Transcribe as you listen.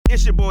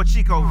It's your boy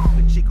Chico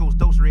with Chico's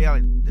Dose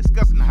Reality,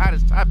 discussing the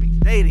hottest topics,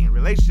 dating,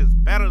 relationships,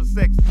 battle of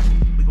sex.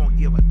 We gonna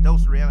give a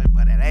dose of reality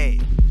for that ass.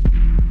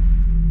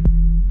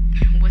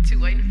 What you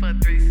waiting for,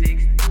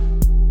 360?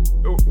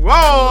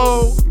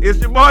 Whoa! It's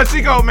your boy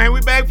Chico, man.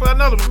 We back for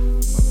another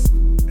one.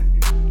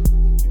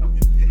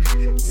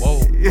 Whoa.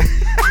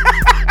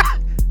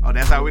 Oh,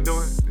 that's how we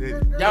doing?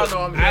 Y'all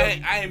know I'm here.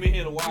 I ain't been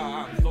here in a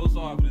while. I'm so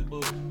sorry for this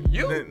bull.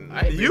 You? I ain't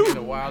been You? here in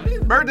a while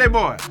either. Birthday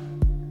boy.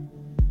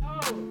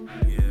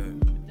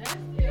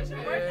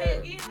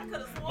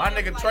 My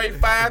nigga Trey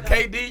 5,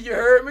 KD, you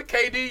heard me?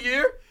 KD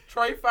year,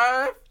 Trey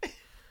 5.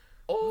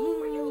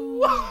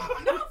 Oh.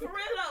 No, for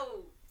real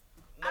though.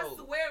 I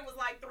swear it was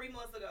like 3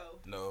 months ago.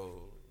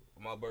 No.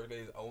 My birthday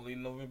is only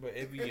in November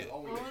every year.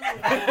 Only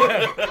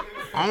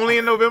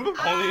in November?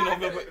 Only in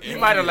November. You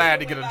might have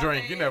lied to get a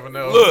drink. You never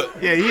know. Look,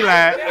 Yeah, he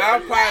lied. I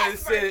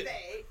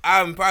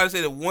probably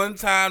said it one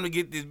time to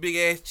get this big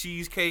ass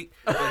cheesecake,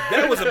 but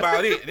that was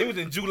about it. It was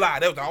in July.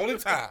 That was the only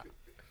time.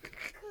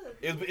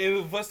 It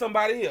was for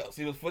somebody else.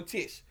 It was for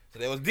Tish. So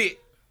that was it.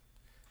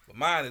 But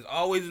mine is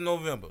always in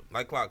November,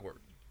 like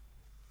clockwork.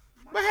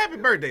 But happy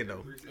birthday,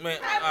 though. Man,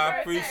 I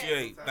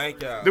appreciate.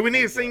 Thank y'all. Do we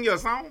need to sing you a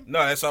song?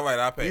 No, that's all right.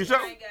 I'll pay. You sure?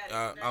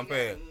 I'm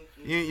paying.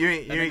 You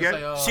ain't got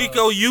it?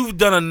 Chico, you've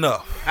done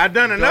enough. I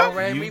done enough?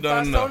 You've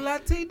done enough.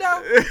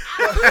 Latino.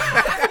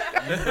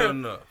 You've done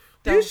enough.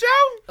 You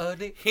sure?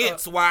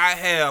 Hence why I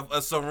have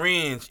a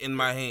syringe in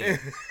my hand.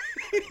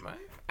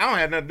 I don't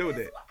have nothing to do with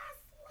that.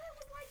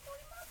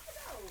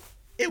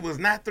 It was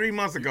not 3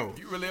 months ago.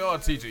 You really are a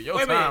teacher. Your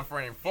Wait a time minute.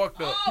 frame fucked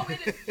up. Oh, it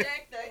is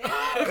jacked the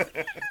hell.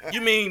 You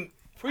mean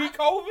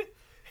pre-COVID?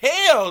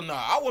 Hell no,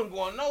 I wasn't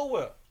going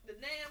nowhere. The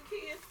damn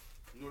kids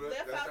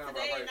left out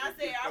today, and I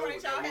said, all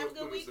right, y'all have a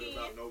good weekend.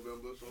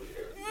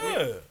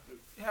 Yeah. You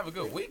have a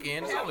good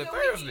weekend. It's Have a only good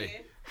Thursday.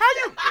 weekend. How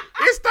you?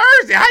 It's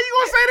Thursday. How you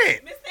gonna say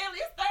that? Miss Stanley,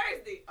 it's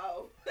Thursday.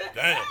 Oh.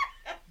 Damn.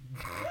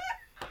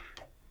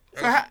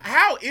 So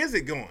how is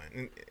it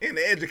going in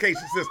the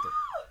education system?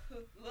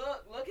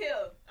 Look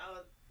here.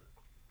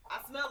 I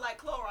smell like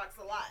Clorox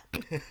a lot.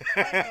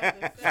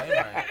 Same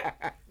man.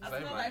 I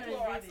smell like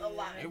Clorox a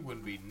lot. It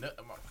wouldn't be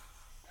nothing.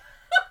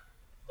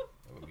 It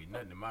would be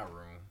nothing in my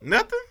room.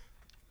 Nothing?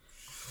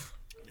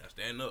 Yeah,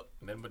 stand up.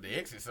 Nothing but the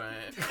exit sign.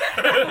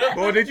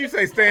 Boy, did you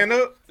say stand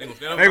up? They gonna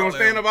stand up. They gonna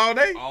stand up all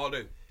day? All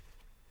day.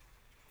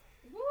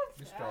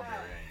 This strawberry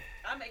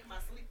ain't. I make my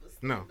sleepers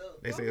No, stand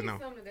up. they said no.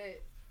 Some of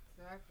that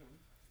so I can.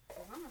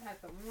 Cause I'm gonna have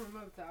to warm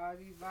up to all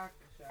these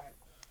vodka shots.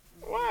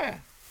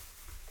 Why?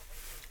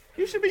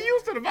 You should be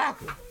used to the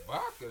vodka.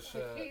 Vodka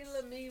shot.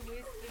 Tequila me,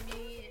 whiskey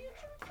me,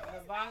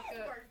 the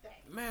vodka.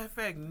 Matter of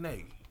fact,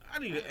 Nate, I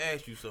need to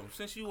ask you something.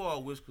 Since you are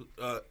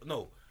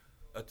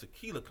a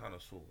tequila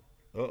connoisseur.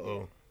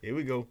 Uh-oh. Here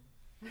we go.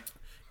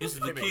 It's a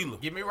tequila.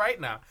 Get me right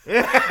now. You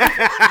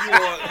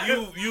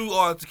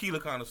are a tequila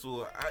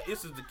connoisseur.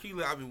 It's a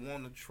tequila I've been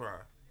wanting to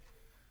try.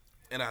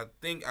 And I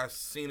think I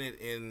seen it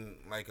in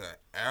like a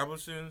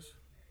Albertsons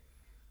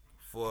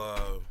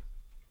for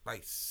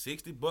like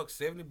 $60,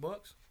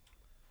 $70.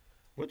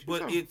 What you But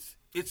talking? it's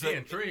She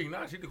intrigued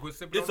now. She could quit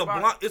sipping it's on a the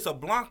vodka. it's a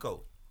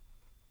Blanco.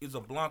 It's a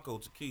Blanco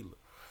tequila.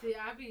 See,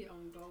 I be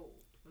on gold.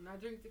 When I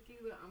drink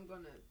tequila, I'm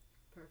gonna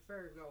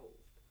prefer gold.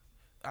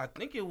 I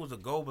think it was a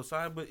gold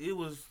beside, but it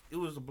was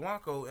a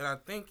Blanco, and I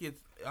don't think it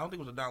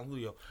was a Don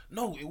Julio.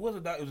 No, it was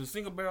a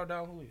single barrel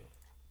Don Julio.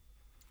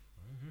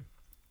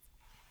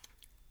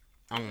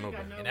 I don't know. I know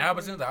In what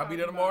Albertsons, you're I'll be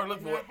there talking tomorrow. about, Look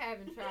and for it. I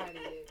haven't tried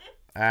it yet.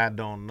 I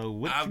don't know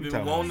what I've you been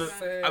talking wanting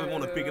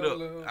about. to pick it up.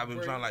 I've been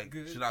trying like,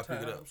 should I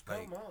pick it up?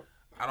 Like,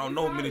 I don't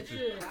know many. Probably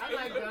should. I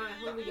like Don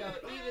Julio,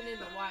 even in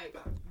the white.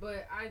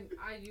 But I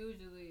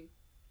usually,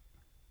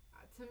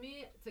 to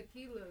me,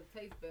 tequila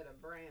tastes better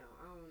brown.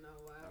 I don't know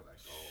why.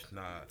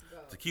 Nah,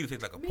 Gold. tequila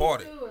tastes like a Me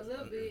party. too, a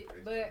little bit,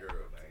 but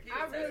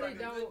I really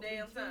don't.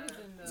 damn time.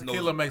 No,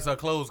 Tequila makes her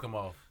clothes come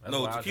off. That's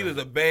No, why I tequila's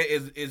drink a bad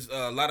is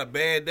a lot of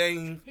bad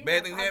things. He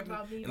Bad not things talking happen.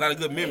 about me A lot of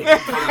like good that. memories.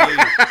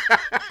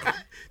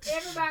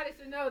 Everybody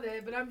should know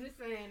that, but I'm just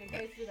saying in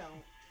case you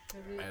don't.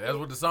 'Cause it. Man, that's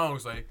what the song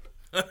say.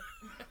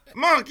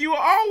 Monk, you were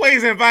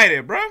always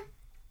invited, bro.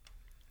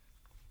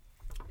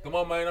 Come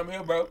on, man. I'm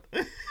here, bro.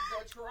 The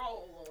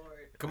troll,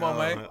 Lord. Come on,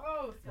 man.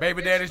 Oh,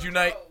 Baby daddies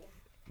unite.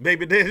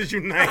 Baby daddies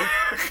unite.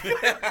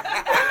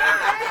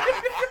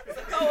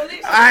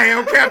 Coalition. I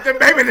am Captain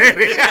Baby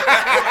Daddy.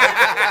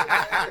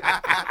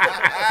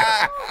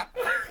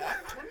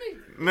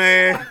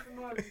 Man.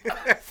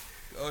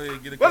 Oh yeah,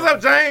 get a What's cup.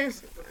 up,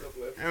 James?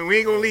 And we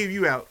ain't gonna leave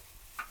you out.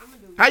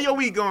 How your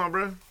week going,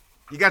 bro?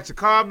 You got your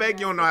car back?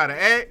 You don't know how to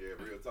act? Yeah,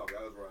 real talk.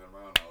 I was riding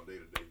around all day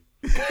today.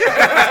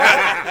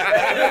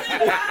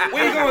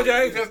 Where you going,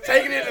 James? Just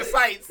taking it in the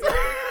sights.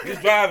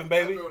 Just driving,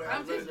 baby.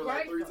 I'm just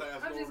grateful.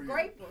 I'm just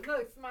grateful.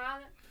 Look,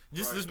 smiling.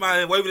 Just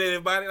smiling, waving at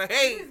everybody like, I'm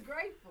hey, just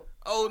grateful.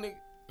 old nigga.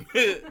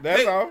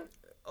 That's Hey, all.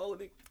 Old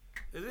nigga.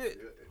 That's it.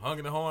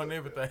 Honking the horn and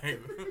everything.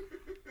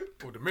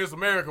 With the Miss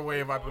America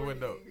wave out the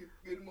window.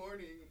 Good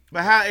morning.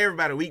 But how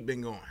everybody week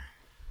been going?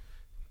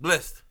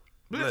 Blessed.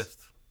 Blessed.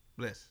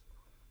 Blessed.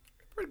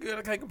 Pretty good.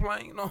 I can't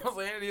complain. You know what I'm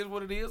saying? It is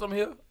what it is. I'm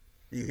here.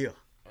 You here?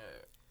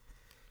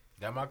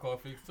 Got my car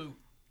fixed too.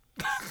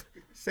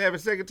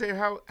 Savage Secretary,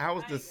 how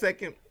was the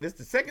second? This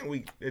the second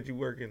week that you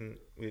working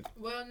with?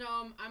 Well,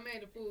 no, I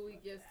made a full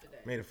week yesterday.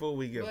 Made a full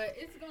week yesterday.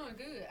 But it's going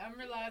good. I'm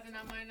realizing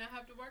I might not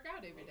have to work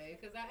out every day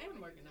because I am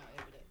working out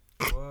every day.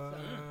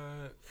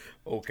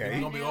 What? Okay.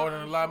 You gonna be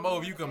ordering a lot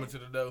more if you coming to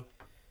the door.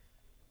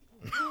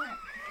 You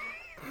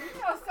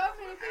know, so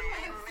many people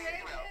have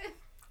said that.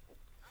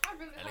 I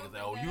really That nigga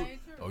hope say, that you,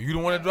 ain't true. oh, you the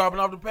one that dropping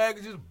off the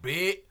packages?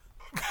 Bet.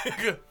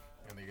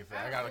 That nigga say,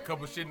 I got a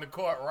couple shit in the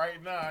cart right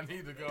now. I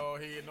need to go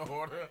ahead and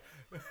order.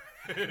 I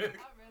really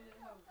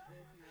hope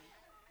that's not.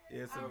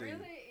 Yes, I'm indeed.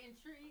 really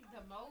intrigued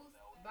the most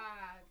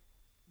by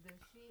the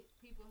shit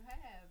people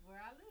have where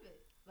I live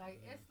at. Like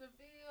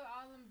Esterfield,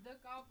 all them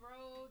duck off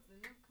roads and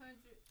them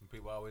country.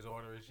 People always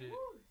ordering shit.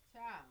 Woo,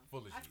 child.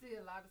 Full of I shit. see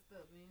a lot of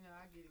stuff and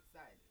I get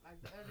excited. Like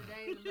the other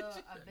day, the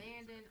little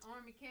abandoned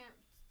army camp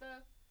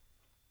stuff.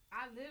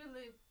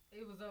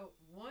 It was a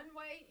one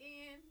way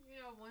in,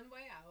 one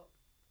way out.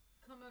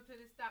 Come up to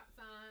the stop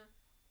sign,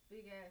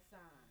 big ass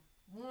sign.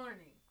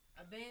 Warning,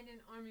 abandoned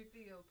army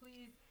field.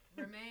 Please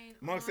remain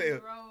Mark on said,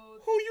 the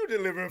road. who you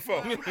delivering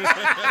for?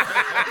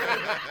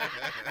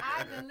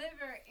 I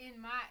deliver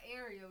in my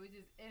area, which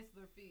is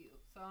Esler Field.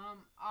 So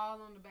I'm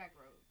all on the back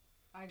road.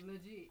 Like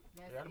legit.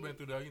 That's Yeah, I've been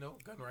through there,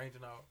 gun range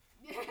and all.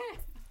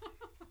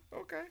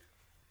 Okay.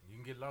 You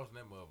can get lost in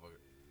that motherfucker.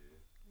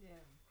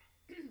 Yeah.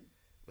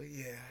 But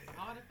yeah.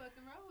 All the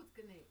fucking roads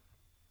connect.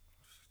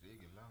 Still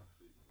get lost.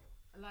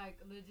 Like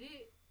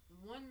legit,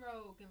 one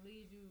road can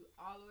lead you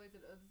all the way to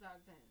the other side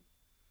of town.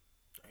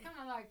 Kind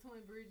of like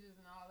Twin Bridges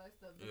and all that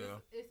stuff, but Yeah.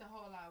 it's a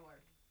whole lot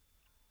worse.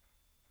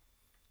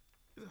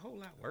 It's a whole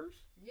lot worse.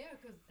 Yeah,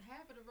 because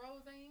half of the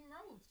roads ain't even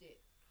roads yet.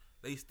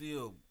 They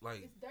still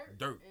like It's dirt.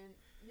 dirt. And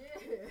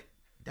yeah.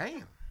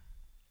 Damn.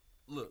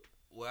 Look,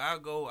 where I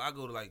go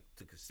to like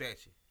to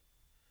Kisatchie.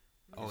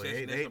 Oh, Kisatchie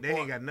they National Park.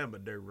 ain't got nothing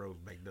but dirt roads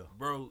back there.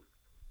 Bro,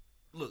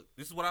 look,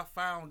 this is what I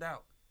found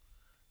out.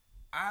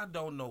 I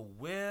don't know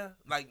where,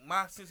 like,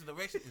 my sense of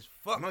direction is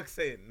fucked. Monk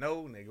said,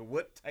 no, nigga.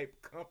 What type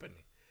of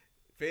company?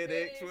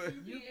 FedEx? What?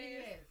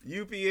 UPS.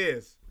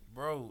 UPS.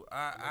 Bro,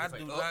 I Niggas do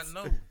say not ups.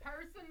 know.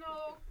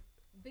 Personal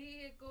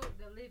vehicle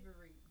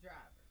delivery driver.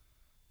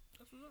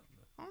 That's what's up.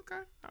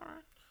 Okay, all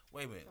right.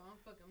 Wait a minute. So I'm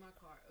fucking my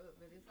car up,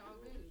 but it's all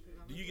good. 'cause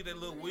I'm Do you get that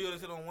little wheel that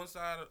sit on one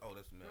side? Oh,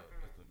 that's the mail.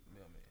 That's the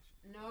mailman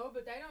shit. No,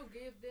 but they don't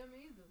give them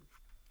either.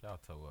 Y'all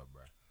toe up,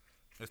 bro.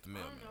 That's the I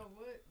mailman. don't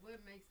know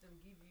what makes them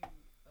give you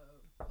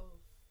a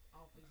post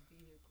office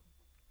vehicle.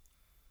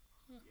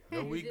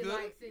 Yo, we Is it good?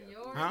 like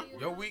seniority Huh? or Yo,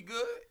 something? we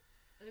good?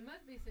 It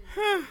must be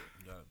seniority.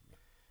 Gotta-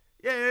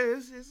 Yeah,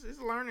 it's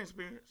a learning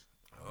experience.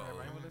 All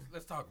right, man, well,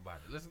 let's talk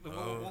about it.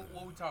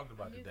 What we talking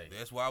about today?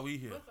 That's why we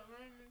here. What's a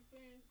learning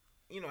experience?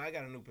 You know, I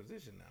got a new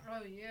position now.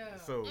 Oh yeah.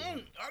 So, I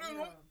didn't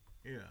know.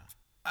 yeah.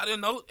 I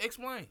didn't know.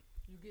 Explain.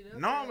 You get up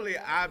Normally,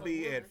 there, I you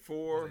be go at work.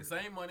 4.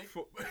 Same money.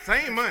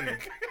 Same money.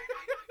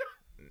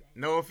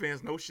 No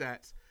offense, no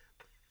shots.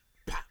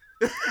 Pop.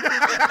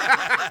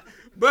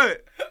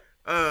 But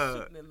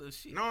Shooting that little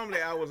shit.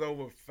 normally I was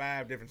over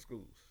 5 different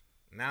schools.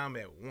 Now I'm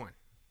at 1.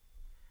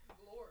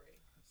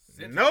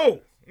 Glory.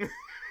 No.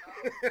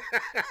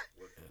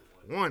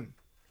 1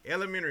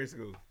 elementary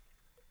school.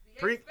 The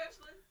Pre-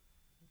 specialist.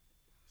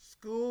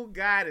 School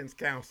guidance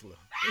counselor.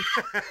 You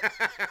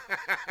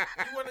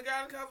wasn't a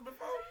guidance counselor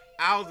before?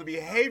 I was a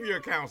behavior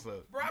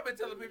counselor. Bro, I've been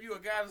telling people you a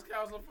guidance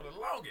counselor for the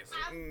longest.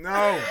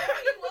 No.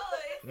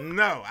 He was.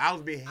 No, I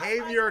was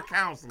behavior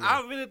counselor.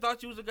 I really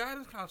thought you was a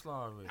guidance counselor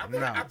already.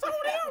 No. I told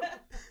him.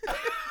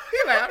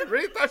 He like, I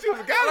really thought you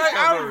was a guidance Like,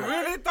 I counselor.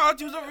 really thought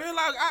you was a real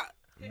like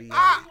Be-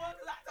 I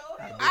I told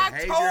him. I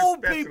Behavior told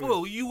specialist.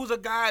 people you was a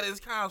guidance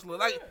counselor.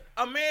 Like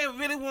a man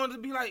really wanted to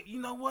be like, you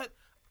know what?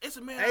 It's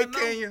a man Hey, I know.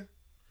 Kenya.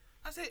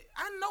 I said,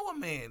 I know a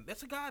man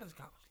that's a guidance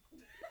counselor.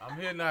 I'm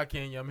here now,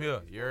 Kenya. I'm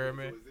here. You heard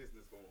me?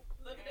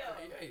 Look at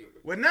that. Hey,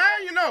 Well, now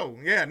you know.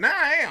 Yeah, now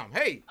I am.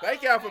 Hey,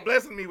 thank y'all for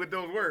blessing me with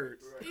those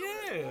words.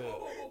 Yeah.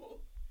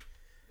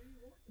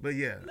 But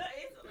yeah. Look,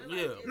 it's-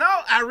 Yeah. No,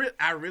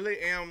 I really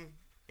am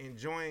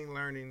enjoying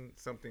learning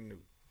something new.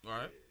 All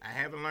right. I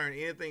haven't learned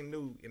anything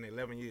new in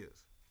 11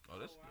 years. Oh,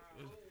 that's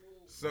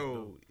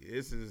So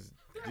this is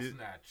that's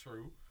not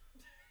true.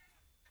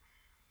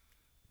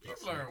 You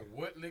learn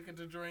what liquor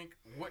to drink,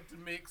 what to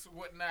mix,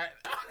 what not.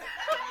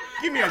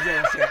 give me a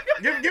jello shot.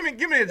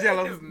 Give me a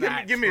jello. That is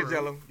not Give me a true.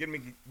 jello. Give me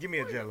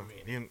a jello.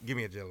 Give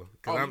me a jello. Oh,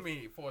 Cause you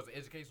mean for as an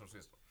educational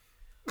system?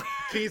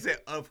 Key said,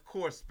 of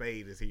course,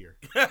 Spade is here.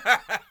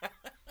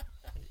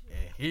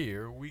 And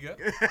here we go.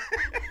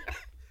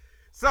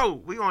 So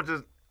we gonna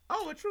just.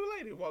 Oh, a true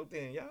lady walked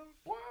in, y'all.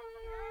 What?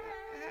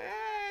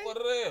 Hey. what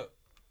are they?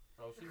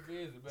 Oh, she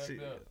busy back She-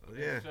 there.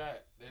 yeah. That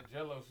shot, that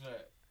Jello shot.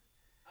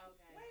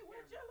 Wait, where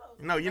Jello?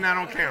 No, you're not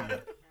on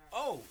camera.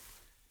 Oh,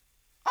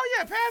 Oh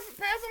yeah,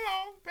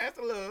 pass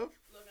the love.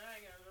 Look, I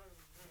ain't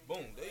got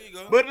nothing. boom. There you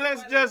go. But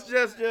let's just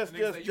Nigga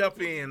say you jump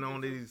too. in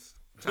on these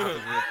topics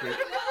real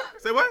quick.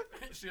 Say what?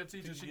 She a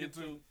teacher, she get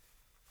two.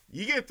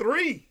 You get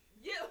 3.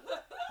 Yeah.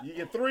 You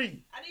get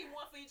 3. I need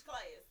one for each class.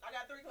 I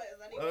got 3 classes.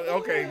 I need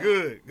one. Okay,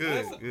 good.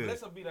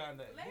 Let's beat down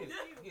that. Let's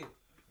Get,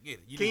 Get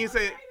it. Can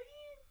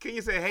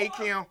you say, hey,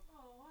 Kim?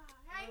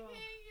 Hey, Kenya.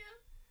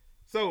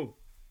 So,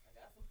 I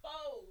got some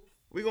foes.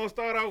 we're going to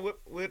start off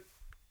with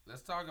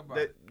Let's talk about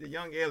it. the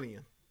young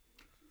alien,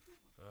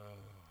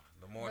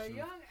 The The Martian.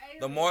 young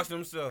The alien. Martian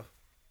himself.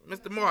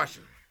 Mr.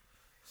 Martian.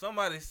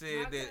 Somebody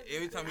said that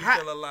every time he Hot.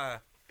 tell a lie,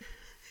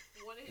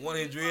 one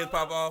of his dreads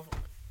pop off,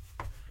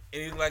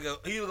 and he's like a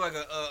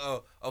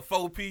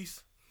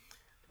 4-piece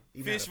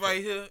He fish not a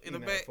right here in he the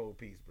not a back.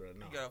 4-piece, bro.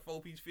 No. He got a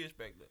 4-piece fish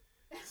back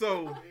there.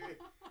 So,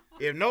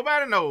 if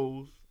nobody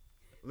knows,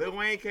 Lil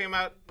Wayne came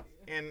out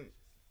and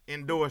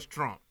endorsed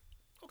Trump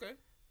Okay.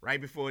 right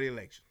before the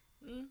election.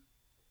 Mm.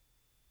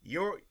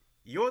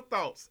 Your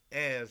thoughts,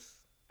 as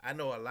I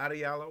know a lot of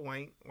y'all are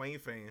Wayne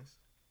fans.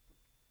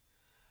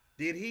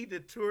 Did he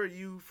deter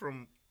you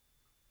from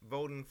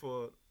voting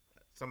for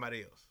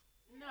somebody else?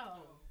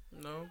 No.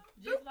 No.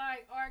 Just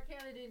like R.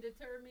 Kelly didn't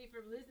deter me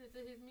from listening to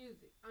his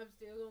music. I'm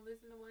still gonna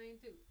listen to Wayne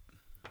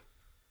too.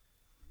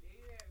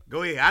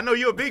 Go ahead. I know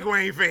you're a big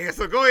Wayne fan,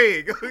 so go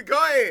ahead.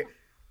 Go ahead.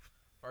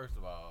 First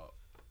of all,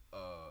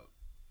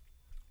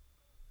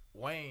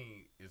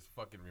 Wayne is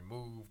fucking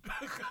removed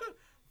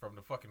from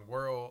the fucking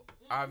world.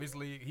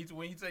 Obviously,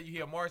 when he tell you he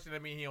a Martian,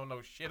 that mean he don't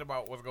know shit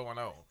about what's going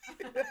on.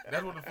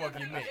 That's what the fuck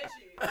he meant.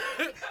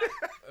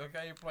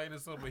 Okay, plain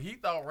and simple. He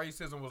thought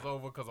racism was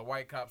over because a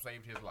white cop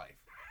saved his life.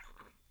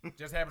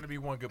 Just happened to be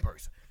one good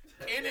person.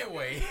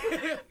 Anyway,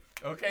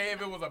 okay,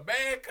 if it was a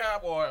bad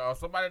cop or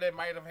somebody that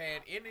might have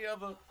had any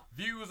other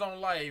views on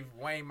life,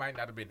 Wayne might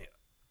not have been here.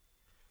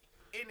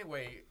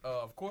 Anyway,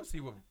 of course he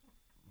would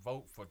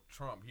vote for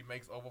Trump. He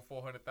makes over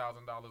 $400,000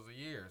 a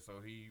year, so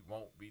he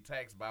won't be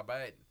taxed by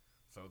Biden.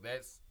 So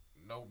that's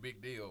no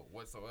big deal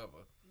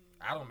whatsoever.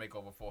 I don't make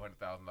over $400,000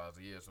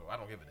 a year, so I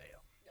don't give a damn.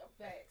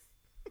 Facts.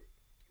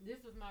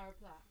 This was my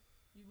reply.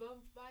 You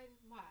voting for Biden?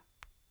 Why?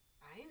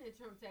 I ain't in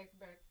Trump tax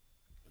bracket.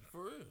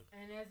 For real.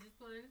 And that's just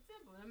plain and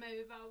simple. And maybe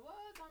if I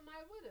was, I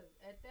might would have.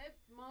 At that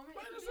moment,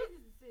 Right, it's a that's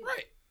business decision.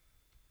 Right.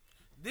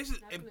 This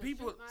is Not and gonna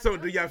people. shoot my So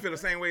do gun. y'all feel the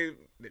same way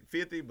that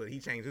 50, but he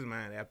changed his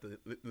mind after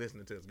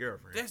listening to his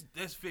girlfriend?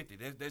 That's 50.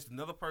 That's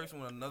another person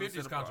with another. 50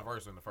 is set of problems.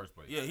 controversial in the first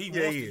place. Yeah,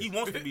 Yeah, he is. he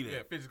wants to be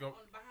Yeah, there. 50's going.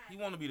 He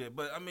want to be there.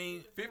 But I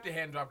mean, 50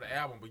 hadn't dropped the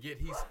album, but yet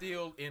he's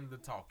still in the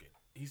talking.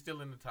 He's still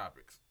in the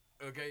topics.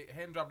 Okay,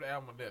 hadn't dropped the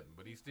album or nothing,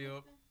 but he's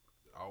still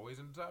always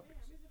in the topics.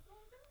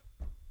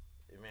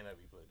 It may not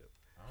be played up.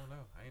 I don't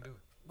know. I ain't do it.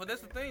 but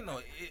that's the thing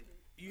though.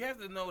 You have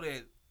to know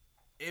that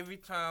every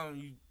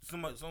time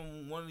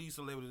one of these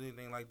celebrities,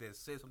 anything like that,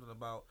 says something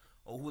about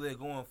or who they're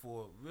going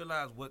for,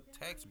 realize what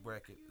tax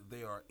bracket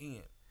they are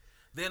in.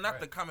 They're not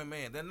the common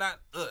man. They're not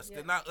us. Yeah.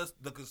 They're not us,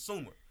 the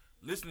consumer,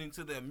 listening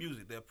to their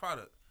music, their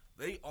product.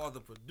 They are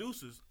the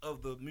producers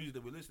of the music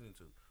that we're listening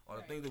to, or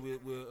the thing that we're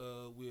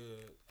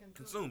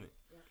consuming.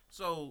 Yeah.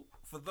 So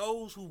for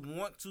those who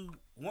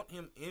want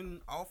him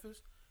in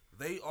office,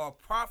 they are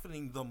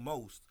profiting the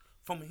most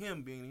from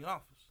him being in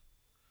office.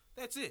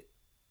 That's it.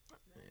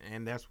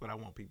 And that's what I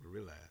want people to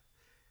realize.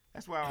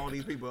 That's why all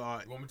these people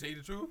are. You want me to tell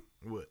you the truth?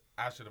 What?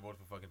 I should have voted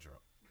for fucking Trump.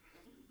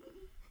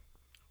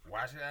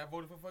 Why should I have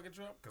voted for fucking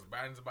Trump? Because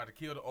Biden's about to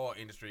kill the oil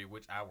industry,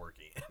 which I work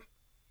in.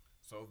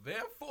 So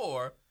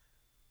therefore,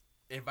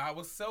 if I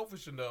was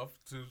selfish enough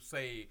to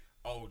say,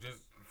 oh, just,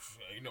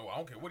 I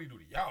don't care what he do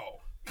to y'all.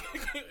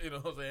 You know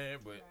what I'm saying?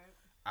 But Right.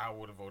 I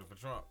would have voted for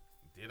Trump.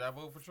 Did I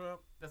vote for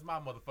Trump? That's my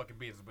motherfucking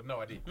business. But no,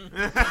 I didn't. No,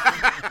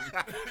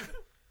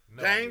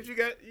 I James, didn't. you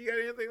got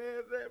anything to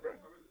add to that, bro?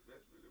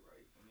 That's really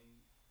right. I mean,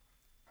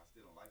 I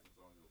still don't like him,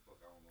 so I don't give a fuck.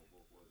 I don't know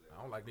what was that.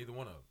 I don't like neither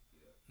one of them.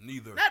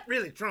 Neither. Not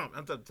really Trump.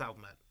 I'm talking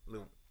about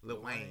Lil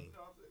Wayne. You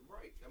know what I'm saying?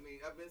 Right. I mean,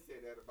 I've been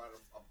saying that about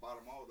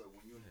them all, that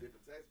when you're in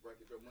different tax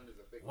brackets, your money's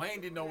affected. Wayne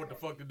didn't know what the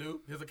fuck to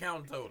do. His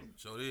accountant told him.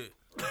 So did.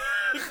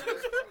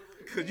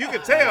 Because you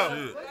can tell.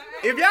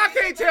 If y'all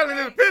can't tell in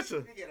this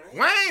picture,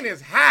 Wayne is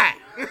high.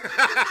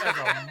 That's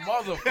a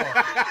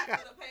motherfucker.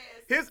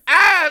 His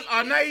eyes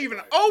are not even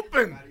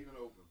open. Not even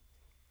open.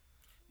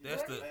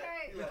 That's What the. he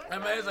say? I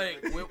mean, it's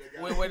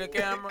like, where the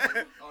camera?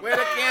 Where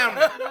the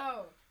camera?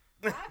 No.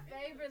 My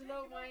favorite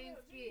Lil Wayne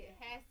skit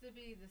has to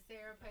be the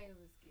Sarah Palin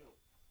skit.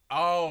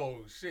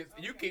 Oh, shit.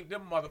 You keep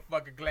them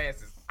motherfucking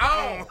glasses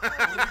on when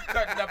you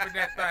cutting up in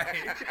that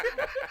thing.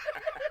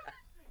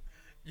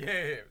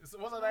 Yeah. So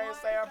what's her name?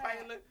 Sarah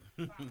Palin?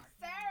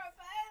 Sarah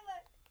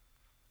Palin.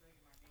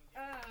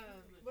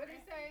 What did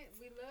he say?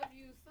 We love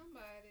you,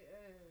 somebody.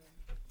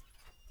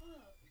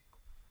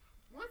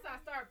 Once I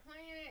start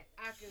playing it,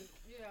 I can,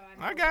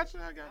 I got you.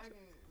 I can,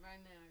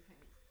 right now, I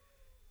can't.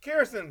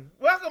 Kirsten,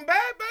 welcome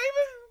back,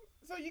 baby.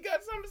 So you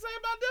got something to say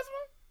about this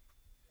one?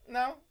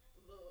 No?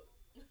 Look,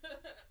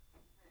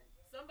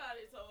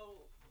 somebody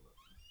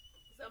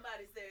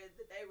said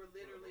that they were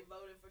literally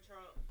voting for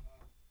Trump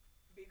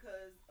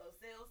because of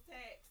sales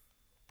tax.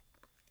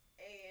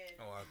 And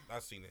Oh, I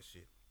seen that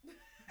shit.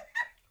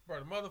 Bro,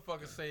 the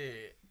motherfucker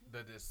said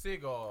that the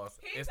cigars,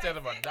 he instead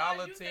of said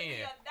 $1.10, used to be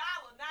 $1,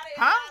 not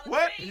Huh? $1.10.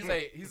 What? he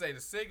say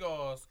the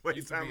cigars What you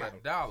used to be talking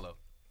 $1.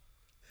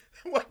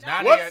 What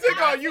Now what they-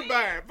 cigar now- you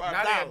buying for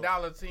Now they $1?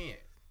 $1.10.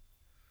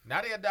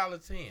 Now they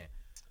 $1.10.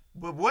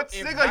 But what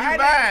If cigar Biden you get in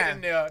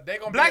buying? there, they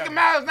gonna Black be and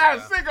Mild is not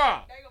a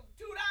cigar. They go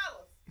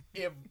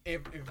 $2.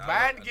 If Nah,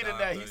 Biden get in nah,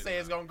 there, he nah, say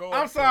it's gonna go.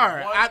 I'm up to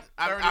sorry. I feel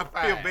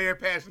 135. very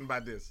passionate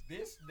about this.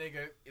 This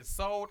nigga is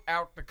sold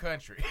out the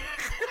country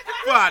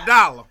For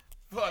 $1.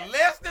 for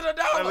less than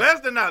 $1. Less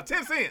than 10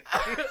 cents.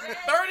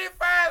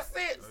 35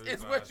 cents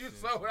is what you 35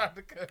 sold out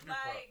the country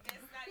Like,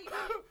 that's not even.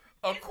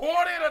 for. A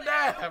quarter and a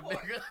dime, Newports.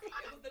 nigga. It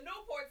was the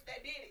Newports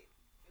that did it.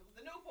 It was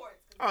the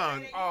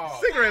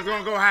Newports. Cigarettes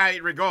gonna go high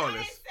It's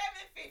regardless.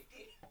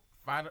 $7.50.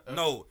 Find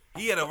No,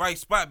 he had a right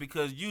spot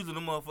because usually the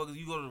motherfuckers,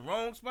 you go to the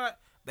wrong spot,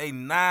 they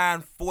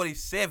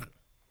 $9.47.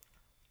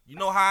 You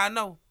know how I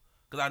know?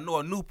 Because I know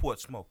a Newport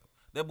smoker.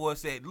 That boy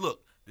said,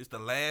 look, this the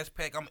last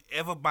pack I'm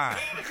ever buying.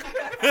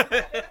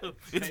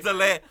 It's the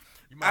last.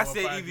 You might I wanna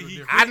said find either you a he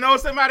different- I know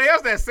somebody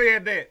else that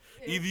said that.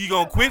 either you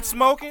gonna quit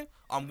smoking,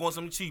 or I'm going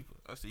something cheaper.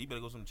 I said, you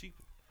better go something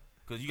cheaper.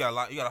 Because you got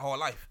a hard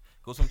life.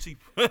 Go something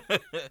cheaper.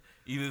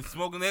 Either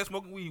smoking that,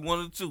 smoking weed, one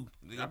of the two.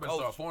 I better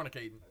start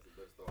fornicating.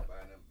 Start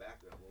buying them back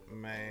there.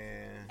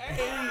 Man.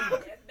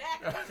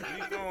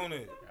 Speak on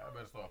it. I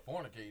better start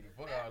fornicating.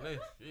 Fuck all this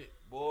shit.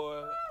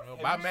 Boy. Well,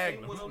 have buy you seen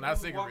Magnum, when those not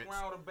niggas walk cigarettes.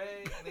 around with a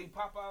bag and they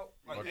pop out?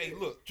 Like, Okay. hey,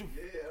 look. Yeah,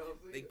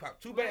 They pop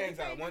 2 bags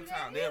out at one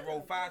time. They'll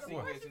roll 5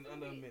 cigarettes in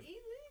under a minute.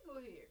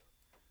 Illegal here.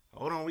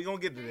 Hold on, we gonna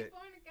get to that. Can't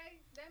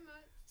fornicate that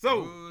much.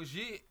 So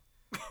Bullshit.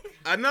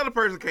 another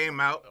person came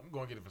out I'm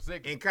gonna get it for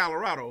second. in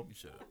Colorado. You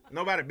shut up.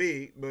 Nobody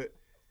big, but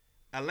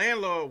a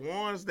landlord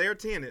warns their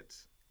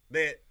tenants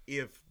that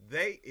if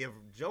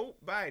Joe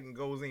Biden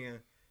goes in,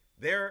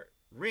 their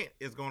rent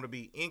is going to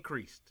be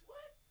increased.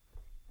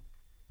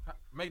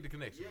 Make the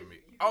connection for me.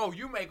 Oh,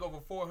 you make over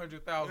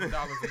 $400,000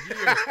 a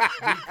year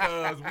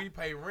because we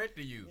pay rent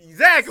to you.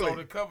 Exactly. So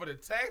to cover the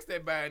tax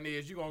that Biden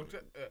is, you gonna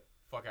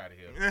fuck out of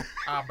here.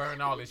 I'll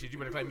burn all this shit. You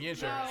better claim your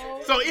insurance.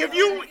 No. So if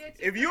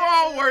you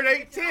all were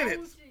their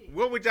tenants,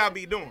 what would y'all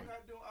be doing?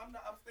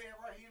 I'm staying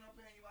right here and I'm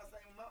paying you my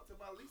same amount till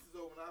my lease is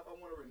over. Now if I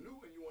want to renew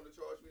and you want to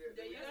charge me that,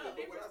 There you but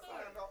go. what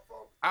I signed up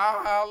for.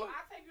 I'll holler.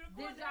 I'll take you to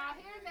court. Did y'all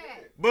hear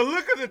that? But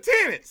look at the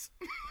tenants.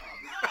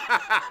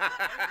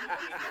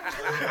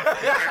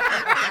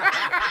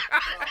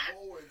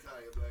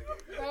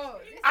 Bro,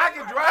 I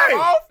can drive Hey.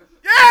 off.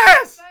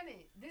 Yes.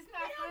 funny. This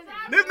not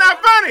funny. This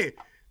not funny.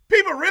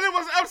 People really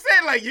was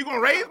upset. Like, you gonna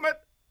raise my?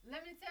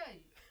 Let me tell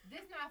you,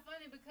 this not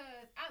funny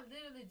because I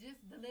literally just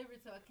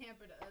delivered to a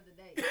camper the other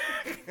day.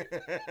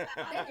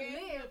 They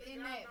live in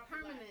that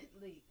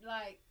permanently.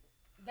 Like,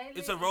 they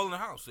It's live a rolling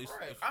house. It's,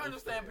 Right. it's- I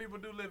understand people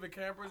do live in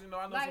campers. You know,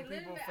 I know Like, some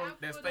people literally,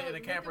 that I stay in a pulled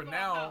up camper looking for a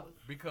now house.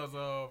 because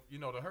of, you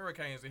know, the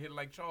hurricanes that hit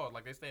Lake Charles.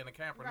 Like, they stay in a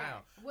camper Right.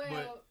 now.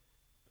 Well,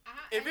 I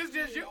If it's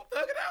just you,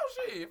 thug it out,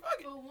 shit. Fuck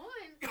it. For one,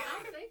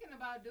 I'm thinking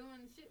about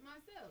doing shit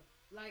myself.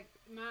 Like,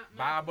 my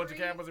Buy a bunch of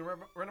free- campers and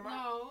rent them out.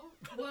 No.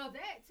 Well,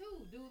 that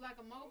too. Do like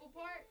a mobile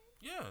park.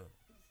 yeah.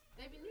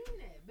 They been using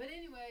that. But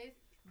anyways,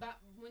 but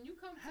when you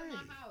come to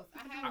my house,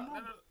 I No, have no,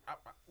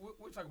 no,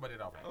 we'll talk about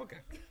it off. Okay.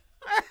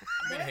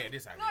 I've been had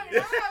this No,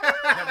 idea. no,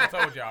 Never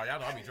told y'all. Y'all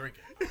know I be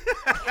drinking. But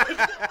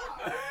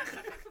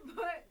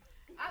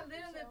I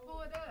literally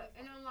pulled up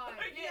and I'm like,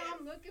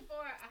 I'm looking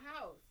for a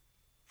house.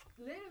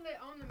 Literally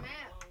on the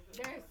map,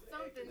 there's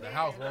something The there.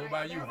 house rolled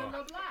by you, There's a huh?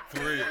 little block.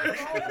 For real. There's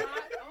a whole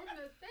block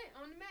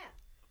on the map.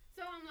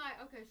 So I'm like,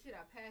 okay, shit,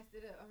 I passed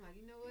it up. I'm like,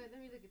 you know what? Let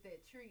me look at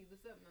that tree.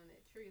 What's something on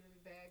that tree? Let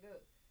me bag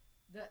up.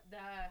 The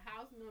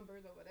house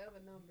numbers or whatever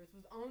numbers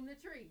was on the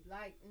tree.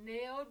 Like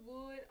nailed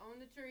wood on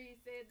the tree,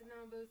 said the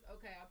numbers.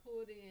 Okay, I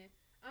pulled in.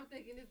 I'm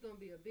thinking it's gonna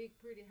be a big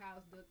pretty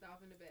house ducked off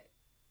in the back.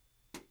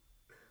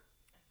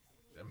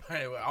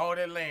 Man, with all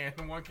that land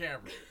in one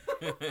camera.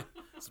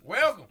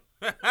 Welcome.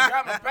 You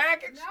got my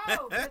package?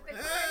 No, but the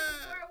crazy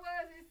part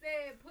was it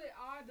said put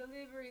all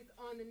deliveries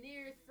on the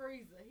nearest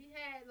freezer. He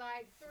had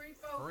like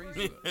 3-4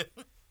 Freezer. freezers.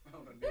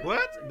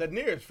 What? The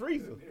nearest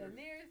freezer. The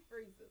nearest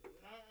freezer.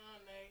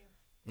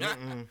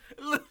 Mm-mm.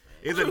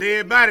 It's a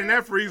dead body in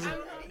that freezer.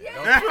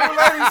 Yeah. True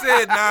lady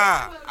said,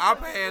 nah, I'll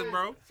pass,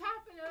 bro.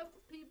 Chopping up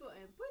people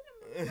and putting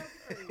them in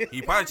the freezer.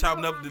 He probably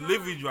chopping up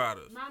delivery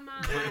drivers. My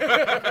mom.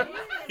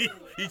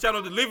 He chopping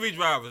up delivery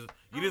drivers.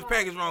 Get his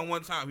package wrong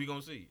one time, he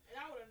gonna see.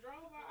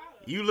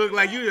 You look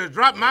like you just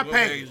dropped my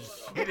package.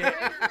 He done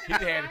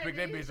had to pick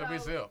that bitch up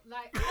himself.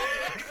 Like,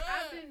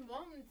 I've been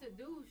wanting to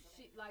do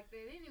shit like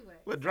that anyway.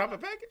 What, drop a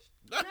package?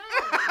 No, places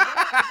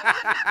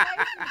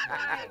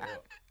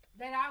like,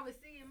 that I would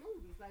see in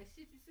movies, like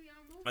shit you see on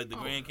movies. Like the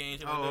Grand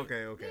Canyon shit. Oh, like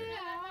that. okay.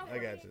 Yeah, I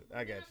got you.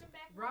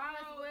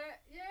 Roswell,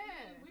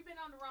 yeah. We've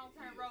been on the wrong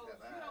turn road. You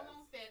don't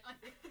want that.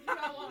 You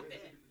don't want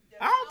that.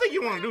 I don't think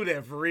you want to do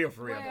that for real,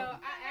 Well, though.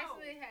 I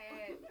actually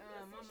had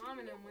my mom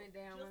and them went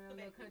down one of them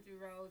little country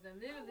roads and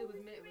literally was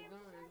met with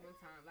guns one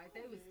time. Like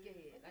they was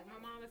scared. Like my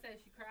mama said,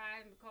 she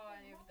cried in the car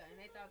and everything.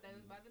 They thought they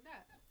was about to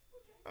die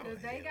because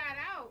they got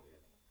out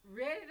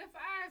ready to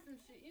fire some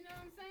shit. You know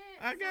what I'm saying?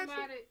 I got you.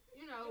 Somebody,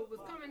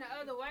 was coming the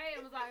other way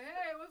and was like,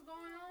 "Hey, what's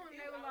going on?" And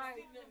they were like,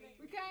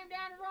 "We came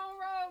down the wrong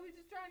road. We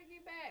just trying to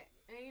get back."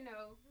 And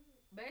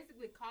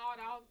basically called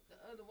off the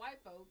other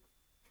white folks.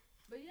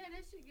 But yeah,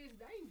 that shit gets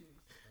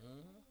dangerous.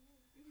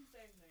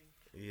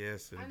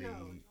 Yes, I know.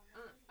 indeed.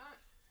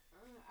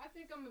 I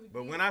think I'm gonna.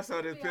 But when I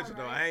saw this be picture,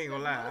 though, alright. I ain't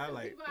gonna lie. I Most of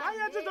like, the people why I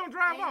y'all just met don't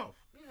drive ain't, off?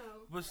 You know,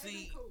 But they been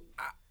see, cool.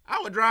 I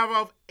would drive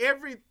off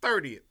every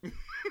 30th.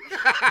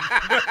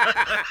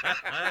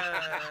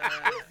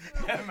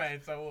 That man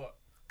so what?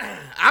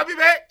 I'll be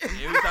back.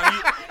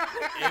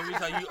 every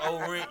time you owe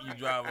rent, you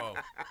drive off.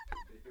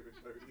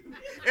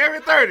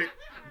 Every 30.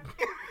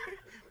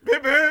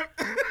 Bip, bip.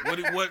 What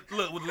the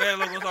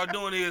landlord gonna start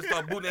doing is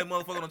start booting that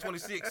motherfucker on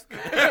 26.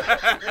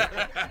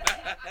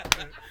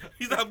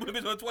 He start booting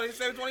bitch on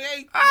 27,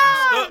 28.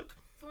 Ah! Stuck.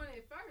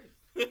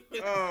 21st.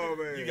 Oh,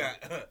 man. You got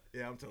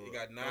Yeah, I'm told. you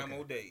got 9 Okay.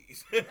 more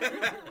days.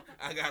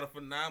 I got it for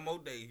 9 more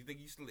days. You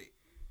think you slick?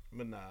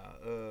 But nah,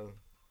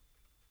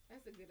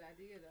 That's a good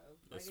idea though.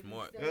 That's if you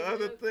smart. save The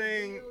other up to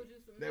thing build you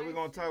some that we're nice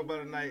going to talk shit. about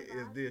tonight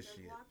is this They're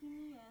shit. blocking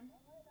me in.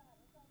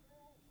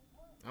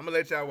 I'm going to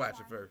let y'all watch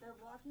it first. They're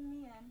blocking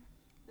me in.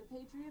 The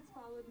Patriots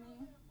followed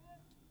me.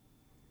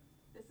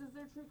 This is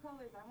their true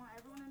colors. I want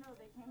everyone to know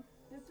they came.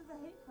 This is a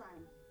hate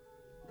crime.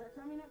 They're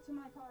coming up to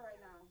my car right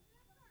now.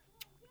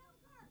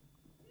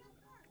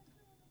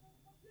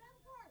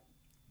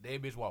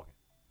 Dead bitch walking.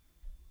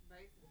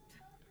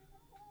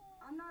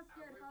 I'm not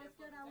scared. If I was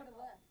scared, I would have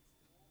left.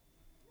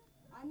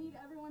 I need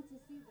everyone to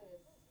see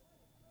this.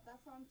 That's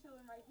why I'm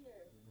chilling right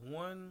here.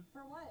 One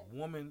For what?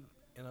 woman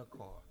in a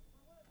car.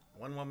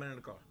 One woman in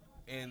the car.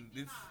 And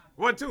this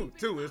One, two.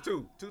 It's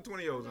two. Two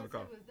 20-year-olds in the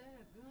car. Was that a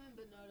gun?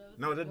 But no, that was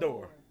No, the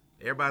door.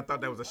 Everybody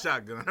thought that was a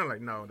shotgun. I'm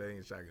like, no, that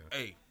ain't a shotgun.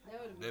 hey,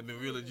 That would've that been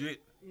real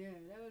legit. Yeah, that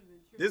would have been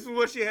true. This is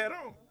what she had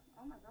on.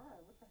 Oh my god,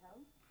 what the hell?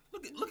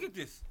 Look at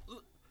this.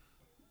 Look.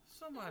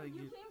 Somebody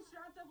You get came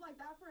strapped up like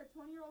that for a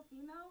 20-year-old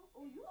female?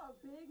 Oh, you a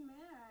big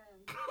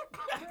man.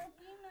 For a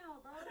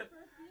female, bro. For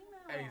a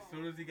female. Hey, as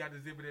soon as he got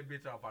the zip of that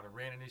bitch off, I'd have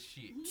ran in his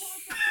shit. He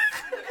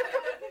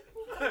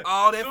wants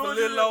all that Soon for as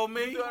little you- old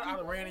me. you thought I'd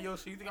have ran in your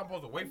shit. You think I'm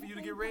supposed to wait for you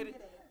to get ready?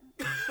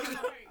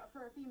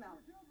 For a female.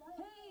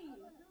 Hey.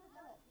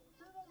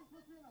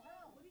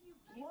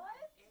 What?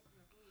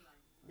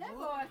 That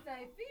boy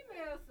say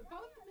females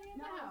supposed to be in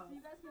the No, house. so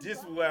you guys can This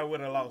is drop where I me. would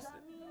have lost Drop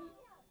it. me.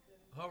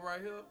 Her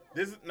right here.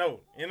 This is,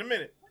 no, in a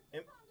minute.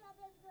 It's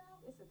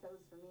a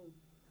toast for me.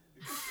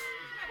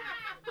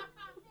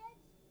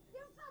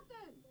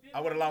 I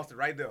would have lost it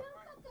right there.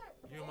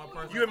 You in my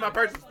personal You in my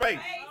personal space.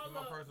 You in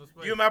my personal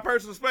space. You in my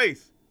personal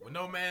space. With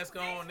no mask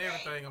on and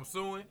everything, I'm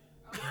suing.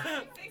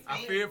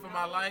 I feared for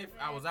my life.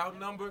 I was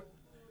outnumbered.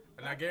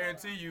 And I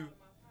guarantee you,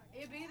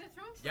 It be the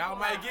truth. y'all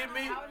might get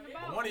me, Out and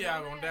about. but one of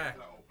y'all gonna die.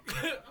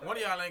 One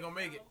of y'all ain't gonna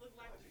make it.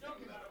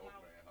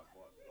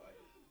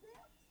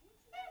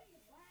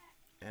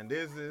 And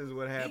this is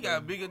what He happened.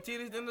 got bigger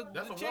titties than the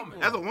That's the a chick woman.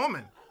 boy. That's a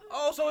woman.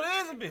 Oh, so it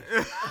is a bitch.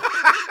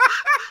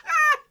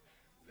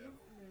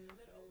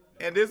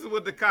 And this is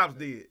what the cops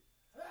did.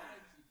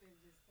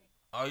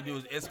 All you do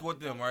is escort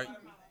them, right?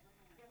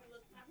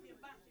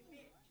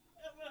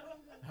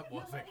 That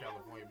boy said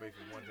California based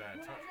with one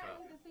giant truck stop.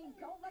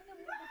 Don't let them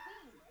leave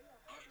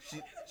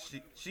the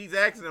scene. She's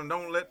asking them,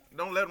 don't let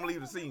them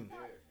leave the scene.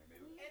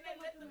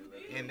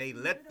 And they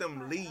let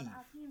them leave.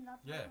 Asking you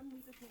not to Yeah. let them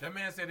leave the scene. That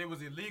man said it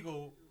was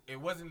illegal. It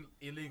wasn't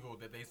illegal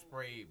that they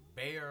sprayed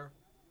bear.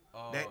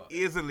 That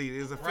is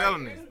illegal. It's a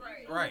felony.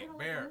 Right,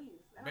 bear And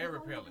I bear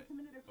told you repellent they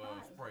committed a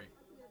crime. spray.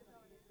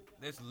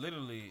 That's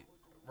literally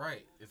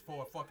Right, it's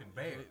for a fucking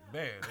bear.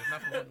 bad. It's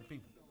not for other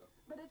people.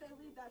 But if they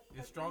leave, that's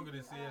It's stronger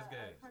than CS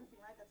gas. country,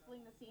 right? That's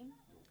fleeing the scene.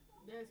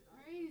 That's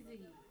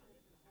crazy.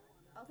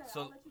 Okay,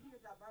 So- I'll let you do your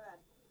job. My bad.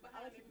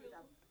 I'll let you do your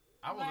job.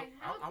 I was. Like,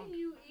 how I'm. can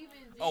you even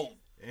just... Oh,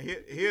 And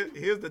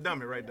here's the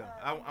dummy right there.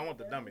 I want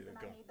the dummy to And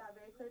I come. made that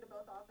very clear to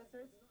both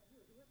officers.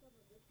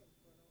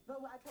 But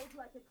I told you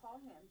I could call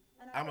him,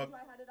 and I I'm told a- you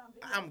I had it on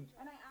video. I'm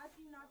and I asked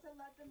you not to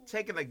let them.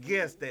 taking a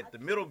guess that the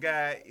middle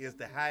guy is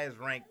the highest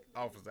ranked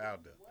officer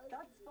out there.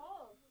 That's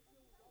false.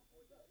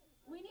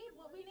 We need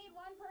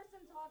one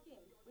person talking.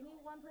 We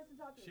need one person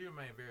talking. She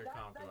remained very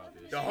calm throughout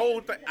this. The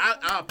whole thing,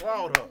 I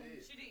applaud her.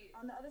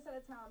 On the other side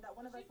of town, that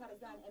one of us had a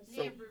gun and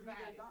So- people threw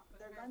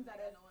their guns at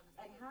us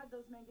and had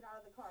those men get out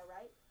of the car,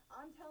 right?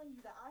 I'm telling you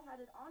that I had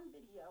it on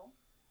video,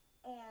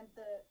 and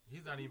the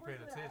He's not even paying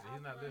people that attention.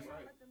 He's not asked me to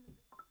listening. let them-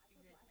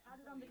 I had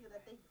it on video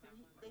that they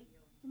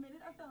committed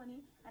a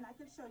felony, and I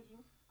could show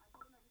you. I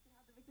told them that we could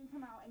have the victim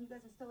come out, and you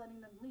guys are still letting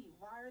them leave.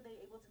 Why are they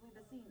able to leave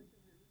the scene?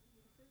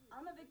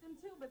 I'm a victim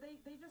too, but they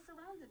just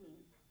surrounded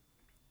me.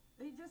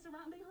 They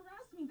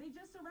harassed me. They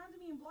just surrounded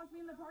me and blocked me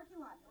in the parking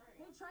lot.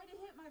 They tried to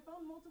hit my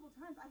phone multiple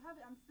times. I have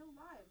it. I'm still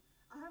live.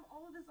 I have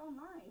all of this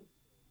online.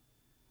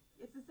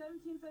 It's the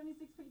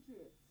 1776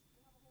 Patriots.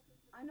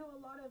 I know a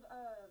lot of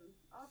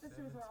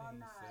officers are on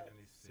that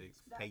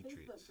 1776. Facebook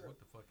Patriots. group. What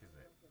the fuck is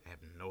that? I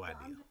have no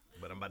idea,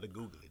 but I'm about to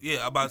Google it.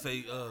 yeah, I'm about to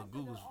say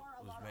Google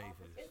was made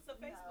for this. It's a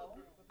Facebook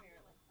group,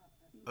 apparently.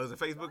 Oh, it's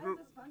a Facebook Why group?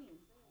 is this funny?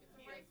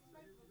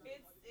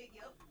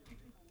 Yep.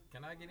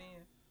 Can I get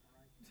in?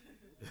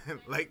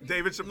 Like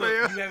David Look,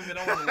 Chappelle? you haven't been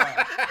on in a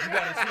while. You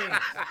got a chance.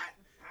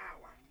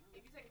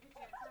 If you take a picture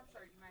of the Trump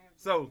shirt, you might have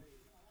to. So,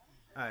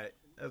 all right,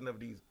 that's enough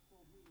of these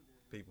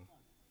people.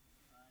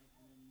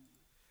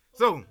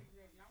 So,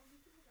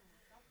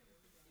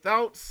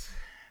 Thoughts,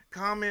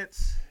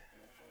 comments.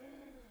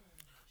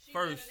 She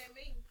better First. than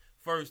me.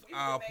 First,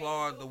 I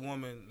applaud the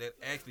woman that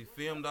actually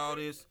filmed all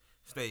this,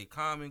 stayed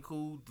calm and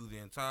cool through the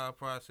entire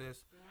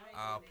process.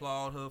 I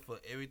applaud her for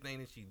everything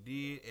that she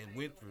did and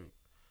went through.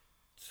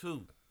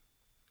 2,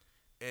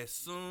 as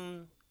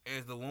soon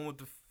as the one with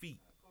the feet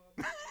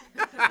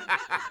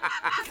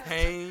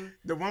came,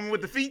 The woman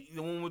with the feet.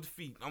 the one with the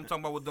feet, I'm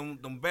talking about with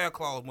them bear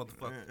claws,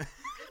 motherfucker.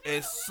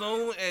 As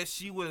soon as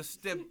she would have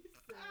stepped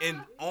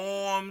in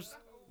arm's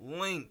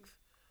length,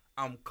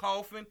 I'm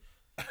coughing.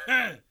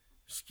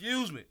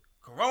 Excuse me.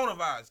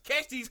 Coronavirus.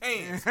 Catch these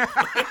hands.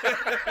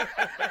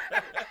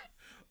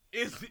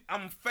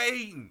 I'm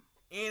fading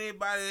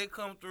anybody that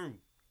come through.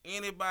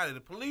 Anybody.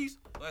 The police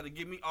will have to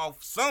get me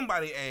off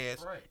somebody's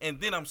ass, Right. and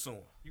then I'm suing.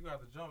 You got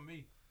to jump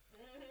me. You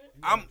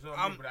I'm- gotta jump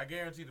I'm- me, but I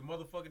guarantee the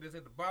motherfucker that's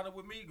at the bottom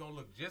with me gonna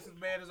look just as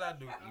bad as I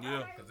do.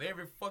 Yeah. Cause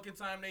every fucking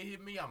time they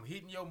hit me, I'm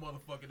hitting your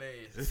motherfucking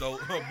ass. So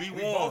be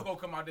We both warned. gonna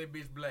come out that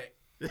bitch black.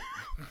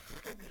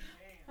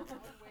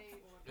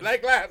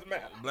 Black Lives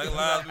Matter. Black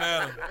Lives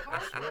Matter.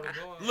 Swear to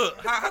God.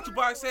 Look, how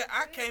Tupac said,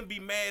 I can't be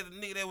mad at a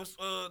nigga that was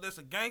that's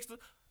a gangster.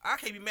 I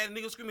can't be mad at a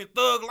nigga screaming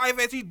thug life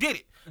as he did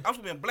it. I'm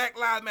screaming Black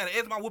Lives Matter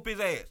as my whoop his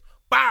ass.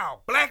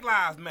 Bow, Black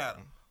Lives Matter.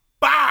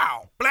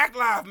 Bow, Black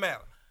Lives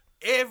Matter.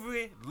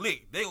 Every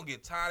lick, they gonna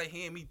get tired of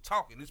hearing me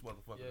talking this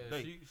motherfucker Yeah,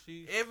 today.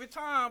 she Every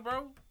time,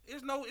 bro.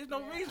 It's no reason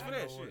for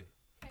that I know shit.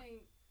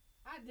 Hey,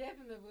 I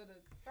definitely would have.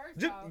 First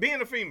Just off,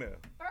 being a female.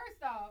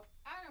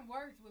 I done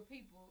worked with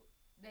people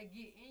that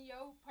get in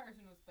your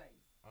personal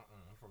space. I'm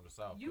from the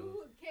south. You cuz.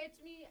 would catch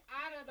me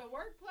out of the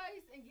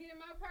workplace and get in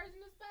my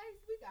personal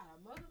space. We got a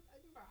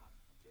motherfucking problem.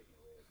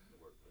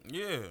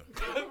 Yeah.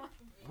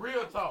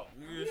 Real talk.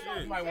 Yeah, You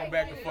shit. might want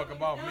back the fuck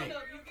about me.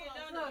 Look, you get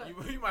done up.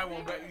 You might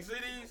want back. You see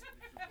these?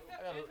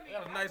 I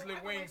got a nice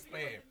little wingspan.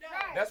 Right.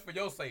 That's for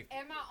your safety.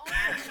 And my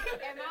arms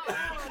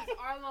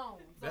are long,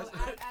 so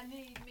That's- I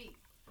need me.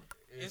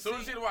 As soon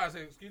as she the wife, I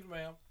say, "Excuse me,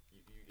 ma'am.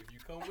 If you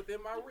come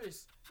within my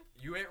wrist,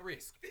 you at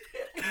risk."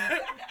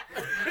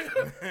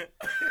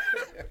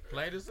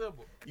 Plain and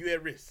simple. You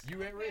at risk.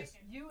 You at risk.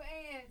 You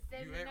and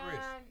You at 79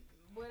 risk.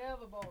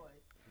 whatever boys.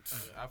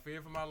 I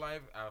feared for my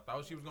life. I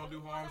thought she was gonna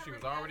do harm. She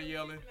was already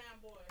yelling.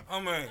 Oh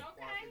man.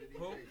 Okay.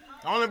 Who?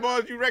 The only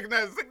boys you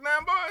recognize is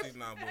 6'9" boys. He's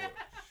not boy.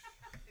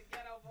 The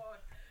ghetto boy.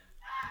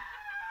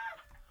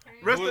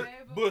 Rest of-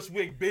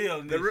 Bushwick Bill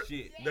and The, this re-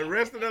 shit. the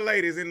rest of the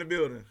ladies in the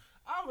building.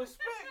 I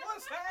respect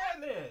what's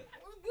happening.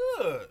 What's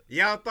good?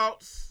 Y'all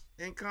thoughts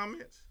and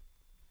comments?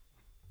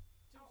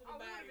 Oh, we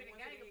would've been a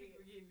gang of people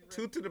getting the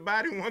 2 to the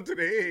body, 1 to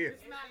the head.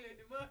 smiling in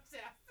the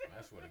mugshot.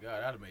 I swear to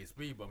God, I'd have made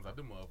speed bumps out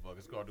them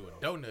motherfuckers. Car doing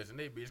donuts and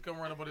they bitch. Come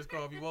run up on this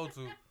car if you want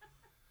to.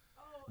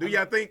 Do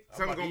y'all think I'm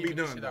something's about gonna to be even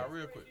this done? shit out though?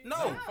 real quick.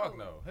 No. Fuck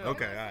no. Hell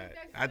Okay, no. all right.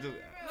 I just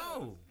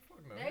No. Fuck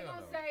no. They Hell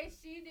gonna no. say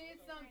she did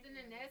something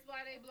and that's why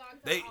they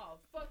blocked They- her off.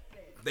 Fuck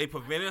that. They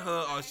prevented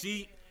her or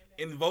she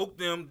invoked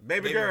them.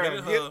 baby they girl,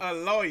 prevented get her. a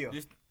lawyer.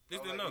 This I'm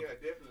the like, number. yeah,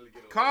 definitely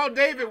get a Call lawyer.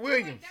 David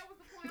Williams. That was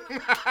the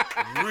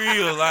point.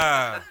 Real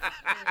live. Yeah.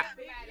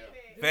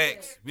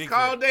 Facts. Big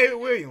Call facts. David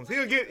Williams.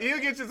 He'll get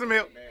you some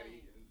help. Mad,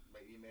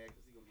 he mad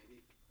because he gonna get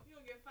hit. You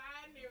gonna get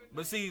fired and everything.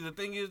 But see, the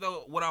thing is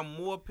though, what I'm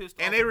more pissed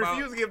And off they about.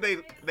 refuse to give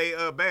they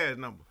badge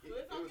number. It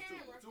was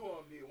two of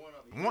them did. One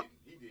of them One-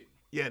 he didn't.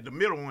 Yeah, the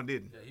middle one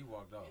didn't. Yeah, he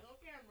walked off. It's on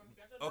camera.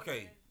 Got your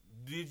Okay,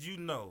 number. did you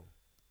know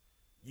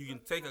you can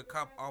take a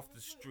cop off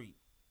the street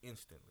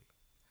instantly?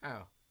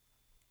 How?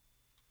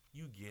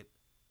 You get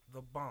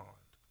the bond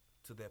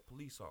to that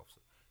police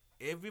officer.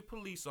 Every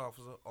police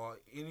officer or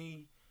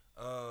any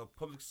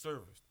public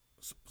servant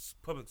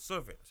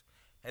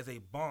has a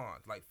bond,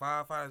 like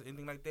firefighters,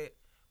 anything like that,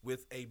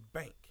 with a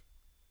bank.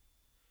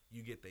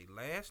 You get their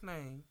last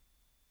name,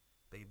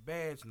 their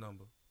badge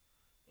number,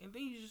 and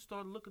then you just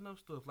start looking up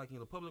stuff like in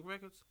the public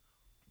records,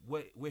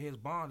 where his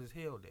bond is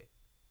held at.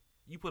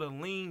 You put a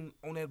lien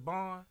on that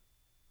bond,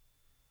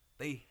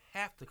 they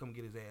have to come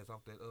get his ass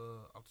off the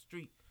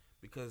street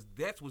because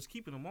that's what's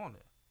keeping him on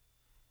there.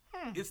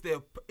 It's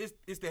their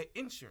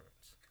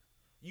insurance.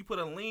 You put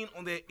a lien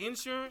on their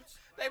insurance.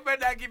 They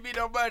better not give me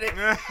no money. You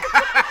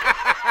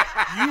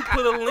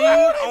put a lien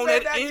on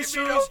better that not give me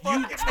insurance. no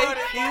You fucking take money,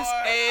 his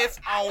boy. ass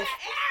off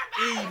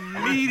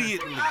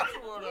immediately. I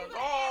swear to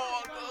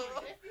God,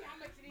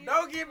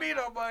 don't give me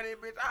no money,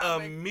 bitch. I'll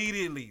make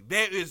Immediately.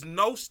 There is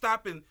no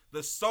stopping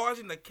the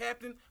sergeant, the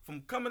captain from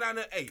coming out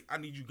there. Hey, I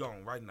need you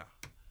gone right now.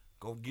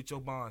 Go get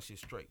your bond shit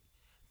straight.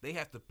 They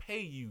have to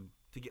pay you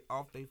to get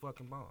off their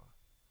fucking bond.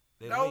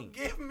 Their Don't lien.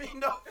 give me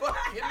no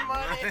fucking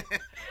money.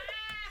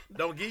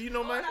 Don't give you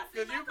no money.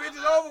 Cause you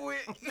bitches over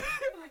with.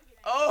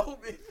 Oh,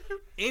 bitch.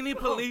 Any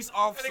police That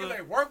officer, nigga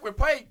like work with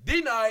pay.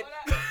 Denied.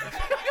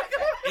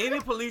 any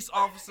police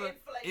officer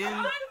in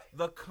Inflation.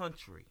 the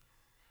country,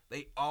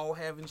 they all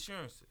have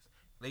insurances.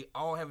 They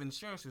all have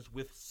insurances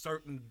with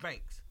certain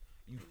banks.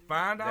 You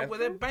find out That's where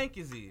that bank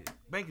is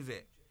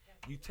at.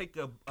 You take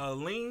a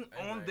lien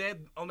on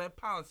that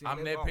policy. on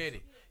I'm that officer.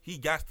 petty. He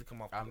got to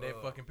come off. I'm the,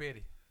 that fucking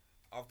petty.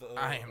 Off the.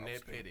 I am off that the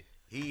screen. petty.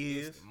 He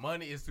is.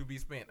 Money is to be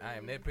spent. I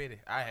am that petty.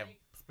 I have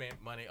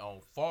spent money on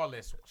far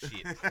less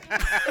shit.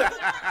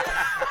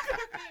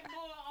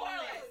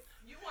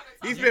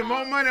 He spent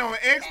more money on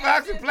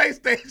Xbox and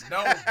PlayStation.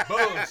 No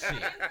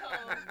bullshit.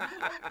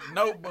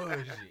 No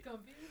bullshit.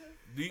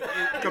 Do you-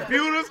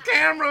 Computers,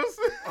 cameras.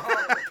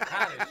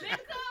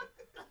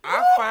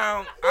 I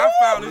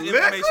found this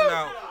information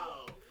out.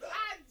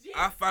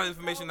 I found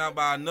information out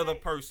by another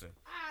person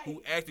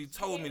who actually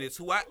told me this.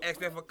 Who I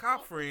actually have a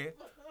cop friend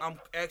I'm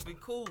actually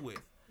cool with.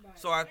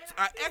 So I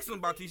asked him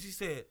about this. He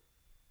said,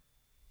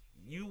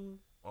 "You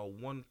are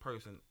one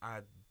person I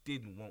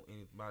didn't want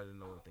anybody to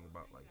know anything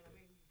about like that."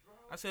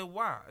 I said,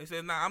 "Why?" He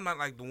said, "Nah, I'm not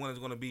like the one that's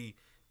gonna be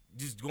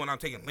just going out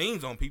taking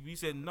liens on people." He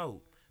said,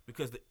 "No,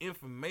 because the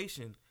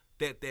information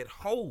that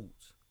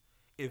holds,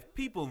 if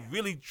people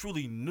really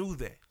truly knew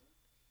that,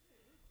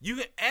 you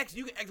can ask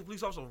a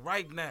police officer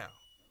right now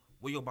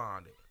where your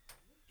bond is.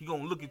 He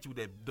gonna look at you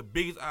with the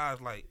biggest eyes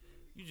like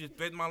you just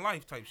threatened my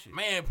life type shit.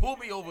 Man, pull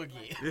me over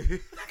again.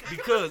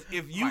 Because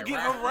if you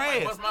get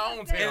harassed, what's my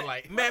own tail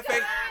like? Matter of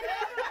fact,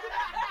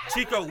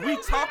 Chico, we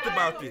talked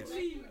about this.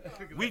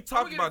 We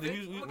talked about this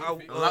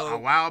A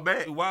while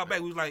back. a while back.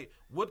 We was like,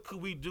 what could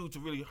we do to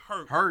really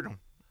hurt them.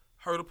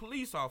 hurt a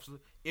police officer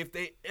if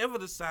they ever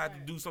decide to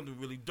do something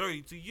really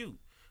dirty to you?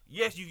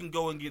 Yes, you can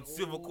go and get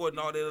civil court and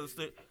all that other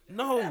stuff.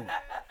 No,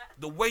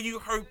 the way you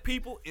hurt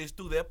people is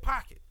through their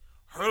pocket.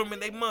 Hurt them in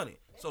their money.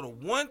 So the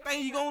one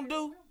thing you gonna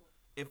do,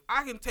 if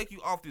I can take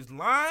you off this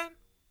line,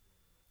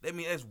 that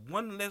means that's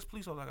one less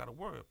police officer I gotta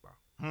worry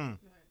about.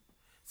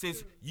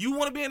 Since you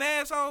want to be an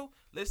asshole,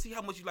 let's see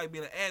how much you like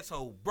being an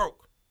asshole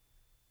broke.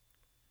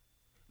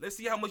 Let's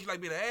see how much you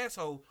like being an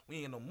asshole when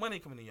you ain't got no money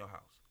coming in your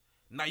house.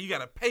 Now you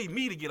gotta pay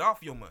me to get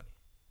off your money.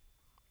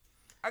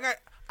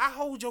 I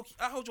hold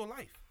your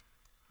life.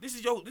 This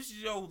is your And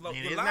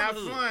it's not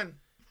livelihood. fun.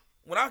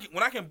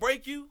 When I can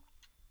break you,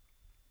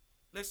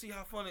 let's see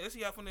how funny that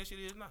shit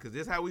is now. Because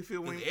this how we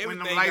feel when them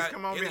Everything lights got-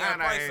 come on it behind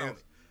got our price on ass.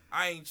 it.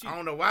 I ain't cheap. I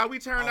don't know why we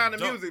turned Oh, on the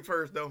dumb. music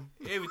first, though.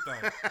 Everything.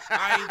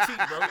 I ain't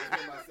cheap, bro. I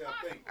hear myself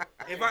think.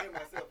 If I hear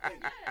myself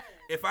think.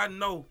 If I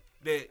know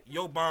that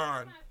your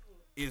bond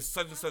is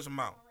such and such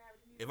amount,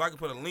 if I can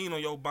put a lien on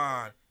your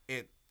bond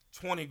at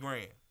 20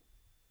 grand,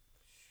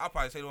 I'll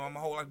probably say to my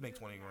whole life make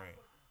 20 grand.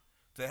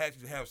 To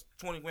actually have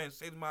 20 grand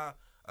saved in my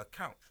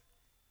account.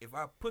 If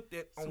I put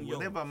that So on your,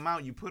 whatever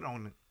amount you put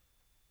on it,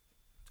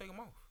 take them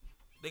off.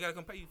 They gotta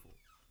come pay you for it.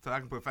 so I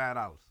can put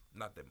 $5.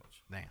 Not that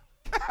much. Damn.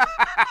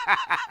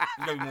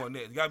 You gotta be more than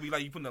that. It gotta be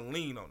like you putting a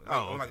lien on it.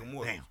 Oh, like a okay.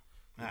 mortgage. Damn.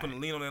 You putting a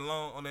lien on that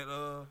loan, on that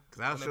Because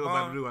I on was that sure about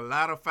to bond. do a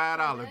lot of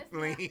 $5 That's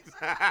leans.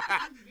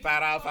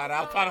 not-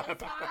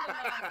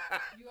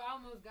 $5. You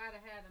almost gotta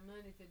have the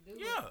money to do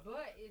Yeah. it,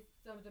 but it's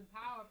something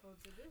powerful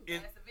to do.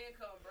 It- Passive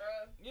income, bro.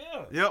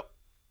 Yeah. Yep.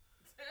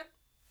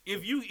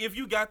 If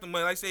you got the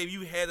money, like say if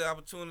you had the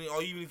opportunity,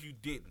 or even if you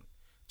didn't,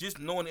 just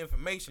knowing the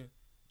information,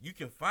 you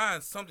can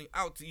find something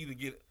out to either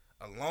get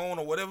a loan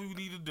or whatever you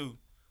need to do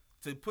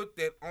to put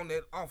that on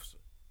that officer.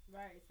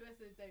 Right,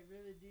 especially if they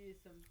really did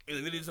some. It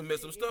really did some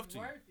messed up it's stuff to you.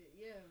 worth it,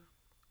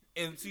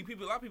 yeah. And see, a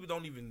lot of people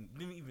didn't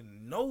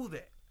even know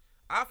that.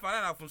 I found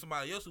that out from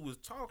somebody else who was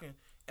talking,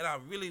 and I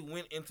really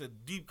went into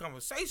deep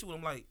conversation with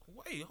him. Like,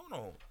 wait, hold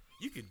on,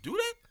 you can do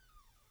that?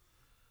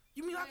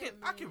 You mean Wait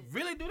a I can minute.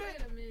 really do that?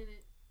 Wait a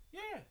minute.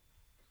 Yeah.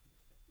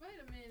 Wait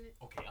a minute.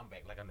 Okay, I'm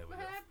back like I never What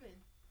left. happened?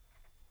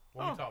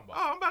 What we talking about?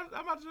 Oh,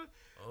 I'm about to.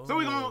 So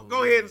we're going to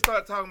go ahead and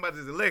start talking about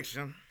this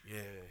election.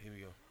 Yeah, here we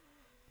go.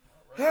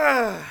 My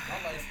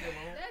light's still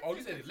on. That's Oh, you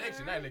a said election,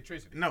 concern. not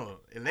electricity. No,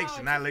 election,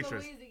 Oh, not it's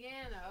electricity.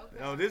 Louisiana. Okay.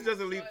 No, this is just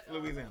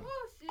Louisiana.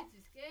 Oh shit, you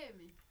scared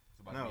me. It's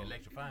about to No. be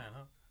electrifying,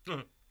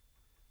 huh?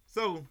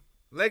 So,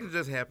 election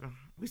just happened.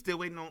 We still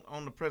waiting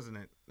on the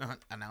president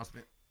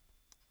announcement.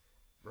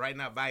 Right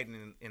now,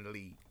 Biden in the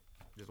lead.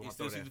 Just want It's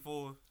to throw still that.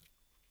 64.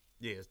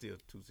 Yeah, it's still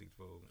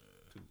 264,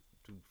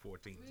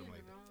 214, We in something the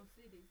like that. wrong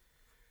city.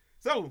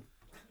 So,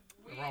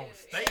 The wrong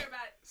state.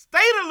 Everybody,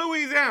 state of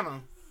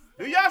Louisiana.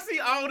 Do y'all see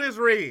all this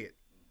red?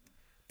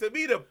 To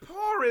be the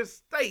poorest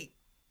state,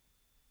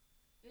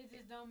 It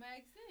just don't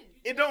make sense.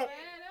 it don't Add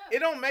up. it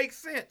don't make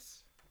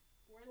sense.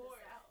 we're in the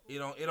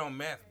South. It don't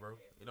math, bro.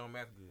 It don't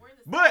math good. We're in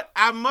the But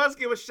I must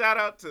give a shout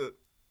out to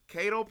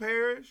Cato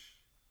Parish.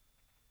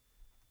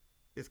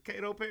 It's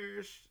Cato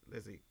Parish.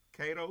 Let's see,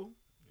 Cato,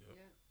 Yeah.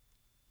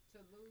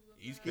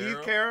 Tallulah. East Carroll.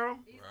 East Carroll,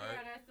 East Right.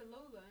 Carroll, that's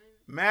Tallulah, ain't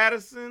it?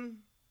 Madison.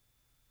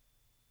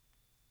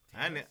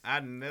 I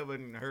never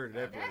even heard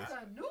of that That's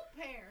parish. a new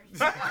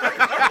parish.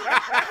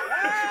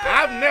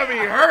 I've never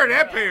even heard of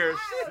that parish.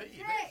 Oh, See,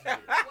 shit. that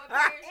What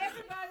parish?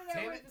 Everybody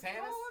that went to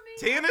Tannis? school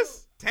with me.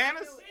 Tennis,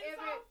 Tannis.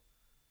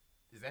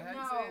 Is that how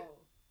you say No.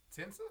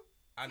 it? Tensa?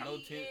 I know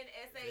ten.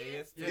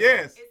 TNSAS.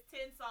 Yes. It's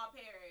Tensaw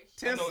Parish.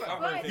 Ten-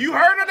 But- You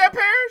heard of that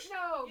parish?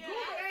 No, Yeah,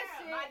 Google that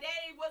shit. my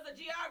daddy was a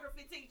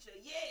geography teacher.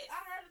 Yes. I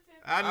heard of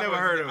Tensaw. I never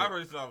heard of I it.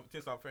 heard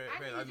ten stop parish. I I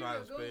need know you how to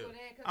to Google spell.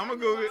 that. 'cause I'm I gonna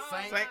knew Google it. all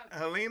Saint my-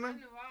 Helena, I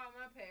knew all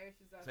my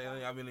parishes. Say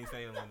I've been in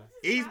St. Helena.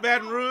 East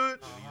Baton Rouge,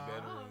 I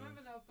don't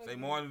remember no fucking. Say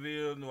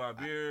Martinville, New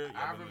Iberia,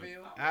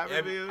 Iberville?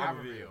 Iberville,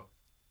 Iberville.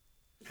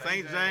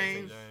 St.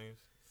 James,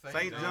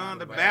 St. John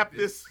the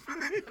Baptist, What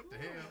the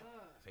hell?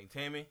 St.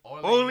 Tammy.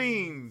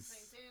 Orleans.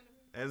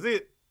 That's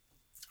it.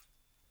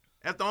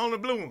 That's the only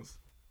blue ones.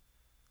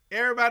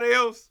 Everybody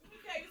else. Let me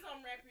tell you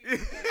something,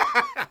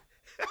 rap people.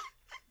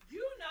 You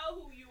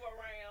know who you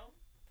around.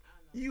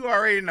 You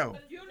already know.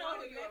 You know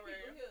who you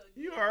around.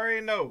 You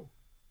already know.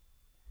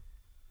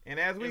 And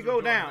as we It's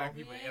go majority down, black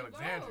people in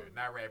Alexandria,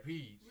 not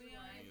Rapides.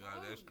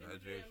 That's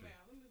true.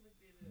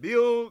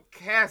 Bill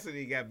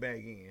Cassidy got back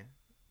in.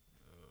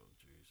 Oh,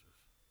 Jesus.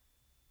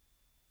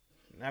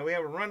 Now we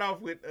have a runoff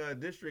with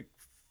District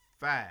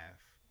 5,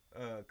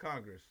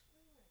 Congress.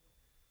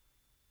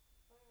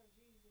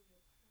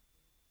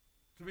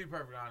 To be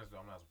perfectly honest, though,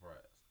 I'm not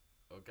surprised.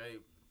 Okay,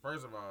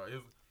 first of all, it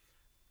was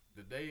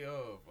the day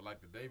of, like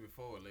the day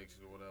before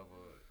election or whatever.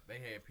 They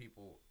had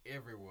people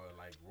everywhere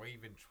like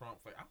waving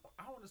Trump flag.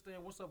 I don't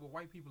understand what's up with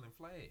white people and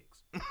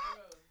flags.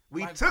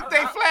 We Like, took I-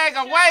 their I-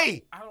 flag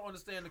away. I don't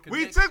understand the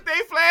We connection. took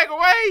their flag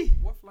away.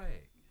 What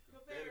flag?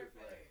 Confederate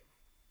flag.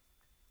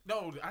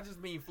 No, I just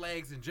mean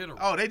flags in general.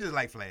 Oh, they just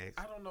like flags.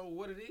 I don't know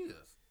what it is.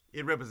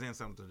 It represents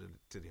something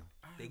to them.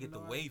 They get to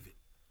wave it.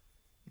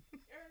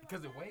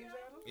 Because it waves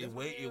at them.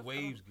 It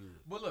waves good.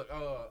 But look,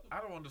 I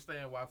don't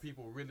understand why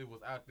people really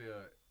was out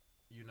there,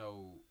 you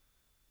know,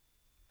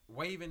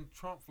 waving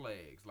Trump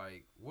flags.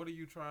 Like, what are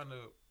you trying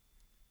to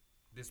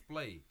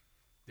display?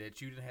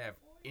 That you didn't have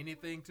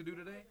anything to do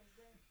today?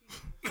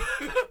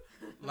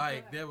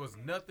 Like, there was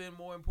nothing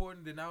more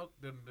important than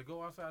to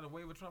go outside and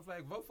wave a Trump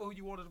flag? Vote for who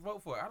you wanted to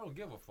vote for. I don't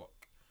give a fuck.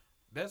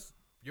 That's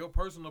your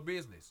personal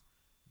business.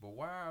 But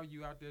why are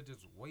you out there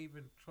just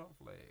waving Trump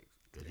flags?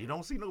 Because you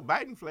don't see no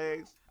Biden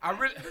flags. I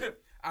really,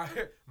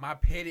 my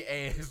petty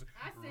ass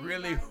I seen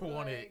really Biden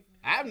wanted. flags.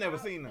 I've never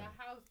The seen them.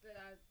 house that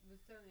I was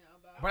telling y'all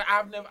about.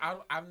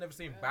 But I've never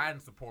seen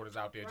Biden supporters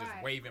out there just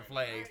Right. waving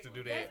flags to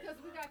do that. That's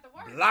because we got to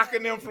work.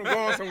 Blocking them from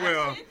going somewhere.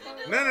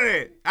 None of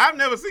that. I've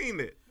never seen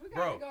that. We got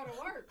Bro. to go to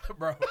work.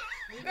 Bro,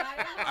 We got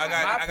I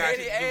got my shit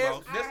petty to do,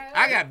 ass. bro. This,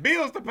 I got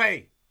bills to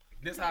pay.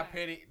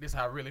 this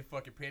how really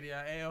fucking petty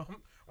I am.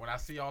 When I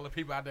see all the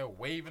people out there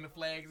waving the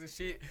flags and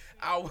shit,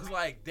 I was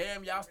like,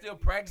 damn, y'all still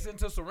practicing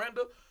to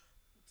surrender?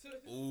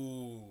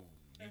 Ooh.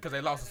 Because they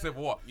lost the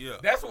Civil War. Yeah.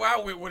 That's why I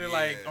went with it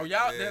like, Yeah, oh,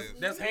 y'all, yeah.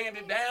 that's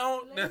handed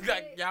down. That's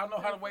like, y'all know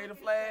how to wave the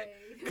flag.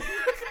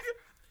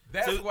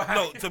 That's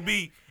why. To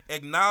be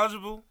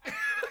acknowledgeable,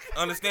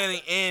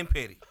 understanding, and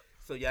petty.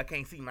 So y'all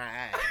can't see my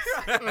eyes.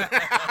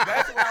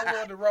 That's why I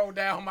wanted to roll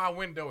down my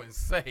window and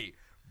say,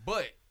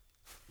 but,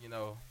 you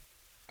know,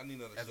 I need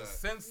another as a shot.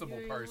 sensible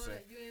person,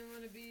 You ain't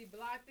want to be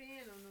blocked in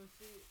on no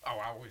shit. oh,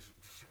 I wish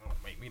it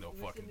don't make me no Wish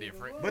fucking a nigga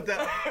different. would. But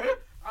the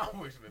I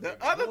wish it the nigga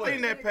other would.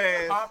 thing that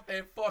passed. Pop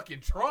that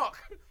fucking trunk.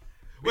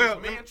 Well,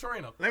 Bitch, me and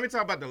Trina. Let me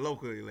talk about the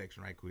local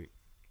election right quick.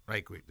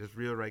 Right quick. Just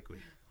real right quick.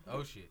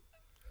 Oh shit.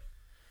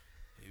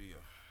 Here we go.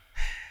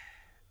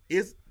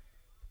 It's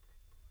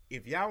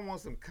if y'all want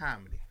some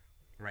comedy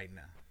right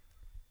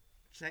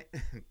now,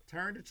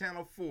 turn to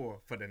Channel 4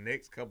 for the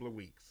next couple of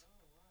weeks.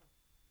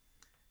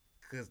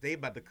 Cause they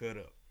about to cut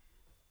up.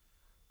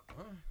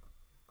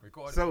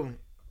 Record it. So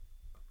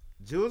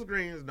Jules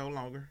Green is no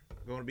longer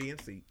gonna be in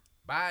seat.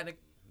 Bye, nigga.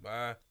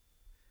 Bye.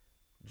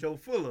 Joe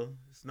Fuller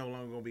is no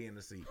longer gonna be in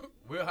the seat.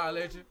 We'll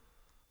holler at you.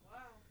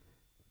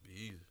 Be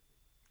easy.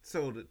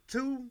 So the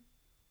two,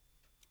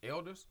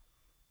 Elders.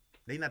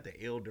 they not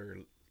the elder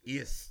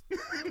is.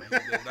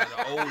 That's not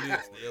the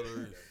oldest the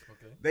elder is.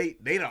 Okay.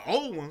 They the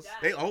old ones.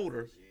 They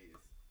older.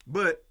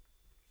 But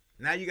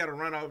now you got to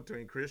run off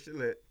between Chris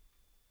Gillette,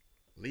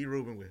 Lee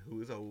Rubin,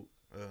 who is old.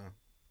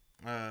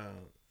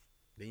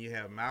 Then you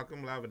have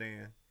Malcolm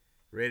Lavadan,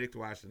 Reddick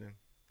Washington,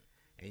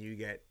 and you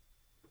got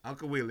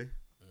Uncle Willie,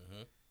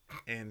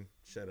 and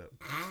shut up,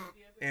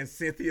 and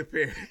Cynthia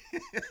Perry.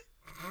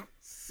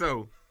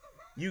 So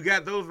you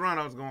got those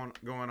runoffs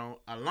going on,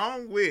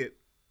 along with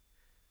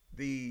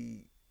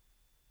the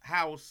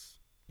House,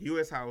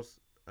 U.S. House,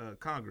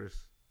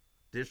 Congress,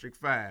 District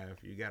 5.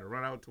 You got a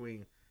runoff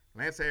between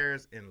Lance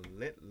Harris and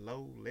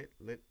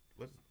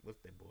what's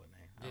that boy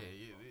name? Yeah,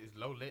 it's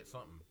low lit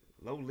something.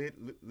 Low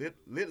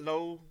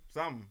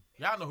something.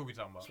 Y'all know who we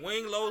talking about.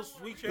 Swing low,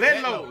 sweet chat.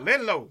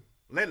 Let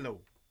low.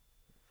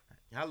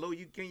 How low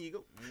can you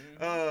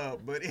go?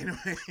 But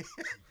anyway,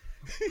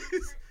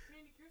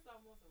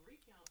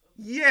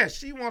 yeah,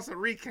 she wants a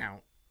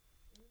recount,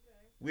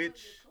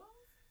 which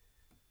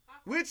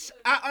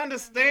I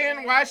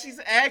understand why she's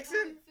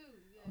asking,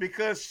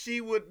 because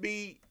she would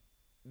be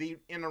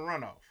in the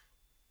runoff.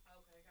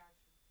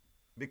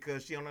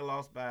 Because she only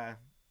lost by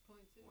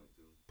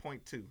 0.2.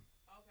 Okay, I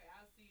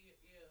see it.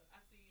 Yeah, I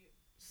see it.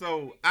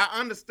 So I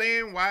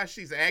understand why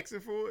she's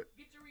asking for it.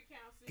 Get your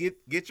recount. Sis.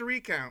 Get your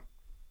recount.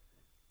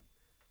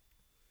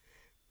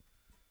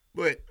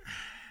 But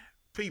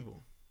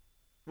people,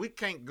 we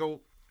can't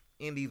go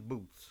in these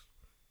booths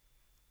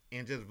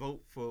and just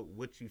vote for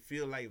what you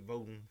feel like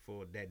voting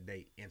for that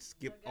day and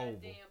skip Your over.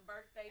 goddamn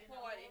birthday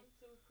party.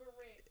 To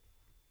correct.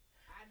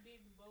 I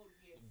didn't vote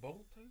yes.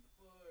 Both? For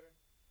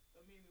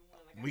Amendment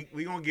 1. Like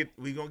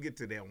We gonna get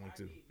to that one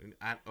too.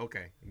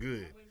 Okay,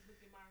 good. I went and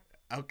looked at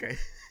my, Okay.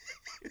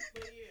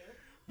 but yeah.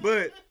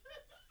 But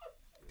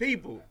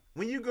people,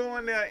 when you go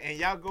in there and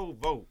y'all go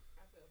vote,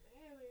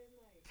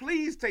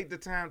 please take the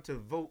time to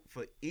vote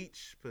for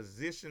each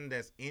position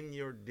that's in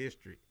your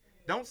district.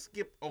 Don't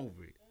skip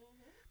over it,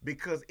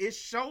 because it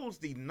shows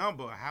the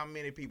number of how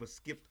many people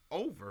skipped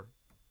over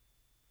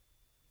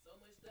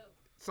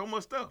so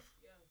much stuff.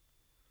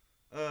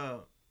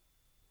 A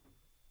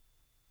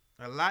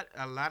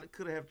lot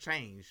could have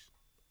changed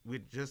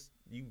with just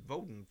you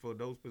voting for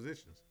those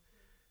positions.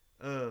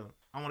 I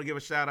want to give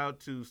a shout out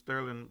to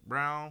Sterling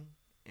Brown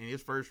in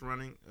his first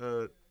running.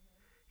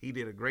 He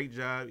did a great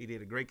job. He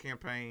did a great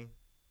campaign.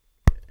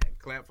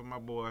 Clap for my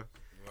boy.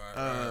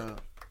 Right.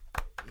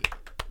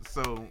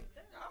 So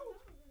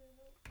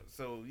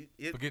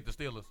Forget the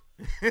Steelers.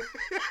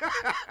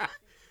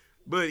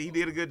 but he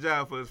did a good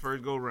job for his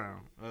first go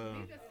round. You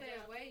can stay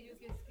away.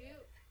 You can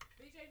skip.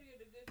 BJ did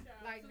a good job.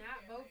 Like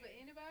not vote for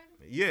anybody.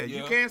 Yeah,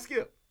 you Yeah. can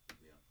skip.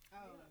 Oh.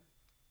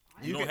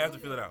 You don't have to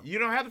fill it out. You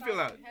don't have to fill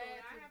out.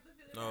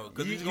 No,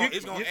 because You-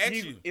 it's gonna ask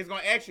you. It's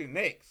gonna ask you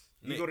next.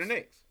 You go to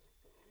next.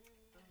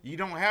 You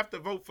don't have to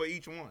vote for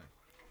each one.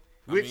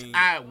 Which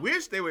I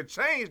wish they would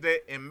change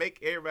that and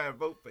make everybody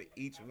vote for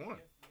each one.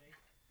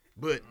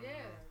 But Yeah,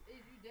 if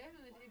you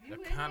definitely. If you That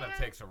in kind of there,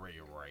 takes away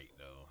your right,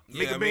 though. Yeah,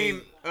 Mika I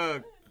mean,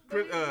 Bean,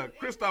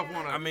 Christoph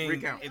wanna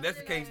recount. if that's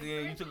the case,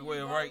 then you took away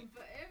a right.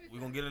 We're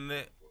gonna get in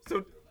that.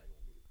 So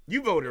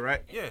you voted,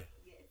 right? Yeah.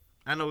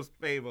 I know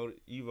Spade voted.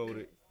 You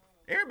voted.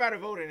 Everybody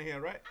voted in here,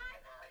 right?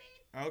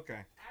 Okay.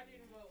 I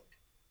didn't vote.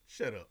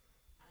 Shut up.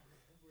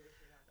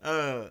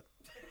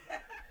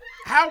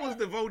 How was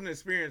the voting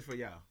experience for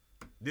y'all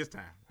this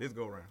time? This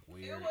go round. It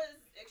Weird. was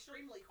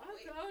extremely I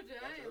quick. told you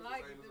I ain't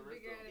like the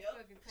big ass Yep.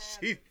 fucking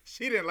tablet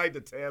She didn't like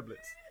the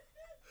tablets.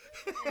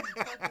 and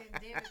fucking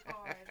debit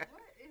cards.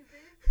 What is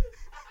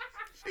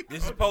this?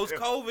 This is post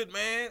COVID,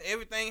 man.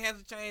 Everything has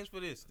to change for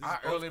this. This I is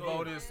early post-COVID.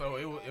 voted, so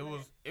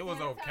it was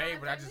okay,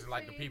 but I just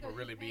like the people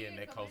really being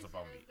that close up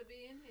on me.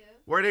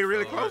 Were they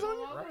really So, close on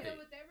you? Right.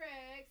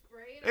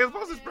 They were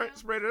supposed to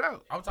spread it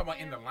out. I'm talking about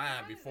in the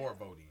line before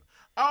voting.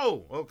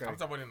 Oh, okay. I'm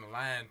talking about in the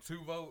line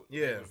to vote.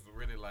 Yeah. It was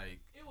really like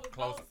It was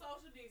Close. no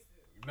social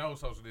distance. no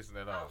social distance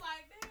at I all. was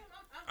like, damn,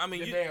 I mean,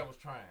 Your you, dad was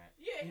trying.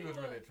 Yeah, he he was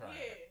really was, trying.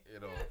 yeah. You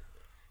know,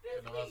 That's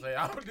you know what I'm me. saying?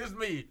 I'm just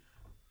me.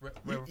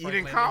 You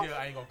didn't cough?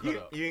 I ain't gonna cut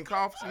up. You didn't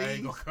cough, I ain't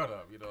sneeze? gonna cut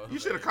up. You know. You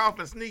should have coughed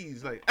and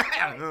sneezed. Like, I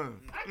can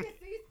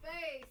see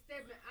Spade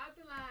stepping out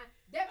the line.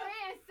 That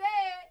man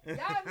said,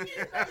 y'all need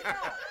to stay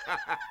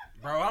up.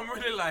 Bro, I'm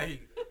really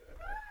like,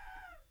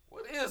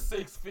 what is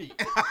 6 feet?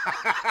 you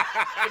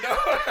know,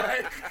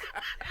 like,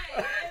 Hey,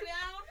 maybe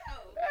I don't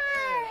know.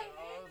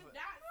 The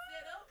doc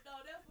set up,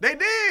 though. That's they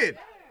did.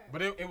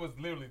 but it was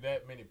literally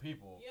that many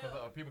people because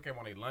Yeah. people came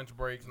on their lunch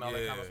breaks and all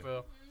that kind of Yeah.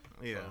 stuff.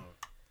 Yeah. So,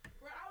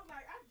 Bro, I was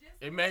like, I just.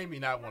 it made me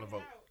not want to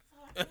vote.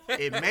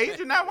 It made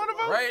you not want to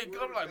vote? Right?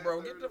 Because I'm like,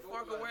 bro, get the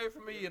fuck away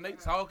from me. And they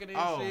talking and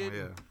Oh, shit.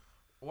 yeah.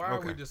 Why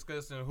are we Okay.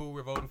 discussing who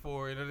we're voting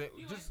for? And it,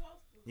 You ain't just supposed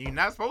to. You're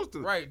not supposed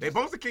to. Right, They just-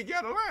 supposed to kick you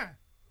out of line.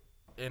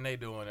 and they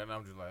doing it. And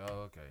I'm just like,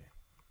 oh, okay.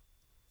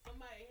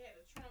 Somebody had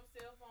a Trump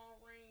cell phone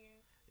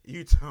ringing.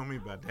 You told me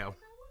about that one.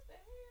 What the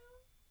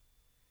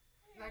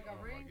hell? Like a Oh,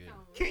 my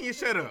ringtone. Can you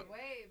shut up?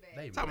 Way back.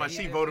 They Talking about made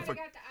she it. voted for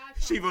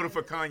she voted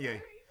for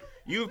Kanye.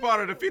 You was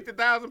part of the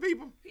 50,000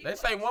 people? They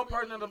say one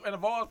person in the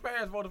Vols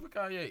Parish voted for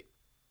Kanye.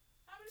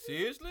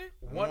 seriously?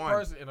 One One.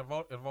 person in the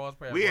Vols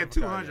Parish. We had voted for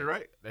 200, Kanye.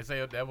 right? They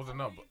say that was a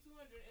number.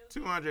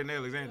 200 in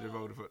Alexandria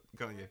voted for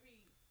Kanye.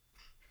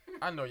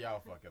 I know y'all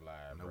fucking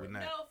lying. No, bro. we're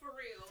not. No, for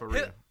real. For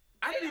real.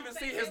 I didn't even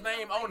see his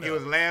name on It there.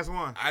 was the last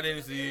one. I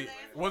didn't see it.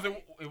 Was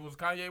it? It was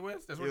Kanye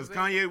West. That's It what was said?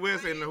 Kanye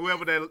West and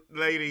whoever that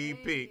lady he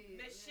picked.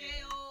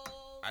 Michelle.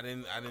 I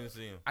didn't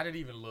see him. I didn't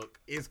even look.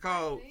 It's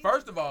called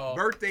First of all,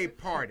 Birthday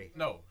Party.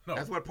 no.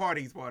 That's what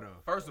party he's part of.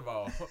 First of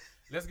all,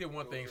 let's get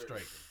one thing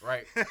straight,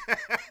 right?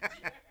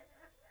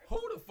 Who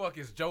the fuck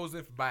is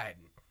Joseph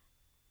Biden?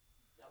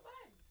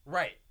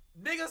 Right.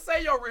 Nigga,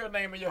 say your real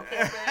name in your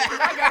campaign. 'Cause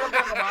I got to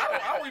think about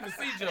it. I don't even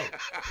see Joe.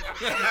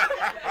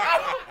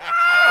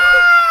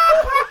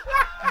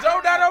 Joe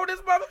not on this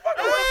motherfucker.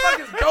 Who the fuck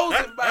is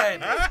Joseph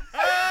Biden?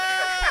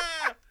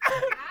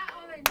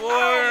 Boy,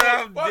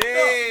 I'm Fucked up.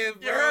 dead,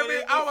 You bro. heard me?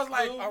 This I is was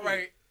like, stupid. all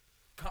right,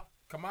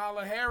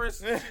 Kamala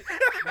Harris. I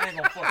ain't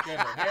gonna fuck that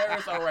up.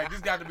 Harris, all right. This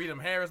got to be them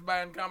Harris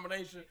Biden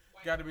combination.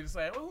 Got to be the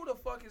same. Well, who the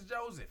fuck is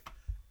Joseph?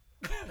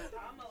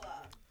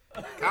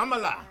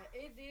 Kamala.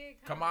 It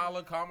did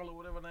Kamala,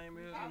 whatever her name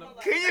is. You know?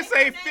 Can you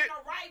say the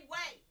right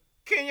way?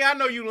 Kenya, I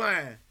know you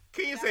lying.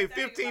 Can you say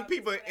 15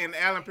 people in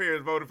Allen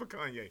Paris voted for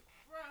Kanye?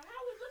 Bro,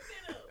 how we look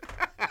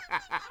that up?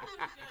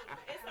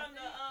 It's on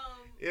the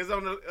It's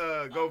on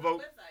the Go on the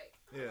Vote.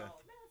 website. Yeah.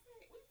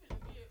 We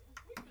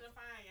finna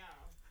find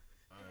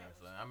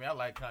y'all. I mean, I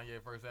like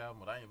Kanye first album,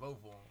 but I ain't vote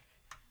for him.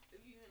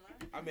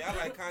 I mean, I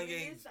like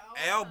Kanye's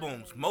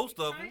albums, most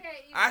of them.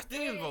 Kanye even I still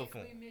didn't said vote for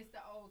him. We missed the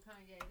old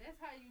Kanye. That's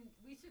how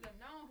we should have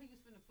known he was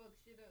finna fuck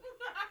shit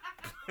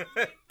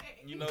up.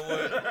 You know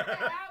what? That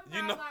album You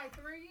out know- like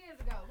 3 years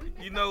ago. We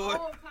missed You know the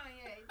what? old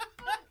Kanye.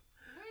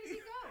 Where did he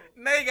go?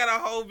 Nay got a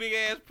whole big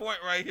ass point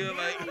right here,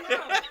 like,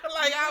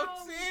 like I'm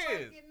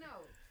serious.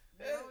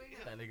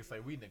 That nigga say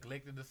we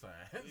neglected the signs.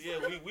 Yeah,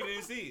 we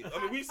didn't see it.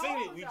 I mean, we seen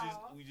it. We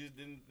y'all. just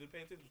didn't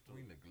pay attention to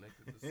We it.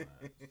 neglected the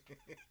signs.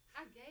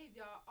 I gave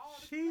y'all all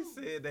the She clues.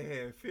 said they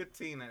had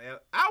 15.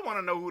 I want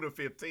to know who the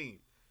 15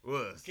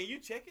 was. Can you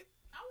check it?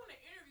 I want to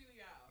interview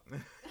y'all.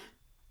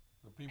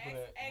 The people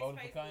Ex- that voted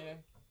for Facebook. Kanye.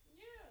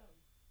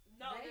 Yeah.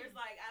 No, They- there's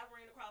like I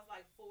ran across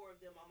like 4 of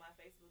them on my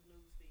Facebook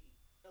news feed.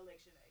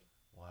 Election day.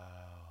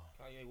 Wow.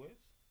 Kanye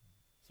West?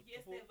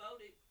 Yes, they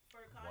voted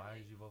for Kanye. Why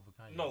did you vote for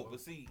Kanye? No, but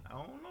see, I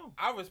don't know.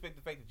 I respect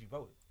the fact that you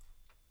voted.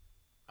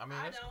 I mean,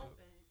 I that's don't.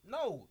 good.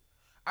 No,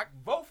 I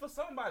vote for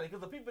somebody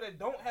because the people that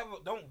don't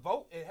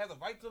vote and has a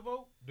right to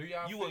vote, Do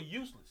y'all? you feel, are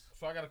useless.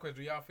 So I got a question.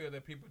 Do y'all feel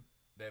that people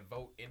that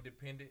vote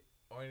independent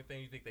or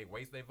anything, you think they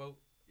waste their vote?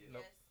 No.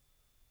 Yes.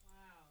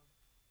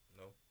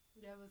 Wow.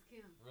 That was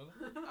Kim. Really?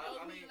 That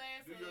was me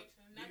last do your,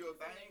 election, do not your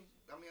this thing.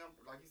 election. I mean, I'm,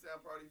 like you said, I'm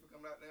proud of you for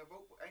coming out there and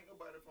vote. Ain't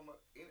nobody from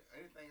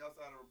anything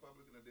outside of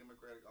Republican or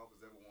Democratic office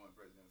ever won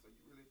president. So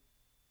you really,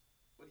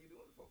 what are you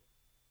doing it for?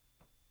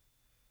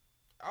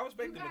 I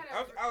respect You them.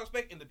 gotta- I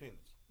respect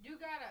independence, You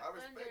gotta I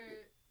respect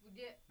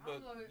it.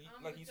 but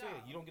I'm like you with said,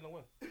 y'all. you don't get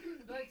nowhere.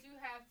 But you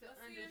have to But see,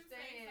 let me tell you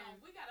understand.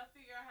 something. We gotta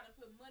figure out how to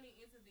put money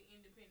into the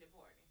independent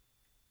party,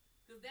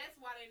 cause that's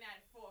why they're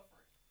not at the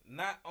forefront.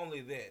 Not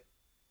only that,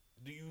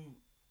 do you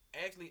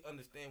actually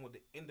understand what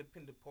the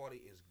independent party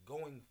is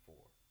going for?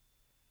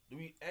 Do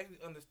we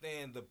actually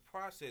understand the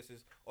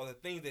processes or the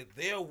things that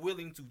they're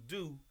willing to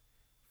do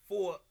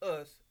for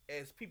us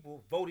as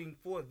people voting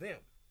for them?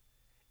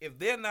 If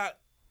they're not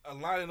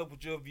aligning up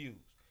with your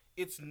views,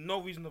 it's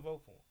no reason to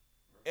vote for them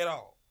at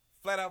all.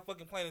 Flat out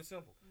fucking plain and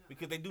simple.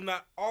 Because they do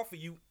not offer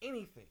you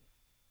anything.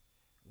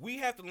 We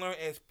have to learn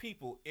as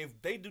people,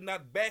 if they do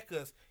not back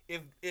us,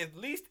 if at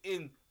least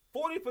in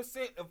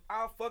 40% of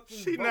our fucking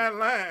She vote, not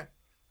lying.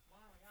 Wow,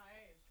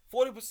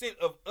 y'all ass. 40%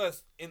 of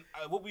us in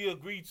what we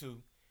agreed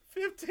to.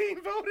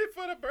 15 voted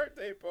for the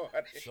birthday party.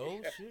 So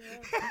shit. Pull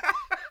it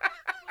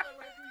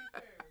right through your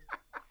curve.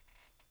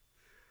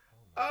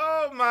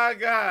 Oh my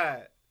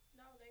God.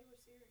 No, they were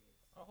serious.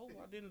 Oh,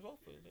 I didn't vote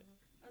for it.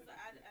 I was like,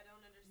 I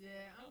don't understand.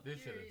 Yeah, I'm This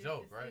shit a curious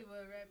joke, to right? see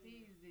what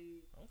Rapids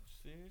did. I'm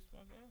serious,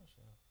 my gosh.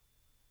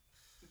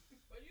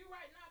 But you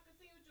right now.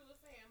 Continue what you were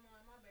saying,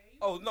 Mom. My bad. You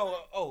Oh was no!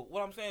 right.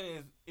 What I'm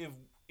saying is,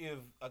 if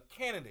a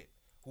candidate,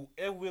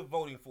 whoever we're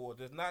voting for,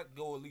 does not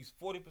go at least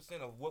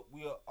 40% of what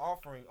we are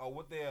offering or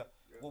what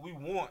we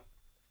want,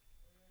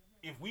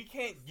 if we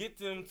can't get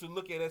them to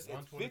look at us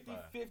as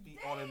 50-50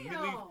 on at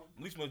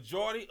least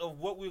majority of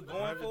what we're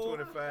going for,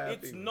 125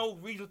 it's people. no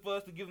reason for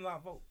us to give them our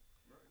vote.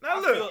 Now I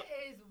look. feel- That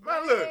is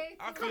Man, way look, too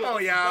I much. Come feel on,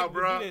 us y'all, we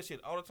bro. do that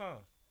shit all the time.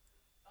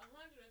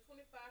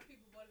 125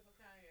 people voted for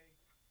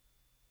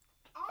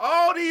Kanye.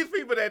 All these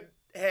people that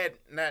had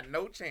not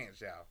no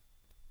chance, y'all.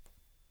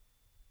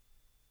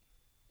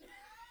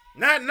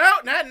 Not now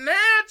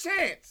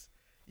chance.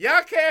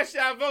 Y'all cast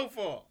y'all vote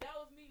for. That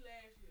was me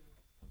last year.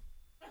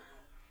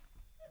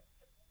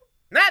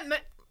 Not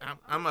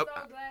I'm so up.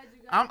 glad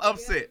you got I'm a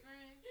upset.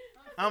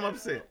 girlfriend. I'm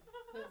upset.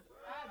 'Cause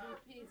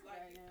I'd be pissed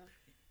right now.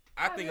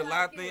 I I'd think be a lot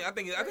like, of things. I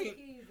think where the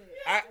keys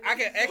I at?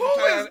 can actually Who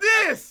try is to,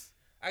 this?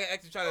 I can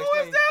actually try to Who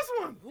explain. is this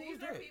one? Who is These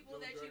are that? people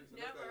that Joe you've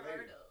Jackson, that's never that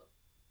heard lady. of.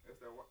 That's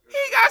that.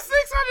 He got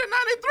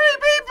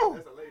 693 people.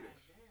 That's a lady.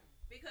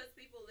 Because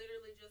people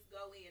literally just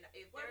go in.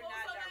 If Wait, they're what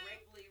not was her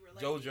name? directly related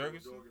Joe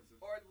Jurgensen. Jorgensen.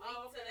 or linked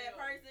Oh, to okay, that okay.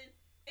 person,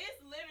 it's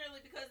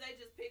literally because they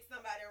just pick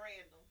somebody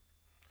random.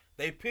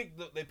 They pick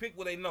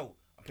what they know.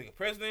 I'm picking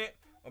president.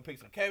 I'm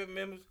picking some cabinet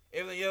members.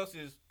 Everything else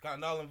is kind of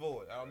null and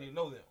void. I don't need to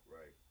know them.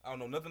 Right. I don't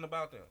know nothing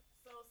about them.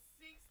 So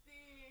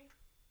 65%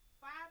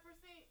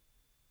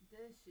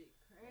 That shit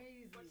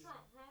crazy. for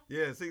Trump, huh?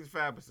 Yeah,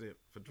 65%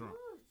 for Trump.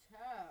 Ooh,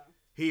 child.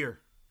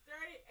 Here.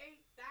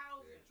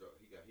 38,000.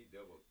 He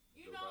doubled.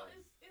 You know,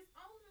 it's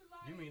only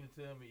like. You mean to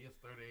tell me it's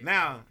 38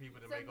 Now- people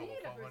that So make over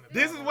need a 400?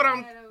 This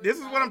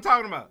is what I'm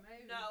talking about.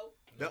 Maybe. No.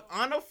 The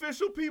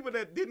unofficial people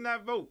that did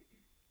not vote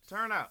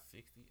turn out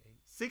 68.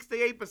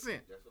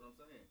 68%. That's what I'm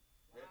saying.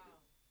 Wow.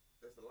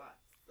 That's a lot.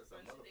 That's a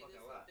Bunch of niggas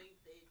motherfucking who lot. think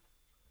they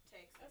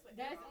Texas. That's a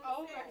That's different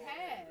over percentage.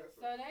 half.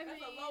 So that That's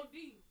means a low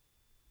D.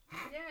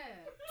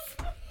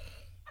 yeah.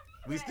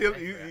 We still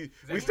Is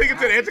we that sticking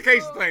to the high?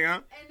 education thing,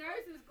 huh? And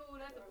nursing school,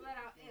 that's a flat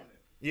out F.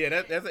 Yeah,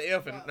 that's an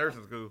F in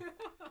nursing school. Damn.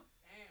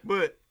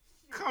 But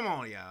come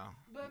on, y'all.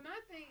 But my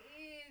thing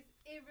is,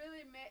 it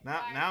really meant.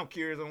 Now I'm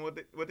curious on what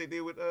they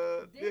did with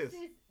this.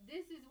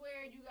 This is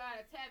where you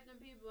gotta tap them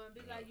people and be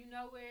like, you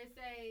know where it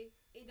say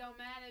it don't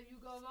matter if you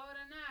go vote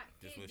or not.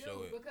 This It will do,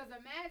 show it. because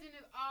imagine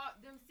if all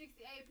them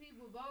 68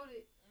 people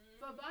voted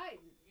for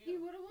Biden, he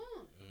would have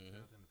won.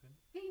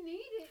 He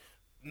needed.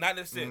 Not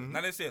necessarily. Mhm.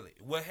 Not necessarily.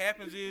 What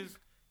happens is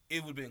it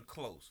would have been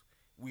close.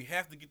 We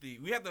have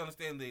to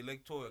understand the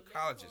electoral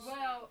colleges.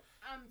 Well,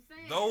 I'm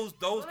saying Those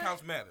but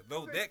counts matter.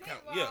 Those that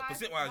count. Yeah,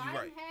 percent wise, you're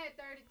right. Biden had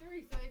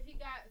 33, so if he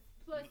got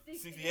plus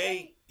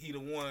 68, he'd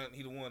have won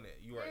that.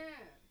 You're right.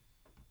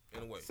 Yeah,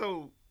 In a way.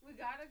 So we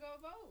gotta go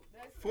vote.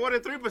 That's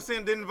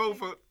 43% didn't vote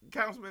for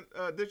Councilman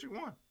District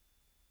 1.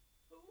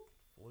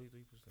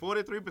 43%.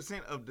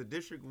 43% of the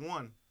District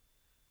 1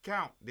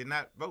 count did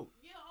not vote.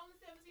 Yeah, only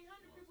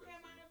 1,700 people came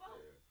out and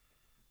voted.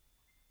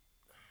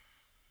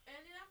 And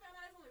then I found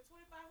out there's only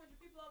 2,500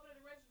 people over there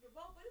to register to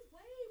vote, but it's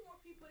way more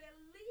people that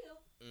live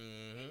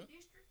in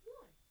District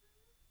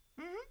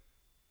 1. Mm-hmm.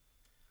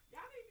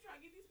 Y'all need to be trying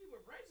to get these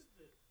people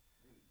registered.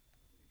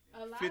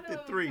 A lot 53.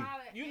 Of them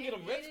probably You can get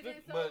them ain't did it registered,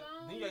 in so but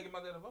long. then you gotta get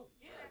my dad to vote.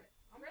 Yeah.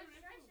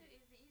 Registration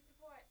is the easy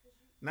part because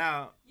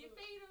Now, you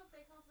feed them,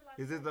 they come feel like.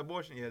 is this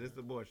abortion? Yeah, this is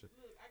abortion.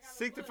 Look, I got a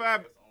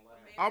 65, blood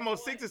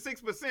almost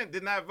 66%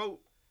 did not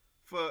vote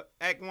for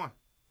Act 1.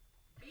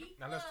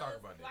 Now let's talk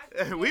about this.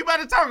 Like, We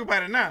about to talk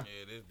about it now.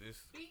 Yeah,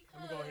 this. Let me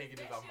go ahead and get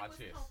this that off my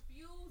shit chest. was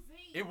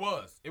confusing. It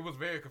was. It was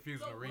very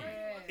confusing to read.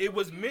 Yeah. It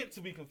was meant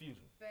to be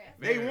confusing.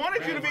 Fact. They Very-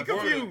 wanted you to very be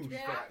much confused.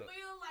 Yeah. I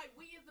feel like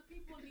we as the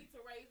people need to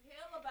raise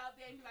hell about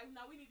that and be like,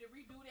 no, we need to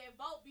redo that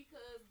vote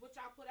because what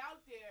y'all put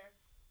out there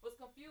was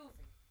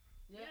confusing.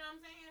 You know what I'm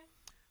saying?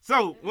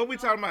 So, what we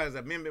talking about is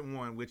Amendment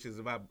 1, which is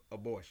about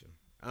abortion.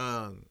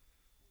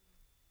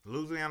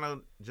 Louisiana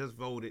just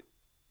voted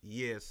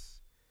yes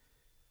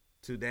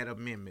to that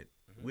amendment,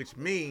 which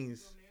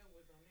means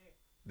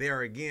they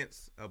are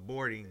against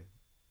aborting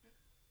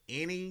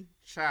any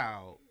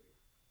child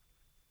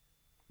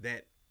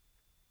that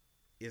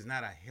is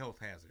not a health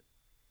hazard.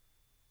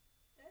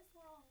 That's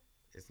wrong.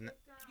 It's not.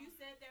 You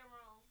said that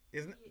wrong.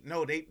 It's not,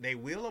 no, they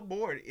will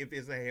abort if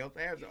it's a health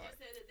You hazard. just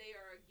said that they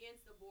are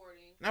against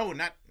aborting No,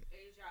 not a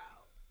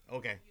child.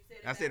 okay. You said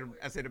it I said it.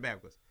 backwards. I said it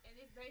backwards. And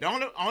it's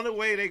The only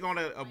way they're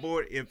gonna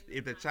abort if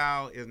the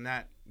child is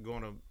not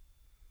gonna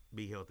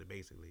be healthy,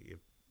 basically, if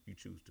you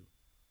choose to.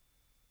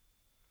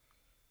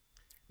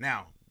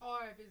 Now,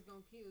 Or if it's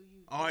gonna kill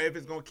you. or if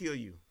it's gonna kill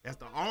you, that's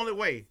the only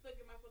way. Stuck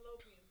in my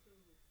fallopian tube.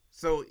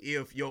 So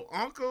if your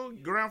uncle,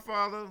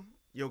 grandfather,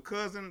 your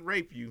cousin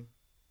rape you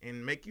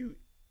and make you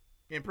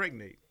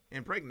impregnate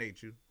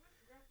you,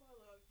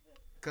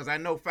 because I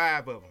know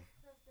 5 of them.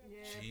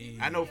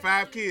 Yeah. I know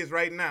 5 kids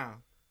right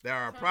now that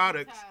are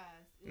products.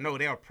 Traumatized. No,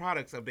 they are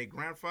products of their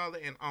grandfather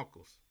and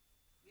uncles.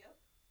 Yep.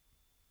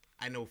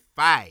 I know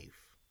 5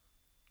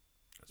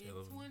 In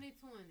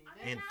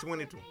 2020. in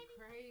 2020.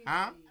 Crazy.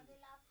 Huh?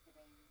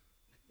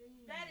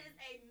 That is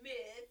a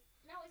myth.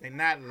 They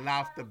not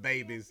lobster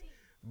babies,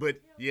 but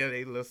yeah,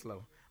 they a little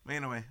slow. But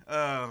anyway,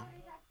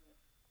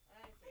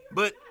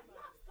 but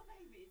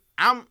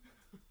I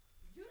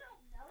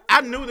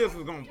knew this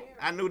was gonna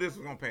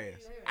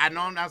pass. I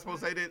know I'm not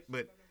supposed to say this,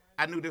 but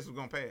I knew this was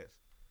gonna pass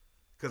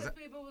because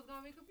People was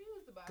gonna be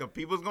confused about because it.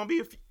 people's gonna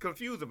be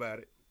confused about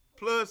it.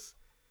 Plus,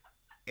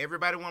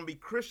 everybody want to be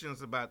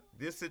Christians about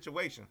this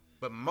situation,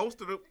 but most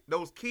of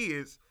those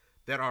kids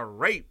that are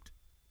raped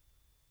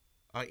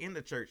are in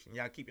the church, and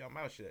y'all keep your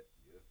mouth shut.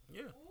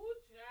 Yeah. Ooh,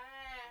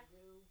 child.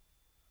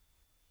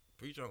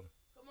 Preach on.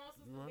 Come on,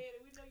 Sister Betty.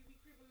 We know you be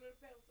creeping in the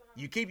pants.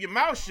 You keep your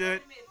mouth shut.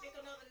 Wait a minute, pick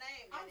another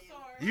name. I'm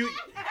goddamn. sorry.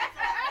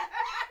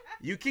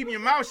 You keep your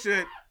mouth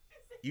shut.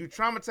 You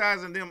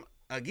traumatizing them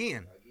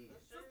again.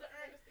 Sister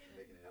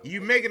Ernestine.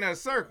 You making a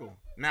circle.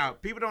 Now,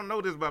 people don't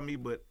know this about me,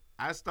 but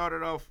I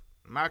started off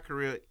my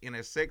career in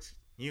a sex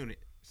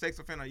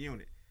offender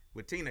unit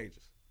with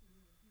teenagers.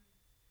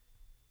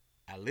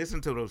 I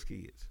listened to those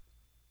kids.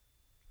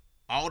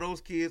 All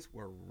those kids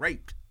were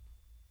raped.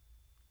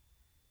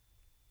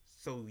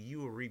 So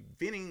you are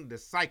preventing the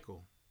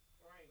cycle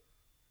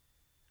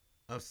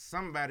Right. of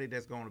somebody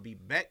that's going to be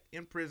back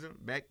in prison,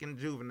 back in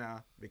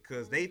juvenile,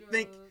 because they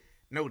think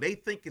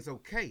it's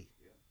okay.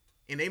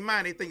 In their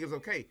mind, they think it's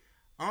okay.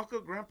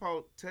 Uncle,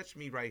 grandpa touched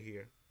me right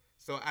here,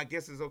 so I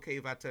guess it's okay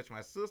if I touch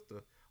my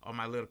sister or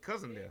my little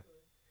cousin there,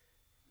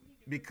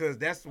 because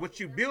that's what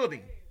you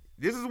building.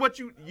 This is what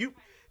you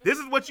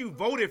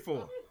voted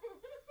for.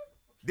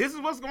 This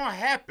is what's going to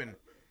happen.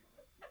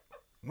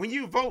 When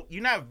you vote,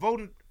 you're not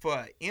voting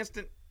for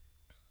instant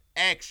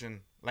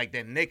action like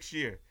that next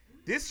year.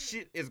 This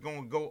shit is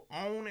going to go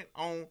on,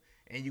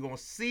 and you're going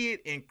to see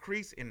it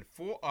increase in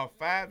 4 or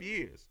 5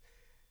 years.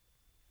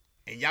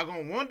 And y'all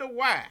going to wonder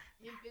why.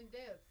 Infant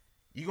deaths.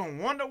 You're going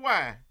to wonder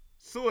why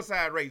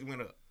suicide rates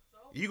went up.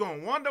 You're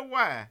going to wonder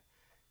why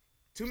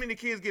too many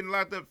kids getting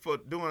locked up for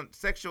doing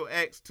sexual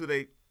acts to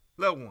their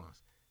loved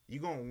ones.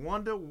 You're going to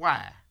wonder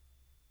why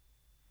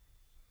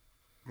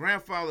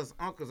grandfathers,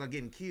 uncles are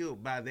getting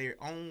killed by their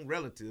own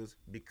relatives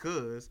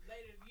because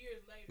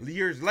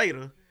years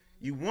later,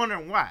 you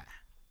wondering why.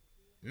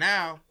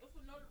 Now,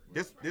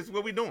 this is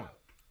what we doing.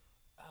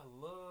 I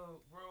love,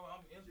 bro.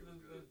 I'm into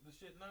the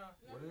shit now.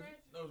 What is it?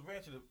 No, it's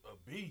Ratchet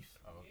a beast.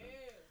 Oh, okay.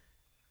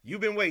 You've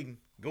been waiting.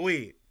 Go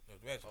ahead.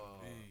 It's Ratchet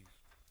a beast.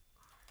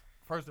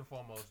 First and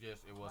foremost, yes,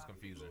 it was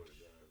confusing.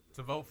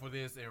 To vote for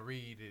this and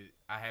read it,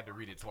 I had to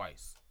read it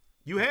twice.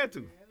 You had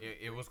to.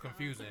 It was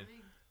confusing.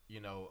 You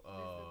know,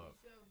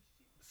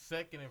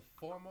 second and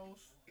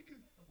foremost,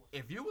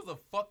 if you was a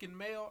fucking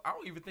male, I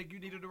don't even think you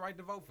needed the right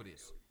to vote for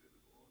this.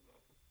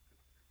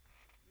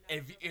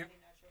 If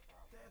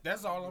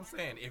that's all I'm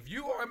saying. If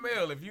you are a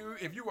male, if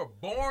you were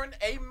born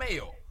a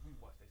male,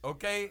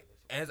 okay,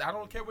 as I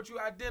don't care what you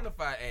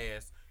identify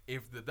as,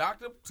 if the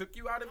doctor took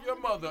you out of your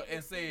mother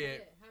and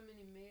said, How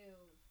many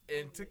males?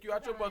 and took you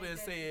out your mother and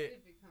said,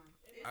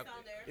 It's on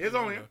there. It's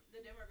on here. The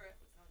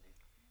demographics on there.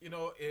 you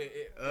know,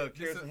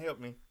 Kirsten, help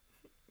me.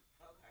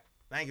 Okay.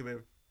 Thank you, baby.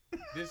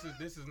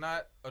 this is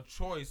not a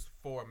choice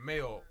for a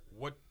male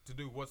what to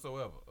do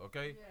whatsoever.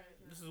 Okay,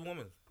 This is a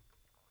woman.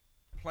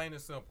 plain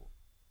and simple.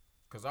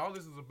 Because all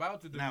this is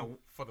about to do Now-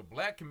 for the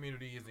black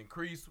community is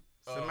increase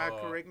Somebody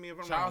correct me if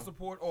I'm child wrong.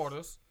 support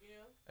orders Yeah.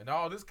 and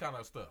all this kind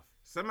of stuff.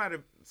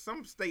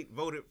 Some state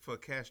voted for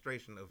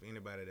castration of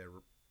anybody that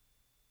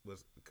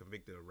was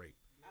convicted of rape.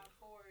 I'm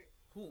for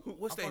it.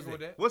 What I'm state is fucking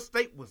with that? that. What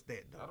state was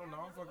that, I though? don't know.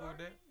 I'm fucking with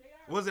that.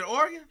 Was it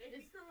Oregon? They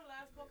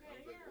decriminalized cocaine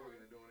and heroin.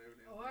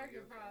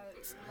 Oregon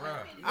probably.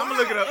 Bruh. I'm gonna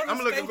look it up. Why I'm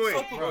gonna look it. Go other ahead.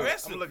 states so Go ahead.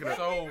 progressive? I'm gonna look it up.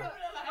 So,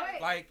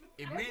 Wait, like, what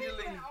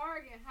immediately people in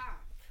Oregon high?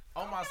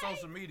 on my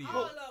social media,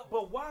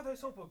 But why are they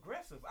so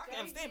progressive? I can't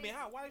understand being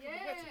how. Why are they so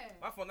progressive?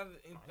 Yeah. My fault, not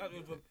to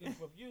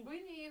interrupt you.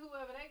 We need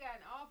whoever they got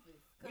in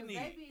office. Cause We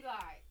they need- be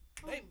like,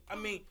 They- I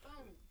mean,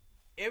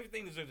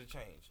 everything deserves to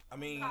change. I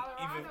mean,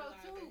 Colorado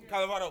even too.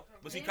 Colorado,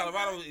 but see,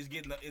 Colorado is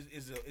getting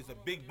is a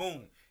big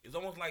boom. It's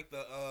almost like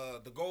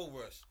the gold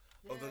rush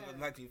of the Yeah.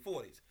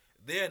 1940s.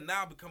 They're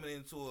now becoming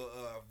into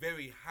a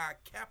very high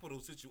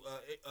capital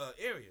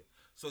area,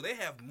 so they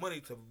have money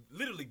to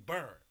literally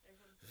burn.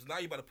 So now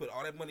you about to put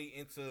all that money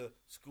into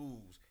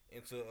schools,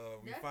 into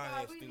That's why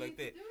refinance, we things need like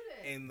to that. do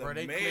that. And the bro,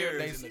 they mayors cleared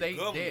their and the state debt.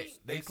 governors,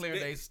 They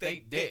cleared their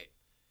state debt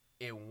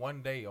in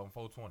one day on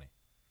 420.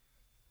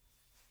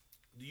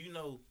 Do you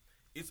know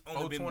it's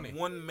only 420. been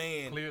one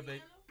man, Cleared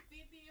they. 50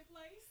 in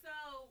place.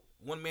 So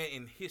one man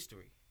in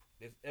history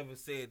that's ever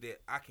said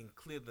that I can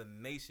clear the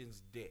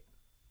nation's debt.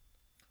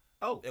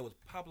 Oh, That was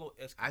Pablo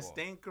Escobar. I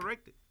stand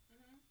corrected.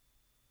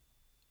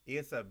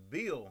 It's a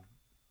bill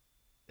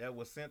that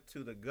was sent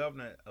to the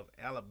governor of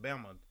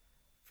Alabama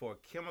for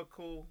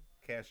chemical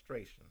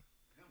castration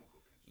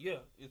Yeah,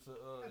 it's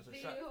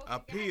a shot.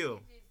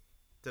 Appeal.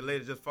 to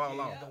let it just fall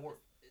off. It don't work.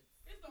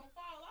 it's gonna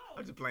fall off.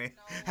 I'm just playing.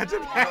 No. I'm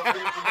just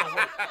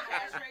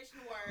Castration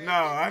works. No,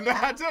 I'm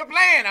not just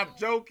playing. I'm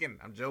joking.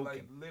 I'm Like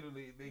joking.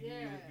 literally, they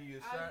Yeah. give you a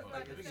I shot. was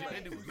Like, about to it's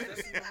say. they do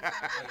medicine.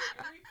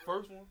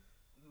 First one,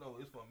 no,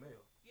 it's for a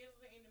male. Gives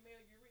it in the male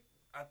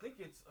urethra. I think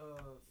it's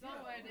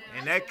Somewhere down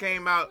And there. that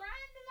came out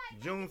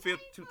June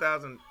 5th,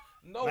 2000.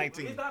 no,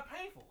 19. it's not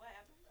painful. What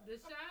happened? The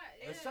shot.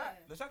 The Yeah.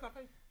 shot, the shot's not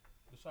painful.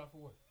 The shot for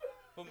what?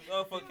 For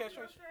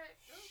castration,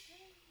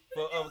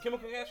 for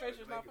chemical castration,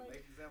 it's not painful.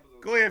 Make examples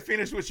of Go ahead,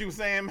 finish what you was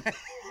saying, man. They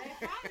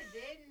probably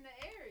dead in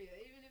the area,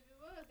 even if it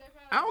was. They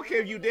probably I don't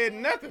care if you dead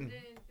in nothing. the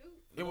area,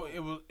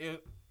 didn't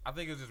do- I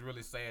think it's just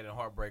really sad and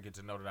heartbreaking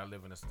to know that I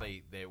live in a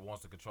state that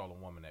wants to control a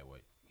woman that way.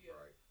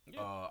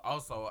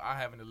 Also, I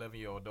have an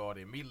 11-year-old daughter.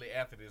 Immediately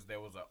after this, there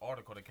was an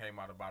article that came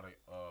out about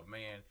a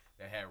man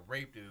that had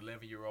raped an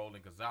 11-year-old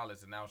in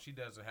Gonzales, and now she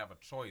doesn't have a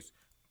choice,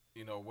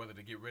 whether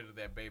to get rid of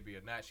that baby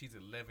or not. She's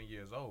 11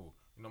 years old.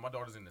 My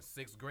daughter's in the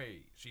 6th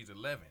grade. She's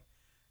 11.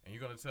 And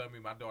you're going to tell me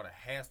my daughter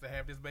has to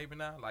have this baby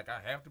now? Like, I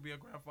have to be a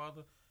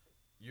grandfather?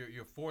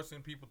 You're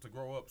forcing people to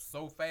grow up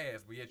so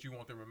fast, but yet you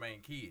want them to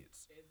remain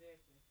kids.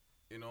 Exactly.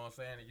 You know what I'm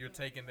saying? And you're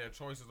taking their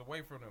choices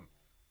away from them.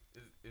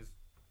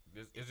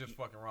 It's just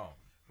fucking wrong.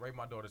 Rape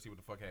my daughter, see what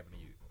the fuck happened to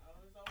you. Oh,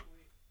 it's over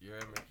with. You hear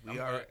me? We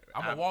already-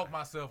 I'm gonna walk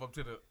myself up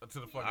to the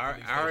fucking police I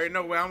already station.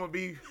 know where I'm gonna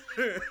be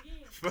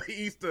for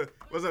Easter.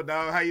 What's up,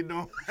 dog? How you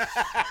doing?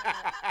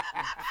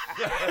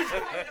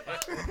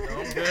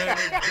 I'm good.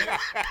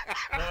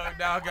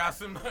 Now I got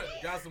some news.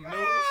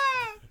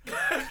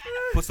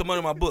 Put some money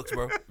in my books,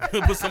 bro.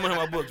 Put some money in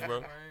my books,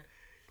 bro.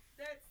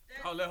 That's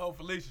I'll let her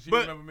Felicia. She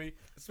But- remember me.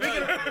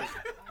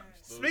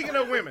 Speaking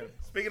of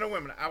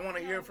women, I want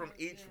to hear from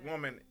each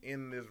woman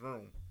in this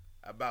room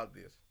about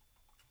this.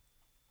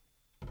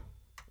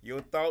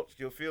 Your thoughts,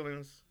 your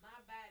feelings. my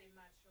body,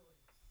 my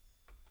choice.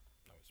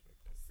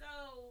 So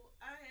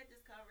I had this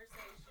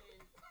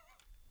conversation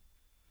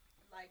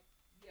like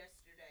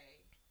yesterday.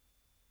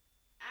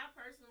 I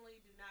personally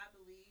do not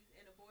believe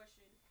in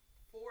abortion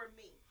for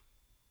me,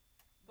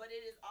 but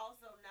it is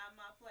also not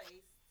my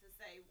place to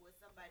say what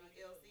somebody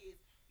else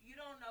is. You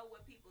don't know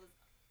what people's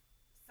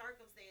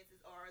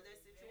circumstances are or their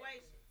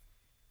situations.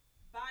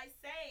 By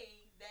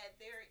saying that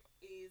there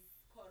is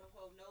quote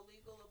unquote no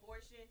legal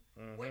abortion,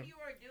 what you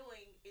are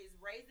doing is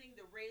raising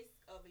the risk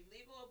of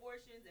illegal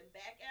abortions and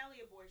back alley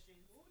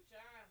abortions,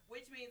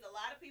 which means a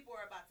lot of people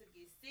are about to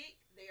get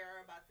sick, they are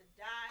about to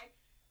die.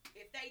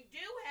 If they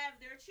do have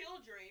their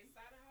children,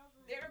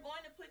 they're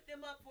going to put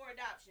them up for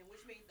adoption,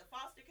 which means the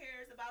foster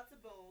care is about to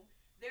boom.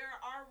 There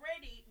are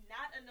already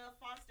not enough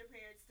foster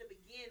parents to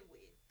begin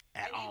with.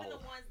 At And even all.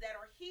 the ones that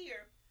are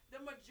here, the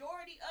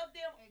majority of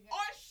them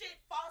are shit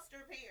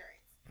foster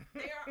parents.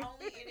 They are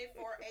only in it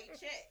for a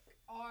check.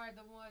 Or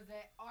the ones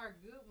that are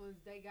good ones,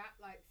 they got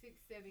like 6,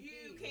 7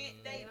 You kids. can't.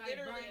 They Like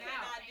literally burn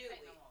out. cannot do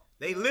it.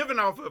 They living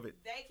off of it.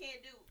 They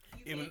can't do.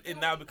 You It, can't it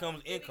do now it. becomes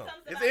It income.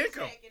 becomes It's about a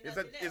income. check and It's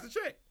a nothing else.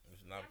 check.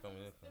 It's now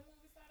becoming The income.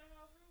 movie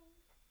Slaughterhouse Rule.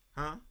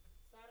 Huh?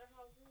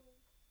 Slaughterhouse Rule.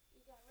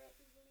 You got red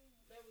people in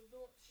it. That was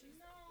doing. She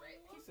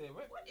He said,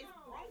 What is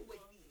wrong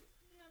with you?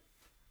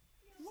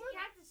 She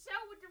got the show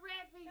with the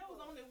red people. No,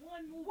 was only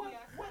one movie What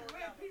I what saw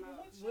red about people? it.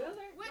 What shit?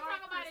 Willard? We'll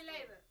talk about it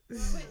later.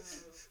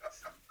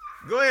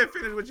 Go ahead,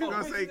 finish what you Oh,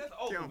 gonna say, that's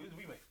old. Kim. It's a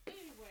remake.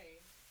 Anyway,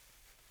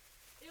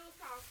 it was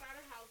called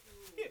Cider House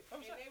Rules, Yeah,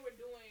 I'm and sorry. they were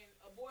doing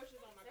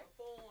abortions on like a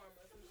farm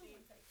or some shit.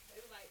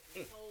 It was like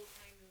clothes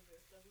hangers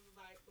and stuff. It was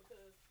like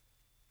because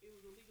it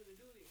was illegal to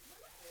do this.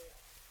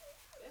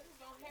 But that's what's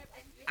gonna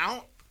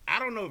happen. I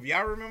don't know if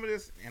y'all remember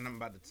this, and I'm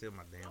about to tell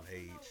my damn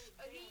age.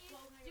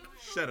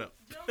 Shut up.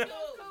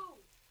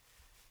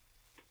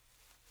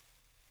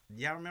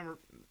 Y'all remember?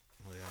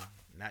 Well,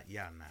 not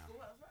y'all now.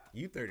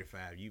 You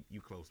 35.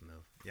 You close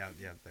enough.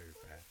 Y'all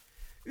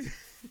 35.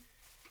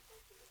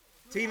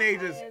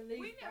 Teenagers, At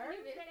least We never 30.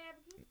 knew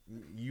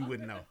that. you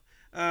wouldn't know.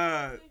 Oh,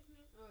 damn. Alright.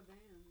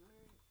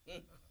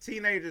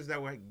 Teenagers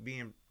that were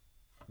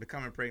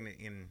becoming pregnant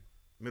in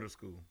middle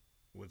school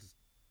was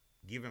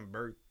giving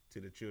birth to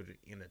the children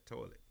in the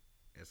toilet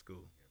at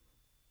school.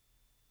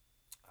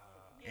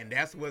 And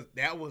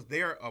that was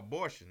their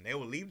abortion. They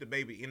would leave the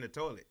baby in the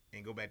toilet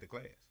and go back to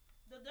class.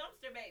 The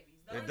dumpster babies.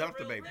 The Those are dumpster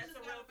real, babies. That's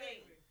a real thing.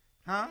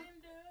 Huh?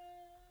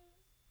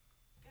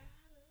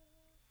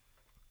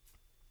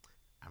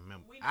 I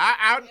remember. We know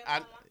I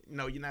everyone-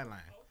 no, you're not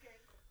lying. Okay.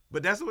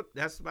 But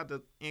that's about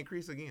to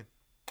increase again.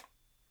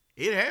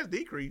 It has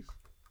decreased,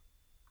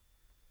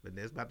 but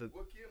that's about to.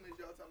 What Kim is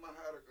y'all talking about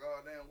how the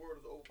damn world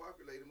is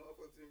overpopulated?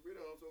 Motherfuckers in rid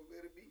of them, so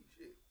let it be.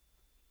 Shit.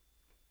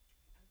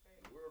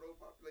 The world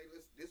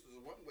overpopulated. This is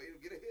one way to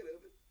get ahead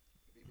of it.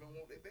 People don't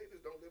want their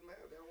babies, don't let them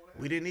have. They don't want to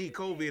have. We didn't need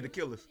COVID to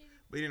kill us.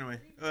 But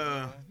anyway,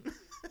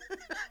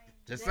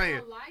 just They saying.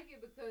 don't like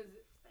it because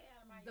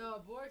the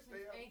abortions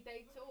Stay out. ain't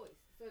their choice,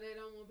 so they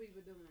don't want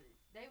people doing it.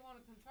 They want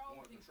to control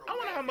Want to people. control I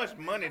wonder how much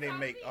money they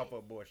make off of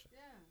abortion.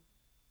 Yeah.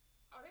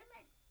 Oh, they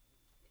make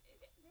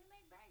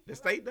bank. The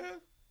state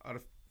does, or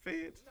the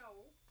feds?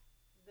 No,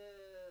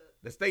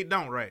 The state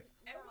don't, right?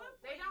 they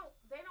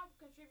don't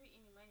contribute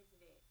any money to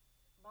that.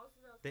 Most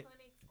of those They-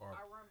 clinics Or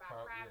are run by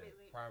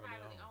privately privately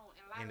owned. owned.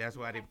 And a lot And of that's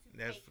why people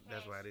they- have to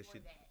that's pay why cash they for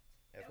should- that.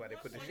 That's why they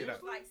put the One shit was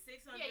out. like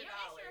 $600. Yeah, your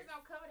insurance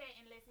don't cover that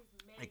unless it's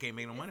They medical. can't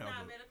make no money It's off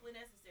not of it. medically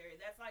necessary.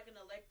 That's like an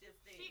elective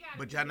thing. She gotta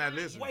But do y'all not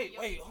money listening. for Wait,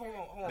 your wait,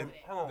 insurance hold on. to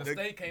cover that. The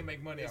state can't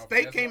make money The off.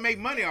 state That's can't why- make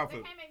money off They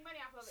of it. can't make money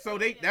off of it. So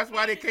that's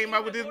why they came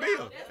up with this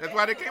bill. That's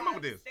why they came up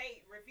with this. The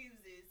state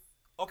refuses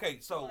Okay,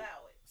 to so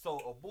allow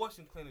it.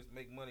 abortion clinics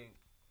make money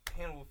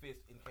hand over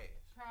fist in cash.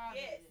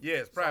 Privately.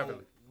 Yes,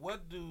 privately. So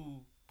what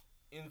do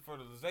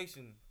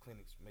infertilization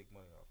clinics make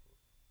money off of?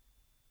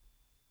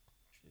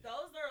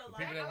 Those are a lot.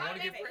 people that A wanna lot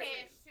of get it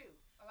pregnant. cash too.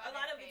 A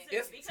lot of it cash. too.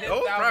 It's Because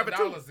Those private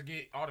too. $10,000 to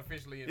get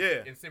artificially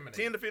Yeah. inseminated.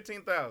 10 to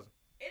 15,000.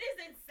 it is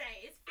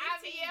insane. It's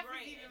 15 IVF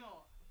grand. is even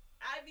more.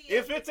 IVF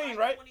It's is 15, like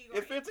right? 20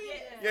 It's grand. 15? Yeah.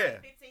 It's Yeah.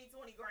 like 15,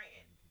 20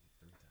 grand.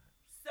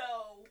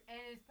 So And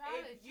it's probably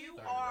if you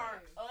cheaper.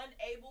 are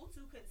unable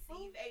to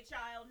conceive a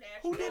child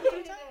Who naturally, did Look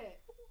at that.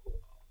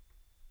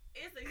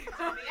 it's a huge That's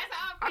amount.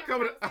 all. I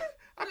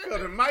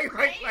covered the mic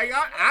like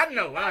I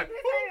know. This ain't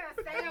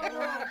a stay-at-home.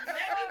 Let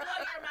me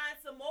blow your mind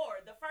some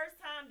more. The first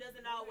time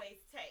doesn't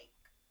always take.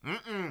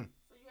 Mm-mm.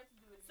 So you have to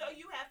do it. So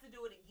you have to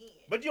do it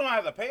again. But you don't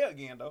have to pay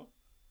again, though.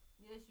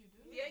 Yes, you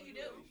do. Yeah, you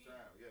do. Each time.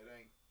 Yeah, it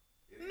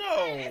ain't.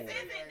 No. This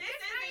isn't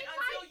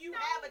until you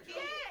have a kid.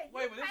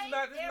 Wait, but this is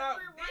not.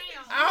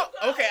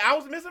 Okay, I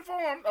was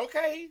misinformed.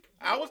 Okay.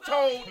 I was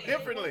told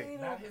differently.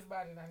 Not his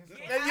body, not his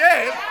choice.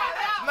 Yeah.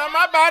 Not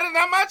my body,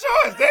 not my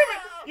choice. Damn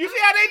it. You see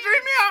how they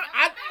treat me?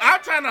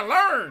 I'm trying to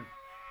learn.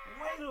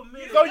 Wait a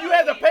minute. So you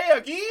had to pay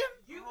again?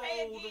 You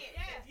pay again.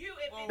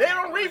 If They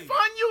don't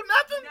refund you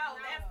nothing? No,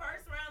 that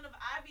first round of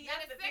IVF. Now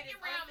the if it second is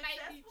round may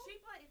be unsuccessful,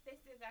 cheaper if they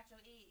still got your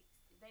eggs.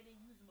 They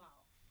didn't use them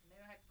all. They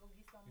don't have to go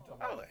get some You more.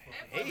 talking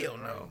Oh, hell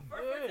no. For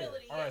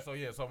fertility. All right,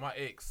 so my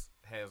ex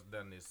has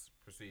done this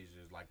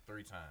procedure like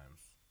 3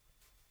 times.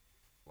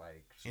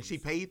 Like, And she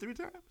paid 3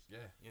 times? Yeah,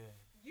 Yeah.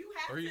 You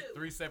have to.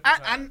 three separate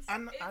times. I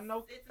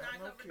know. It's I not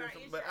know, covered by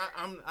Kirsten, but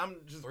I'm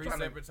just 3 trying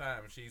to. separate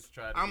times she's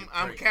tried to I'm get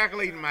pregnant.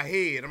 calculating in my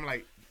head. I'm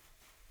like,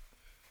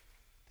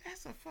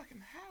 that's a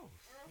fucking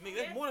house. Nigga,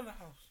 that's more than a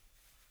house.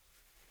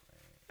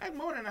 That's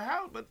more than a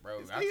house, but Bro,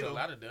 it's I still. told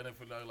her I'd have done it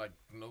for like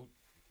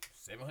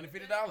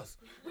 $750.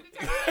 We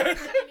can talk about it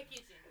in the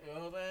kitchen. You know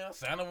what I'm saying?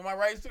 Sign over my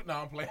rights too. No,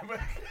 I'm playing. But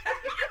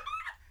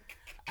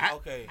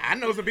Okay. I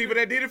know some people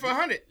that did it for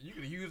 100. you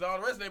could use all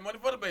the rest of that money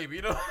for the baby,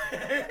 you know?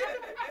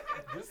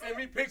 Just send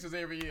me pictures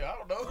every year. I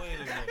don't know. Wait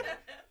a minute.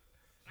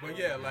 But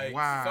yeah, like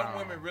Wow. some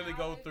women really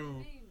go through.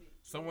 Redeem it.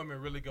 Some women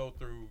really go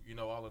through, you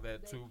know, all of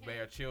that They to can't.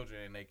 bear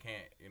children, and they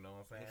can't. You know what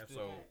I'm saying? They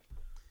So still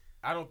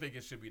I don't think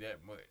it should be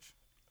that much.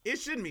 It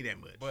shouldn't be that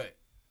much, But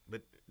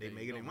they you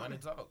making know, their money.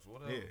 talks.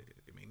 Whatever. Yeah,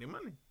 they make their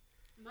money.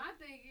 My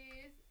thing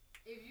is,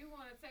 if you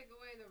want to take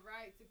away the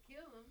right to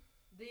kill them,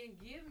 then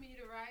give me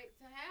the right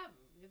to have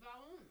them if I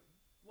want them.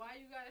 Why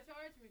you gotta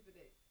charge me for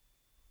that?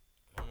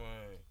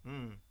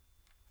 Mm.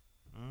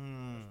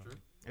 That's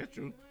true. That's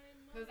true.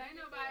 Cause ain't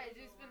nobody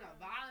just gonna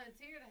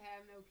volunteer to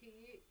have no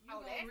kid. You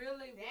Oh, gonna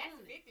really That's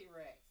want it. 50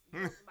 racks.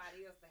 You want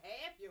somebody else to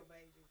have your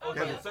baby.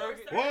 Okay, Yeah.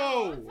 surrogate.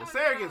 Whoa, I'm talking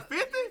surrogate's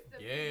about 50? just the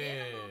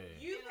Yeah. minimum.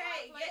 You In a lot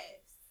pay, of places.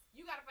 yes.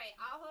 You gotta pay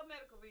all her her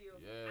medical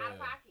bills. Yeah. Out of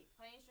pocket.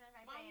 Pay insurance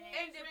ain't My paying mom-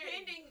 that. And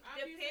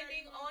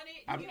depending on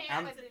it, I'm you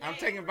I'm, have to I'm pay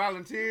taking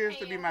volunteers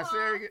to be my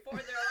surrogate. for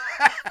their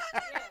life.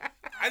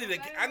 I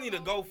need a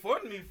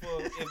GoFundMe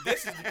for if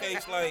this is the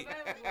case. Like,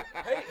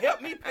 hey,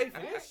 help me pay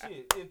for this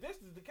shit. If this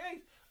is the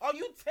case, are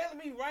you telling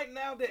me right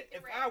now that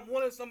if I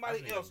wanted somebody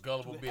That's else a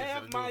gullible to bitch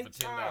have that'll do my it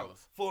for child, $10.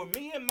 for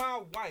me and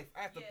my wife,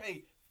 I have to Yes.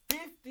 pay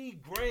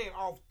 $50,000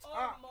 off Or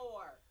top?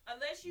 more.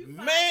 Unless you find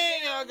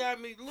Man, them y'all got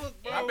me.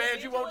 Look, bro. How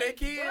bad you want that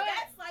kid?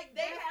 That's like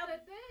they That's have the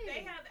thing.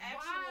 they have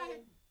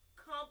actual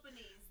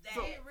companies that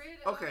So, Get rid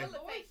okay. of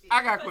abortion.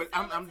 I got quit.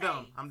 I'm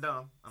dumb. I'm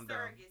dumb. I'm dumb.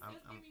 surrogates. I'm,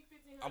 Just I'm, give me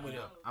 $1,500. I'm with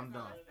you. I'm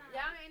done.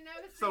 Y'all ain't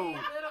never So, seen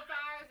little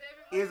fires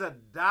everywhere. is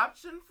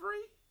adoption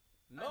free?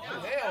 No.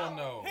 Hell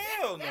no.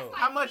 Hell no. That's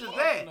How much is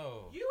that?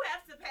 No. you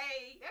have to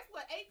pay That's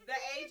what agency. the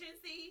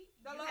agency,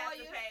 The you have to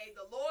lawyers. pay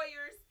the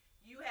lawyers,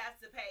 you have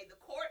to pay the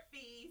court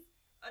fees.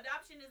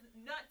 Adoption is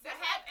not to That's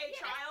have how- a yeah,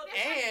 child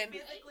that's- that And- you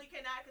physically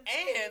cannot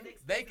conceive. And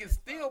is they can expensive as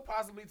still fuck.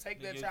 possibly take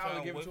They that get child and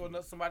child give it away to from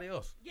another somebody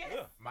else. Yes.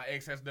 Yeah. My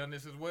ex has done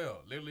this as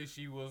well. Literally,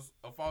 she was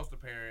a foster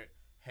parent,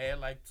 had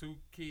like 2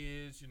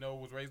 kids,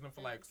 was raising them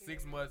for like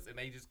 6 months, and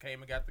they just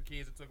came and got the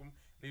kids and took them,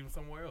 leave them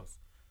somewhere else.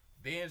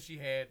 Then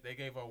they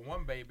gave her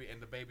 1 baby, and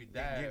the baby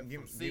died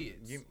from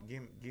SIDS.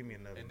 Give me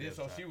another. And then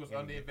so she was Give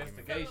under me- give me-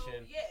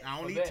 investigation. So, yes. I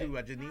don't for need that. 2.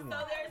 I just need So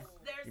 1.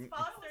 there's You-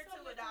 foster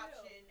to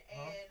adoption and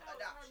How is her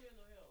adoption.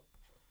 mental health?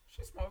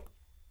 She smoked.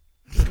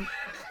 I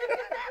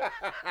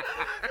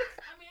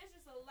mean, it's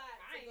just a lot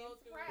I to ain't go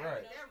through. surprised. You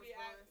know, That she be was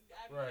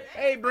out- Right.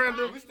 Hey,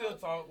 Brenda. We still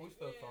talk.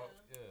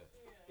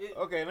 Yeah.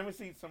 Okay, let me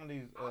see some of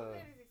these All of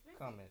that is expensive.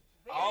 comments.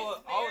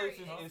 All Very this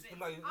expensive. is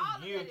like All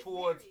of geared it is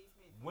towards very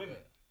expensive. women.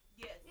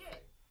 Yes. Yeah.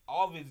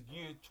 All of it's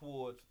geared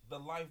towards the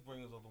life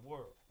bringers of the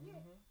world. Yeah.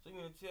 So you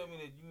mean to tell me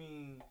that you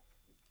mean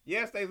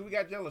Yeah, Stacey, we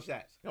got jello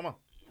shots. Come on.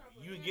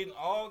 you getting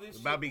all this It's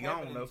shit about to be gone,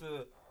 happening though.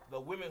 to the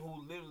women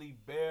who literally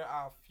bear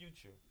our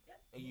future,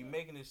 and you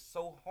making it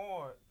so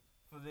hard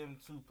for them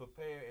to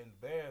prepare and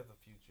bear the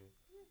future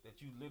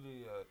that you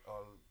literally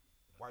are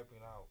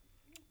wiping out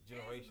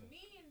generations.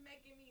 There's men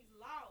making these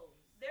laws.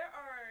 There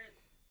are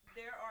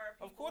people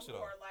Of course who it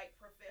are. are like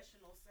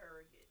professional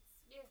surrogates.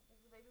 Yeah.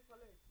 That's what they do for a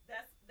living.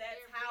 That's They're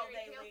how very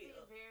they healthy,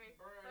 live. Very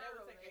Bro, that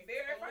thorough. would take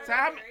Very a So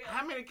how, Very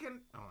how many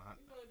can? Oh,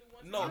 You gonna do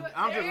one No. time?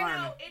 I'm just There-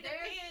 learning. It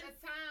There's depends. a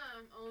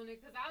time on it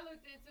because I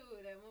looked into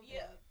it at one point.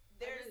 Yeah.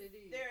 There's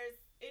really did.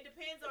 it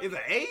depends on Is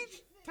your it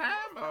age?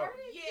 Time? Or?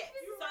 Yes.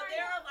 So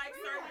there are like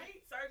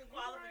certain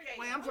qualifications.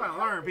 Wait, I'm trying to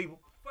learn, people.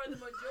 For the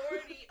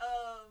majority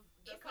of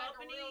the It's like a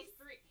real companies,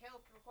 strict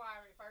health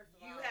requirement. First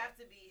of all, you have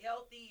to be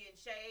healthy and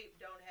shape.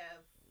 Don't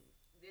have.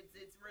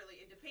 It's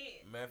really it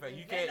depends. Matter of fact,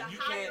 you And can't the you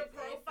higher can't.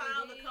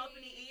 profile the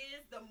company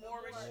is, the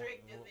more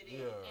restrictive it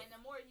is. Yeah. And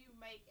the more you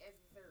make as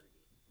a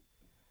surrogate.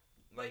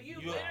 But you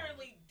you-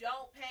 literally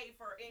don't pay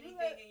for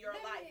anything in your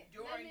life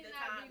during the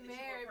time Let me that not be you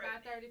married were by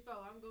pregnant.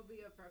 34. I'm gonna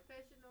be a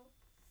professional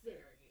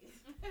surrogate.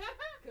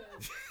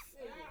 'Cause,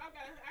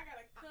 I got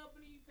a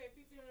company. You pay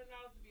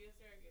 $1,500 to be a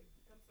surrogate.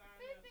 Come sign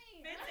up.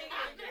 15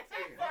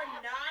 for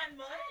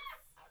 9 months.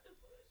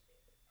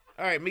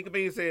 All right, Mika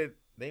Bean said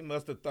they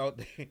must have thought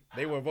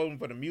they were voting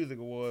for the music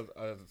awards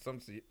or some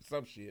shit.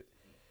 you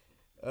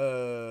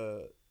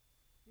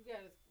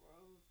gotta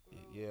scroll.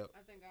 Yep. I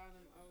think all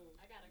them old.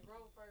 I gotta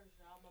grow first,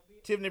 y'all. I'm a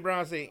bitch. Tiffany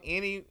Brown said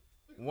any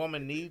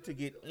woman need to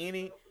get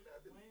any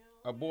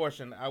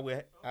abortion, I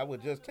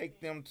would just take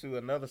them to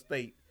another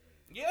state.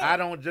 Yeah. I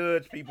don't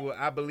judge people.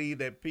 I believe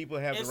that people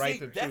have And the right see,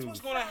 to that's choose.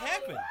 what's gonna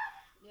happen.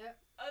 Yep.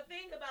 A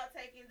thing about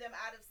taking them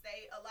out of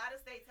state, a lot of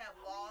states have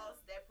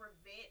laws that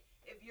prevent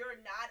if you're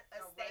not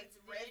a state's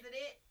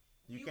resident,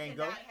 You you can't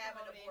go? cannot have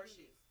an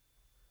abortion.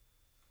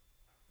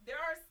 There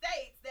are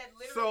states that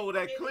literally So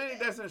that prohibit clinic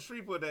that. that's in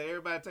Shreveport that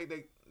everybody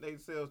take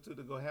themselves to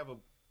go have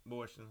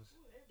abortions.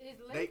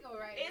 It's They- legal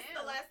right It's now.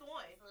 the last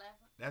one. That's the last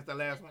one. That's the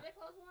last one. They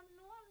close one in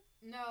New Orleans.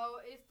 No,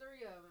 it's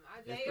 3 of them. I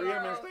just It's 3 of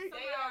them in saw state?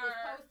 somebody They was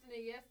are- posting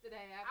it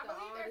yesterday after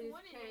believe all there's this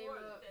one in New came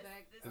Orleans. up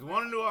back. There's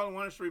one in New Orleans,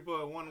 one in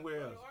Shreveport, one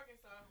where else?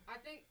 Arkansas. I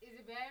think is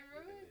it Baton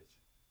Rouge?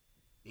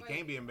 It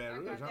can't be in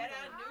Baton Rouge, huh? That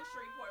out of New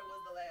Shreveport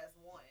was the last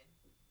one.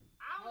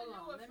 I only Hold knew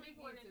on, of let me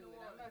Shreveport get in to New it. I'm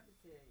Orleans. about to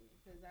tell you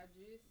because I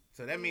just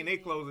So that mean they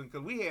closing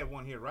because we had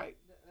one here, right?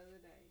 the other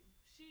day.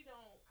 She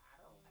don't.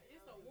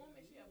 It's a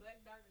woman. She a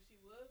black doctor. She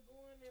was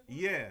going there.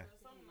 Yeah. Or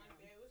something like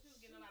that. Well, she was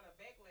getting a lot of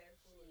backlash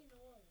for it.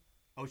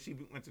 Oh, she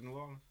went to New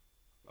Orleans.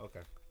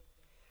 Okay.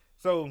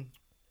 So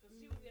Cause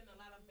she was getting a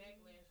lot of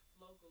backlash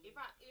locally. If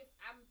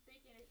I'm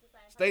thinking it's the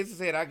same. Stacey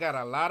said I got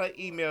a lot of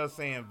emails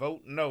saying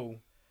vote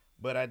no,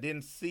 but I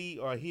didn't see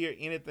or hear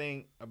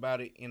anything about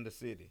it in the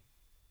city.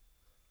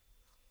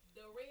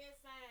 The red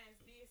signs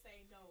did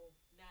say no,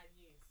 not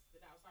yes.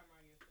 That I was talking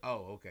about yesterday.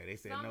 Oh, okay. They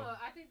said Some no.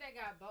 I think they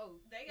got both.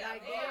 They got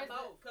Like, they got there's the-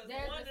 both. Because the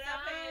there's one the that I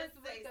passed signs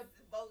with says the-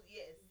 vote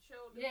yes.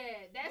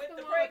 Yeah, that's With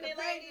the the one with the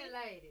pregnant lady? pregnant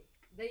lady.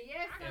 The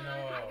yes sign, And, I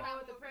know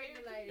with the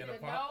pregnant lady. and The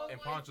a no Pon- and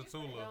one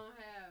Ponchatoula. don't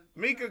have.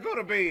 Mika, go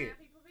to bed.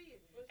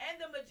 And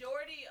the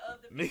majority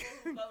of the Me- people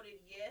who voted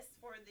yes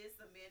for this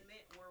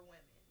amendment were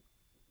women.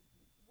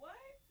 What?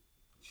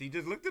 She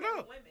just looked it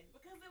up. Women.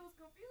 Because it was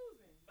confusing.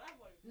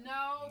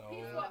 No, No.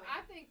 people.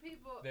 I think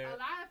people. They're- A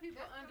lot of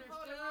people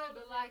understood,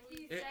 but like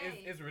he said,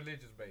 It's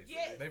religious based.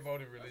 Yes. They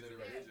voted That's religious the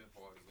based. religion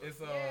part. It's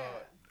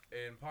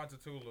Yeah. in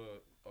Ponchatoula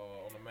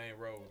on the main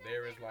road.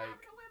 There is like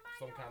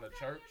some kind of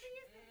church,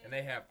 and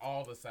they have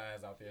all the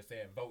signs out there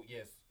saying vote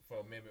yes for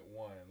Amendment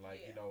 1.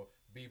 Like you know,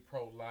 be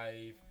pro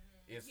life.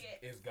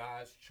 It's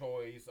God's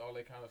choice. All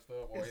that kind of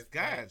stuff. Or It's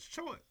God's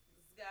choice.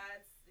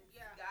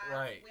 God's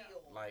right.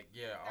 will. Like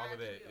all of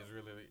that is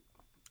really.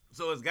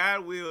 So it's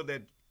God's will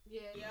that.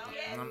 Yes,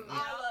 Mm.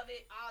 all of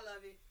it. All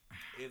of it.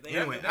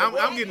 Anyway, There I'm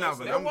was- getting off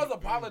of it. There was a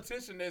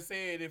politician that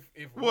said if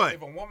What?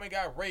 a woman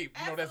got raped,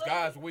 you know that's Absolutely.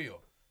 God's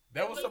will.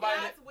 That was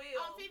somebody that, God's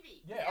will. On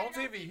TV. yeah, on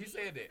TV he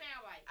said that.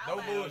 Sound right. No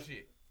Allow it.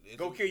 bullshit.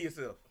 Go kill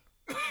yourself.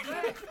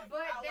 but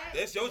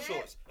That's your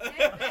choice.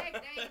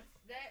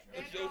 That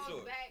That's your goes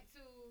choice. back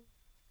to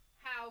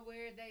how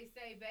where they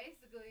say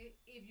basically,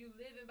 if you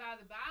living by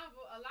the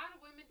Bible, a lot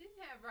of women didn't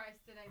have rights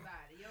to their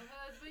body. Your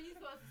husband you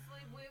supposed to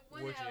sleep with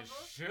Which whenever.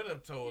 it should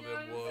have told You know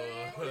them what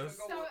I'm saying?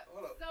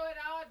 was. So it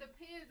all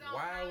depends on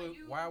how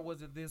you Why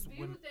was it this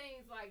view when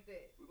things like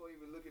that. We're gonna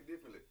even look at it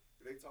differently.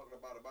 They talking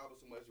about the Bible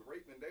so much,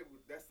 raping.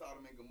 That's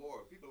Sodom and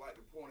Gomorrah. People like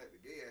to point at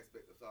the gay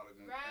aspect of Sodom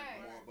and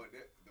Right. Gomorrah, but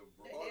They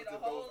regardless did a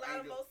of whole those lot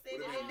of angels, more sin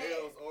would have than been that.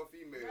 males or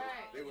females,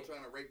 Right. they were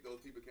trying to rape those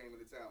people came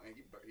into town, and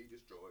he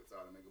destroyed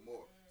Sodom and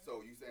Gomorrah.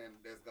 So you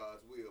saying that's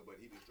God's will, but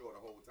he destroyed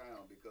the whole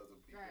town because of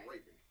people Right.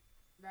 raping.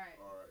 Right.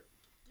 All right.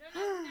 No,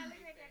 I'm not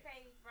looking at that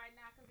page right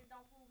now because it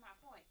don't prove my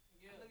point.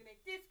 I'm looking at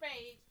this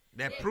page.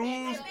 That That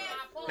proves, makes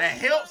my point. that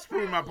helps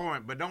prove my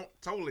point, but don't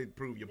totally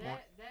prove your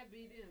point. That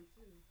be them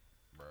too.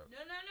 No.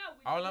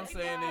 We All I'm just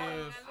saying looking at-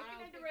 is- I'm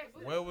looking at the rest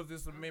of it. where was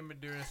this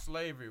amendment during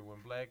slavery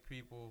when black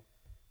people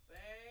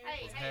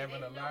Hey, was hey, having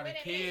they a didn't know lot where of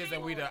that kids page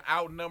and we was. done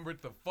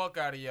outnumbered the fuck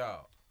out of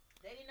y'all?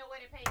 They didn't know where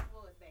the page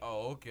was back.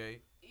 Oh,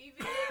 okay.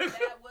 Even if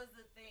that was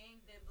the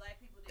thing that black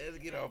people didn't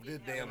Let's get have, off this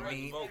didn't have damn rights,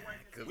 mean. they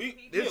weren't the same We-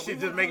 people. This Yeah, shit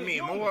we just were make me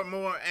human. more and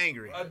more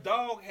angry. A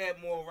dog had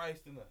more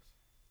rights than us.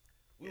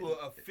 We were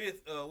a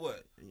fifth,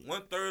 what?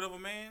 1/3 of a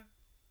man?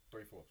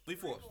 3/4.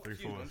 3/4. Three Excuse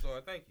me, fourths. I'm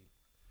sorry, thank you.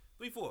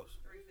 3/4.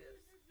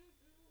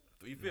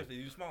 3/5.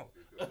 You small.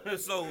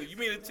 So you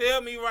mean to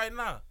tell me right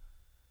now,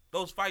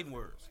 those fighting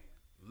words,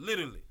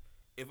 literally,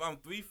 if I'm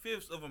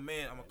 3/5 of a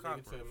man, I'm a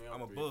conqueror.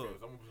 I'm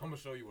above. I'm gonna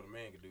show you what a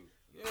man can do.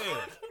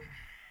 Yeah.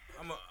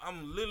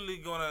 I'm literally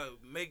gonna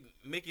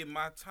make it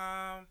my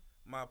time,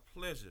 my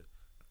pleasure,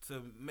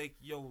 to make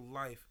your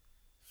life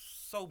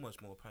so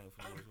much more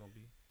painful than it's gonna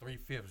be.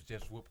 3/5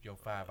 just whooped your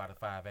 5 out of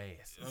 5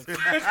 ass. Like,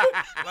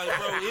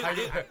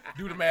 bro,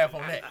 Do the math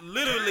on that.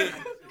 literally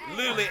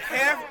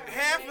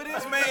half of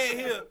this man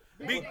here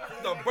be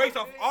the breaks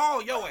off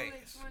all your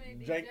ass.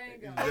 Jank,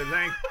 Django. the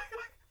Jank.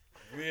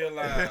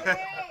 Realize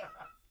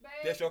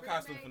that's your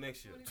costume for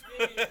next year.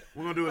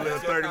 We're gonna do a little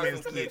That's your 30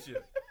 minutes costume for skit. next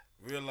year.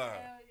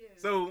 Realize.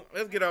 So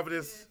let's get off of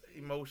this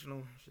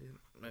emotional shit.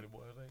 The boy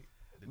was like,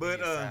 the But,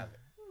 D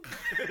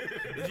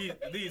is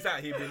silent. These out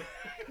here,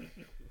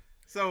 Billy.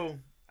 So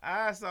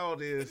I saw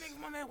this. This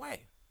nigga on that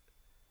way.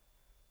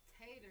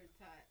 Tater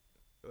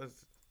tot.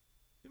 Was,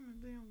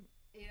 damn,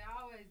 It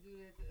always do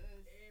that to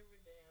us. Every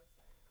damn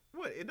time.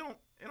 what? It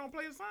don't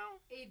play the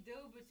sound? It do,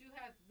 but you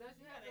have to. Don't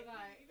you have to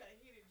like? You gotta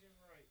hit it just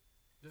right.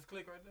 Just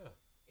click right there.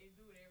 It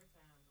do it every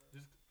time, bro.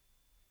 Just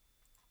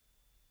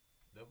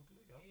double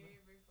click. I don't know.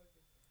 Every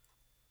fucking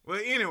time.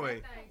 Well,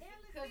 anyway,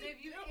 Because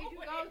if you go to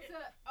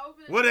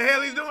open. what the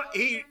hell he's doing?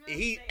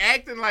 He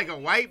acting like a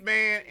white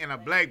man and a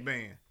black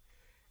man.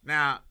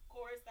 Now,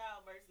 Chorus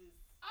style versus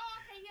Oh,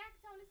 okay, yeah, I can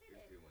totally see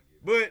that.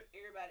 but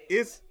everybody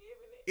it's else.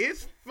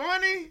 it's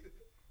funny,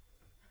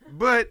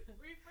 but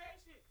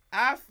Refresh it.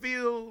 I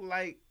feel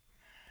like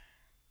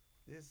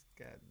this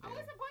Oh, goddamn.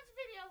 it's a bunch of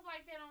videos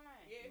like that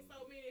online. Yeah, it's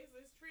so many. It's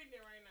trending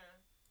right now.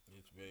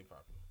 It's very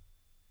popular.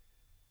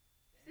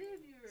 See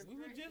if you We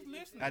were refresh just it, you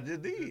listening. can- I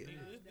just did.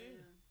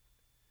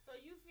 So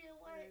you feel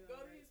what? Go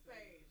to his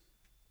page.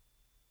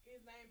 His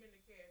name in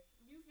the caption.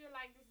 You feel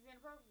like this is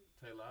inappropriate?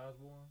 Taylor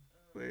Osborne.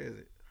 Where is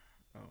it?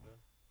 Oh,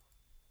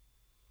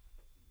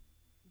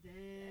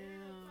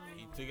 Damn.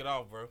 He took it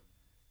off, bro.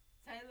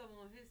 Taylor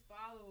want his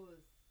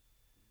followers.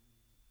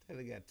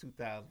 Taylor got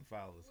 2,000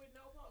 followers. With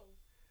no post.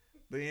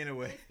 But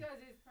anyway, It's because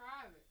it's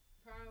private.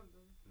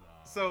 Probably.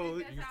 Nah. so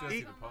you can still he-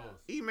 see the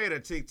post. he made a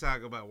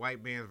TikTok about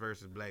white bands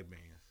versus black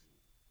bands,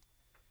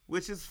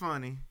 which is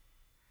funny.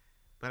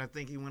 But I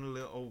think he went a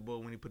little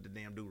overboard when he put the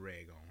damn do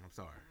rag on. I'm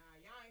sorry.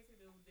 Nah, y'all ain't see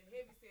the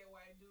heavy set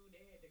white dude that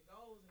had the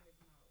goals in his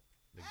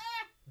mouth.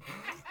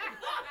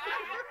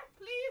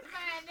 Please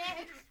find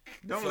that.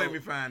 Don't So- let me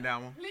find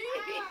that one. Please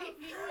find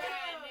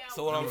that.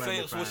 So what I'm Don't let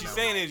saying, me so what find she's out.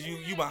 saying is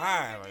you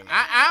behind right now.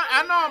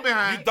 I know I'm You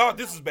behind. thought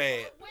this was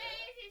bad. Where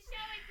is it? Show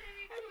it to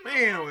me. Come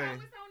Man, on, anyway. I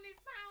was on this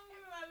phone. Give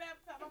me my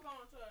laptop. I'm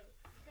on charger.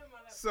 Give me my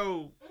laptop.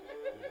 So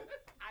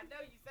I know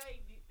you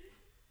saved it.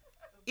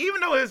 even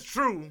though it's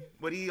true,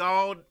 but he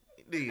all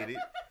did it.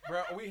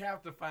 Bro, we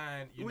have to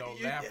find, you know,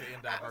 You- laughter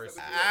in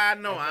diversity. I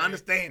know. I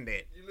understand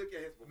that. You look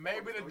at his Maybe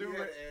performance, the so he dude-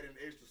 had to add in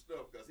extra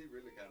stuff because he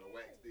really kind of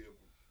whacked still.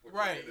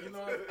 Right, you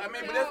know. I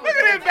mean, but that's Look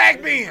at his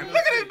back bend. Look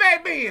at his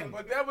back bend.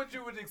 But that's what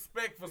you would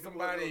expect for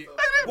somebody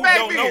Who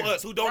don't know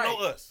us? Who don't know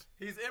us?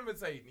 He's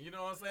imitating. You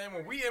know what I'm saying?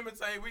 When we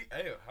imitate,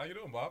 hey, how you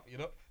doing, Bob? You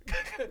know, you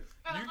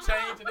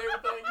change and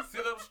everything. You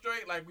sit up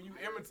straight. Like when you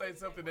imitate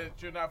something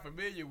that you're not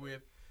familiar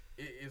with,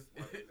 it's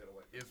funny.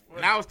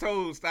 And I was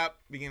told stop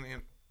being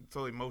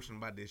so emotional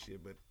about this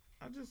shit, but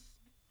I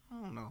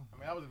don't know. I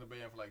mean, I was in the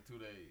band for like 2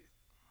 days.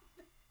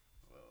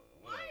 So,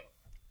 what?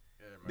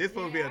 Yeah, man. This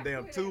supposed to be a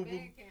damn tuba.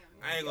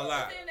 I ain't gonna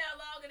lie. Sitting there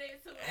longer than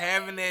 2 days.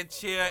 Having that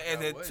chair as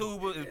a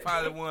tuba is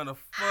probably one of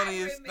the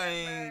funniest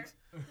things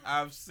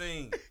I've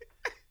seen.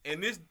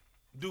 And this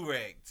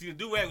do-rag. See, the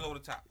do-rag was over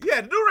the top.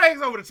 Yeah, the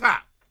do-rag's over the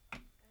top.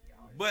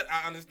 But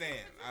I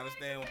understand. That's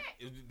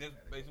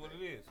basically what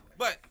it is.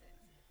 But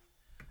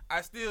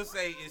I still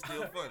say it's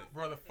still funny.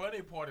 Bro, the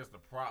funny part is the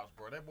props,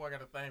 bro. That boy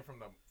got a thing from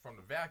the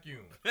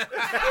vacuum.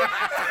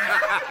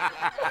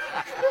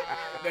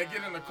 They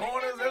get in the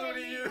corners, that's what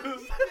he used. He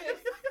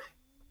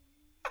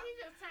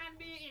just trying to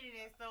be an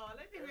internet star.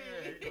 Let me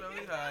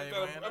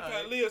I'm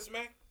trying to live,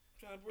 smack. I'm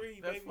trying to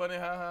breathe, That's baby. funny.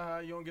 How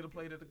you don't get a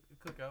plate at the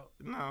cookout?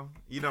 No,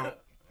 you don't.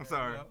 I'm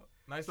sorry. No.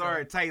 Nice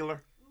Sorry, try.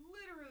 Taylor.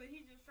 Literally, he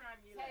just trying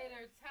to be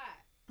Tater tot.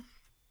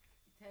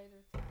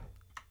 Tater tot.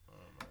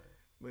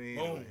 But anyway.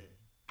 Boom.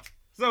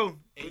 So,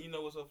 And you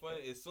know what's so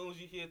funny? As soon as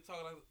you hear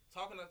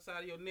talking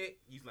outside of your neck,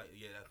 you like,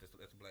 yeah,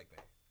 that's a black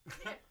man.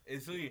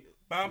 As soon as you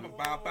ba ba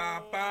ba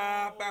ba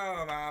ba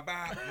ba ba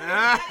ba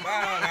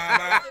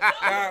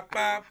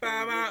ba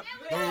ba ba.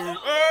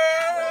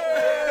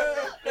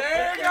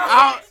 There you go.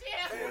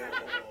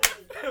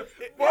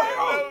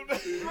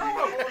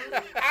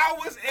 I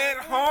was at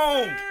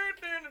home.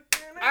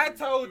 I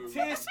told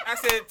Tish, I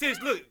said,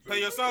 Tish, look, play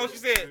your song. She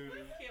said,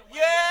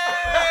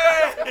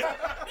 yeah.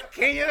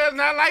 Kenya does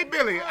not like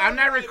Billy. I'm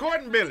not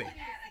recording Billy.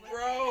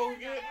 Bro,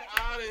 get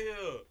out of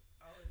here.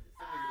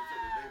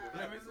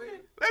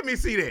 Let me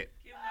see that. This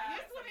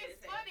one is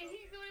funny.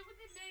 He do it with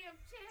the damn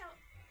champ.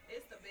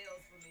 It's the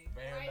bells for me.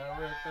 Band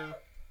director.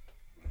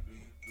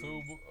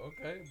 Tuba.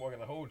 Okay, boy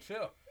got a whole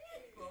chair.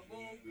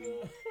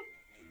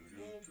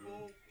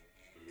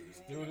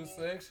 Student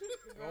section.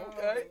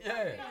 Okay,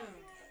 yeah.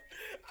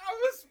 I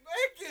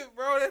respect it,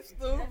 bro. That's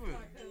stupid.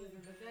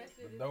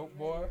 The dope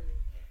boy.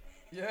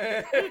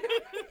 Yeah.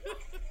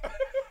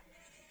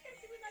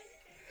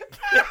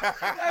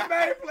 That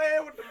man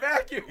playing with the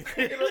vacuum.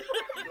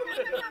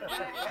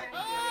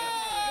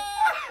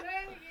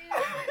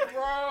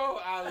 Bro,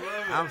 I love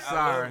it. I'm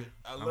sorry.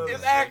 I love it.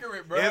 It's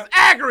accurate, bro. It's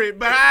accurate,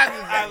 but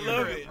I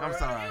love it. I'm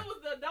sorry. It was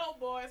the dope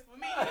boys for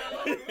me.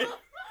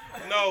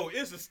 No,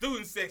 it's a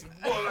student section.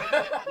 Boy, like,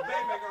 back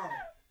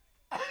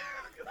on.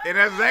 And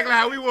that's exactly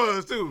how we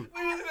was, too.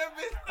 We was in that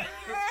bitch.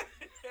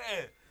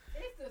 Yeah.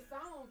 It's the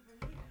song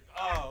for me.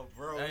 Oh,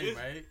 bro. Hey,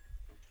 mate.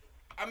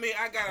 I mean,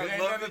 I gotta There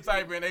ain't love nothing it.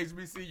 type in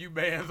HBCU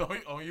bands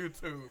on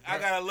YouTube. I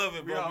gotta love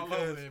it, We bro, all over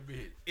because that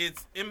bitch.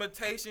 it's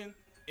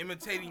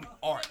imitating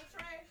art.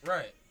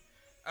 Right.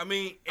 I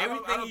mean, I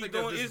don't everything he's think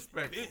that's doing is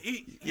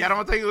disrespectful. Y'all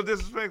don't think it was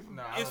disrespectful?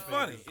 No, I it's don't think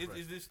funny.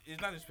 disrespectful.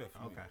 It's not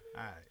disrespectful. Okay,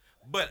 all right.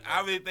 But I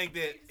really think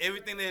that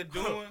everything they're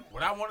doing,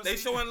 What I want to they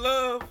see, showing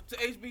love to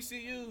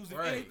HBCUs. If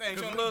right? anything,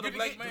 'Cause showing love to you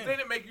black get- men. Then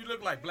it make you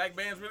look like black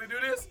bands really do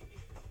this,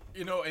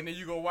 you know. And then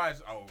you go watch.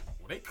 Oh,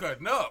 well, they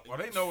cutting up, or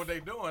they know what they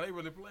doing. They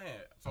really playing.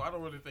 So I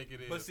don't really think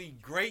it is. But see,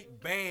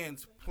 great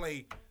bands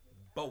play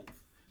both.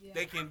 Yeah.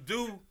 They can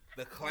do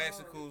the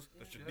classicals,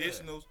 the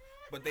traditionals,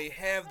 but they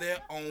have their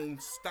own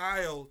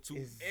style to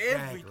Exactly.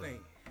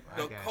 everything. I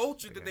The got you,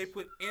 culture I that got they you.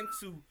 put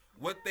into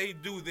what they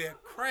do, their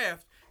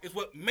craft, is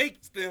what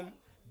makes them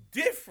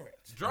different.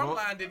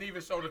 Drumline didn't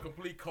even show the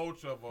complete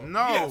culture of a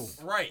No.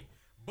 Yes, right.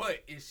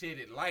 But it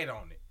shedded light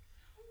on it.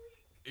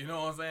 You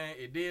know what I'm saying?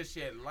 It did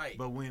shed light.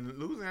 But when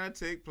Louisiana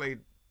Tech played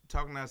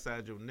Talking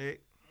Outside Your Neck,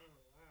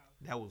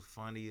 that was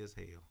funny as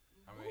hell.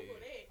 I mean,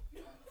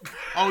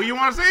 Oh, you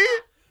want to see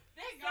it?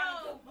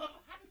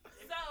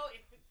 So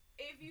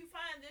if you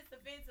find this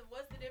offensive,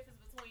 what's the difference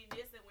between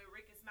this and when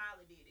Ricky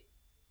Smiley did it?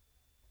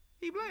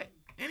 He black.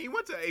 And he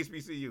went to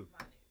HBCU.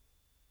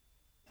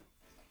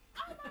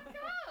 Oh my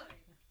God.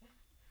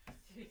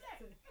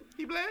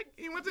 He black.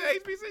 He went to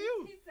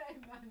HBCU. He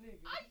said my nigga.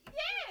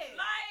 Yeah.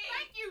 Like,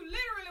 Thank you.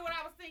 Literally what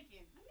I was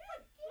thinking.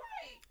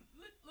 right.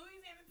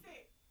 Louisiana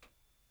Tech.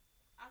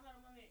 I thought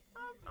about it.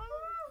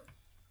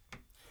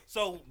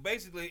 So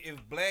basically, if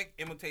black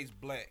imitates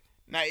black,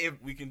 Now, if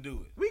we can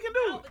do it. we can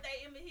No, do it. but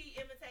he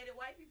imitated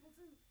white people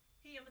too.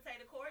 He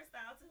imitated chorus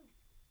style too.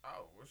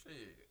 oh, well,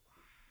 shit.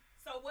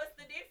 So what's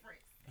the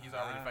difference? He's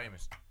already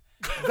famous.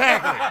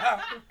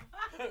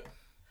 Exactly.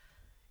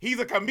 He's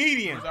a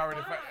comedian. He's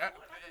already famous.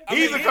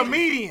 He's a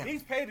comedian.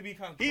 He's paid to be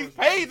controversial. He's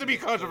paid to be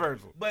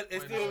controversial. But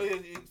it still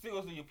is. It still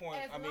goes to your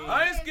point. I mean,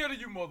 I ain't scared of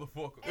you,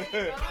 motherfucker.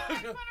 Hey, in front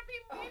of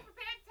people, be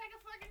prepared to take a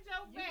fucking joke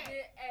your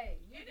back.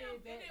 You It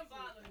did didn't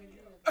bother me.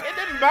 It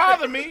didn't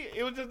bother me.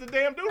 It was just the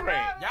damn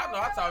do-rag. Y'all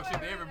know I talk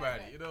shit to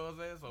everybody. You know what I'm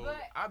saying? So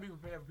But- I be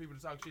prepared for people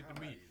to talk shit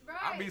to me. Right.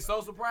 I be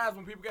so surprised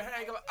when people get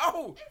hang like,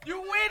 oh,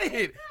 you win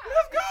it.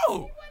 Let's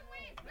go.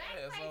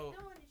 Yeah, so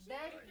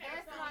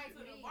That's like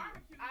me.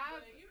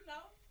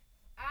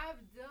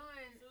 I've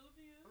done.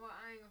 Well,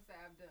 I ain't gonna say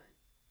I've done.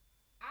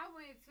 I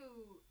went to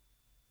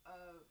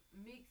a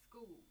mixed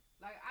school.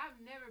 Like I've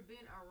never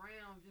been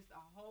around just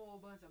a whole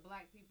bunch of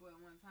black people at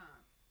one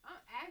time. I'm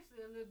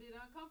actually a little bit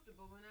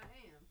uncomfortable when I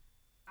am.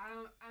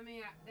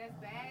 That's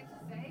bad to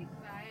say.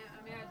 'Cause I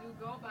do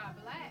go by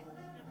black,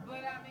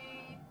 but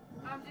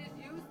I'm just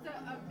used to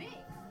a mix.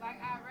 Like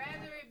I'd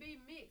rather it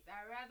be mixed.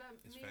 I'd rather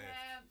me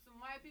have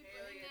some white people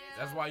in there.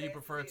 that's why you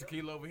prefer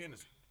tequila over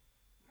Hennessy.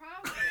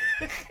 Probably.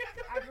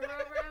 I grew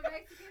up around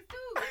Mexicans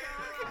too,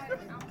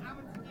 so I'm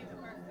a tequila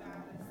person.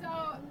 So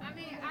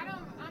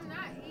I'm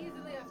not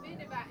easily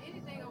offended by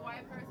anything a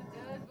white person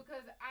does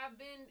because I've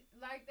been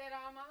like that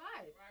all my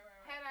life.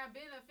 Had I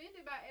been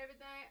offended by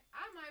everything,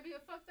 I might be a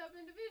fucked up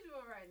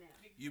individual right now.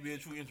 You be a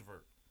true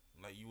introvert.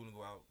 Like you wouldn't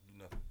go out and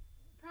do nothing.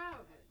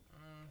 Probably.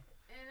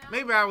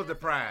 Maybe I was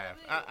deprived.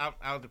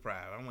 I was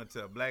deprived. I went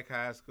to a black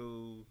high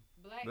school.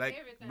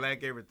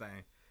 Black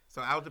everything. So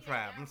I was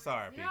deprived. I'm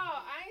sorry, people. No,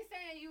 I ain't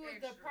saying you was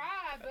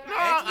deprived, but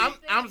No,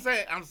 I'm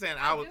saying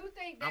I was. do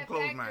think I'm that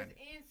closed-minded.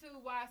 factors into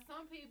why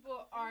some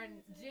people are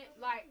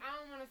like I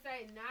don't want to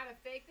say not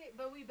affected,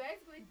 but we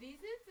basically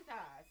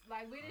desensitized.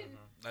 Like we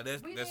didn't. Now that's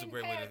a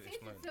great way to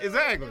explain it.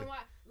 Exactly.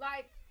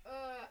 Like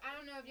I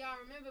don't know if y'all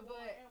remember,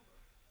 but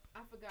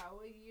I forgot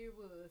what year it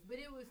was,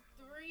 but it was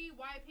 3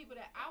 white people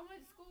that I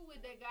went to school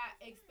with that got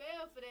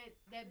expelled for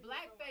that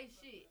blackface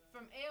shit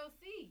from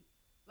LC.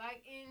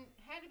 Like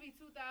had to be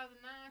 2009,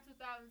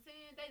 2010.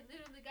 They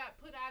literally got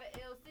put out of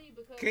LC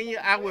because.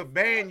 I would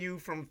ban you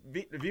from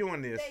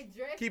viewing this.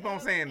 Keep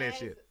on saying that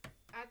shit.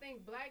 I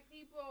think black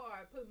people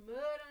or put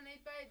mud on their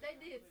face. They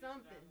did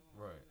something.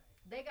 Right.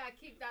 They got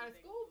kicked out of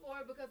school for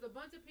it because a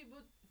bunch of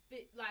people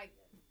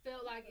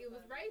felt like it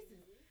was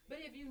racist. But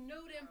if you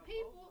knew them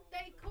people,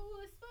 they cool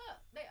as fuck.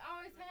 They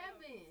always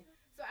have been.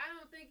 So I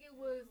don't think it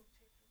was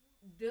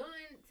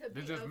done to be.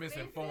 They're just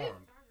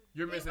misinformed.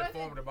 You're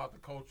misinformed about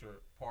the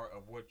culture part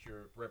of what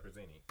you're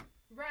representing.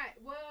 Right.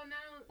 Well,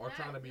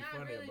 trying to be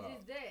funny really about.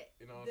 Just that.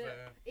 You know what I'm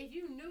saying? If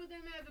you knew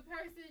them as a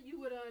person,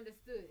 you would have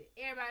understood it.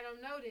 Everybody don't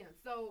know them,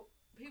 so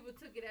people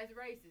took it as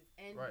racist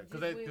and right,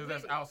 because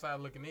that's outside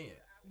looking in.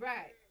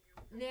 Right.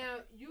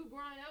 Now you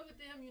growing up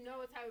with them, you know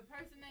what type of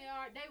person they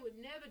are. They would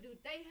never do.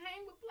 They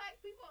hang with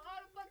black people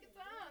all the fucking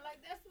time. Like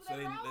that's what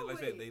they roll with.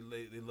 Like I said,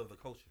 they love the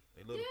culture.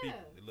 They love the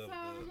people. They love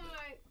I'm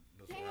like.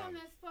 Damn,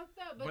 that's fucked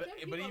up. But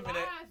even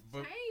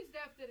changed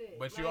after this.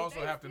 But you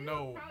also have to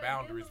know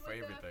boundaries for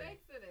everything.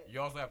 You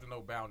also have to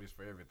know boundaries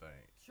for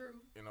everything. True.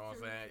 You know what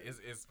I'm saying?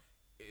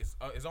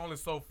 It's only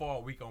so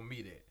far we gonna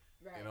meet it.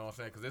 Right. You know what I'm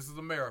saying? Because this is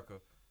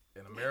America,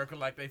 and America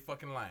like they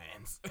fucking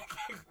lions.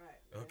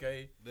 Right.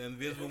 Okay. The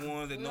invisible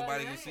ones that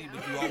nobody can see,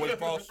 but you always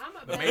cross.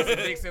 The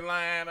Mason-Dixon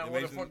line. Or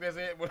what the fuck that's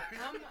it?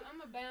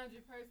 I'm a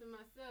boundary person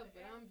myself,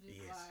 but I'm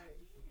just like.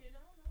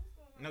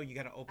 No, you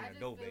gotta open the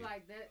door, baby. I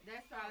just feel like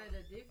that's probably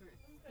the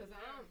difference. Because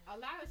a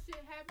lot of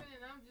shit happen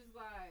and I'm just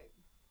like,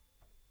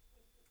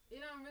 it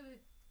don't really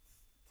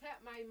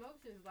tap my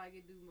emotions like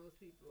it do most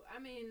people.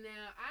 I mean,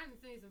 now, I done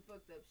seen some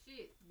fucked up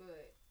shit,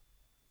 but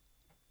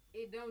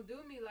it don't do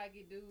me like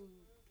it do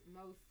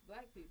most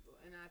black people.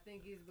 And I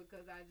think it's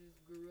because I just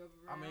grew up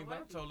around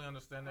but I totally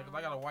understand that. Because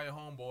I got a white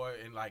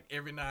homeboy and like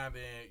every now and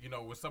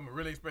then, when something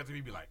really expensive,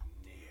 he'd be like,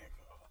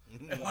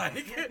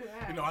 like,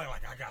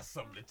 I got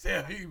something to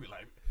tell you.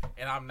 Like,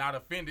 and I'm not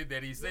offended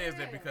that he says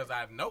that because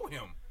I know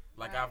him.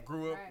 Like I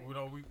grew up,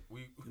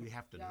 we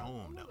have to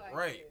know him though. Like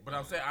right, but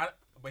I'm saying,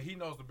 but he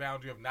knows the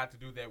boundary of not to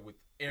do that with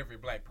every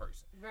black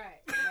person.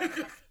 Right.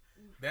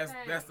 That's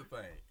the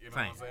thing. You know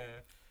what I'm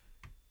saying?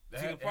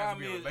 That the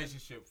problem has to be a is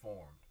relationship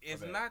formed.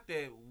 It's not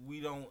that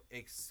we don't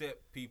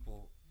accept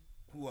people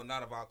who are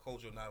not of our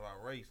culture, not of our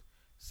race,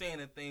 saying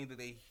the things that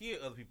they hear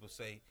other people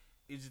say.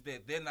 It's just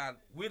that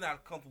we're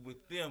not comfortable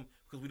with them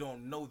because we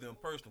don't know them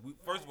personally.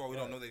 First of all, we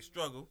don't know their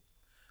struggle.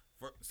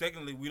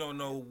 Secondly, we don't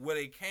know where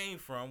they came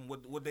from,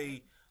 what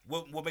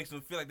makes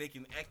them feel like they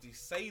can actually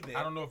say that.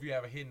 I don't know if you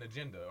have a hidden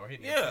agenda or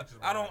hidden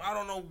intentions. I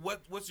don't know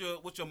what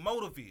your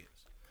motive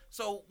is.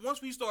 So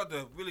once we start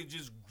to really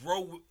just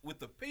grow with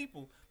the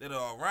people that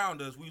are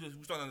around us, we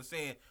start to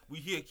understand. We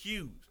hear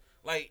cues.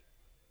 Like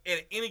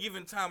at any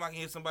given time, I can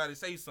hear somebody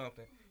say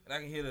something, and I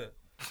can hear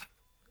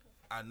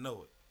I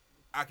know it.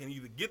 I can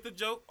either get the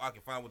joke or I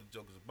can find what the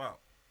joke is about.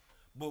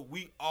 But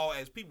we all,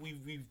 as people,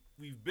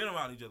 we've been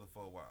around each other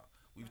for a while.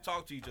 We've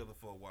talked to each other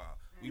for a while.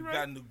 We've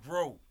gotten to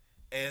grow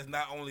as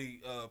not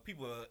only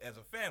people, as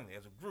a family,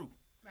 as a group.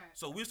 Right.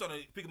 So we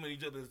started picking up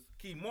each other's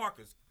key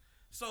markers.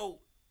 So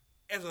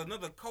as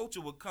another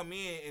culture would come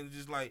in and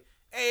just like,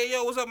 hey,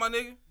 yo, what's up, my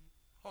nigga?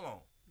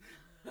 Hold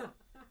on.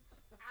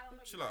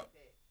 Chill out.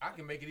 I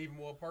can make it even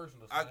more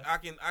personal. I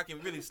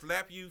can really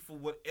slap you for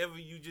whatever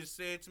you just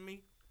said to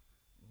me.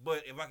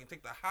 But if I can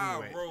take the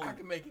high road, I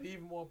can make it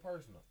even more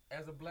personal.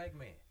 As a black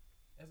man,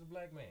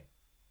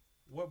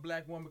 what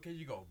black woman can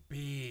you go,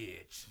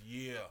 bitch?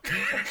 Yeah.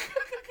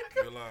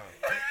 You're lying.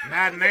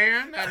 Not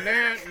Nairn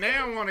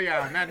one of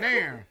y'all. Not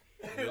Nairn.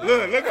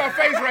 Look her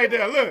face right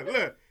there.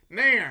 Look.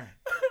 Nairn.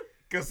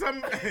 Cause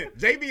some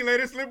JB let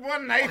it slip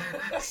one night.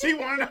 She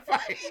wanted to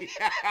fight.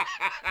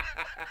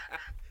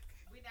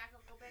 We not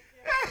gonna go back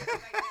there.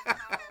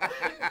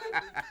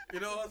 You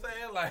know what I'm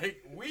saying?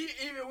 Like we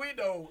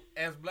know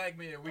as black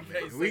men we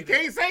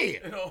can't say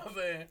it. You know what I'm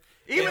saying?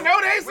 Even though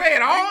they say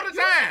it all the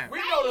time. We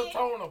know the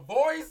tone of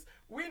voice.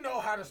 We know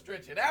how to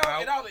stretch it out,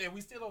 and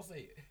we still don't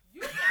say it.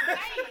 You can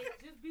say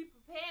it. Just be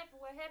prepared for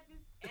what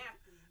happens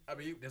after. I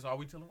mean, that's all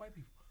we telling white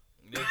people.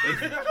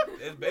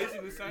 It's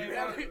basically the same. You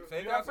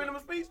got freedom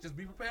of speech. Just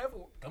be prepared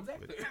for it. Comes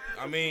after.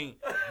 I mean,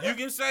 you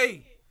can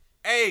say,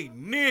 "Hey,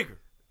 nigger."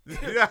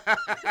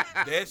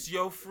 That's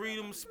your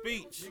freedom of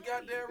speech. You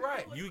got that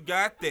right. You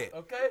got that.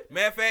 Okay.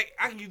 Matter of fact,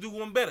 I can do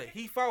one better.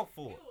 He fought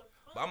for it,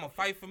 but I'm gonna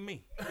fight for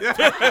me. First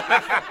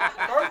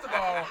of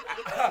all,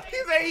 he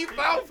said he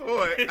fought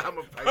for it. I'm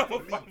gonna fight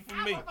for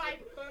me.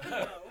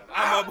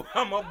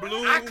 I'm a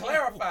blue. I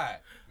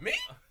clarified. Me?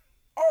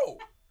 Oh,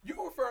 you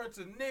referring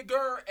to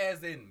nigger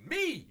as in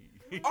me?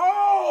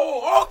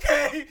 Oh,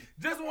 okay.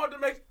 Just wanted to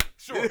make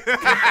sure. Just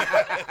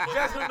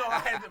to know I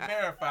had to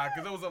verify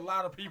because there was a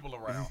lot of people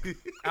around.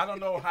 I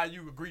don't know how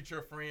you would greet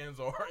your friends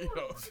or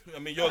I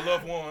mean your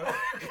loved one.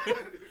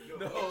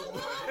 No,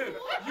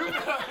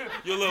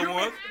 your loved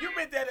one. You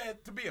meant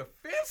that to be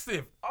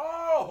offensive.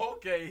 Oh,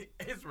 okay.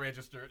 It's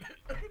registered.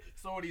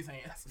 So are these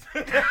hands.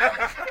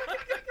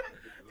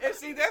 And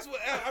see, that's what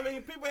I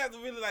mean. People have to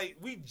really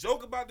we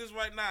joke about this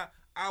right now.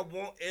 I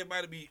want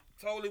everybody to be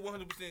totally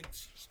 100%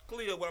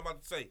 clear what I'm about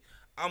to say.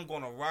 I'm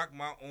gonna rock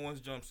my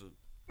orange jumpsuit.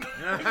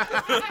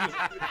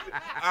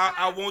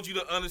 I want you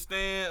to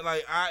understand,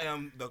 I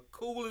am the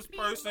coolest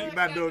person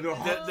about to do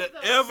ever.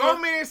 So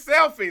many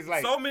selfies,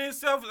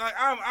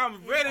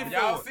 I'm ready for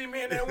y'all it. see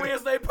me in that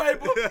Wednesday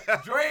paper,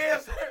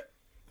 dress,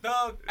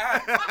 thug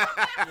out.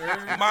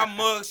 My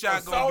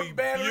mugshot gonna be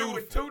beautiful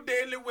with 2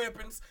 deadly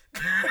weapons.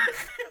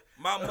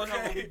 My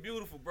mugshot gonna be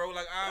beautiful, bro.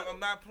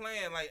 I'm not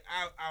playing.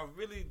 I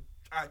really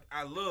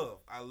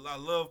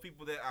love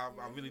people that I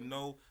really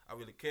know. I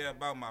really care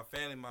about my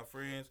family, my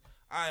friends.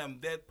 I am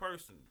that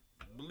person.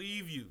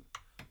 Believe you.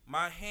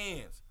 My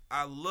hands,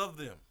 I love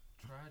them.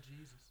 Try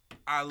Jesus.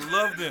 I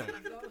love them.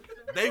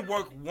 They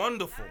work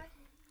wonderful.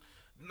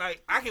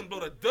 I can blow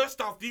the dust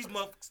off these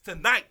motherfuckers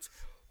tonight.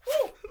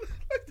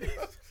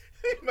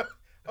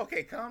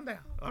 Okay, calm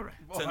down. All right.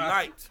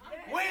 Tonight.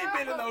 We ain't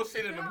been in no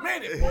shit in a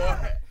minute, boy.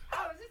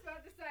 I was just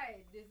about to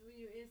say, this when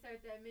you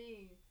insert that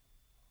meme,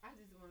 I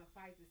just want to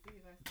fight to see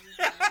if I see it.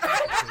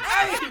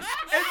 Hey,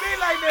 it be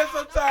like that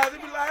sometimes.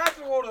 It be like, I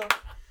just want to.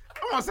 I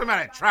want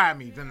somebody to try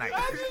me tonight.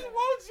 I just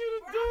want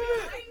you to do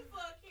it.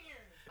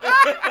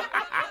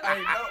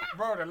 Hey, no,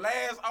 bro, the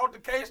last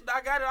altercation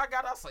I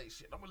say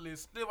shit. I'm a little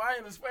stiff. I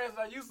ain't as fast as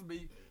I used to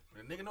be.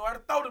 But the nigga know how to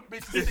throw them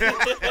bitches.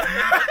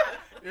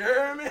 You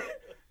hear me?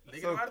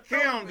 So,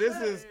 Kim, this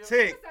is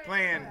Tick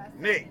playing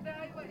Nick.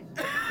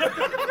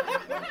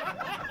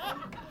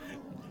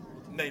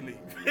 They leave.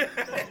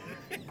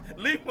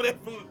 Leave with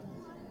that food.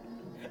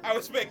 I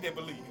respect that,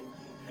 believe.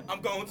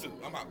 I'm going to.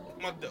 I'm out.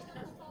 I'm out there.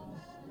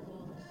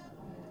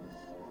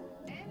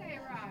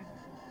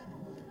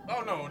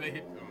 Oh no, they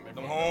hit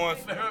them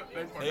horns.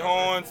 They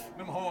horns.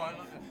 Them horns.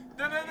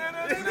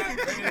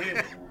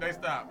 They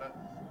stopped.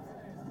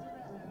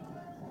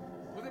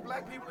 Was it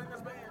black people in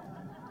this band?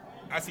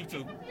 I see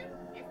 2.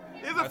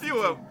 There's a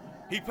few of them.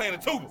 He playing the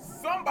tuba.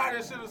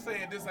 Somebody should have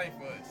said this ain't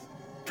for us.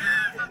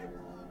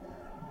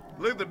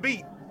 Look at the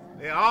beat.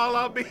 They all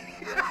are beat.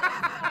 Hey,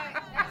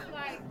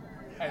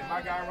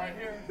 my guy right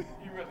here,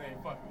 he really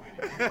ain't fucking with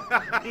it.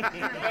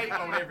 He late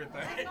on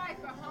everything. It's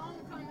like for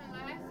homecoming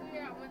last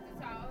year, I went to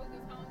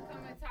Tioga's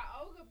homecoming.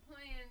 Tioga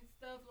playing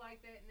stuff like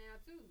that now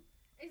too.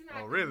 It's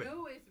not the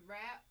newest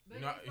rap, but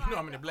you know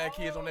how many black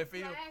kids on that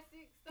field?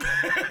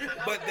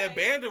 But their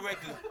band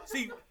directors,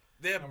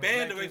 their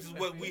band directors is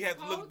what we have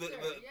to look the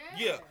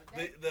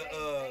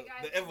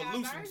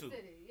evolution to.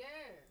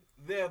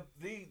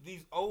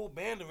 These old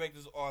band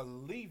directors are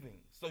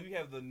leaving, so you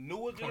have the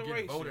newer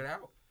generation. Get voted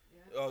out.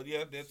 Oh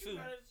yeah, that too.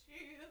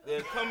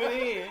 They're coming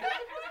in,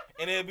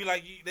 and they'll be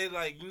like, you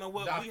know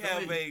what? We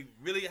have a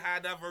really high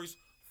diverse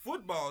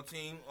football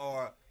team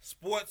or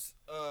sports.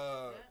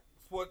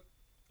 Sport.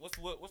 What's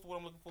the word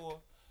I'm looking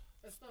for?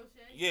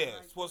 Association.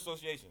 Yeah, sports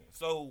association.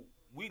 So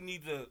we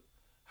need to,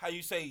 how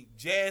you say,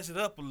 jazz it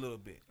up a little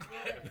bit.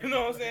 You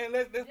know what I'm saying?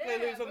 Let's play a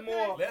little something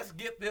more. Let's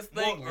get this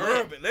thing more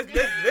urban. Let's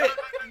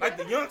like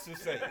the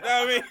youngsters say. You know what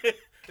I mean?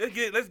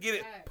 Let's get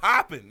it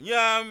popping. You know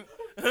what I mean?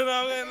 You know what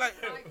I mean? Like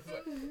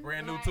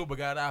brand new tuba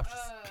got options.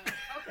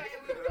 Okay,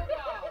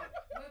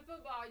 with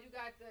football, you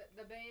got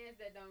the bands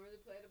that don't really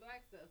play the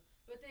black stuff.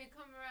 But then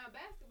coming around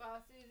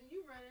basketball season,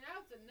 you running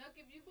out to nuck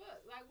if you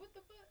buck. Like, what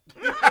the fuck?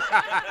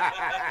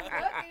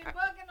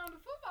 Bucking on the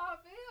football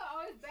field.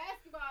 Oh, it's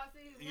basketball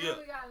season. Now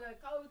we got a little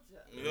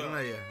culture.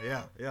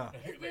 Yeah.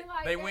 It's been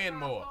like They that win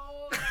my more.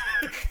 whole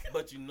life.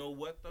 But you know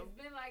what though? It's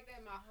been like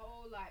that my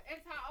whole life.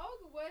 And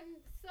Tioga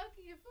wasn't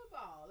sucky in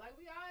football. Like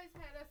we always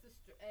had us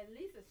at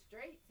least a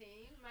straight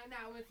team. Might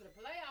not went to the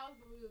playoffs,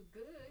 but we was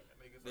good.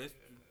 That's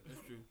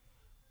true.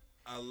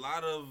 A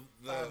lot of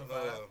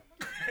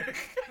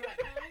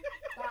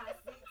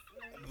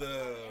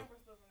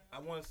I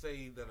want to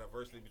say the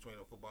diversity between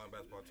a football and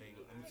basketball team.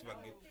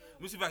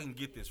 Let me see if I can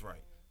get this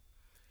right.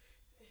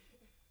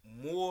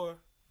 More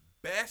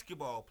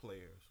basketball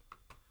players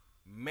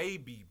may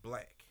be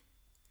black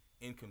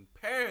in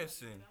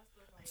comparison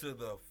to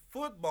the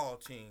football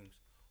teams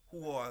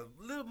who are a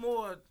little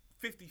more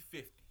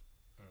 50-50.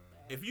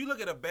 If you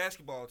look at a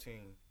basketball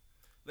team,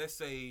 let's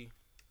say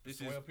this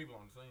 12 people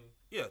on the team.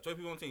 Yeah, 12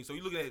 people on the team. So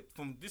you look at it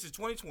from this is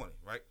 2020,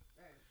 right?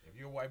 If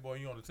you're a white boy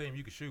and you're on the team,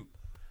 you can shoot.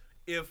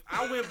 If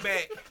I went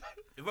back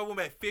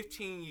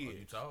 15 years,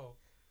 you tall.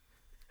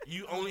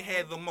 You only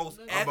had the most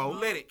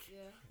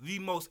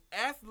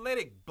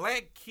athletic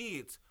black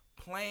kids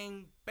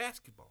playing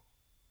basketball.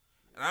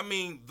 And I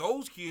mean,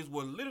 those kids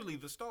were literally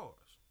the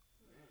stars.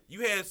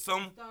 You had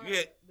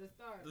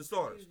the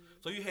starters.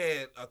 So you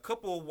had a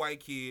couple of white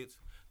kids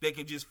that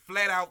could just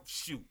flat out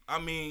shoot. I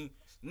mean,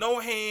 no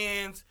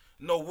hands,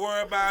 no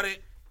worry about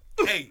it.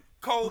 Hey,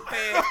 cold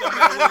pass, no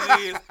matter what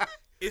it is.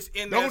 It's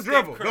in there.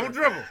 Don't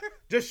dribble.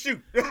 Just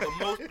shoot. The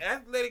most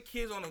athletic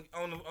kids on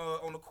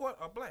the court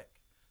are black.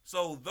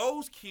 So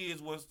those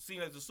kids were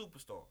seen as the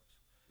superstars.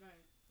 Right.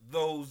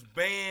 Those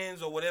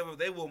bands or whatever,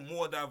 they were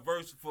more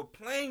diverse for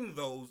playing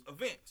those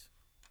events.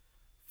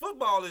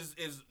 Football is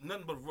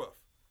nothing but rough.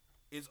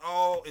 It's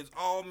all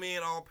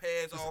men, all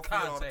pads, all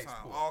field, all the time,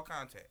 sport. All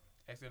contact.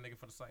 Ask that nigga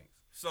for the Saints.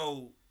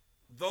 So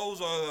those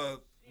are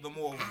the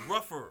more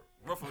rougher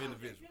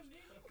individuals.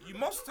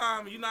 Most of the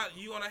time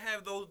you're gonna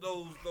have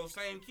those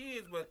same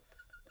kids, but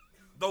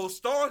those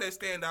stars that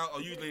stand out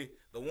are usually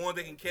the ones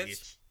that can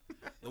catch,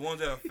 the ones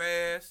that are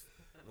fast,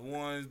 the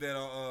ones that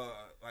are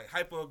like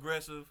hyper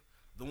aggressive,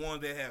 the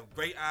ones that have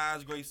great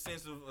eyes, great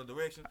sense of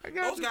direction.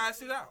 Those guys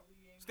stand out.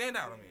 I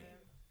mean,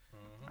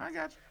 I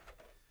got you.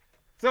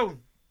 So,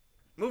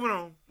 moving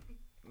on,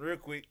 real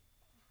quick.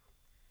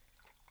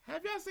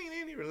 Have y'all seen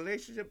any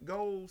relationship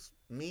goals,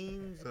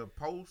 memes, or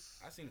posts?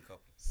 I've seen a couple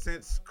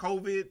since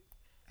COVID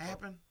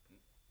happened.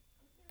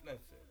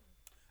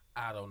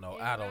 I don't know.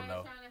 Trying to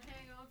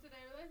hang on to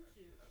their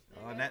relationship.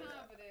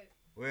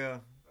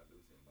 Well,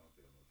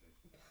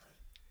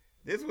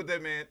 this is what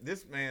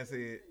this man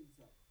said.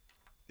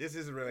 This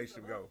is a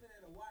relationship goal.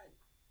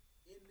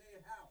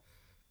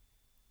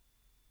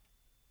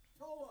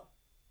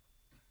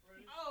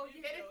 Oh,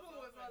 yeah, this one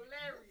was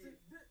hilarious.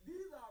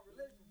 These are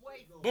relationship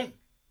goals. Boom.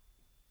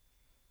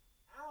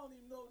 I don't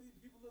even know what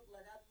these people look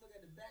like. I just look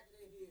at the back of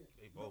their head.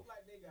 They both. Look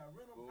like they got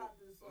rental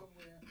property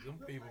somewhere. Them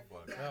people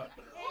fucked up.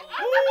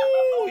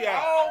 Ooh, yeah.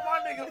 Oh,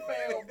 my nigga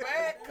fell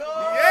back, cuz.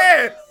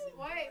 Yes.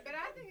 Wait, but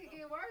I think it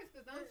get worse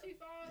because don't she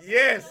fall?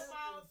 Yes.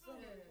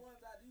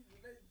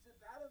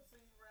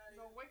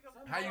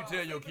 How you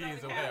tell your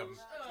kids don't have them?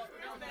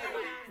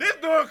 This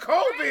during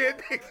COVID.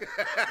 No,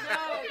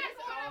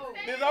 it's old.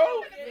 This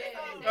old?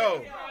 Yeah. Oh.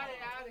 They brought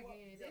it out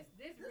again.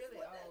 This really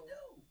old.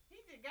 He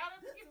just got up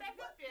to get back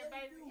up there,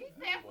 baby. He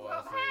fell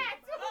from high,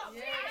 too.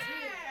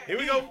 Yeah. Here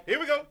we go.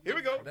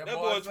 That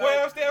boy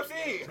 12 steps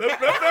in.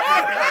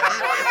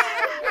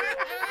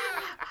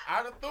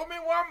 I done threw me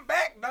one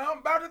back, now I'm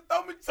about to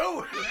throw me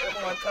two. That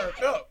boy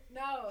turned up.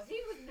 No, he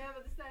was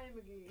never the same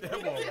again. That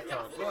boy turned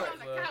up.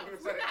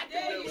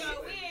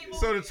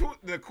 So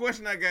the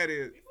question I got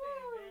is,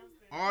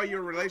 are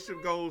your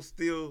relationship goals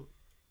still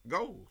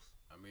goals?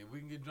 I mean, we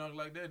can get drunk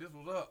like that. This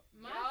was up.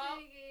 My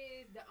thing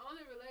is, the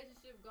only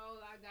relationship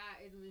goal I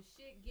got is when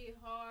shit get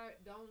hard,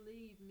 don't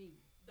leave me.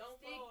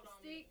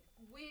 Stick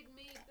with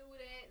me through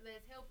that.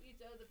 Let's help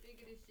each other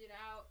figure this shit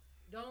out.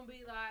 Don't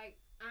be like,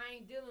 I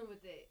ain't dealing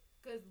with that.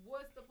 Because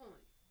what's the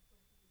point?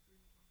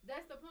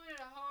 That's the point of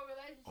the whole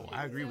relationship. Oh,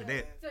 I agree with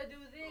that. To do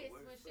this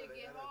when shit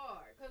get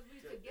hard. Because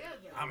we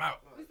together. I'm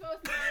out. We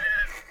supposed to.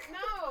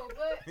 No,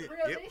 but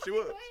realistically. Yep, she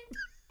was.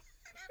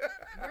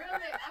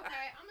 Really,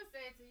 okay, I'm going to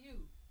say it to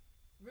you.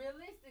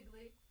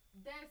 Realistically,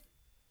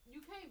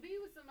 you can't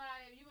be with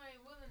somebody if you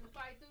ain't willing to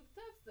fight through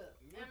the tough stuff.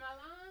 Am I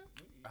lying?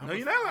 No,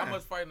 you're not lying. How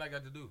much fighting I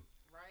got to do?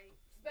 Right.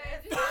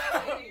 That's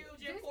a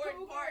huge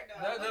important part,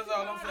 though. That's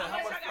all I'm saying.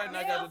 How much fighting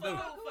I got to do?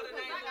 For the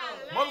name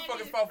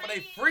Motherfuckers fought for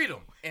their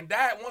freedom and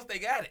died once they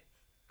got it.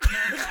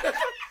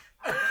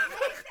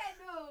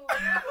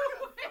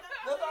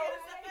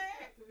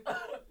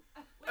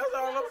 That's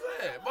all I'm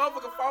saying.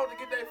 Motherfuckers fought to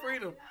get their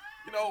freedom.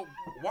 You know,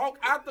 walk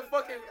out the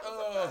fucking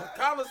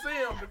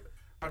Coliseum,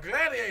 a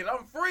gladiator,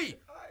 I'm free.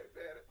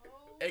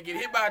 And get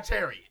hit by a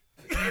chariot.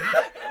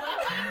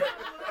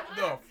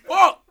 The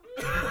fuck?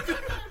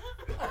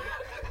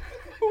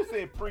 Who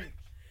said preach?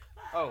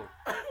 Oh.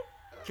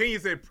 Kenya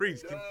said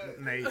preach.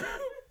 Nate.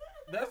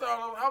 That's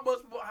all. How much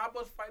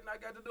fighting I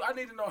got to do? I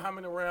need to know how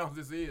many rounds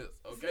this is.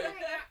 Okay.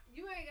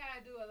 You ain't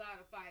gotta do a lot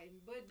of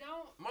fighting, but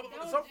don't.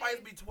 Motherfucker, some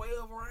fights be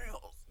 12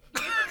 rounds.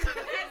 Three.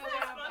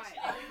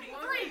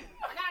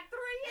 I got 3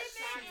 in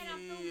there.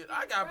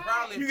 got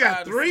probably You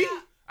got 3?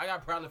 I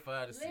got probably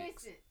 5 to 6.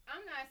 Listen,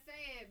 I'm not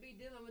saying be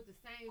dealing with the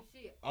same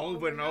shit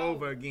Over and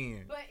over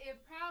again. But if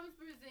problems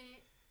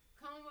present,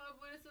 come up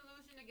with a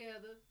solution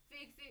together,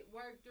 fix it,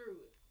 work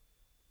through it.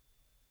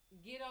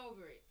 Get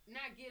over it.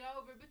 Not get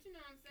over it, but you know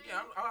what I'm saying?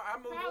 Yeah, I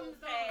move.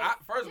 Problems don't.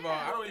 First of all,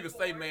 I don't even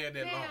stay mad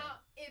that long. Now,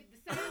 if the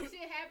same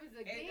shit happens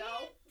again,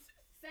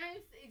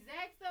 same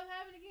exact stuff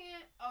happen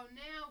again,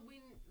 now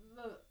we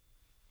look.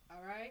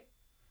 All right?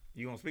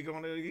 You gonna speak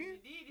on it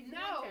again?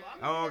 No.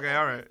 Oh, okay,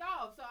 all right.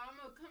 Off, so I'm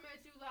gonna come at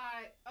you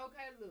like,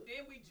 okay, look.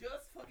 Then we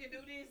just fucking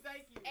do this.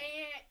 Thank you.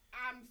 And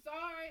I'm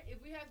sorry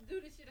if we have to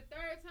do this shit a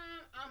third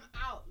time. I'm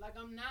out. Like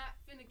I'm not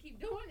finna keep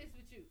doing this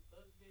with you.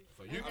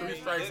 So you 3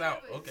 strikes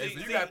out. Okay,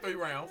 so you got 3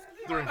 rounds.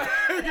 3.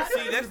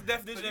 See, that's the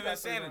definition of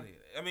insanity.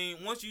 I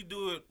mean, once you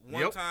do it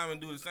one time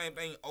and do the same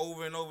thing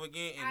over and over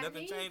again and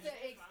nothing changes,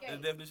 that's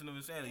the definition of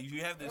insanity.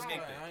 You have to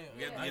escape that.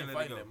 You have to I ain't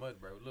fighting that much,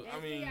 bro. Look,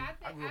 I mean,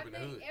 I grew up in the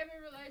hood.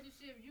 Every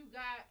relationship you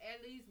got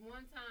at least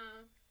one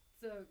time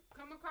to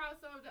come across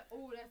something.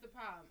 Oh, that's the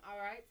problem. All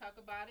right, talk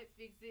about it,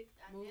 fix it,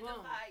 move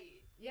on. Identify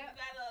it. Yep.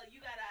 You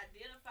gotta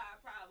identify a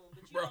problem,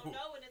 but you Bro. don't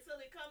know it until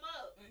it come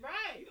up.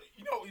 Right.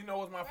 You know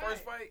what's my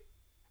first fight?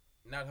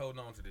 Not holding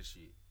on to this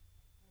shit.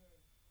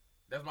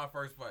 That's my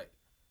first fight.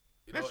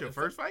 That's your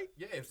first fight?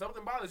 Yeah. If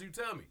something bothers you,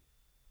 tell me.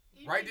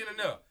 Right then and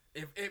there.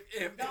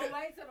 If don't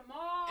wait till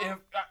tomorrow. If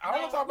I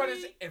want to talk about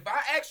this, if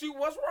I ask you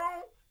what's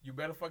wrong, you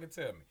better fucking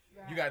tell me.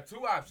 Right. You got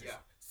 2 options.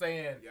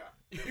 Saying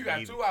you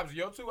got 2 options.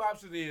 Your 2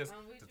 options is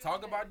to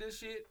talk about this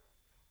shit,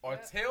 or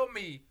tell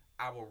me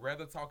I would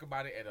rather talk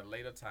about it at a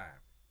later time.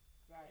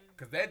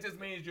 Because that just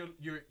means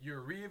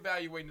you're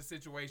reevaluating the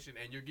situation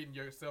and you're getting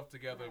yourself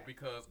together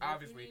because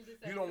obviously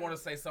you don't want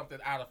to say something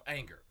out of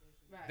anger.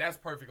 Right. That's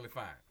perfectly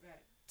fine. Right.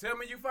 Tell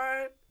me you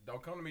fine.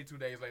 Don't come to me 2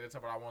 days later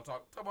talk about I want to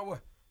talk. Talk about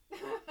what?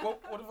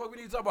 what the fuck we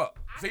need to talk about?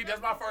 See,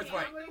 that's my first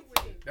fight.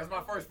 That's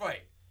my first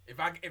fight.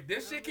 If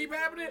this shit keep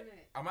happening,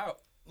 I'm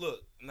out.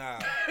 Look,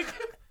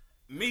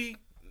 me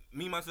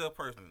myself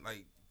personally,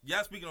 like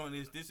y'all speaking on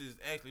this is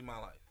actually my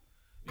life.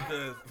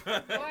 Because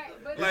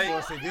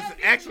like this is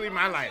actually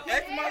my life.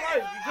 Actually my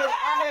life because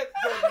I had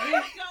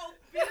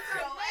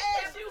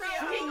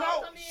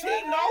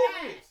she know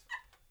this.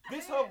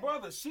 This her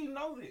brother. She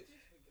know this.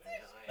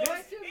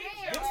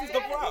 This is the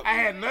problem. I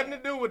had nothing to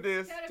do with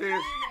this.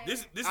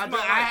 This is I my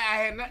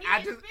life.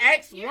 I just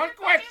asked one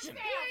question.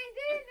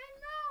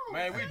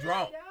 Man, we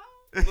drunk.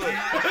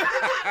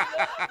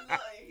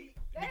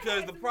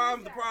 Because the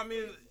problem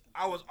is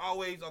I was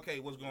always okay.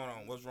 What's going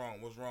on? What's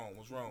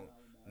wrong?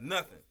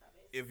 Nothing.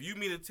 If you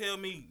mean to tell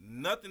me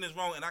nothing is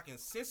wrong and I can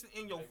sense it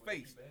in your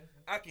face,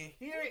 I can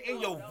hear it in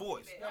your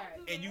voice,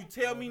 and you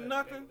tell me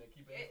nothing,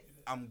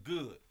 I'm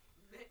good.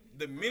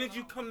 The minute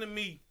you come to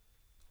me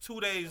 2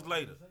 days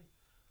later,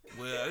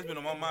 well, it's been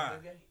on my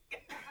mind.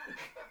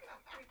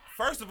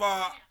 First of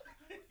all,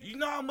 you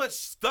know how much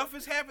stuff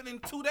has happened in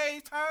 2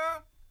 days'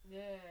 time?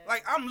 Yeah.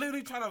 Like, I'm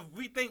literally trying to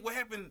rethink what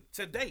happened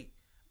today.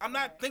 I'm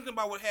not thinking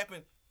about what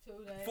happened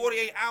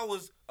 48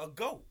 hours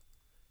ago.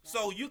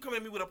 So you come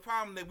at me with a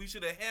problem that we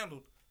should have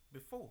handled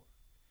before.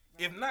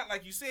 If not,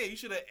 like you said, you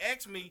should have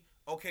asked me,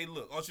 okay,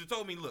 look, or you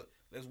told me, look,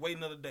 let's wait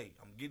another day.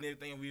 I'm getting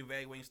everything and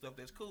reevaluating stuff.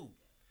 That's cool.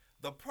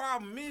 The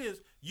problem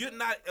is you're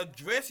not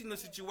addressing the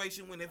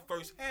situation when it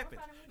first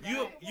happened.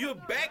 You're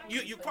back.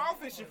 You're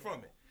crawfishing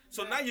from it.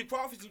 So now you're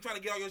crawfishing, trying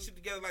to get all your shit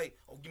together. Like,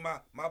 oh, get my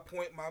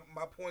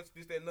points,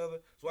 this, that, and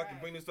other, so I can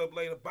bring this up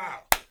later.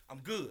 Bow, I'm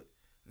good.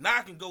 Now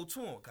I can go to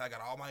him because I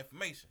got all my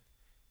information.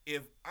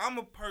 If I'm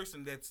a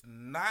person that's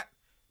not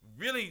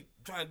really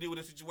trying to deal with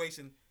a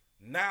situation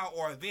now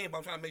or then, but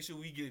I'm trying to make sure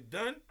we get it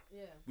done.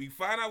 Yeah. We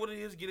find out what it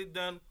is, get it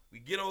done. We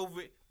get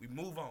over it. We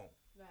move on.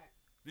 Right.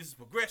 This is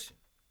progression.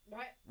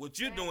 Right. What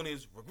you're doing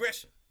is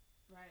regression.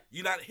 Right.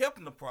 You're not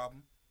helping the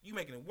problem. You're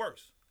making it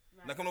worse.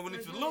 Right. Not coming up with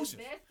any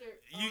solutions.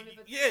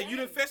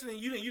 You invested in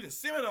you didn't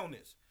simmer on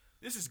this.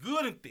 This is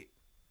good and thick.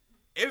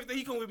 Everything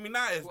he come with me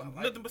now is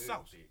nothing but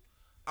sauce.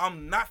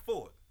 I'm not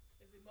for it.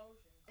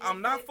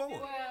 I'm not for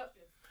it.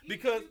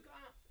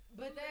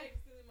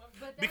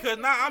 Because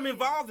now I'm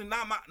involved and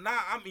now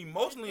I'm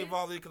emotionally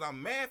involved in it because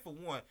I'm mad for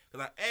one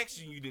because I asked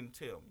you and you didn't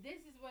tell me. This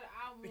is what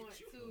I want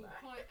to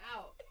point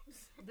out.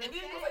 The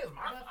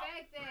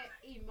fact that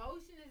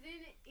emotion is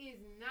in it is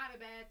not a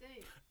bad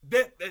thing.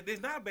 That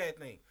is not a bad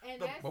thing.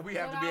 But we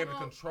have to be able to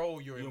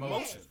control your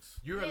emotions.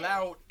 You're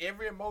allowed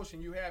every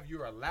emotion you have.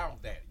 You're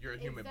allowed that. You're a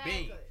human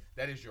being.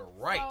 That is your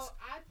right. So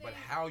but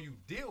how you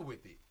deal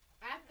with it.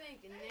 I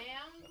think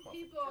now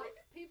people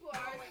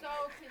are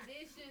so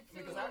conditioned to.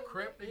 Because I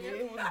crept in.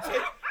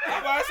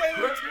 Everybody say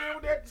crept in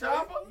with that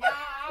chopper. Y'all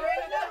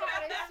already know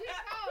how this shit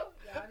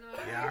go.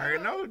 Y'all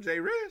already know Jay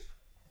Rich.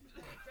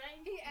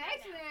 He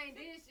actually ain't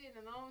did shit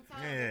in a long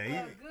time.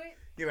 Yeah,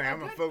 he like, I'm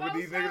gonna fuck with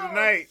these niggas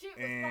tonight.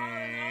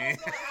 And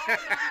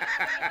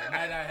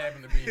night I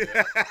happened to be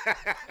there.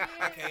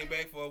 I came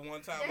back for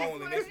one time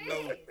only. That's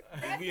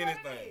we in this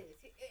thing.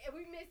 We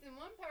missing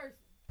one person.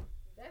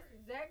 That's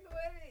exactly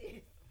what it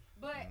is.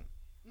 But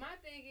my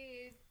thing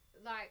is,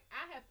 like,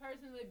 I have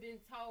personally been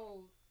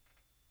told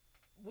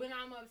when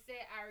I'm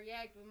upset, I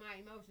react with my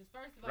emotions.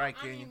 First of all, Right,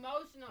 I'm Kenya.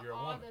 emotional You're a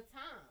all woman. the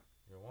time.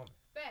 You're a woman.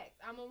 Facts.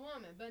 I'm a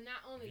woman, but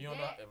not only If you don't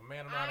that. know, if a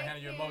man don't know how to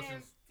handle your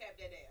emotions, Tap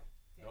that down.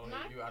 don't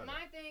hit you out of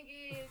My that. thing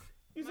is,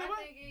 You said my what?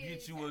 thing is,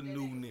 Get you a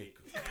new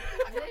nigga.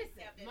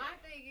 listen, my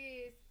thing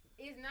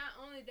is not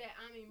only that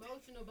I'm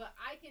emotional, but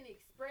I can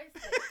express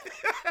it.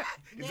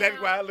 Exactly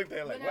Now, why I looked at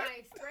it like, when what? I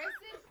express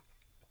it,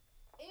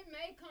 it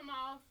may come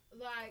off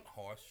like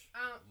Harsh,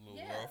 a little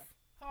yeah, rough.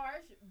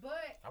 harsh,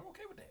 but I'm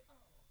okay with that.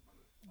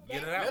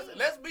 Get it out.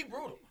 Let's be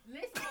brutal.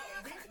 listen,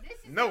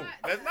 this is No, not,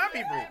 let's not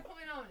be let's brutal. put a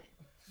point on it.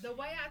 The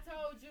way I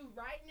told you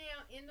right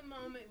now in the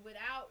moment,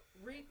 without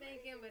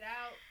rethinking,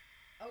 without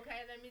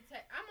okay, let me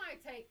take. I might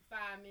take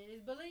 5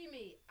 minutes. Believe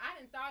me, I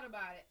done thought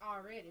about it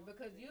already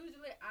because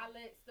usually I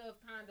let stuff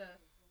kind of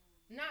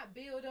not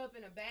build up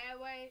in a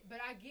bad way, but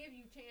I give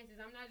you chances.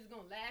 I'm not just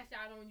gonna lash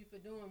out on you for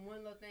doing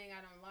one little thing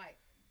I don't like.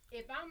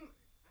 If I'm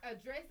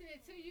addressing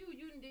it to you,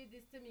 you done did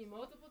this to me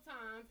multiple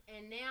times,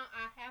 and now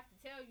I have to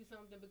tell you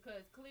something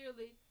because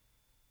clearly,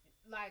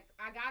 like,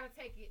 I gotta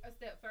take it a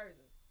step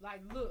further.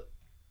 Like, look,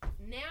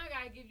 now I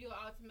gotta give you an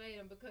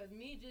ultimatum because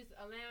me just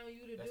allowing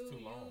you to That's do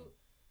too long.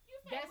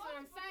 that's what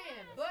I'm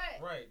saying. But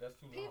Right, that's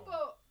too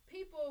long.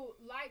 people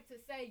like to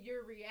say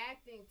you're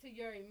reacting to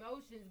your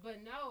emotions,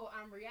 but no,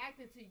 I'm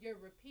reacting to your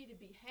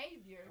repeated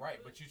behavior. Right,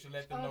 but you should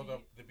let them know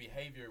the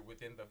behavior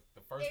within the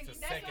first to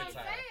That's second what I'm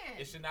time. saying.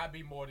 It should not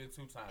be more than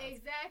 2 times.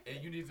 Exactly.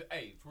 And you need to,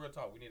 real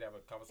talk. We need to have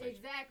a conversation.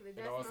 Exactly.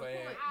 You That's know what I'm my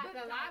saying? point. But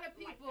a lot of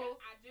people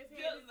I just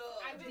did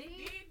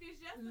this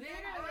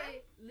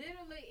yesterday.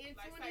 literally in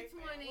Like, say,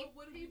 2020,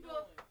 what are you people.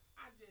 doing?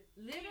 I just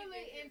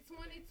Literally in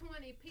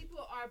 2020, people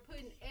are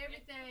putting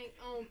everything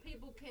on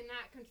people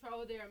cannot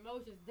control their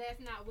emotions. That's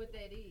not what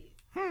that is.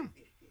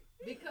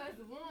 Because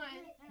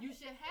one, you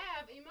should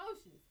have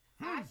emotions.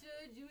 I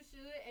should, you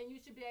should, and you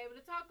should be able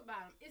to talk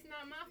about them. It's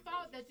not my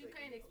fault that you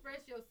can't express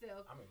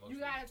yourself. I'm You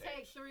emotionally gotta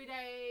detached. take 3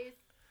 days.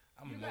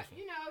 I'm You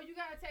emotional.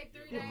 gotta take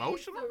 3 You days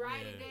emotional? to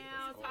write it Yeah.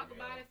 down, Oh, talk yeah.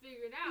 about it,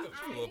 figure it out. Look,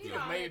 I you don't up need there.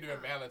 all Made that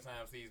during time.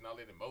 Valentine's season, all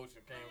that emotion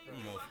came through.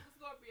 Emotional.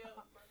 Scorpio.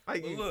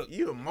 Like, But look.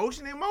 you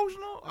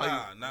emotional? Or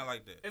Nah, not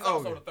like that. It's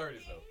Oh, also okay. the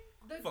 30s though.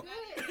 The Fuck.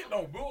 good.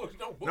 No bullshit.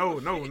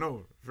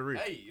 No, for real.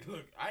 Hey,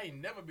 look, I ain't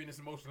never been this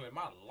emotional in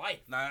my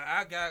life. Now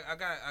I gotta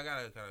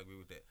kind of agree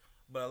with that.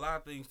 But a lot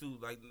of things too,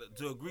 like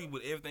to agree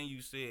with everything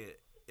you said.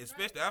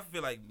 Especially, I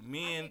feel like I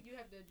men, think you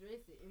have to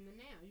address it in the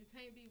now. You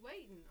can't be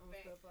waiting on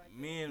stuff like that.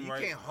 men, You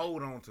right? can't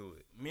hold on to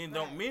it. Men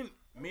don't.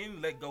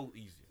 Men let go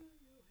easier.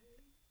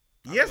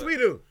 Yes, we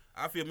do.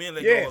 I feel men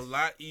let Yes. go a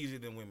lot easier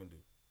than women do.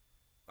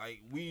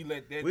 Like we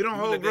let that. We don't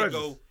hold let that grudges.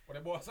 go. What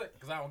that boy say?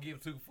 Because I don't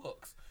give 2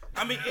 fucks.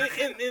 I mean,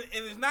 and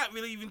it's not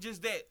really even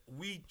just that.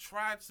 We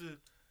try to,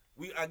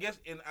 I guess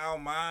in our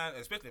mind,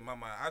 especially in my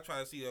mind, I try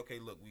to see, okay,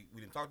 look,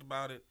 we done talked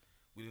about it.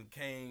 We done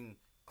came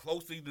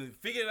close to either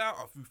figure it out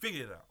or we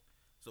figured it out.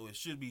 So it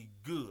should be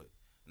good.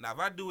 Now, if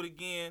I do it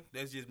again,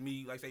 that's just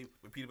me, like say,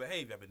 repeated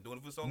behavior. I've been doing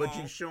it for so long. But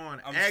you showing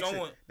I'm action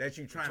showing- that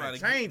you trying to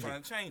trying change to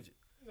it. change it.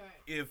 Right.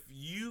 If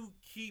you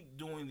keep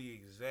doing the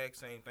exact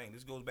same thing,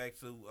 this goes back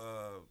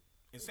to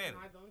insanity.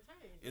 It's not gonna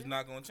change. It's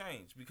not going to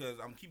change because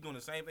I'm keep doing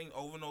the same thing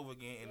over and over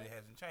again, and it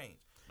hasn't changed.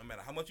 No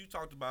matter how much you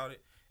talked about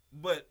it,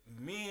 but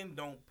men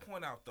don't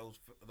point out those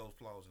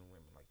flaws in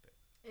women like that.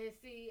 And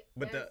see,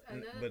 But that's the-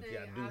 another but thing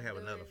yeah, I do I've have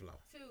another done, flaw.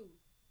 Too.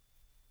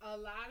 A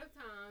lot of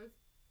times,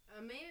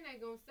 a man ain't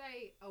gonna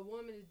say a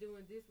woman is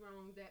doing this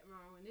wrong, that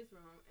wrong, and this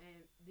wrong,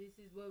 and this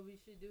is what we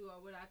should do,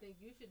 or what I think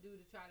you should do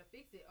to try to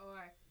fix it,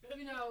 or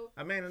you know,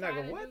 A man is try not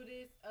to gonna what? do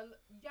this.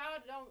 Y'all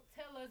don't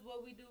tell us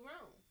what we do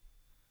wrong.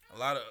 A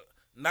lot of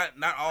not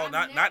all I've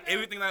not never-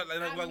 everything like I've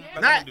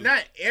never- Not do.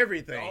 not The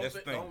everything. only, That's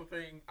thing, the the thing.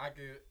 only thing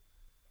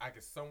I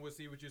could somewhat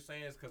see what you're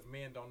saying is because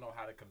men don't know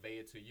how to convey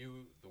it to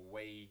you the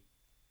way.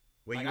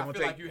 Well, Like, you I won't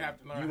feel take like you have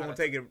to learn you how won't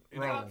to- take it you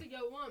know, Talk wrong. to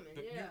your woman.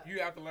 Yeah. You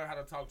have to learn how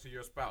to talk to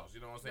your spouse. You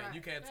know what I'm saying? Right,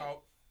 You can't right.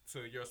 talk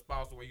to your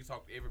spouse the way you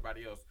talk to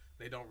everybody else.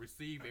 They don't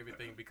receive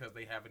everything because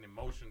they have an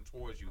emotion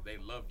towards you. They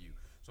love you.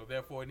 So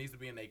therefore, it needs to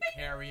be in a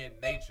carrying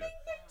nature.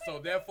 So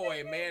therefore,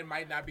 a man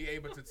might not be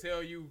able to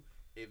tell you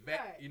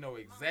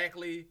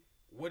exactly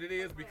what it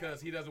is because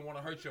he doesn't want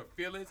to hurt your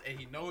feelings and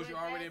he knows But you're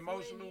already that's when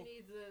emotional. you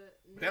need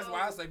to That's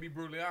why I know. say be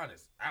brutally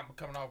honest. I'm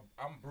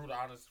brutally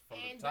honest from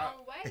And the top.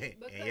 don't wait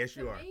because And yes,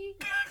 you to are. me,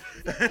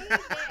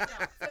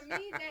 to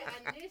me, that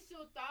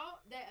initial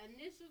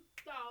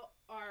thought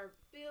or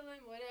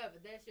feeling, whatever,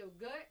 that's your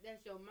gut,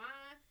 that's your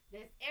mind,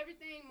 that's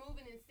everything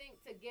moving in sync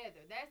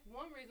together. That's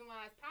one reason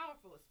why it's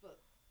powerful as fuck.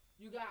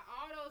 You got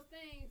all those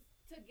things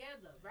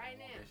together right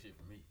You want now. that shit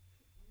for me.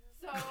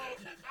 So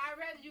I'd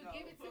rather you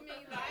give it to me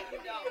like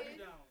it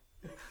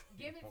is.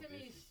 Give it to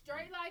me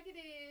straight like it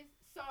is,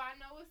 so I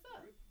know what's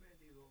up.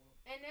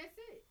 And that's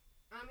it.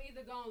 I'm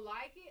either gonna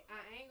like it, I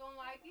ain't gonna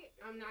like it,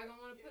 I'm not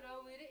gonna wanna put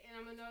up with it, and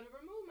I'm gonna know to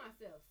remove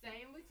myself.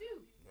 Same with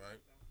you.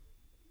 Right.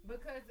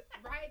 Because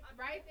right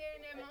there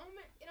in that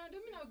moment, it don't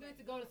do me no good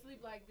to go to sleep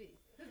like this.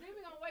 Because then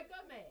we gonna wake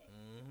up mad.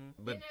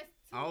 Mm-hmm. But And that's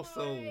 2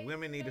 also, more days,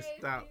 women need to 2 days,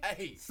 stop.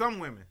 Hey, Some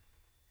women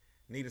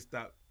need to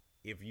stop.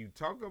 If you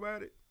talk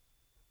about it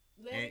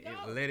Let it go.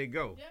 and let it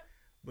go. Yep.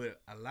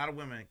 But a lot of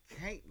women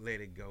can't let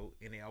it go,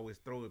 and they always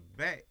throw it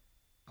back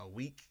a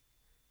week,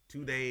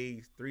 2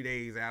 days, 3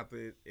 days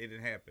after it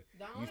didn't happen.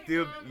 You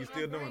still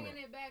doing bringing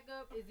it back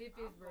up is if it's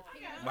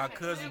repeated. My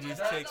cousin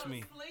just texted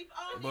me,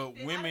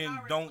 but women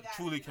don't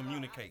truly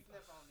communicate.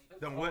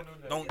 Don't what?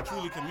 Don't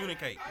truly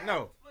communicate.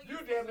 No. You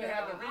definitely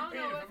have to repeat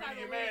it for me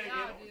to get mad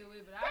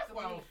again. That's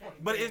why I was fucking.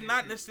 But it's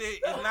not necessarily.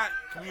 It's not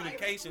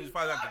communication. It's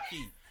probably not the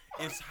key.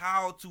 It's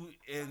how to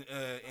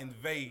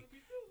convey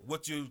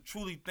what you're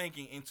truly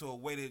thinking into a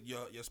way that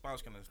your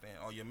spouse can understand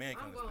or your man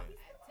can I'm gonna understand.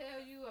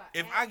 tell you,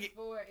 If I I get-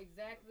 for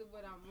exactly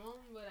what I'm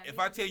wanting, If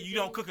I tell you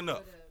don't cook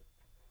enough,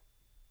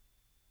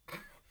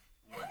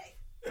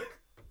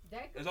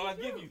 that's all I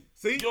give you.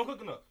 See? You don't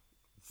cook enough.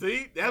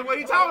 See, that's what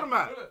he's talking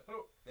about.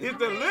 His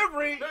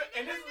delivery.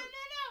 And this is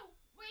No.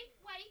 Wait.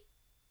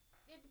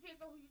 It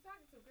depends on who you're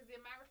talking to, because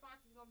then my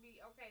response is gonna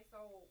be, okay,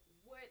 so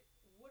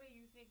what are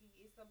you thinking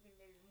is something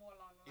that is more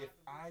along the If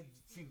lines of I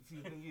see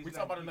the thing is, we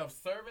talking about enough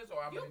service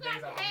or how you many got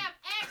days to I have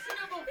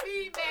actionable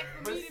feedback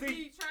for But me to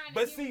be trying to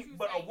But get see, what you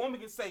but a say. woman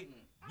can say,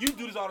 "You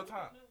do this all the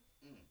time."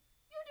 You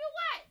do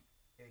what?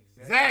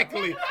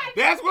 Exactly.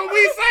 That's what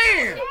we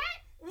saying.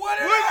 What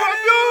What you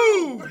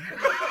do? No,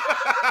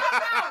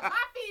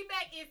 my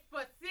feedback is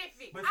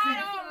specific. But I see-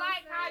 don't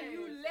like how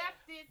you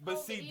left it. But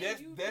over see, in that's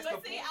you the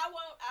But see, point.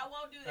 I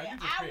won't do Now, that. you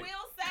just I pick.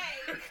 will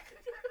say,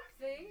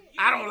 See,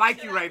 I don't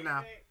like you right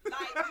now.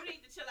 like, you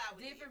need to chill out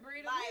with Different it.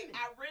 breed of Like,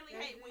 women. I really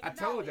hate when I you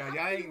told know y'all, it.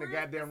 y'all ain't the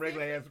goddamn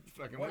regular ass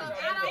fucking What women.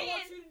 is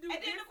And that?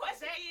 then, the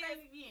question is,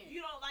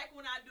 you don't like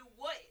when I do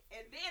what?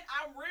 And then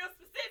I'm real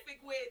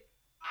specific with,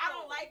 I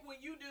don't like when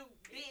you do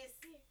this,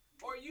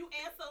 or you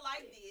answer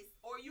like this,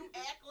 or you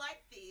act like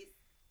this.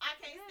 I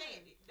can't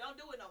stand it. Don't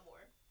do it no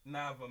more.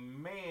 Now, if a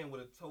man would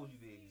have told you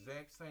the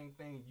exact same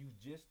thing you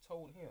just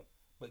told him,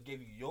 but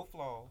gave you your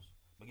flaws,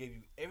 but gave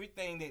you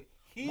everything that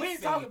he We ain't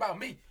said, talking about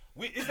me.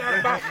 It's not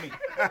about me.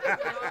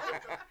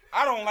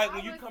 I don't like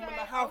when I you would come in say,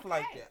 the house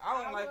like okay. that.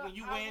 I don't like when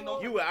you wearing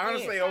those. You would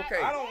honestly pants.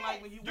 okay. I don't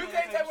like when you. You wearing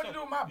can't that tell me what to type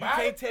do of with my stuff. You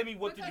body. can't tell me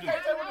what to because do.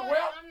 can't tell me I to know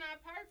wear. I'm not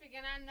perfect,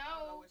 and I I don't know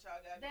know what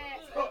y'all got that-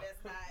 going on.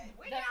 That's not.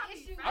 the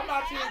issue. I'm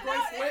out here in I gray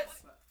know sweats.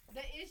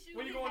 The issue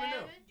When you we going in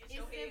there? having Get is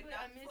your head simply a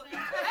knocked the fuck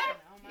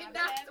misunderstanding on my Get behalf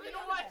down to and the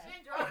your wash behalf.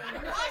 and dry.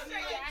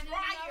 Washer and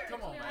dryer.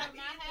 Come on, man.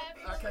 My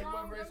habits I can't wear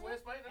wrong, gray and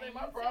sweats, man. That ain't you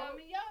my tell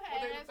problem. me your What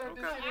they half, turn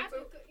this so shit I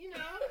into? could,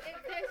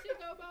 that should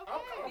go both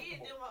I'm ways.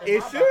 Did them all. It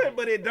should,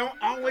 but it don't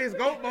always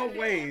go both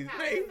ways. So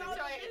Hey,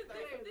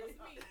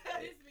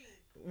 this me.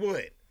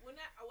 what? When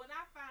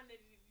I find that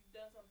you've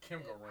done something, Kim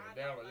that gonna run I it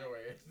down don't on your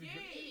like, ass.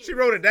 Yeah. She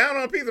wrote it down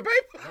on a piece of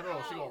paper?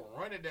 No, she gonna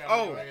run it down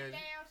Oh. on your ass.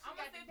 I'm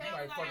gonna sit You there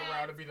might like, fuck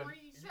around and be the.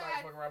 You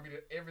might fuck around and be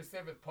the every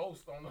seventh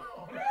post on the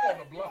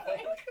blog.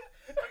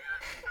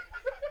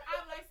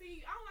 I'm like,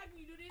 see, I don't like when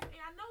you do this,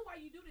 and I know why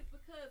you do this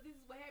because this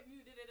is what happened.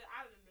 You did it.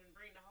 I didn't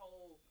bring the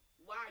whole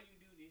why you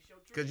do this. Your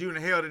truth. Because you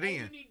done held it And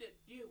in. you need to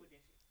deal with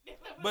this shit.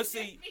 But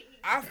see,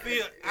 I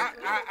feel,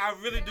 I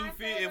really do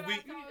feel if we.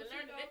 You need to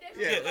learn to let that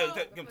Yeah, shit yeah,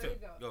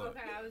 go. go ahead.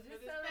 Okay, I was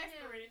Because just it's telling him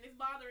festering and it's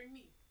bothering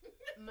me.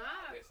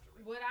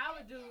 what I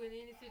would do in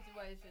any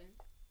situation.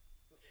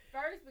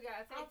 First, we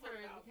gotta take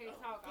turns. We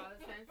can't talk all at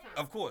the same time.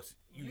 Of course,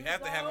 you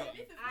have to have a.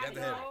 You I have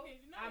to have. go,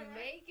 I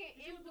may can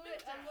input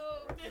a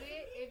little bit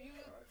if you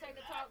take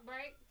a talk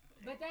break,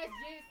 but that's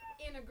just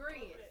in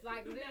agreement.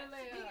 Like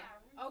literally,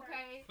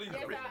 okay, Please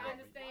yes, don't I interrupt.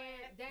 understand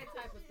that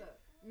type of stuff.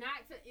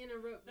 Not to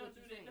interrupt what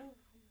you're saying.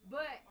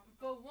 But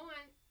for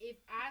one,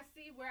 if I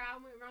see where I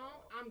went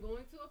wrong, I'm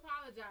going to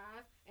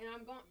apologize and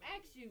I'm going to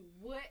ask you,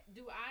 what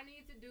do I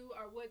need to do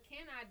or what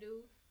can I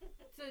do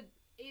to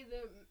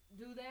either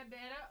do that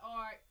better,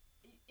 or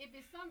if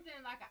it's something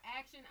like an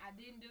action I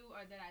didn't do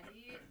or that I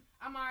did,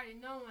 I'm already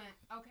knowing,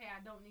 okay, I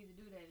don't need to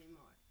do that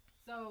anymore.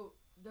 So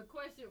the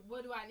question,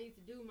 what do I need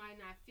to do, might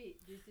not fit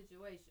this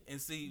situation. And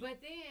see, But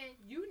then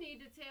you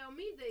need to tell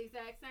me the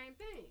exact same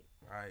thing.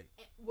 right.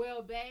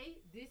 Well,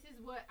 babe, this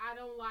is what I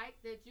don't like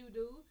that you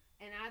do,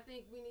 and I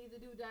think we need to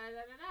do da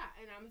da da da.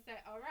 And I'm gonna say,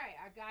 all right,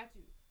 I got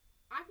you.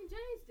 I can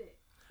change that.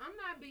 I'm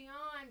not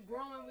beyond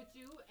growing with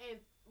you and,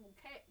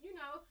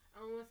 I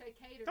don't want to say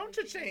catering. Don't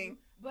to cha-ching.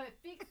 but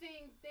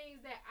fixing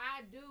things that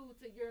I do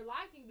to your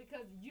liking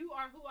because you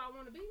are who I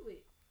want to be with.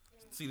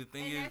 See, the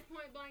thing And is, that's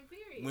point blank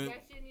period. when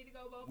That shit need to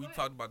go both we ways.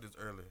 talked about this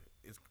earlier.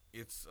 It's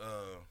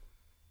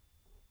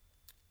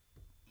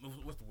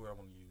what's the word I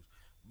want to use?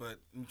 But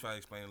let me try to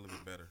explain it a little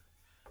bit better.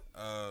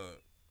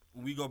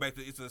 When we go back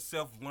to, it's a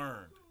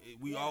self-learned.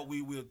 We're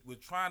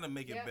trying to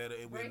make it better,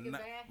 and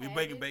we're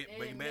breaking bad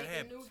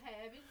habits. New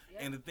habits.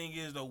 Yep. And the thing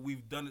is, though,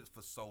 we've done it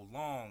for so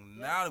long.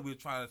 Now that we're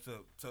trying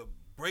to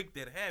break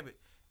that habit,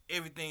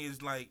 everything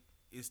is like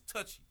it's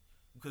touchy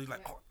because you're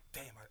like, oh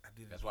damn, I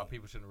did it. That's why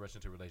people shouldn't rush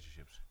into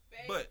relationships.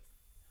 But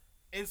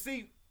and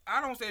see,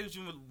 I don't say that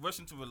you rush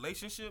into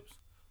relationships,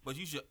 but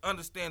you should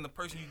understand the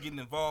person you're getting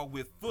involved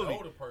with fully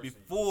Know the person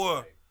before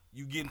right.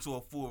 you get into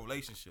a full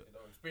relationship.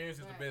 Experience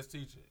is the best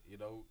teacher.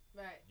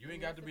 Right. You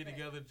ain't got to be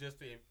together just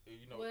to and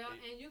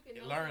you can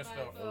know learn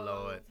somebody stuff. for a Lord.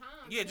 long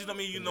time, Yeah, just I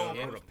mean, you know.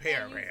 Yeah, And a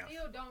paragraph. you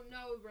still don't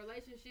know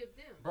relationship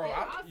them. Bro,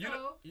 And you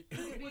also, you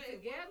can be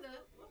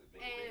together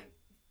and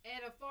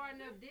at a far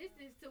enough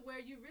distance to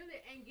where you really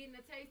ain't getting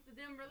a taste of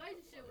them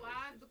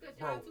relationship-wise because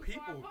Bro, y'all too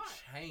people far apart.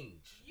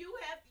 change. You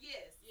have,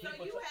 yes. So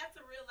People you have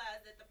to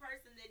realize that the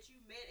person that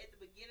you met at the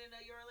beginning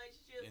of your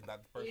relationship It's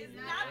not the person. is you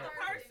not met. the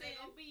person.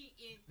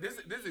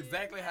 This is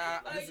exactly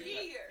how A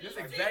year. this is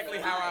Six exactly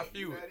how I months.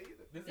 view it.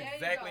 This is There you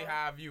exactly go.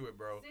 how I view it,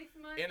 bro. 6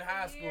 months, In a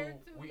high year,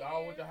 school, 2 we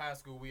all went to years. high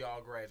school. We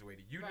all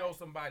graduated. You Right. know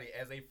somebody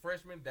as a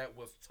freshman that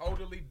was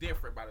totally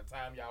different by the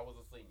time y'all was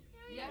a senior.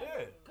 Yeah,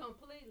 Yeah.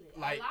 completely.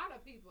 Like- a lot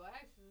of people,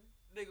 actually.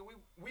 Nigga,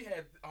 we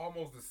had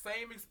almost the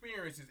same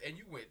experiences, and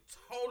you went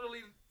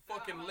totally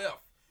fucking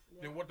left.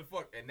 Then what the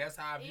fuck? And that's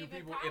how I view Even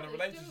people in college,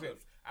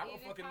 relationships. too. I don't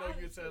Even fucking know you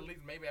college, until at too.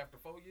 least maybe after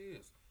 4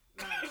 years.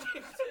 You know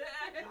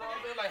what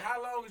I mean? Like,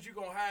 how long is you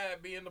gonna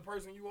hide being the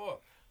person you are?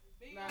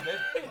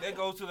 That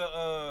goes to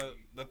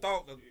the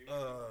thought.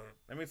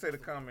 Let me say the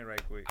comment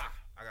right quick.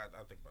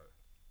 I'll think about it.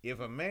 If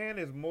a man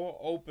is more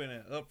open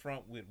and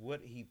upfront with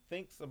what he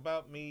thinks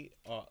about me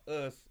or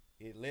us,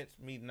 it lets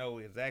me know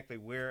exactly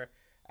where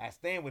I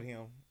stand with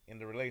him in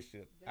the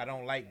relationship. I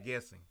don't like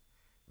guessing.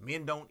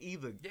 Men don't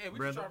either. Yeah, we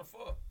brother. just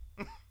trying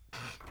to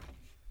fuck.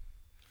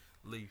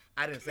 Leave.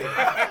 I didn't say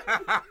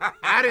that.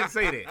 I didn't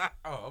say that.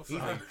 Oh, I'm He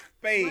sorry.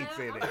 Spade Well,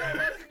 said I'm that. gonna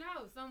let you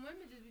know. Some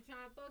women just be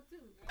trying to fuck too.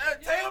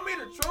 Tell me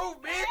the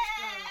truth, bitch.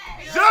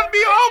 Just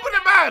be open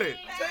about it.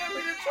 Tell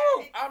me the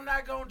truth. I'm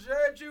not gonna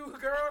judge you,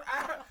 girl.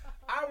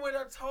 I went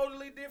a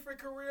totally different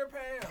career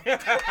path.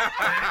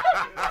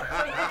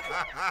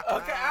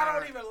 Okay, I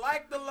don't even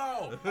like the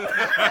law.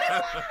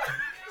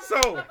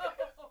 So,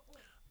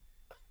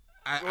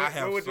 I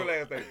have. what was your so-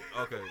 last thing?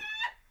 Okay.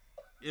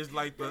 It's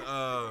like the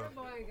That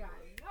boy got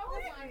no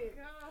money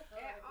at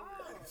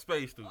all.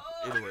 space dude.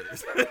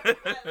 Anyways. I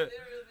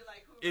literally be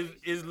like, who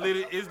It's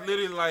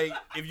literally like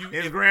if you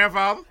His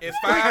grandfather? if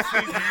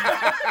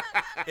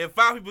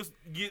five people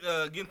get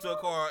into a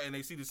car and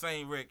they see the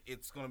same wreck,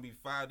 it's gonna be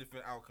 5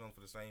 different outcomes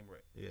for the same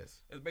wreck.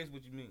 Yes. That's basically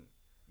what you mean.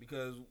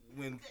 Because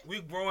when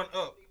we're growing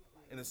up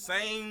in the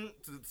same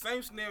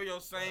scenario,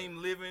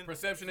 same living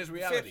Perception is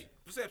reality,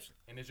 perception.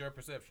 and it's your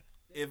perception.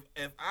 If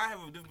I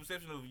have a different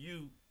perception of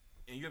you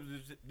and you have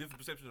a different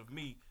perception of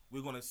me,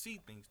 we're gonna see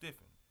things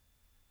different.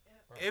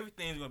 Right.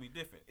 Everything's gonna be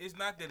different. It's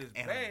not that it's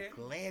And bad.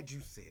 I'm glad you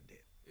said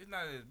that. It's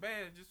not that it's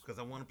bad. It's just Because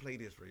I want to play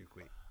this real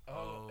quick.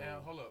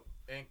 Now hold up.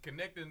 And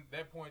connecting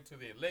that point to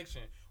the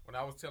election, when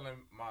I was telling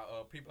my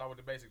people I went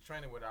to basic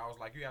training with, I was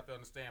like, you have to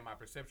understand my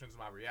perception is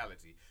my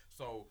reality.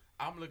 So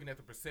I'm looking at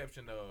the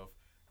perception of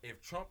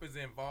if Trump is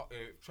involved,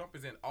 if Trump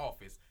is in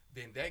office,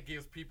 then that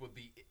gives people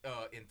the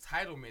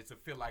entitlement to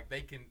feel like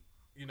they can,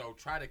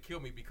 try to kill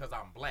me because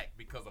I'm black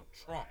because of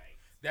Trump.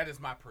 That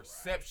is my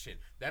perception.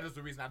 That is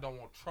the reason I don't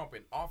want Trump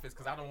in office,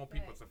 because I don't want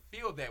people to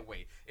feel that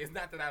way. It's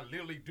not that I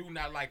literally do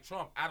not like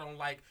Trump. I don't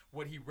like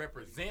what he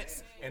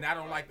represents, and I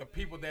don't like the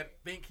people that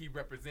think he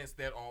represents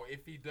that, or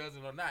if he does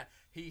it or not.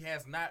 He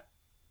has not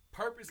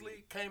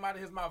purposely came out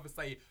of his mouth and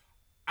say,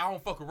 I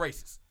don't fuck with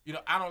racists.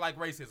 I don't like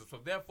racism. So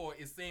therefore,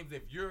 it seems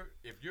if you're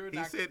He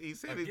not said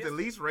he's the against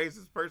least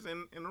racist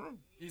person in the room.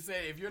 He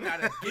said if you're not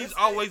against he's it,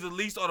 always the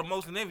least or the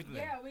most in everything.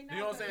 Yeah, we know. you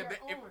know what I'm saying? that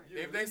they're orange.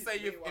 If they say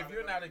if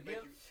you're not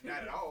against,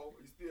 Not at all.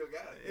 You still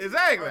got it.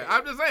 Exactly.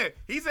 I'm just saying.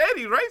 He said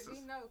he's We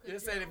racist. know 'cause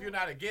it said you're if you're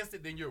not against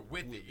it, then you're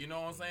with it. You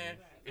know what I'm saying?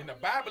 Right. In the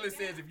Bible, it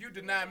says if you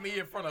deny me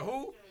in front of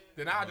who,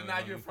 then I'll deny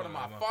you in front of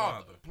my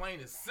Father. Plain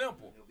and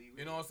simple.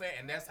 You know what I'm saying?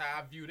 And that's how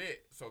I view that.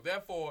 So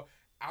therefore,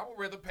 I would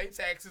rather pay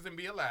taxes and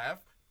be alive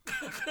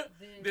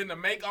than to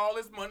make all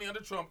this money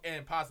under Trump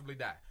and possibly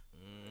die.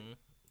 Mm-hmm.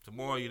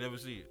 Tomorrow you never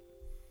see it.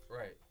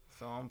 Right.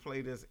 So I'm gonna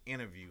play this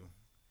interview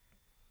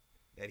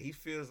that he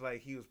feels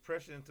like he was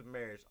pressured into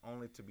marriage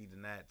only to be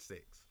denied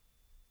sex.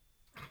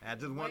 And I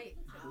just want Wait,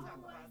 let's talk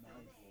about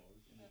marriage that.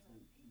 laws and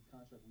the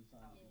contract we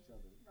sign with each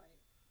other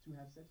to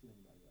have sex with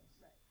anybody else.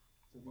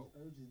 So these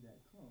urges that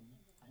come,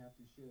 I have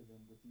to share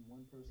them with the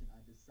one person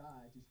I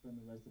decide to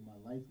spend the rest of my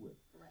life with.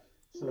 Right.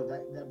 So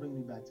that brings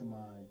me back to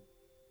my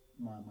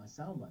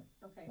soundbite.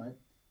 Okay. Right?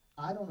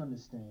 I don't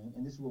understand,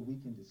 and this is what we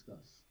can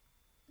discuss.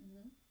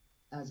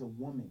 As a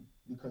woman,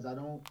 because I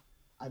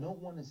don't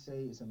want to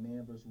say it's a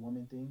man versus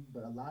woman thing,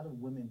 but a lot of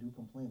women do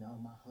complain, oh,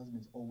 my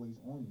husband's always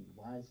on me.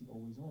 Why is he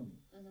always on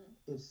me?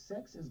 If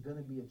sex is going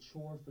to be a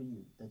chore for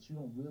you that you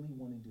don't really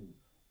want to do,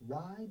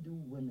 why do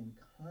women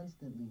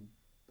constantly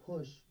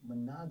push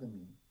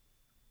monogamy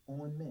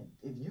on men?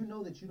 If you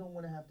know that you don't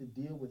want to have to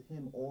deal with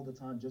him all the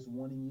time just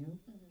wanting you,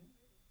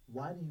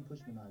 why do you push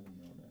monogamy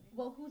on men?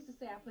 Well, who's to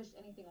say I pushed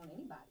anything on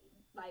anybody?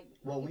 Like,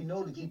 Well, we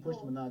know two that you pushed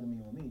people-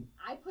 monogamy on me.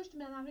 I pushed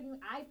monogamy.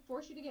 I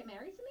forced you to get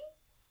married to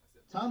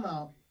me. Time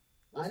out.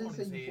 What's I didn't on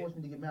say his you head? forced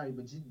me to get married,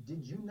 but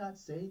did you not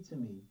say to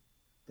me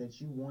that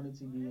you wanted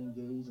to be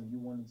engaged and you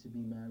wanted to be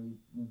married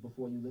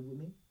before you lived with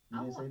me? You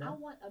I didn't say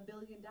want that? $1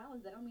 billion.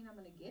 That don't mean I'm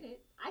gonna get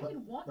it. I But-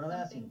 can want but I'm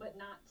asking something, but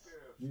not.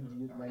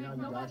 Right now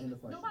you're dodging the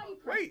question. Nobody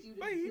pressed you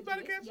to he do about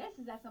to this. catch- Yes,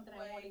 is that something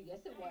I wanted? Yes,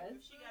 it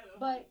was. She gotta-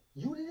 But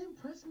You didn't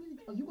impress me.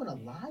 Are you gonna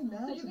lie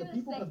now So to you're the gonna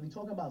people say- because we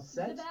talking about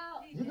sex?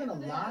 Deval, You're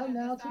gonna Deval lie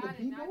now to the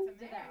decided not people? to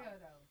marry her,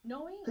 though.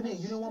 knowing.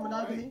 Kadeem, you don't want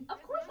monogamy?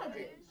 Of course I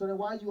did. So then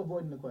why are you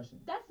avoiding the question?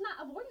 That's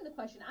not avoiding the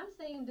question. I'm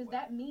saying, does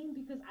that mean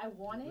because I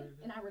wanted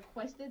and I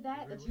requested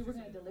that you were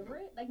going to deliver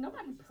it? Like,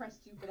 nobody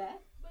pressed you for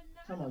that.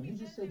 Come on, you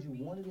just said you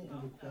wanted it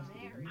and requested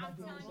it. You not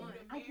doing something?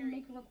 I can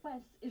make a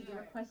request. Is the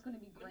request going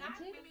to be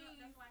granted?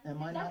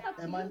 Am I not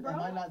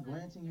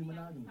granting you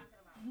monogamy?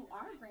 You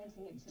are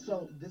granting it to me.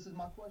 So this is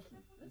my question.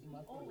 This is my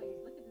Always question.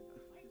 look at this.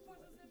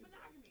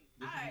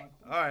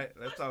 All right,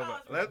 let's talk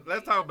about it.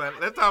 Let's talk about it.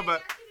 Let's talk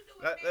about it.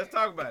 Let's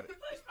talk about it.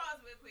 Push pause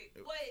real quick.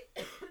 What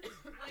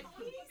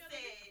he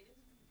said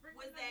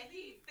was that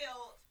he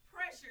felt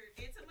pressured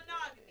into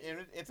monogamy.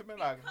 Into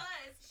monogamy.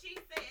 Because she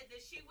said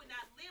that she would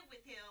not live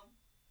with him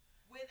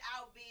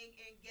without being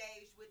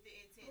engaged with the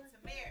intent to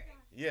marry.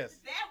 Yes.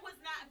 That was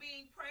not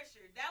being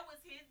pressured. That was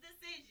his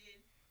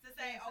decision to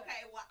say,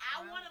 okay, well,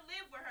 I want to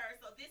live with her,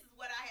 so this is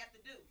what I have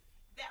to do.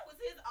 That was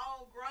his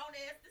own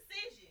grown-ass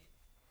decision.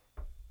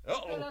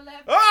 Uh-oh.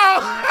 Oh!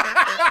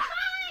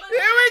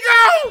 Here we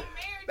go!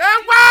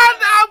 That's why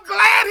I'm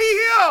glad he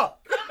here!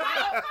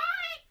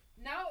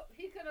 No,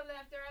 he could have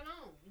left her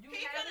alone. You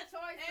had a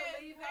choice to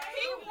leave her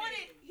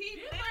alone. He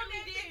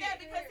literally did that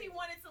because he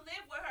wanted to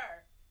live with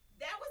her.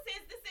 That was his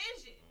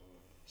decision.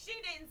 She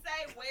didn't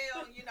say,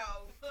 well, you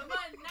know,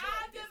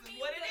 monogamy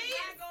what it does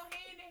is. not go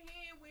hand in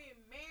hand with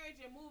marriage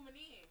and moving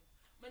in.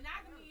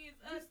 Monogamy is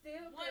us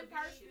still one could be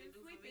person shit to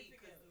do for sleeping me,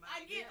 'cause together. my I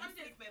get. bed, I'm you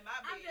just. sleep in my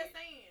I'm bed. just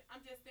saying.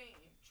 I'm just saying.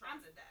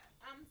 Trying to die.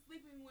 I'm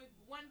sleeping with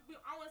one.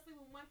 I want to sleep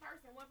with one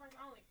person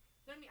only.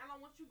 So I mean, I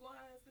don't want you going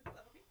out and sleep with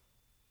other people.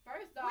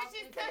 First off, Which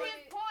is to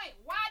his point.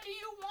 Why do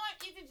you want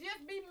it to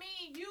just be me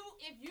and you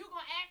if you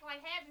gonna act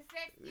like having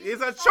sex is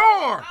It's a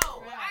chore.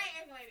 Oh, well, I ain't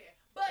acting like that.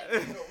 But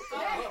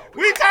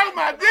We talking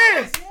about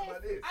this.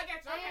 I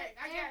got you. Okay,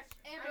 I got you.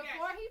 And I got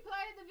before you. he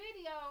played the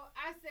video,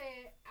 I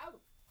said I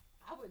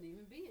wouldn't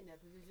even be in that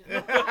position.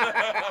 I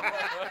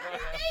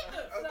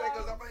was like,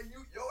 because I mean,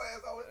 your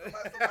ass always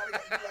somebody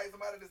you like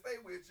somebody to stay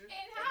with you.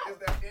 In-house. It's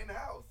that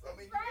in-house. I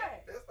mean,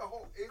 Right. that's the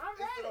whole. I'm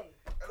ready.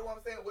 That's what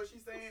I'm saying. What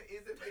she's saying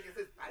is it making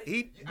sense.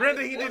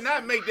 Brenda, he did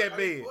not make that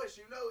bed. Push,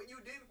 you know, you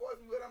didn't force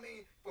me, but I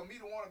mean, for me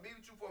to want to be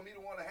with you, for me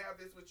to want to have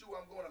this with you,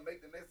 I'm going to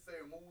make the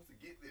necessary moves to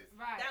get this.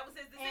 Right. That was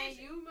his decision. And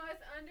you must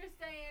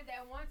understand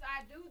that once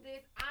I do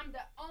this, I'm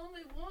the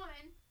only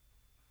one.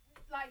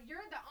 Like,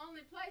 you're the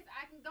only place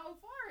I can go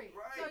for it.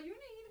 Right. So you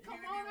need to come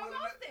You on need to and be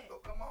roast willing it.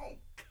 to come on.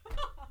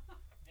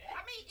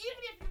 I mean,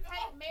 even if you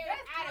take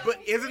marriage out of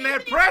But it. isn't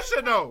that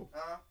pressure though?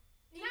 Huh?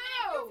 Even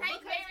No, if you take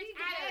because marriage he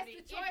out has of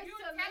the it, choice if you're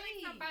to telling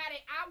leave.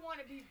 somebody I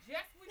want to be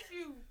just with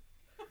you,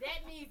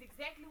 that means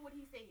exactly what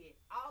he said.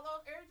 All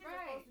those urges are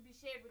Right. supposed to be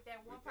shared with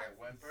that one With that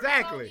person. one person.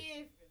 Exactly. So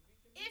if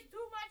it's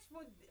too much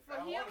for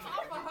I him wanna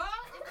or for her,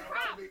 it's a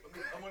problem.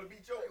 I'm going to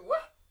beat your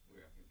what?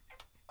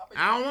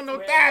 I don't want no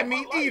thigh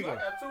meat either. I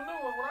got two new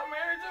ones when I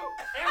married you.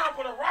 And I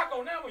put a rock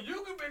on that one.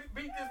 You can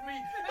beat this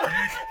meat.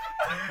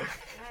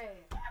 Hey,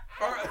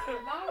 All right. as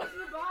long as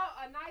you bought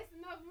a nice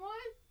enough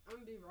one, I'm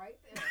gonna be right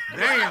there.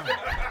 Damn.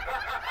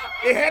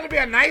 It had to be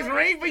a nice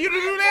ring for you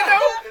to do that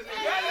though?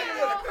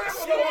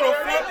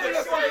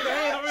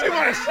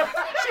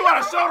 She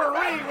wanna show the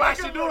ring while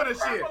she doing the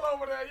shit.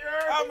 Over there, you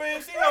heard? I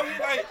mean, she know,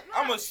 like,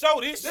 I'm gonna show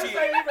this This shit.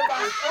 ain't even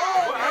my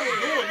strong. I'm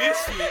doing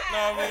this shit. You know what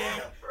I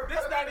mean?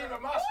 This not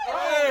even my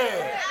strong.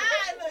 Yeah.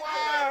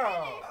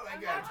 Wow. I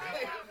got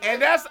you.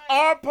 And that's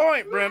our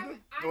point, Brenda.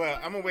 Well,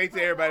 I'm gonna wait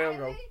till everybody else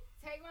go.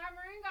 Take my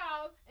ring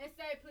off and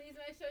say, please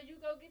make sure you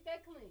go get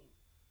that clean.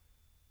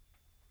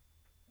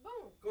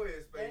 Boom. Go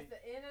ahead, That's Spade.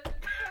 the end of the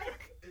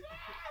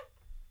discussion.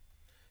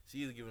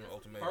 She is giving an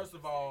ultimatum. First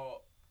of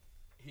all,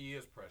 he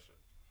is pressured.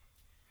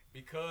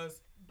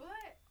 Because But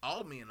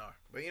All men are.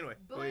 But anyway,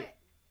 go but ahead.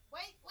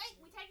 Wait,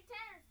 we take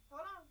turns.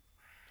 Hold on.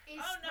 it's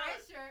Oh, no.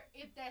 pressure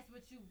if that's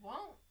what you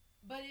want.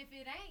 But if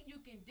it ain't, you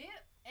can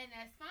dip, and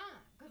that's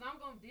fine. Cause I'm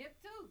gonna dip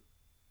too.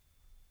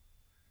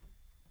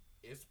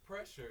 it's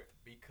pressure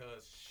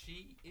because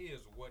she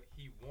is what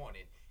he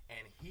wanted.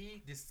 And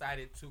he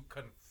decided to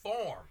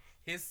conform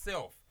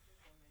himself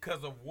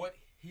because of what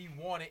he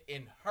wanted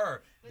in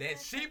her. That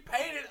she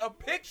painted a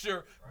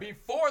picture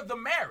before the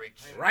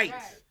marriage. Right.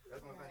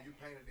 That's one thing. You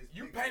painted this.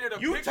 You picture. painted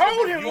a You picture.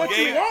 told him You what you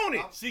gave-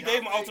 wanted. She gave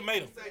him an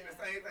ultimatum. You say the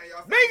same thing.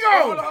 Y'all say-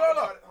 Bingo! Hold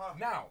on. Huh?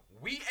 Now,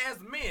 we as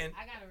men,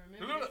 I gotta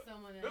remember Look, there's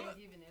someone that look. ain't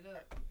giving it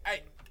up.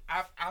 hey,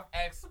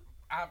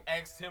 I've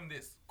asked him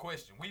this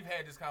question. We've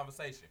had this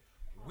conversation.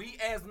 We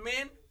as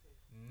men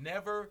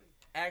never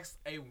ask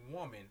a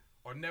woman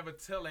or never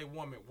tell a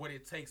woman what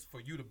it takes for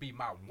you to be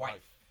my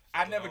wife.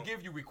 I never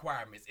give you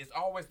requirements. It's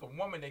always the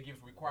woman that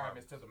gives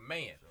requirements to the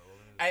man.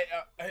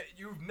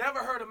 You've never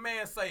heard a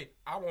man say,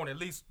 I want at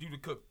least you to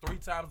cook 3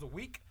 times a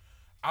week.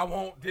 I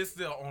want this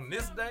on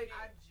this day.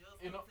 I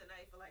just You know- went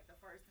tonight for like the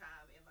first time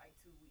in like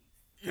 2 weeks.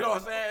 You know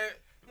what I'm saying?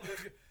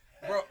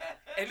 Bro,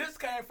 and this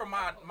came from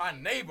my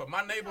neighbor.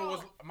 My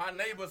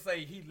neighbor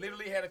say he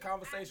literally had a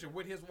conversation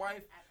with his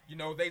wife. You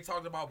know, they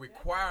talked about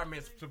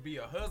requirements to be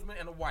a husband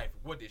and a wife.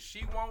 What did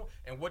she want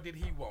and what did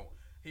he want?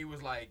 He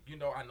was like, you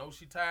know, I know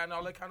she tired and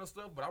all that kind of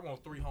stuff, but I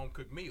want 3 home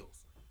cooked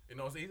meals. You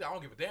know what I'm saying? He's like, I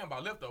don't give a damn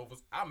about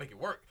leftovers. I'll make it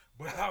work.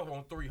 But I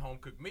want 3 home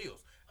cooked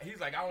meals. And he's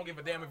like, I don't give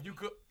a damn if you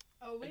cook.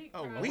 A week.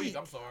 A bro. week?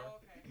 I'm sorry.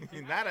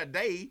 Not a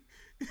day.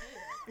 You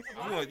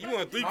want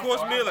a 3-course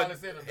sorry, meal I thought it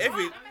said a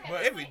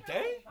every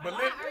day? But Why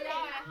are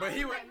y'all but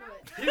he was.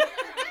 acting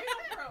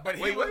But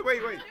he Wait.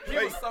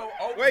 was so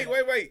open.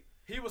 Wait.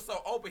 He was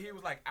so open. He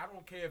was like, I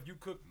don't care if you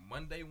cook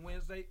Monday,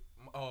 Tuesday,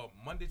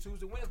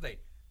 Wednesday.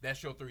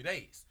 That's your 3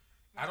 days.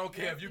 I don't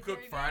care if you cook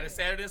Friday,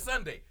 Saturday, and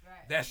Sunday.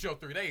 Right. That's your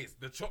 3 days.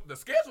 The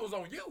schedule's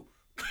on you.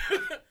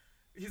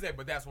 He said,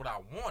 but that's what I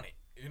wanted.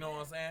 You know what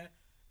I'm saying?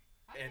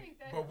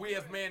 But we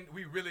as men,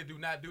 we really do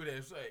not do that.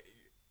 It's like,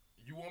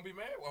 you won't be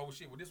married? Oh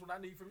shit! Well, this is what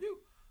I need from you.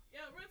 Yeah,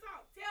 real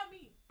talk. Tell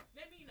me.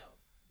 Let me know.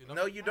 You know?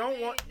 No, you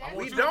don't want. I We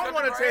want you to don't cut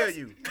want the to tell grass.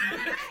 you.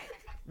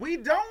 We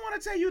don't want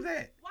to tell you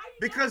that Why you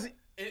because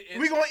don't?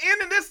 we're gonna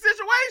end in this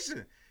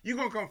situation. You're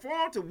gonna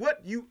conform to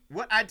what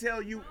I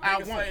tell you I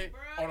Niggas want. say,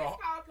 Bruh, on a- it's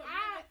called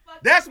commitment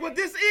fucking That's what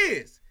sex. this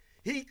is.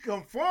 He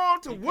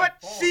conformed to He what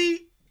conformed.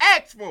 she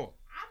asked for.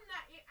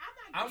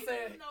 I'm I'm giving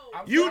saying- you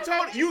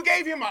no. I'm You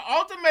gave him an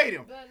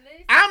ultimatum. But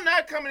listen, I'm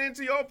not coming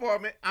into your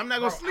apartment. I'm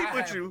not gonna Bro, sleep I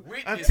with have you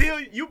witnessed- until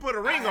you put a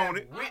ring I on have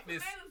it.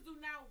 witnessed Ultimatums do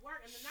not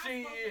work, and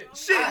they're not Shit.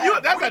 supposed to.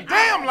 Shit, that's a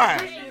damn lie.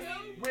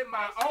 witnessed with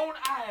my own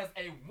eyes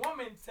a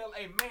woman tell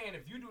a man,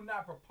 if you do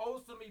not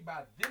propose to me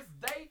by this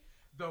day,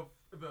 the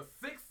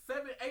 6,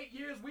 7, 8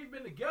 years we've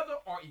been together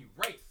are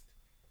erased.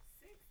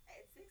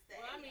 6 to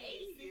Well, I 8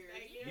 mean, years. 6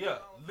 to 8 years. Yeah,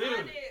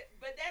 literally.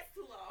 But that's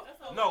too long.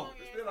 That's a No, long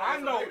ass I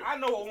time.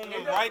 know a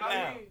woman right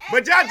now.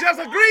 But y'all just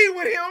agreed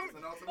with him. It's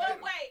an But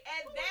ultimatum. wait,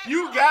 at that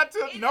You point, got to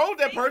it know is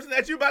that 6 person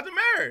that you about to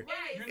marry.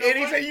 Right. You know And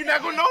he what? said you're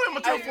not gonna know him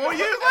until 4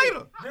 years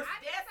later. This,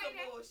 That's some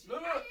bullshit.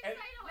 look, and,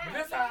 but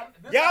this time,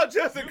 Y'all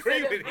just you say agree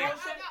that's with him.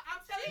 bullshit? I'm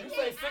telling You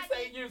you. say 6 to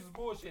 8 years is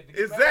bullshit. To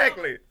get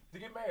Exactly. Married, to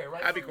get married,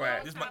 right? I'll be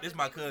quiet. This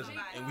my cousin,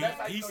 and That's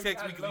how he you know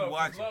texts you me got because love, we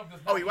watching. love does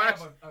Oh, not he have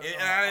watching?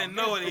 And I didn't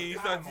know it. a He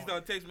time started on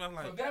it. texting me. I'm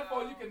So like,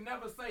 therefore, you can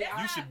never say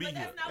You should be but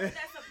here. that's not what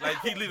that's about. Like,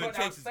 he live in But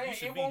I'm Texas. You saying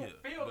should it be won't here.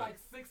 feel But like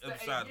 6 to 8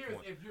 beside the years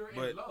point. if you're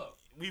But in love.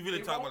 we really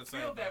It talk won't about the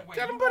same feel thing. that way.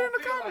 Tell You him put it won't in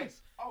the feel like, comments.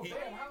 oh, He-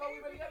 damn, how long we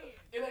been together?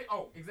 It ain't,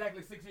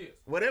 exactly 6 years.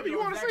 Whatever you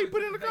know want to say, exactly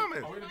put it in the the date.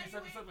 comments. Oh, it'll be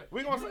such and such. We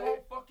gonna You say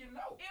won't fucking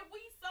know. If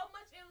we so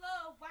much in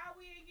love, why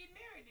we ain't getting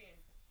married then?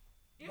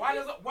 If Why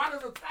we-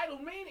 does a title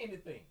mean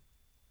anything?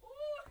 Ooh,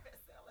 that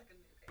sound like a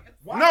nigga answer.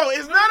 Why? No,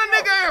 it's not a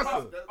nigga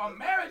answer. A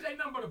marriage ain't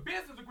nothing but a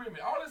business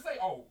agreement. All they say,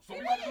 oh, so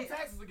we got to do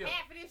taxes together.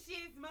 Half of this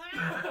shit is mine.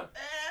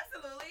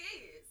 Absolutely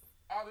is.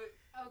 All it-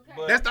 okay.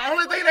 But- That's the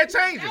only thing that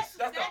changes.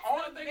 That's the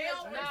only thing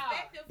male that changes.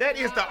 perspective. That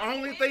is the No,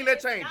 only it thing that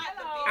is changes. not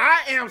the Hello. big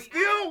I am three.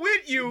 still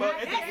with you. But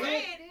at That's the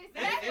end, it.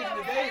 at the end of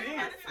the day, it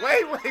is.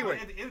 Wait.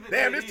 At the end of the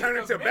Damn, day, this it turned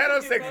is. into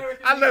better sex.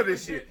 I love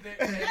this shit.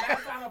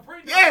 Yes.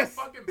 Yes.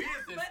 Fucking business.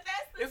 But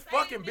that's the It's same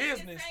fucking thing as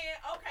business. saying,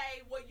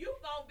 okay, well, you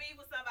gonna be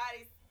with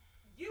somebody,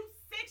 you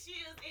 6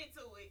 years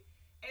into it,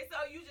 and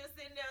so you just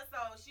sitting there, so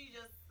she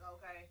just,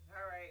 okay,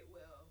 all right,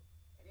 well,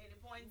 at any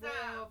point in time.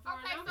 Well, for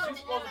Okay, them so She's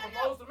supposed to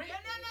propose to me.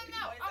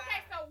 No.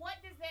 Okay, so what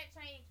does that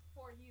change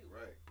for you?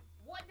 Right.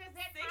 What does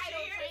that 6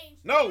 title years? change?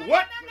 No, No,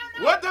 what no,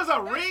 no. what does a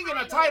The ring and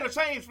a title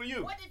change for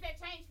you? What does that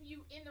change for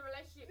you in the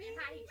relationship and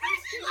how he Like,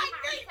 treats you, like, how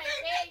he like, takes like,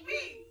 care of like,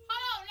 you?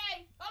 Hold on,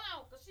 Nate. Hold on,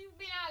 because she's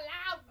been out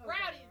loud,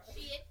 rowdy and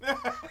shit.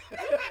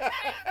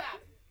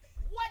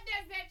 What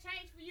does that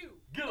change for you?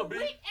 Get The a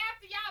bitch. week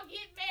after y'all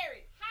get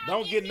married. How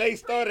Don't is get it Nate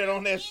started for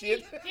on that you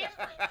shit. any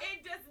different?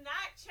 It does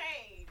not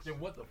change. Then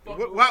what the fuck?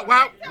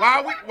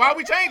 Why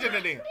we changing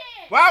it then?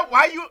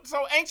 Why you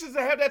so anxious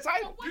to have that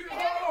title? You,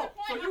 hold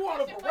on. So you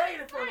want to parade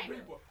in front of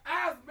people?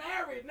 I was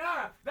married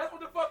now. That's what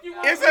the fuck you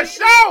want. It's to a do?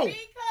 show. Because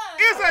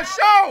It's a I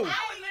show.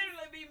 would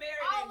literally be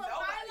married All and of my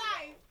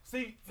nobody. life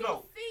See, to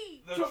no.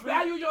 see. The To truth-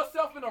 value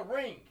yourself in a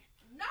ring.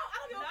 No, I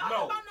don't give a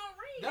No. fuck about no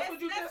ring. That's what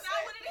you that's just not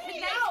said. what it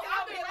is. No,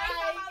 I've been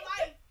All my like,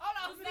 life. hold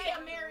on, To see a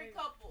married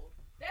couple.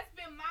 That's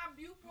been my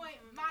viewpoint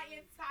my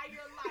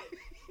entire life.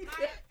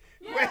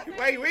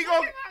 Wait, we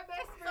gon'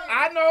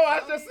 I know,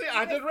 I just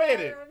read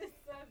it.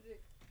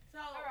 So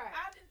Alright.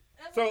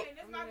 that's So- the thing.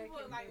 That's my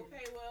viewpoint. Like,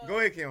 okay, well, Go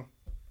ahead, Kim.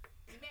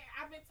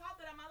 I've been taught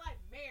that in my life.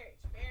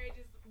 Marriage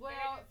is Well,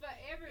 marriage is- for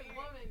every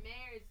woman,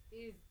 marriage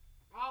is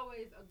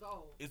always a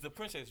goal. It's the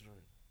princess dream.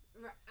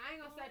 Right, I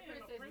ain't gonna say Oh, yeah,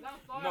 no princess. princess.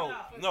 I'm sorry. No.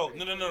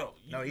 You-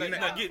 No, like, he's nah,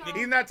 not. get-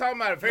 He's not talking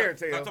about a fairy I'm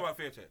tale. talking about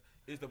fairy tale.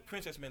 It's the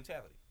princess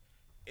mentality.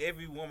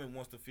 Every woman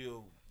wants to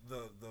feel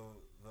the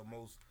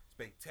most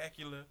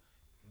spectacular,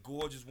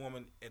 gorgeous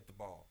woman at the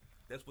ball.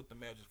 That's what the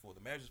marriage is for. The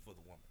marriage is for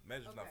the woman. The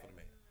marriage is not for the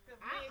man.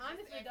 I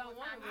honestly don't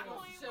want I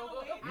don't to even show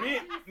wanna up.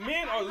 wait.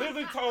 Men are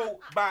literally told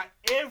by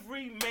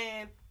every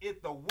man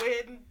at the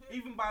wedding,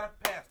 even by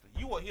the pastor,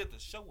 you are here to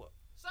show up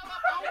Show up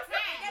on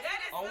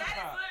time. on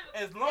time.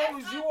 As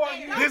long as you are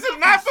here. This is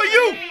not for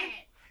you.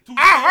 to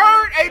I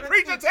heard stand a at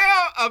preacher attention.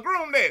 tell a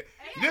groom that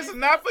this is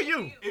not for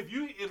you. If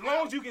you, as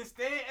long as you can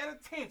stand at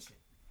attention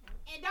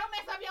And don't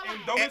mess up your and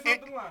life. don't And- mess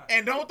up the line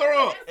And don't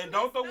throw up. and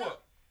don't throw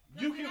up,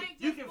 you Because it can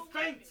ain't you just can for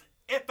faint women.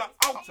 at the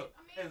altar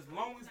I mean, as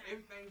long as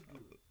everything's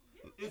good.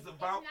 is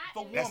about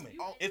the That's woman.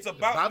 all- It's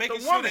about About making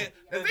the sure woman.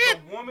 that That's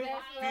the woman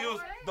That's feels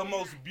right. the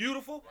most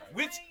beautiful,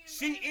 which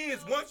she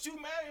is once you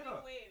marry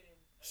her.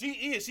 She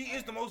is. She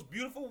is the most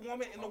beautiful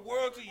woman in the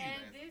world to you.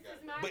 And this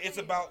is my But it's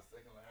thing. about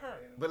her.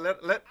 But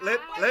let Nate Wait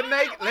a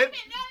minute,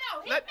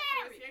 he let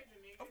married.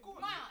 Of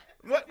course.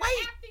 One. what?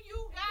 Wait. After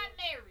you got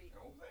married,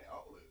 Don't say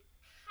all of it.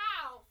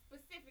 how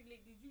specifically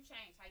did you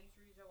change how you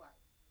treated your wife?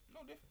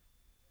 No different.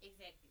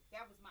 Exactly.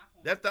 That was my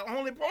point. That's the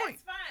only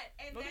point. That's fine,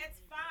 and that's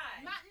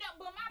fine. My, no,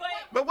 but my But-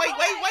 point. But wait,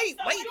 wait, wait,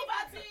 So wait. you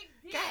about to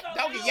God, so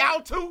doggy, now-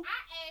 y'all too.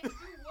 I asked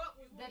you what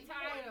was The the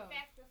title. important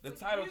factor The for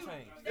title you.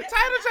 change. The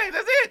title change.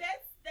 That's it.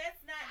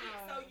 That's not it.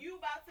 So you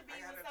about to be I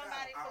got with the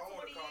somebody title. I for own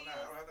 20 the car now. I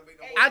years. don't have to make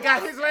no and more I you got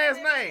guys his last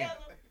live name.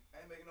 together. I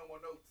ain't making no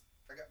more notes.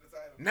 I got the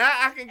title. Now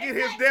I can get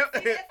his death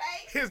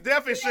his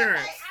death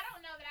insurance. I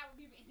don't know that I would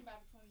be with anybody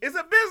for 20 It's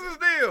a business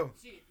deal.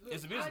 Shit, look.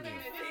 It's a business deal.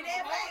 See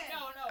that face?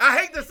 No, no. I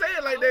hate to say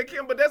it like that,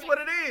 Kim, but that's what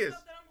it is.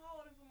 Stuff that I'm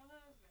holding for my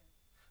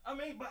husband. I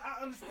mean, but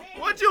I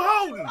understand. What you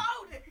holding?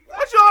 Hold it.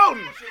 What you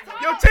holding?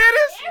 Your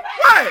titties?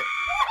 What?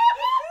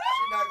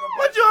 She not gonna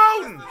What budge you on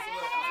holding? this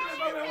until she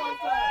get her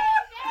husband.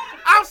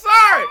 I'm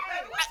sorry.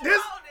 What you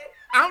This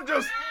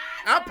holding?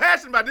 I'm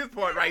passionate about this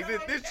part right.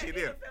 This shit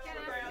here.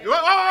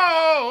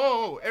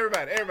 Oh,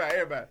 everybody.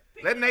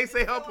 Let Nate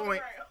say her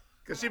point,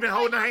 cause she been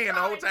holding her hand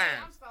the whole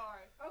time. I'm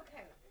sorry.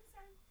 Okay.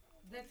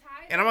 The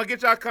title. And I'm gonna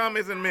get y'all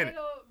comments in a minute.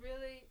 Title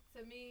really,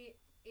 to me,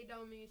 it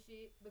don't mean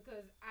shit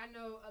because I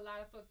know a lot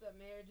of fucked up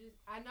marriages.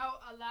 I know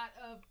a lot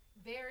of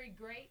very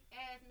great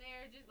ass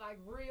marriages, like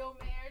real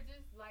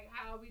marriages, like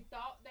how we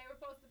thought they were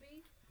supposed to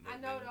be. I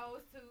know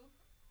those too.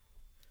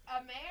 A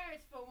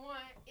marriage, for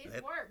one, is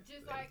work,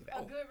 just like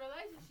a good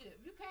relationship.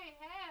 You can't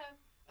have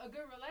a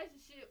good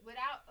relationship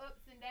without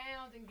ups and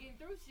downs and getting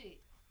through shit.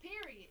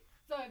 Period.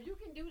 So if you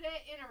can do that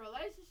in a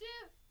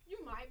relationship, you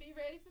might be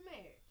ready for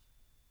marriage.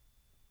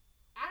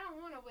 I don't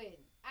want a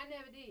wedding. I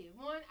never did.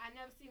 One, I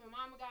never see my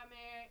mama got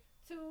married.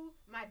 Two,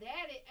 my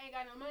daddy ain't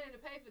got no money to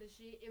pay for the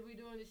shit if we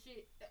doing the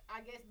shit, I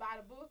guess, by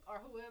the book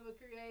or whoever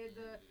created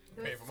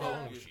the Pay for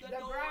my own shit.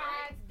 the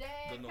bride's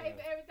dad, The pay norm.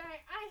 for everything.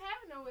 I ain't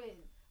having no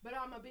wedding. But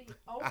I'm going to be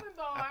open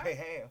bar. I pay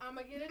half. I'm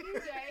going to get a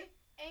DJ.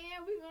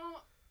 And we going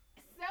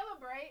to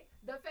celebrate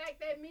the fact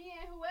that me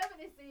and whoever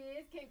this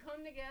is can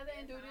come together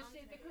and do this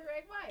shit the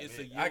correct way. It's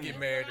a I get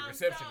union. married. The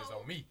reception is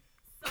on me.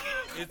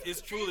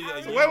 It's truly a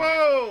So union.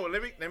 whoa.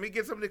 Let me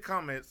get some of the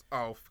comments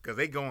off, cause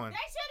they going.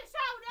 They should have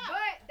showed up.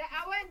 But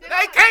I wasn't done.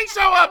 They can't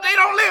show up. They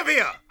don't live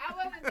here. I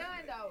wasn't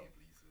done, though.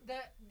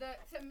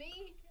 To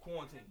me,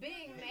 Quarantine.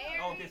 being I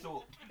don't think married,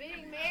 so.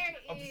 being married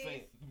I'm just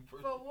saying. is,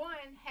 for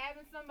one,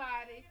 having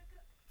somebody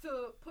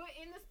to put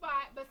in the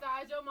spot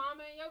besides your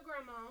mama and your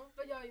grandma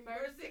for your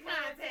emergency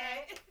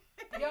contact.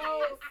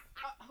 Yo,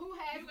 who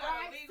has You got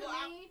a rights legal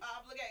to me?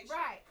 obligation.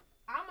 Right.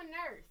 I'm a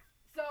nurse.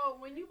 So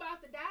when you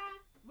about to die,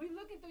 we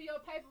looking through your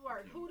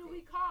paperwork. Who do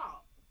we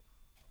call?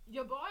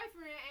 Your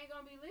boyfriend ain't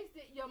gonna be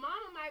listed. Your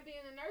mama might be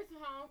in a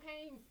nursing home,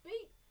 can't even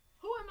speak.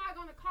 Who am I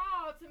gonna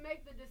call to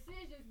make the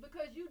decisions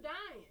because you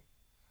dying?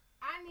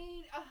 I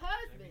need a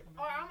husband,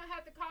 or I'm gonna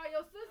have to call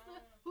your sister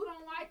who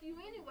don't like you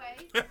anyway,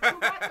 who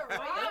about to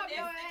rob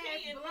your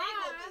ass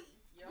blind.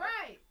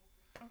 Right.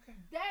 Okay.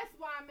 That's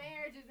why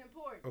marriage is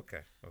important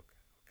Okay.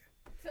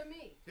 to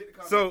me. Hit the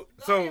comments. So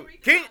Go ahead and read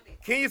the Ken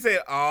comments. you said,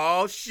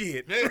 "Oh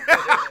shit,"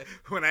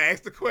 when I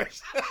asked the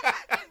question. It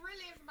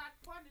really is about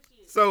the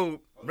partnership.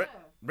 So Yeah.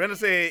 Brenda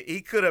said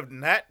he could have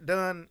not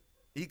done.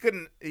 He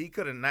could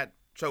have not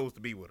chose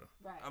to be with her.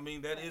 Right. I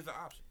mean, that is an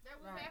option. That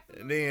was Right.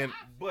 absolutely And then the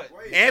option. But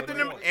Wait,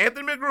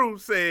 Anthony McGrew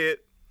said,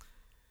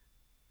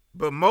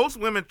 "But most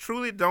women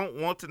truly don't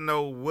want to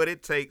know what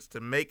it takes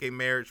to make a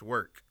marriage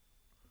work."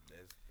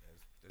 That's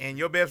And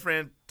your best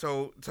friend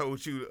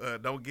told you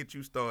don't get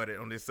you started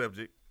on this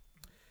subject.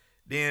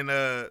 Then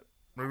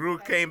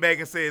McGrew came back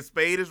and said,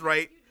 "Spade is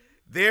right.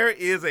 There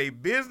is a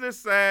business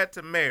side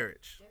to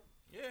marriage."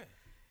 yeah.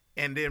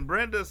 And then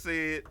Brenda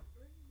said,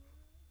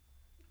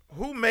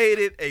 "Who made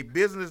it a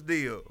business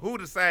deal? Who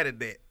decided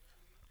that?"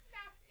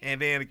 And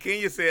then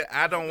Kenya said,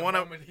 "I don't The want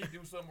to. moment he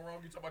do something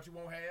wrong, you talk about you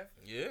won't have.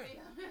 Yeah.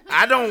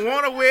 I don't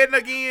want a wedding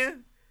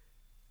again.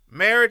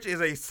 Marriage is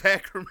a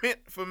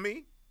sacrament for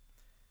me."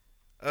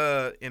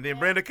 And then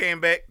Brenda came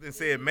back and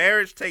said,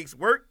 "Marriage takes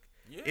work.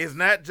 Yeah. It's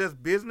not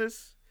just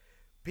business.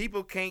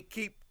 People can't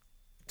keep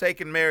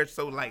taking marriage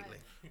so lightly."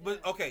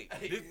 But okay, Y'all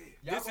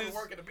this go to is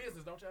work in the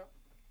business, don't y'all?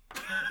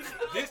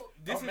 this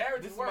Oh,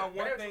 marriage is is my work. one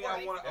Marriage thing is I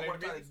work. want That to ain't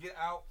try to business. get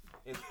out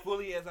as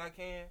fully as I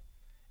can,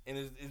 and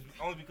it's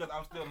only because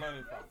I'm still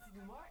learning from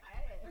it. Smart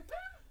ass.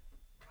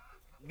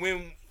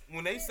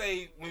 When they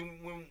say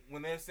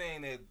when they're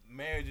saying that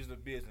marriage is a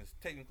business,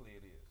 technically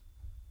it is,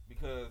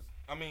 because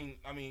I mean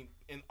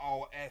in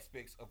all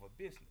aspects of a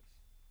business.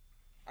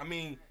 I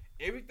mean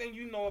everything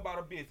you know about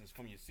a business,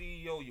 from your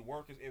CEO, your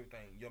workers,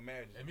 everything, your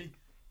marriage is And me.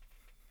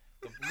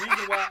 The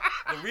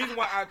reason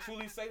why I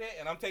truly say that,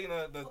 and I'm taking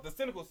the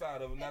cynical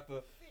side of it, not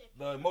the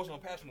emotional,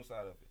 passionate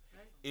side of it.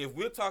 If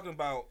we're talking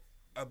about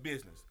a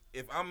business,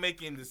 if I'm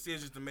making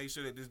decisions to make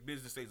sure that this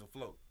business stays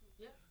afloat,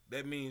 Yep.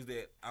 that means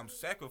that I'm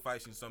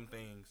sacrificing some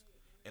things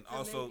and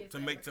also to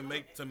make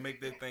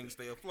that thing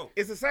stay afloat.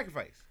 It's a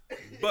sacrifice.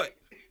 But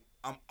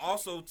I'm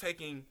also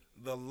taking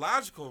the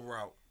logical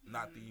route,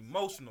 not the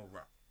emotional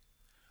route.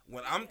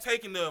 When I'm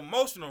taking the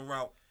emotional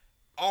route,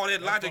 all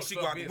that logic should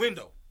go out the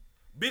window.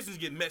 Business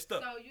get messed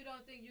up. So you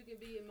don't think you can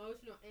be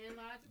emotional and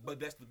logical? But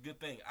that's the good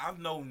thing. I've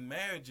known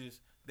marriages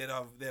that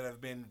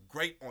have been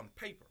great on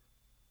paper.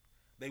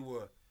 They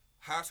were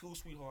high school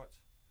sweethearts.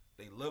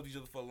 They loved each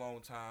other for a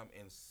long time,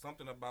 and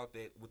something about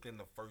that within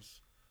the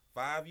first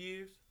 5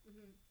 years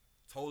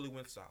totally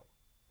went sour.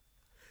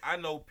 I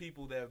know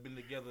people that have been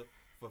together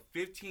for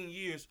 15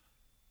 years,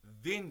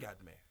 then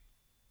got married.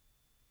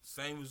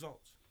 Same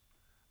results.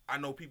 I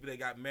know people that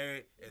got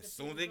married as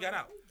soon as they got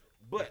out.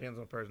 But depends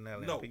on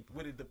personality. No, and people.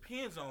 what it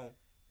depends on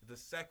the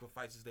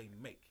sacrifices they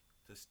make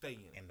to stay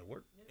in. And the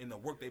work. And the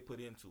work they put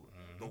into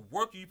it. The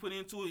work you put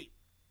into it,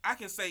 I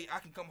can say I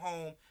can come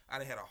home, I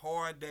done had a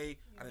hard day,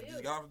 I done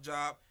just got off the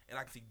job, and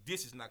I can see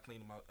dishes not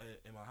clean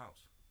in my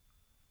house.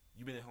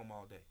 You've been at home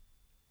all day.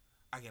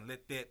 I can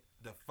let that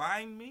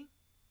define me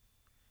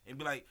and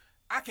be like,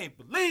 I can't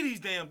believe these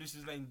damn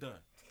dishes ain't done.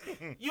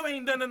 You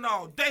ain't done it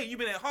all day. You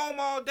been at home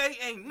all day.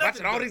 Ain't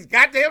nothing. Watching all these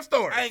goddamn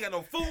stories. I ain't got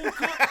no food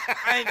cooked.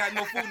 I ain't got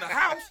no food in the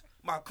house.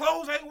 My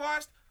clothes ain't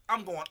washed.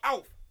 I'm going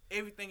out.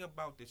 Everything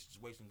about this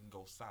situation can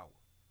go sour.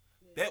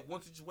 That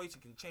one situation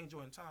can change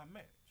your entire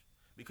marriage.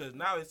 Because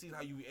now it sees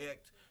how you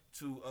react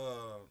to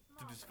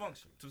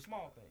dysfunction, to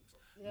small things.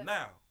 Yeah.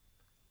 Now,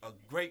 a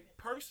great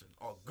person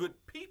or good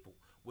people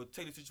will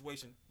take the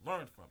situation,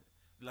 learn from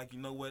it. Like, you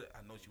know what?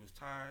 I know she was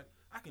tired.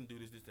 I can do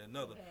this, that,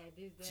 another.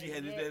 She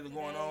had this, that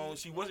going on.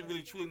 She wasn't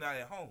really truly not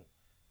at home.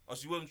 Or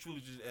she wasn't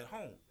truly just at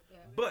home. Yeah.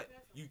 But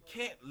you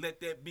can't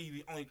let that be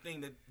the only thing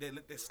that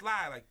let that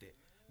slide like that.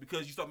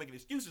 Because you start making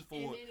excuses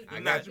for it.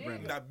 You're not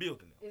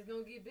building it. It's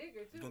going to get bigger,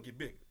 too. It's going to get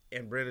bigger.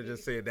 And Brenda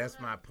just said, that's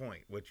my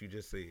point, what you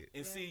just said.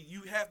 And see,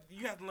 you have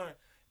to learn.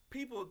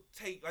 People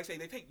take, like I say,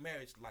 they take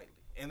marriage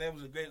lightly. And that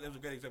was a great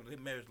example. They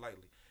take marriage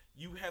lightly.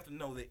 You have to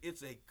know that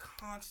it's a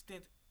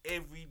constant,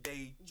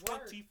 everyday,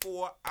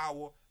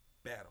 24-hour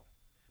battle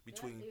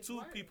between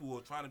two people who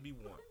are trying to be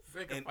one.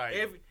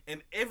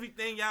 And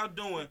everything y'all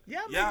doing,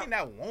 y'all may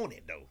not want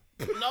it though.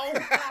 No,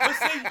 but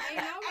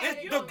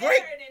see, the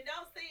great.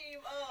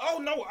 Oh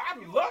no, I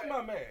love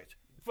my marriage.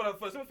 For the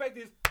simple fact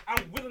is,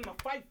 I'm willing to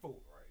fight for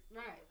it.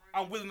 Right.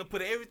 I'm willing to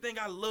put everything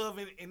I love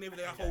in and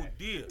everything I hold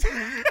dear.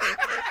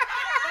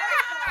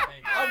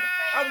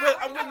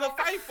 I'm willing to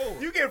fight for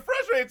it. You get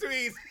frustrated too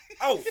easy.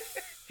 Oh,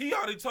 he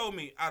already told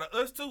me out of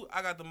us two,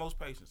 I got the most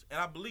patience, and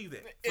I believe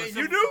that. And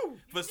you do.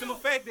 For the simple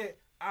fact that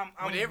I'm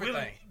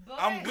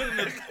willing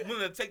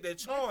to take that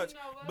charge,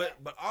 but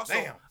also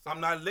I'm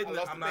not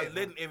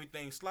letting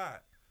everything slide.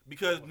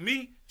 Because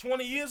me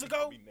 20 years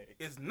ago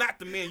is not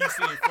the man you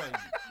see in front of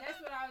you. That's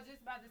what I was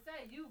just about to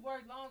say. You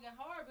worked long and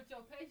hard with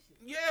your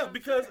patience. Yeah,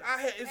 because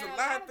it's a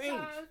lot of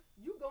things.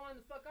 You going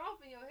the fuck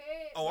off in your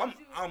head. Oh,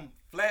 I'm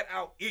flat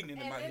out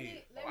ignorant in my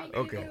head.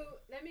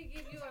 Let me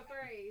give you a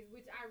phrase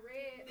which I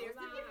read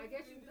online. I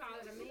guess you can call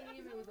it a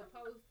meme. It was a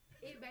post.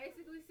 It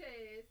basically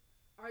says,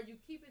 "Are you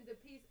keeping the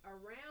peace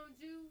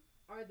around you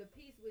or the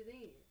peace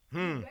within?"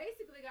 You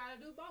basically gotta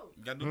do both.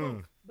 You gotta do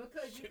both.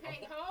 Because you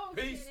can't hold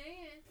shit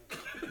in.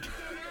 You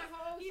cannot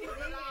hold shit in.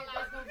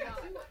 That's gonna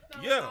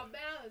get you off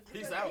balance.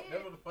 Peace out.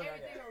 Everything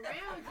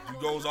around you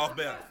goes off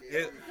balance.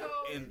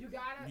 And you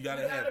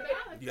gotta have it.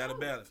 You gotta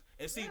balance.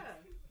 And see,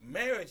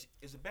 marriage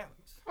is a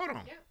balance. Hold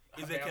on.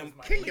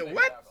 Can you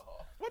what?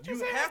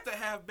 You have to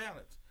have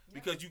balance.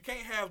 Because you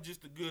can't have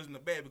just the goods and the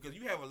bad. Because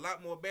you have a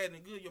lot more bad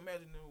than good, your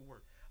marriage never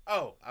work.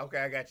 Oh, okay,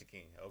 I got you,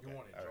 King. Okay. You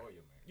want to enjoy your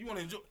marriage. You want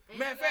to enjoy.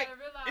 Matter of fact,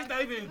 it's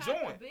not even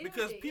enjoying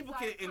because people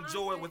can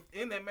enjoy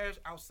within that marriage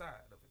outside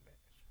of the marriage.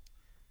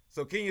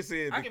 So Kenya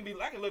said, I can be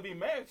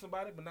married to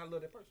somebody, but not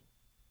love that person.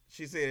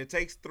 She said it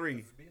takes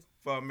 3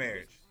 for a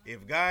marriage.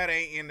 If God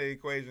ain't in the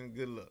equation,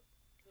 good luck.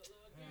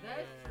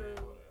 That's true.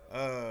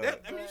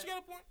 I mean, she got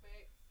a point.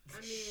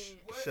 I mean,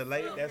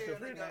 Shalay, that's the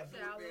friend.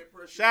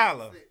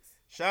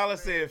 Shala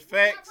said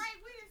facts.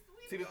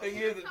 See, the thing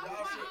is,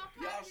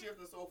 y'all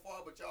shifting so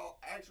far, but y'all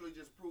actually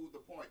just proved the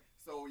point.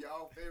 So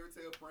y'all fairy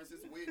tale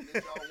princess Whitney,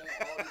 that y'all want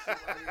all this shit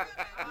right here.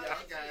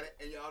 Y'all got it,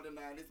 and y'all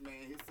denying this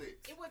man his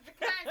sex. It was the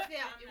concept.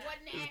 It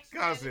wasn't the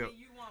actual concept.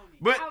 you wanted.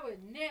 But I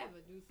would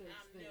never do such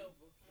thing.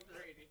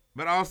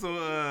 But also,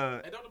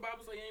 and don't the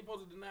Bible say you ain't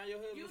supposed to deny your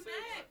husband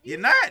sex?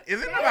 You're not.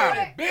 It's in the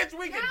Bible. Bitch,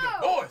 we get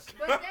divorced.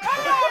 But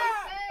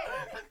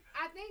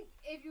I think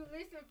if you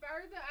listen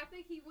further, I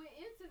think he went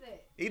into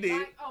that. He did.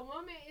 Like, a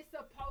woman is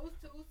supposed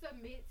to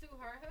submit to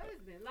her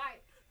husband.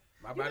 Like,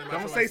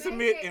 don't say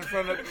submit in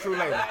front of the true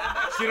lady.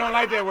 She don't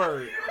like that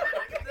word. I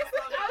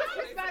was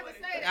just about to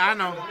say that. I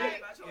know. Like,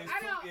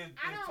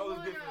 it's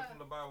totally different from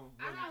the Bible.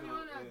 I don't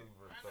want to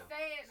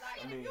say it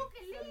like, you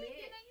can leave and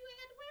then you ain't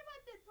got to worry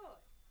about that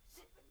part.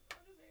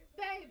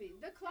 Baby,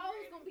 the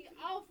clothes gonna be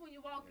off when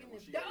you walk in the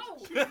door.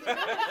 You know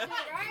that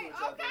shit, right?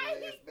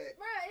 Okay,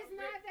 bro, it's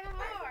not that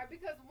hard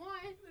because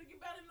one,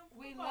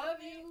 we love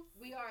you,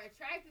 we are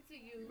attracted to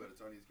you.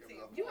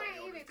 You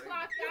ain't even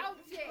clocked out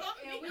yet,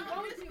 and we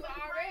want you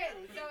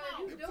already. So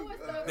if you doing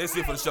stuff That's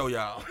it for the show,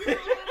 y'all.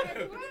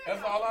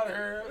 That's all I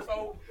heard.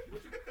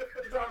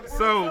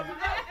 So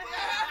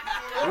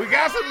we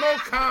got some more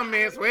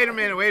comments. Wait a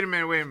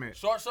minute.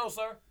 Short show,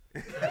 sir.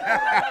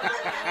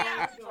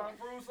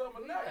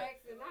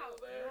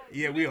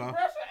 Yeah, we are.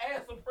 Pressure,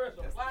 add some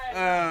pressure.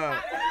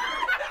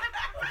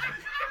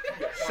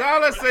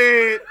 Charlotte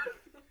said,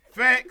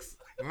 facts,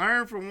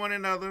 learn from one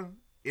another.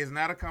 It's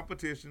not a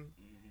competition.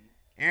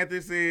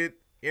 Anthony said,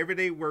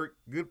 everyday work.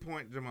 Good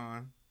point,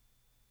 Jamon.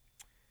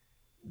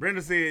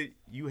 Brenda said,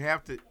 you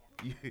have to...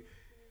 You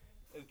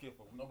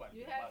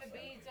have to be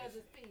each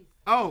other's piece.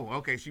 Oh,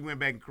 okay. She went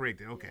back and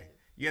corrected. Okay.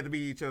 Yeah. You have to be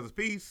each other's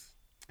piece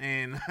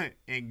and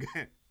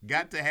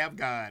got to have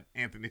God,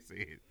 Anthony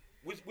said.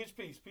 Which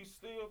piece? Piece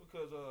still?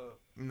 Because,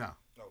 No.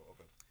 Oh,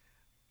 okay.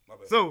 My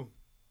bad. So,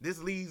 this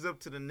leads up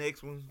to the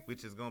next one,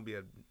 which is going to be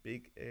a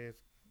big-ass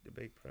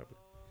debate probably.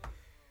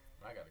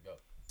 I got to go.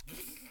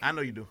 I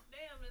know you do. Damn.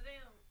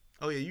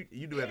 Oh, yeah,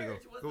 you do have to go.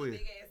 Go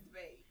ahead.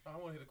 I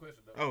want to hear the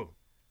question, though. Oh,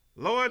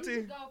 loyalty.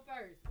 You go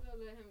first. We'll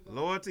let him go.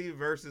 Loyalty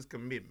versus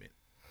commitment.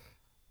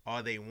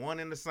 Are they one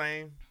and the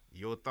same?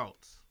 Your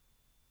thoughts.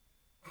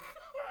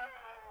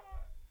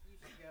 You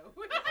should go.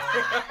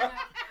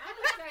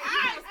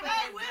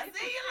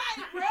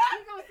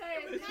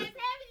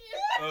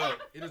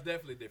 It is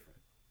definitely different.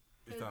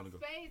 It's time to go.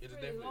 Spade's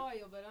pretty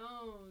loyal, but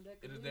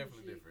it is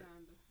definitely different.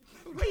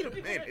 Wait a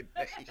minute.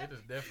 It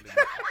is definitely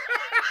different.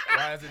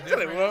 Why is it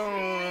different?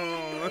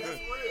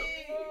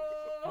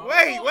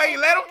 Wait,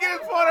 let him get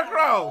his point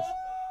across.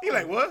 He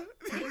like, what?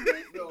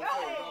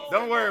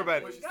 Don't worry about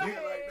it. When she said it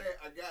like that,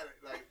 I got it.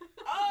 Like,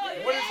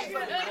 What is she saying?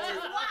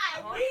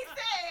 Why? We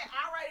said,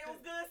 all right, it was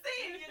good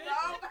seeing you,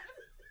 know.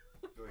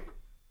 go ahead.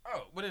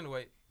 Oh, but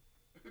anyway,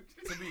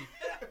 to be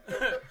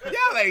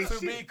Y'all ain't to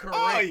shit. be correct.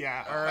 Oh,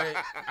 yeah. All right.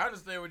 I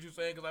understand what you're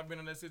saying because I've been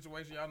in that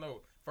situation. Y'all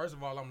know. First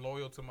of all, I'm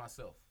loyal to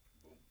myself.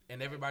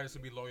 And everybody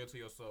should be loyal to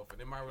yourself.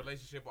 And in my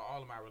relationship or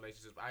all of my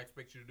relationships, I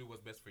expect you to do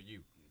what's best for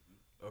you.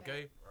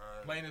 Okay?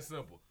 Right. Plain and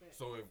simple.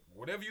 So if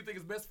whatever you think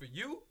is best for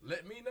you,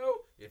 let me know.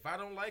 If I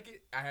don't like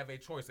it, I have a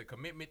choice. A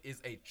commitment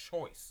is a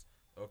choice.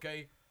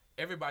 Okay?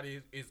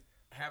 Everybody is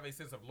have a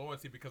sense of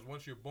loyalty because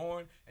once you're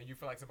born and you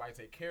feel like somebody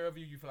take care of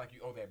you, you feel like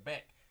you owe that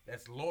back.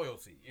 That's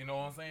loyalty. You know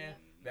what I'm saying?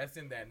 That's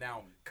in that.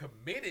 Now,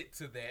 committed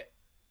to that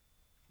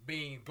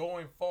being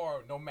going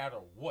forward no matter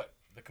what.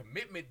 The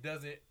commitment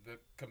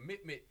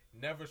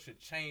never should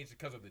change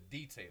because of the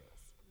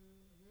details.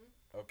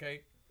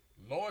 Okay?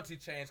 Loyalty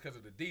changed because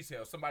of the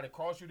details. Somebody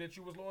crossed you that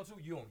you was loyal to,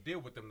 you don't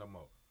deal with them no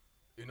more.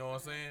 You know what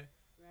I'm saying?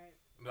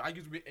 Right. I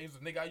used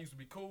to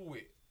be cool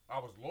with. I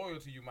was loyal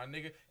to you, my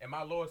nigga, and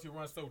my loyalty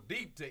runs so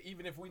deep to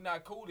even if we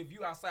not cool, if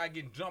you outside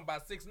getting jumped by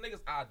 6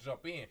 niggas, I'll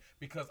jump in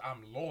because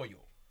I'm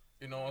loyal.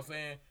 You know what I'm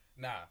saying?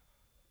 Nah.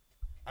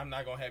 I'm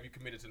not gonna have you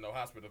committed to no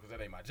hospital because that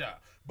ain't my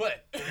job.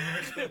 But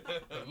the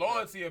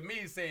loyalty of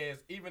me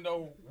says, even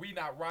though we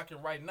not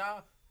rocking right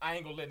now, I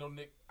ain't gonna let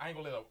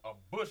a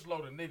bush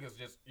load of niggas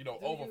just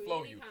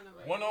overflow you.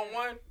 One on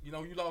one, you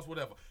lost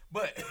whatever.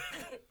 But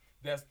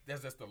that's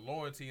just the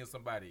loyalty in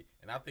somebody,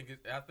 and I think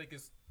it's That's why I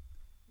say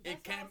you're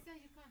kind of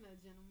a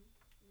gentleman.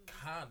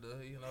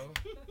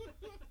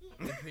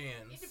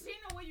 Depends. It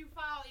depends on where you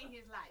fall in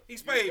his life.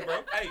 He's paid,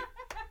 bro.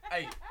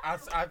 Hey, I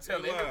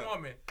tell every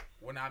woman,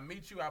 when I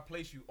meet you, I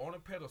place you on a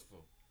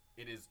pedestal.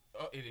 It is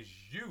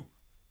you,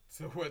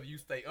 to whether you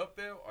stay up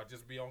there or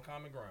just be on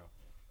common ground.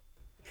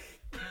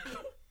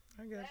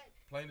 I guess.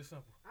 Plain and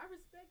simple. I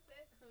respect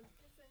that 100%.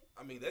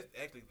 I mean, that's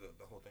actually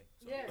the whole thing.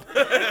 So. Yeah.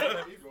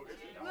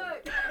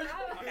 Look,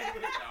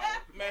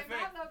 man, I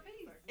love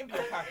peace. empty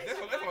your pocket.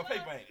 That's what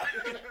paper ain't. I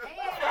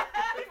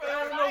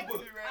like the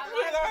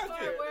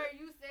part where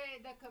you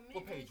said the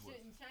commitment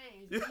shouldn't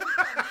change. When you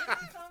commit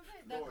to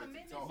something, the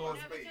commitment should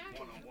never change.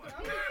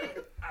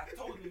 I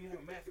told you have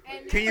a master.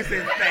 Can you say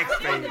facts,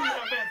 baby?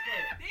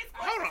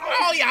 Hold on,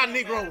 all y'all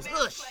Negroes,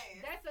 hush.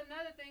 That's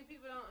another thing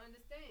people don't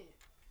understand.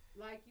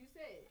 Like you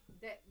said,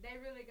 that they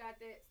really got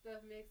that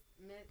stuff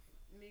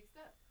mixed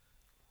up.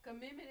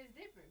 Commitment is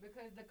different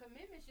because the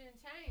commitment shouldn't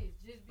change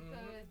just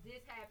because this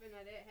happened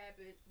or that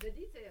happened. The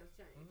details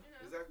change. You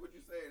know? Exactly what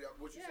you said.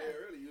 What you said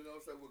earlier. You know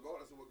what I'm saying?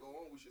 Regardless of what go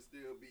on, we should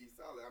still be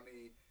solid. I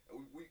mean,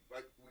 we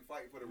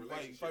fight for the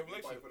relationship.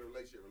 We fight for the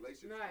relationship.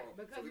 Right.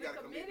 Because so we we're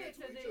gotta committed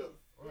to this.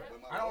 Right.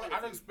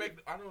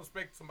 I don't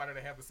expect somebody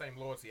to have the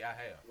same loyalty I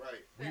have.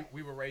 Right.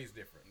 We were raised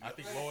different. I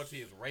think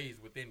loyalty is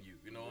raised within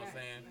you. You know what I'm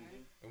saying?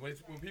 And when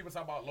people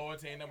talk about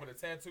loyalty and them with a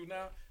tattoo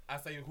now,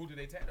 I say, who did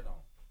they tat it on?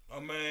 Oh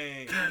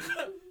man.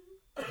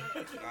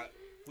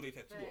 Who they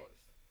tattoo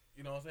artists?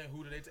 You know what I'm saying?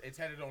 Who do they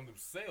tat it on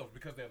themselves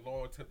because they're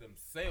loyal to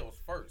themselves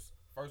first.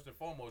 First and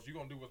foremost, you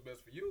gonna do what's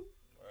best for you.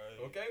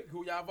 Right. Okay?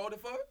 Who y'all voted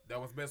for? That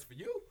was best for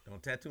you.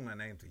 Don't tattoo my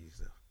name to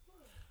yourself.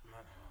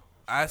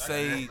 I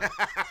say,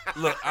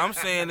 look, I'm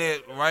saying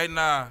that right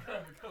now.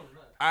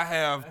 I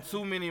have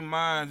too many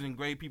minds and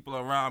great people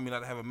around me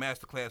that have a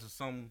master class or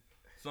some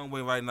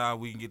way right now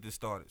we can get this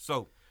started.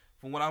 So,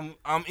 from what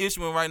I'm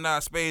issuing right now,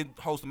 Spade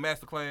hosts a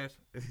master class.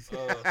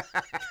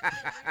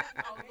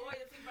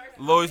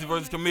 Loyalty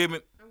versus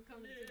commitment.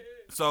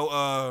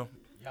 So,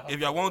 If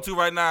y'all want to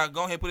right now,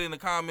 go ahead and put it in the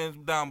comments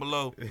down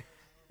below.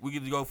 We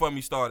get to go for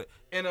me started.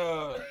 And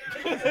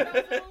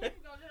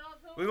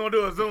we're gonna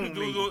do a Zoom.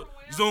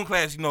 Zoom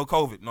class, you know,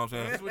 COVID. You know what I'm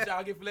saying? That's what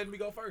y'all get for letting me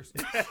go first.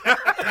 Now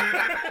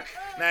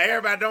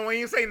everybody don't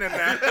even say nothing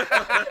now.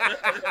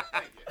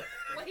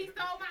 Well, he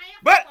stole my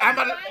answer. But I'm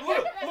about to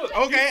Look.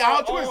 Okay,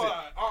 I'll twist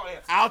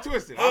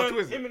it. I'll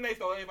twist it. Him and Nate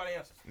stole everybody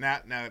answers.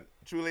 Now,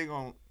 Truly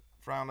gonna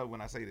frown up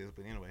when I say this,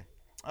 but anyway.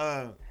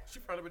 She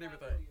frowned up with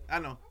everything. I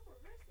know.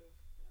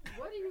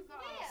 What do you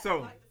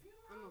call?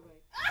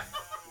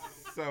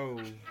 So,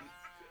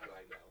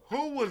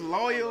 who was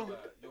loyal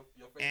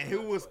and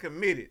who was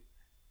committed?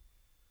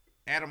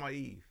 Adam or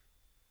Eve?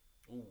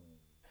 Ooh.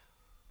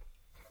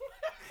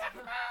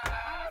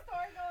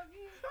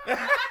 Adam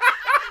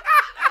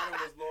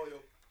was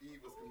loyal.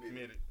 Eve was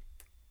committed.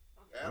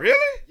 Adam,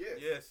 Really?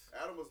 Yes.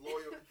 Adam was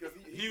loyal because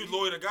he was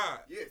loyal to God.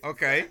 Yes.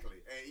 Okay.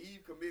 Exactly. And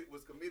Eve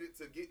was committed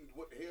to getting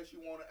what the hell she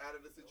wanted out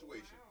of the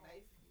situation.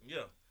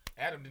 Yeah.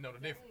 Adam didn't know the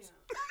difference.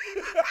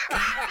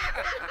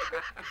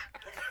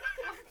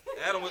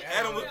 Adam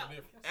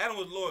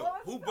was loyal.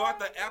 Who bought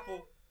the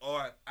apple?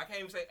 Or I can't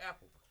even say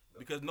apple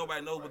because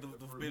nobody knows what the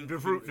forbidden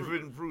fruit is.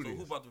 fruit So is.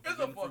 who bought the It's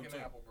a forbidden fucking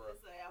fruit? apple, bro.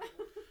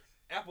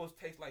 Apples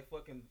taste like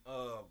fucking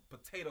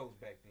potatoes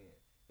back then.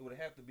 It would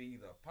have to be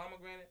either a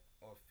pomegranate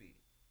or a fig.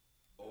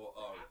 Or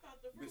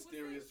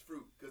mysterious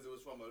fruit because it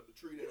was from a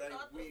tree that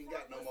we ain't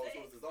got no more,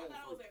 so it's its own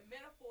fruit.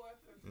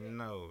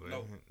 No.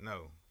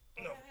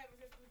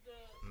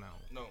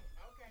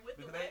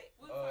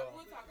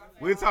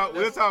 We'll talk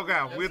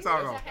out. We'll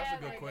talk off. That's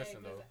a good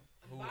question, though.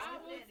 Bible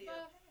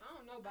stuff? I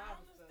don't know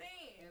Bible stuff.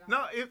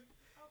 No,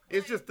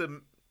 it's just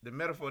the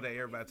metaphor that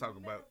everybody talk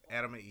about,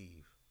 Adam and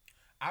Eve.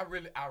 I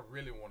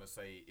really want to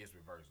say it's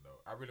reversed,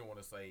 though. I really want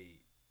to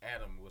say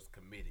Adam was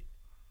committed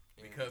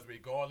because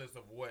regardless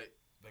of what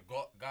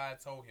God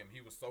told him,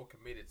 he was so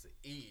committed to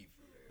Eve.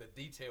 The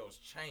details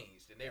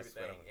changed and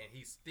everything, and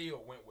he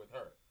still went with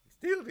her.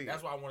 Still did.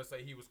 That's why I want to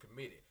say he was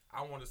committed.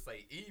 I want to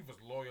say Eve was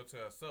loyal to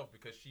herself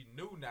because she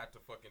knew not to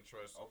fucking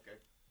trust. Okay.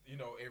 You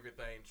know,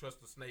 everything,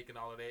 trust the snake and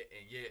all of that,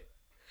 and yet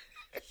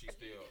she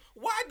still.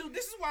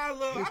 This is why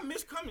I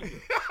miss coming here.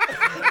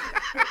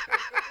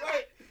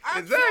 I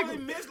Exactly.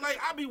 truly miss,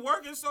 I be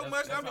working so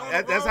much.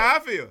 That's how I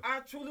feel. I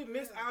truly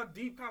miss our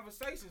deep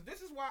conversations.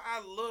 This is why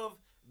I love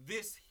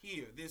this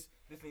here, this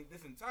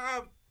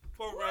entire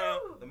program,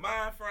 the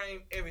mind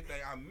frame,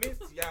 everything. I miss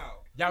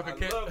y'all. Y'all can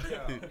catch. Love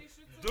y'all.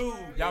 Dude,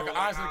 Y'all can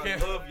honestly I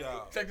catch. love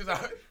y'all. Check this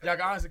out. Y'all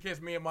can honestly catch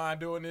me and mine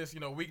doing this,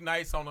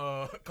 weeknights on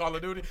Call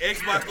of Duty.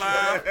 Xbox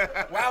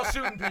Live. While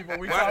shooting people.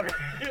 We talking.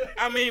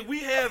 I mean,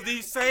 we have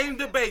these same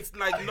debates,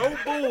 like no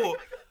bull,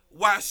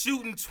 while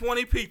shooting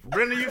 20 people.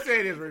 Brenda, you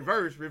said it's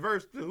reversed.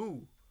 Reversed to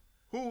who?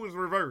 Who was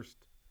reversed?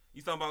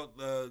 You talking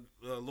about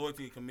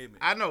loyalty and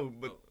commitment? I know,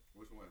 but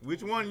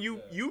which one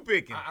you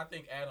picking? I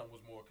think Adam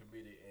was more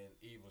committed and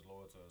Eve was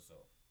loyal to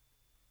herself.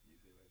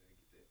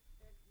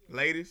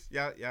 Ladies,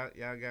 y'all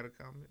got a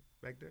comment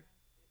back there?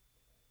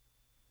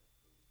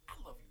 I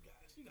love you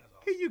guys. You guys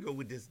are. Here you go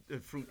with this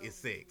fruit is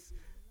sex.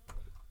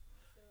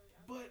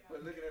 But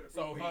looking at the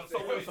So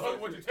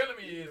what you're telling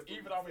me is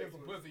even offered him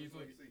some pussy, you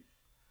took it.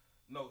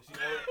 No,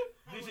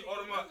 did she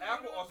order my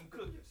apple or some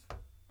cookies?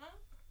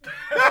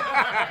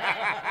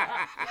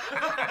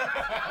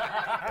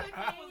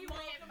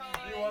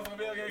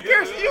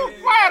 Kirsten, you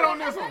quiet on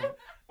this one.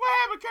 What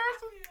happened,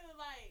 Kirsten?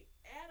 Like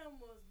Adam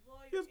was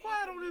loyal. You was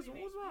quiet on this one.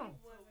 What's wrong?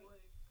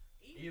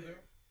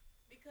 Either.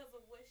 Because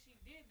of what she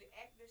did, the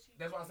act that she.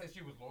 That's why I said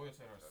she was loyal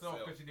to herself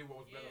because she did what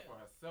was better for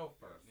herself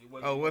first.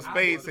 Oh, what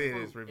Spade said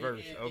is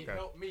reversed. It Okay.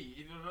 helped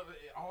me.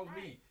 All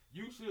me.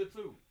 You should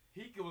too.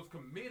 He was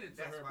committed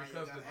to her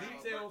because the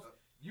details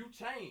you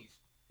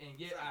changed, and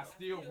yet I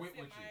still went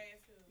with you.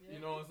 You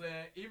know what I'm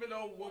saying? Even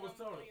though what was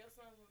told.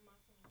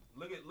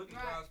 Look at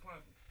God's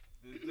punishment.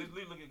 Let's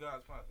look at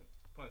God's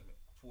punishment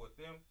toward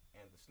them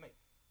and the snake.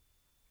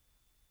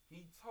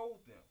 He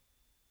told them,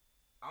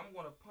 "I'm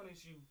going to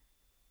punish you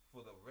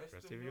for the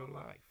rest of your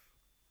life.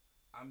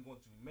 I'm going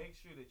to make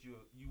sure that you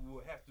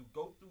will have to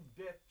go through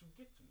death to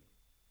get to me."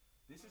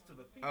 This is to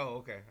the people.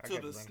 Oh, okay. To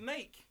the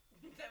snake.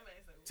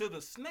 To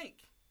the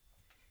snake.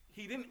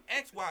 He didn't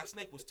ask why a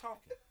snake was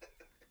talking.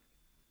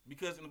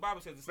 Because in the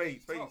Bible says the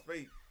snake talked.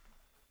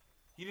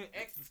 He didn't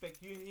ask the snake.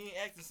 He didn't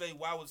ask to say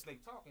why was the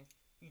snake talking.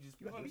 He just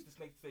punished the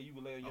snake to say you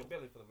will lay on your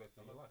belly for the rest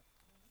of your life.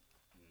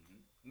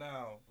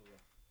 Now,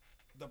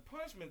 the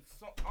punishment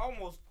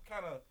almost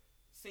kind of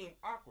seemed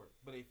awkward,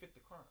 but they fit the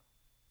crime.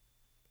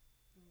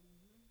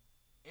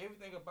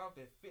 Everything about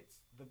that fits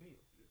the bill.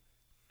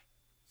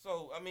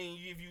 So, I mean,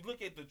 if you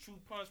look at the true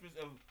punishments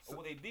of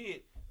what they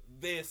did,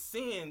 their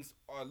sins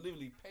are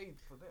literally paid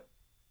for them.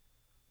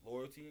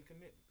 Loyalty and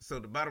commitment. So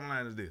the bottom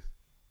line is this.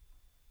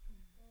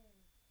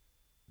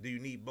 Do you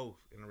need both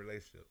in a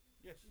relationship?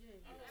 Yes.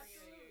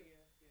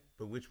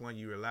 But which one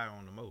you rely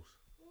on the most?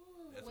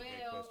 That's a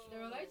great question. The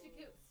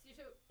relationship.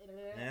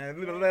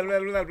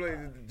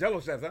 Jello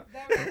shots, huh? No,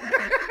 it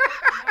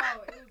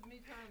was me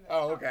trying to.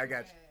 Oh, okay, I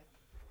got you.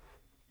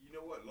 You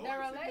know what? The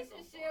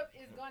relationship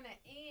is gonna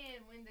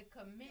end when the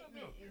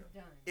commitment is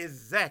done.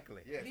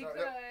 Exactly. Yes,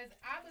 Because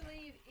I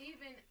believe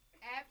even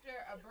after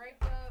a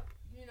breakup,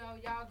 you know,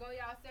 y'all go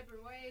y'all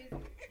separate ways.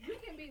 You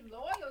can be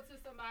loyal to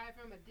somebody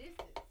from a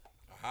distance.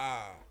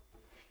 Ah.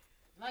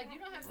 Like you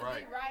don't have to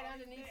be right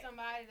underneath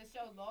somebody to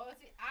show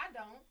loyalty. I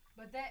don't.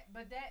 But that,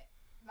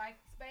 like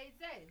Spade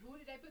said, who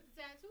did they put the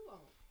tattoo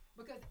on?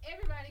 Because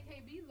everybody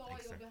can't be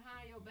loyal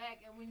behind your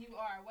back and when you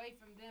are away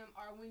from them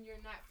or when you're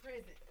not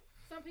present.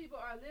 Some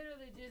people are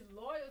literally just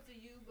loyal to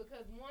you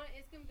because one,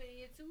 it's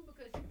convenient, two,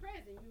 because you're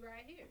present. You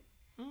right here.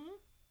 Mm-hmm.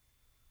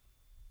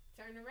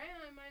 Turn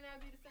around, it might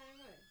not be the same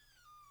way.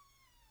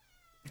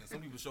 And some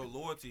people show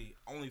loyalty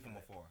only from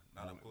afar,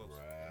 not up close.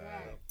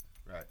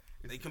 Right.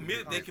 They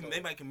commit.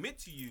 They might commit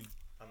to you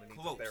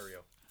close.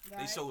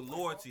 They show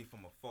loyalty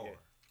from afar.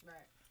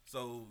 Right.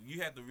 So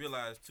you have to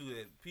realize too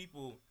that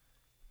people,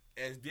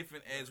 as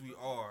different as we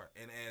are,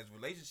 and as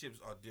relationships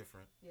are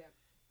different,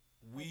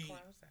 we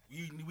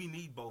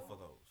need both of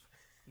those.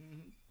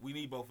 Mm-hmm. We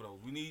need both of those.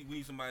 We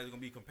need somebody that's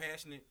gonna be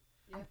compassionate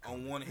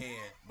on one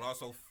hand, but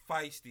also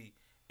feisty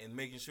and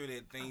making sure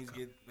that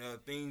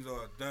things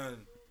are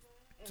done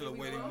to the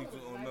way they need to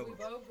on another. We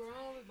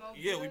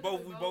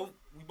both grown.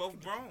 We both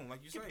grown, like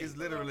you said. It's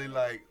literally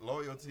like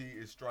loyalty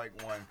is strike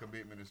one,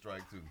 commitment is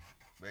strike two,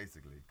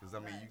 basically. Because I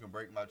mean, you can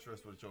break my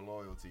trust with your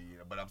loyalty,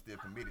 but I'm still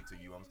committed to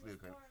you. I'm still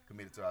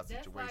committed to our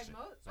situation.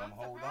 So I'm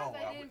hold on.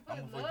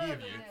 I'm gonna forgive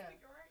you.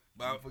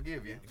 But I'll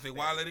forgive you. Say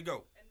why let it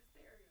go?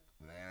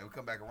 Man, we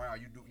come back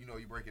around.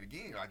 You break it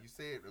again, like you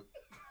said.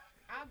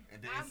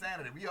 And the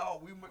insanity. We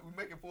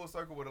making full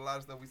circle with a lot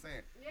of stuff we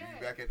saying. Yeah.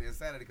 You back at the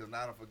insanity because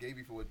now I forgave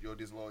you for your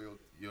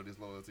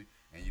disloyalty,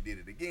 and you did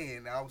it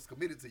again. Now I was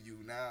committed to you.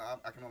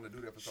 Now I can only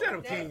do that for so long. Shut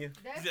up, Kenya.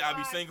 You said I'll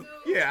be single?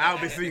 Yeah, I'll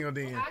be single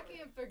then. I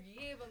can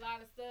forgive a lot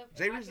of stuff.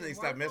 Jay recently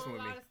stopped messing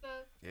with me.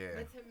 Yeah.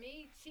 But to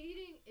me,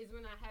 cheating is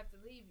when I have to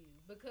leave you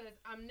because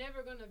I'm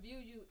never gonna view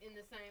you in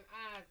the same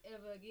eyes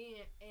ever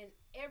again, and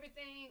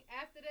everything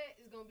after that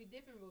is gonna be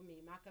different with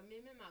me. My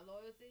commitment, my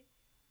loyalty,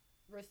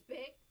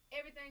 respect.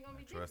 Everything gonna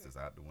be trust different. is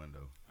out the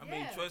window. I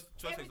mean, trust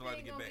takes a lot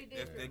to get back.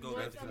 That goes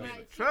back to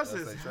commitment. Trust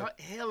is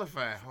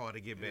hellified hard to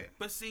get back.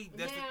 But see,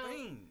 that's the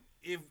thing.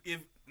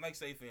 If like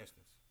say for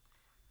instance,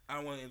 I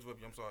don't want to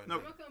interrupt you. I'm sorry. No.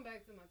 I'm gonna come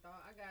back to my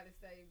thought. I got it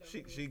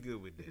saved. She good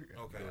with that.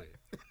 Okay.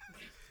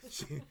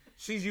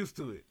 She's used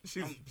to it.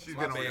 She's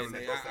been on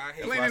everything. I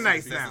hate Plenty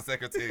nice now.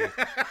 Secretary.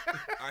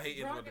 I hate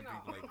interrupting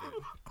people like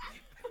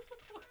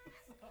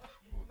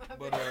that.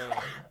 But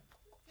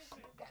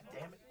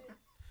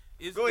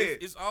Go ahead.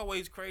 It's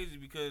always crazy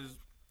because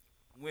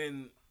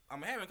when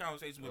I'm having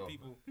conversations with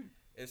people,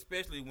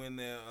 especially when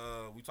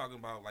we talking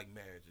about like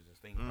marriages and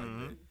things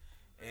like that,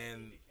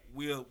 and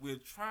we're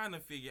trying to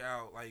figure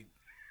out like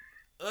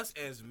us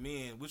as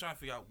men, we're trying to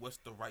figure out what's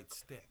the right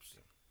steps.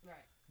 Right.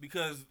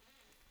 Because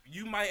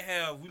we might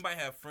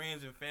have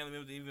friends and family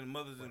members, even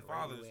mothers and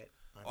fathers,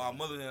 or our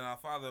mother and our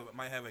father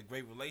might have a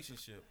great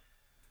relationship,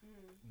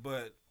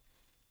 but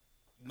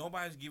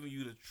nobody's giving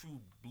you the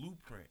true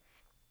blueprint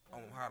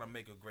on how to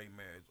make a great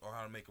marriage or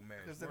how to make a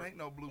marriage Because there ain't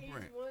no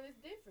blueprint. Each one is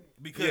different.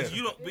 Because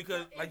you don't.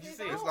 Because like you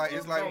said,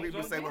 it's like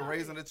people say when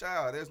raising a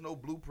child. There's no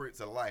blueprint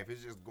to life.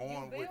 It's just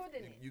going with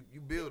you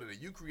building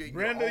it. You create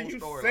Brenda, your own you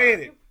story. said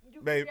it,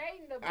 You babe.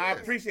 creating the I blueprint.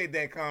 appreciate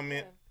that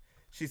comment. Yeah.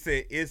 She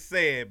said it's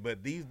sad,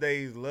 but these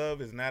days love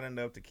is not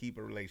enough to keep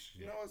a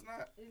relationship. No, it's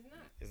not. It's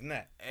not. It's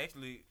not.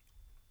 actually,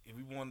 if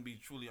we want to be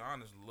truly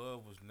honest,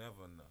 love was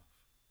never enough.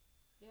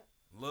 Yep.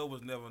 Love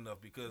was never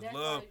enough because That's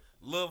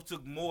love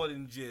took more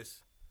than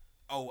just,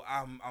 oh,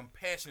 I'm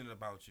passionate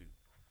about you.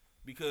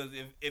 Because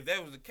if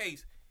that was the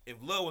case, if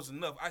love was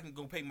enough, I can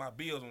go pay my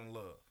bills on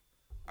love.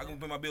 I can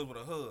pay my bills with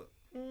a hug.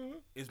 Mm-hmm.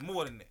 It's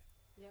more than that.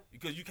 Yep.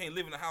 Because you can't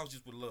live in a house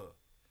just with love.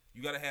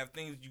 You gotta have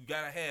things you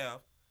gotta have,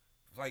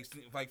 like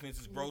for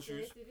instance,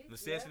 groceries,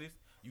 necessities.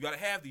 You gotta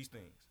have these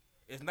things.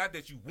 It's not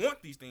that you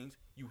want these things.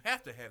 You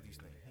have to have these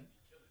things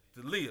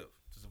to live,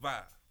 to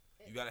survive.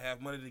 You gotta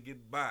have money to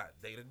get by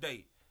day to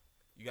day.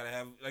 You gotta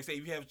have, like say,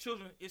 if you have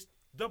children, it's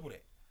double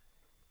that,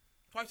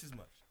 twice as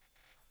much.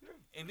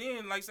 And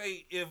then, like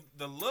say, if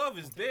the love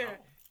is there,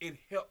 it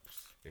helps.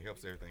 It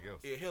helps everything else.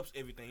 It helps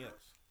everything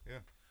else. Yeah.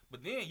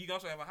 But then you can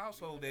also have a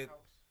household that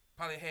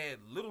probably had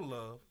little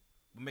love,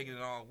 but making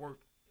it all work.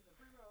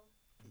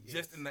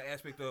 Just in the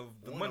aspect of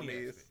the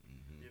money aspect.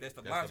 That's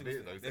the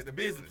logic. That's the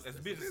business. That's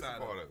the business side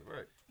part of it. of it,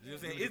 right? You know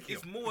what I'm saying?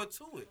 It's more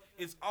to it.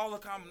 It's all a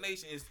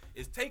combination.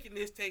 It's taking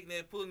this, taking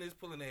that, pulling this,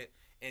 pulling that,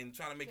 and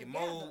trying to make it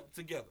mold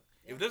together.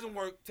 If it doesn't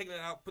work, taking it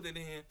out, putting it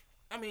in.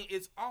 I mean,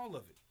 it's all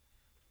of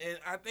it. And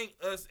I think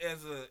us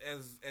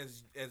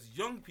as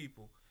young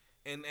people,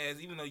 and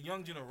as even a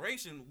young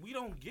generation, we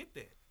don't get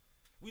that.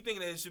 We think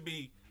that it should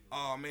be,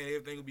 oh man,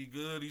 everything will be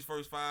good these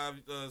first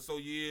 5 so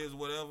years,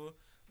 whatever.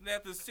 And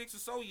after 6 or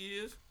so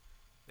years,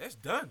 that's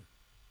done.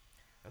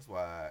 That's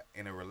why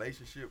in a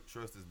relationship,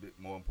 trust is a bit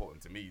more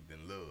important to me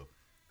than love.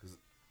 Because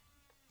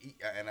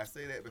and I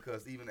say that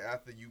because even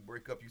after you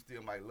break up, you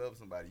still might love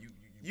somebody.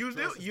 You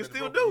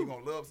still do. You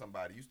gonna love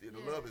somebody. You still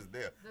the love is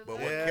there. But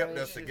what kept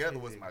us together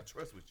was my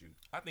trust with you.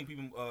 I think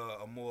people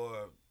are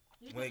more.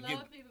 You when can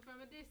love people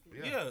from a distance.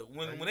 Yeah,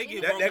 when they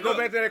get that goes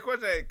back to that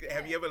question.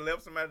 Have you ever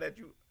left somebody that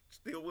you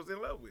still was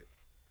in love with?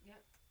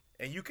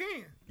 And you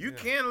can. You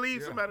can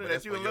leave somebody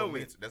that you in love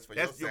with. That's for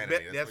your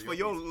sanity. That's for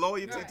your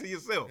loyalty to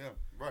yourself. Yeah,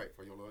 right.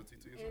 For your loyalty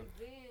to yourself. And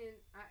then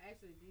I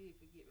actually did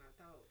forget my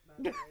thought.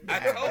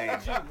 By the way. I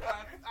told you.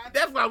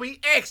 That's why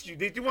we asked you.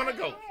 Did you want to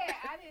go? Yeah,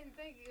 I didn't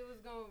think it was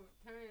gonna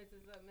turn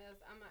into something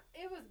else.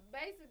 It was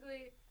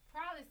basically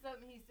probably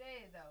something he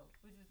said though,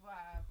 which is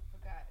why I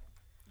forgot it.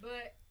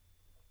 But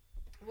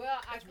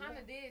I kind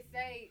of did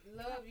say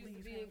love used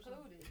to be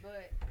included,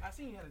 but I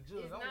seen you had a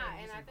judge. it's not,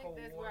 and I think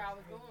that's where I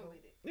was going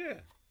with it.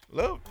 Yeah.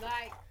 Love.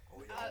 Like,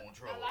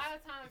 a lot of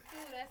times,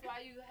 too, that's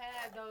why you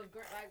have those,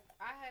 like,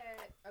 I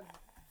had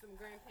some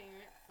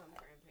grandparents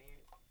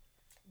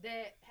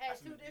that had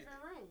 2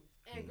 different rooms.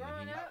 And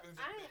growing up,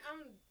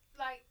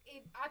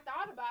 I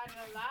thought about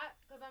it a lot,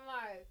 because I'm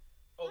like,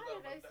 why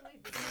did they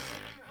sleep in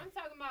I'm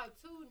talking about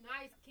 2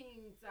 nice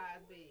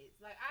king-size beds.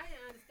 Like, I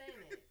didn't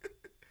understand it.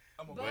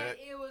 But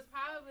it was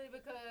probably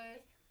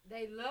because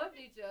they loved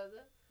each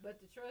other,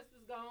 but the trust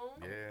was gone.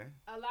 Yeah.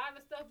 A lot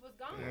of stuff was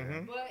gone.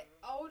 Mm-hmm. But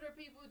older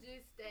people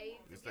just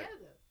stayed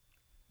together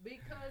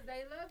because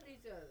they loved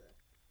each other.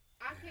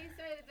 I can't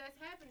say that that's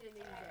happening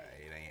these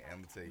days. It ain't.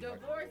 I'm gonna tell you.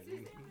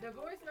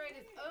 Divorce rate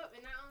is up,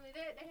 and not only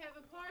that, they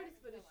having parties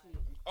for the shit.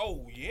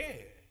 Oh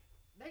yeah.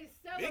 They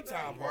celebrate. Big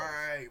time.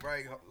 Right.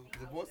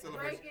 Divorce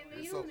celebration. Breaking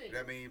the unity.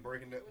 That means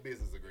breaking the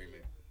business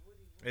agreement.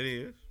 It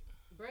is.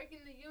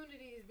 Breaking the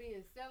unity is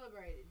being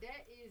celebrated.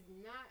 That is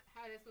not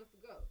how that's supposed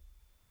to go.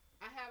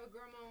 I have a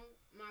grandma.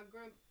 My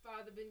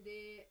grandfather been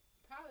dead.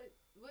 Probably,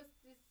 what's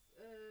this?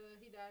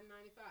 He died in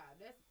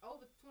 95. That's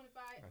over 25,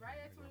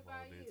 right at 25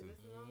 years. That's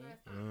a long ass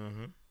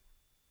time.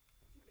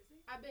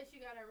 I bet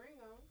she got her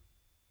ring on.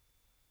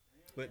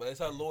 But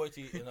it's her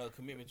loyalty and her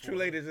commitment to True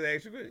lady is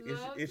actually good.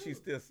 Is she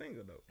still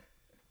single though?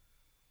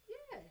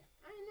 Yeah.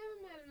 I ain't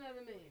never met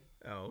another man.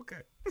 Oh,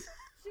 okay.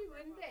 She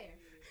wasn't there.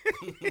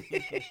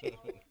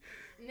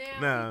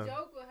 Now, we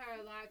joke with her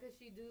a lot because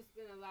she do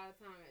spend a lot of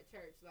time at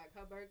church. Like,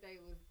 her birthday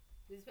was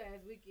this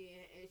past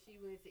weekend, and she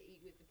went to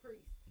eat with the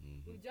priest.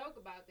 We joke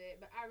about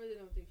that, but I really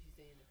don't think she's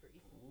seeing the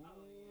priest.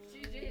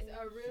 She's just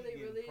a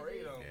really religious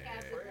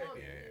Catholic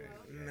woman,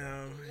 you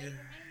know? No.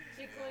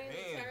 She cleans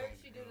the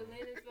church. She do the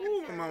linens for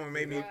Ooh, the my church. mama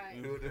made me.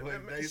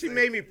 Right. She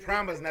made me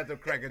promise not to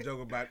crack a joke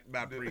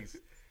about priests.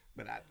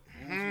 But I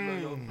get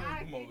that all the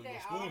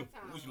time.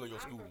 Would you like your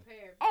school?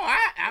 Oh,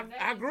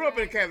 I grew up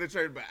in a Catholic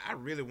church, but I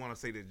really want to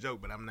say this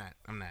joke, but I'm not.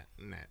 No.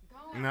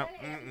 No.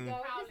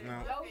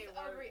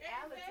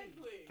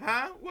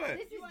 Huh? What?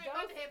 This is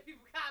have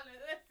people calling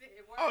us.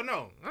 Oh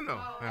no.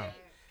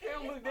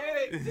 Can't look at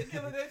it.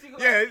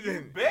 Yeah,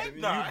 you bet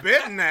not. You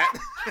bet not.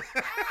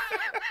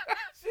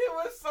 She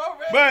was so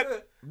ready.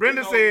 But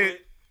Brenda said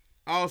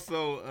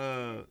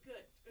also,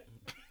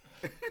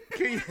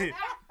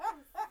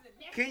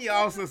 Kenya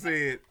also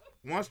said,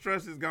 once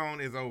trust is gone,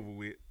 it's over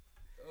with.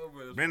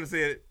 Brenda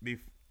said,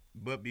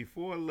 but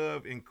before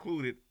love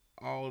included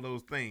all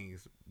those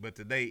things, but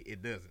today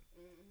it doesn't.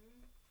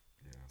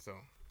 Yeah. So,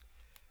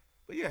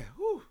 but yeah,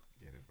 whew.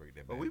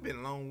 But we've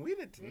been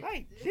long-winded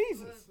tonight.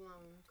 Jesus.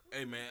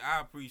 Hey man, I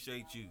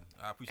appreciate you.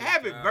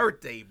 Happy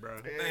birthday,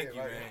 bro. Thank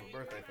you, man.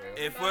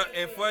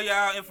 And for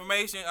y'all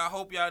information, I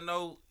hope y'all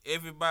know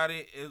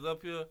everybody is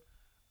up here.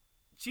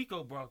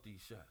 Chico brought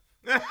these shots.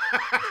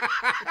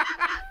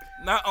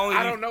 Not only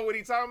I don't know what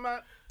he's talking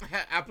about.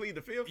 I plead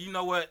the fifth. You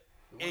know what?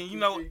 And you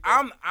know,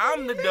 I'm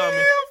the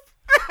dummy.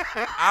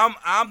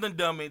 I'm the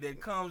dummy that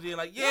comes in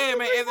like, yeah,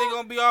 man, everything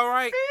gonna be all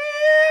right.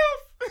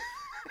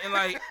 And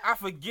like, I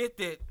forget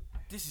that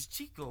this is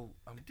Chico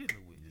I'm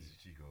dealing with. This is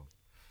Chico.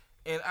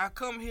 And I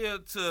come here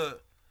to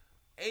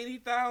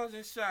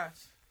 80,000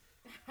 shots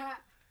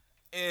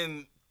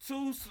and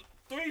 3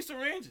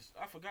 syringes.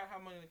 I forgot how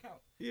many to count.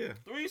 Yeah.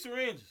 3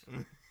 syringes.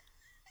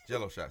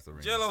 Jello shot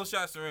syringes. Jello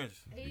shot syringes.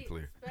 Be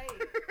clear. Spade.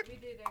 We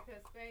did that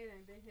because Spade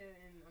ain't been here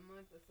in a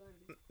month or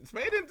Sunday.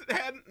 Spade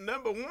had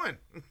number 1.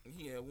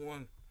 He had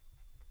 1.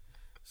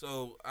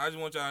 So I just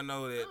want y'all to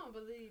know that I don't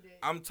believe that.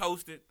 I'm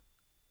toasted.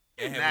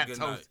 And You're have not a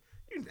good night.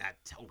 You're not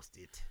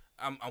toasted.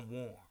 I'm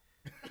warm.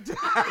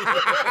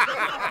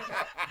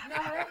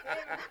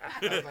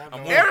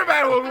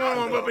 Everybody was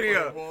warm up in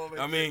here.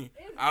 I mean,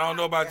 I don't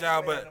know about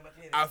y'all, but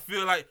I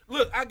feel like,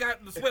 look, I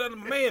got the sweat under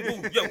my man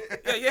boots. Yo,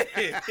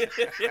 yeah.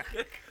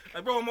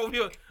 Like, bro, I'm over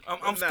here.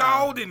 I'm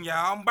scalding,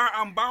 y'all.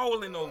 I'm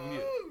bawling over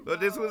here. But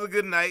this was a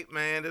good night,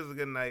 man. This was a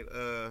good night.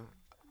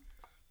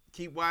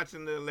 Keep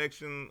watching the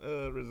election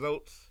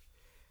results.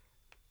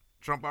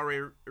 Trump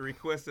already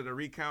requested a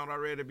recount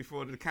already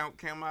before the count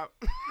came out.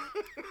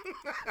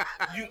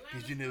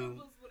 Because you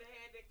knew.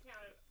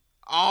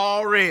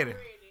 Already.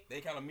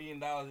 They count $1 million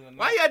in a night.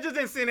 Why y'all just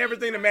didn't send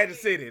everything to Magic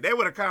City? They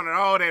would have counted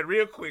all that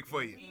real quick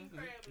for you.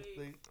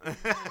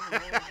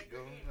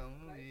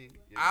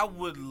 I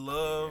would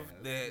love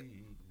that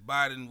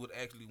Biden would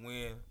actually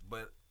win,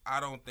 but I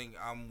don't think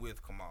I'm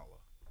with Kamala.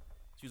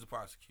 She's a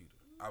prosecutor.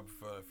 I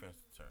prefer a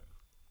defense attorney.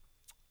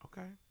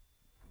 Okay.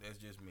 That's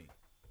just me.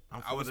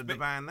 I'm for the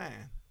Divine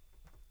Nine.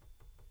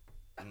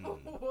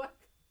 What?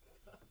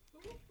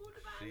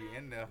 She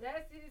in there.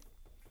 That's his.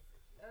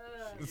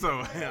 So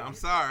I'm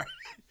sorry.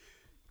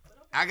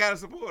 I gotta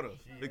support her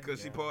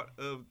because she part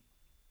of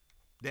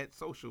that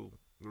social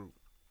group.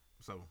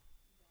 So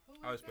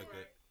I respect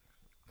that.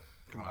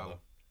 Kamala.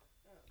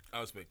 I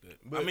respect that.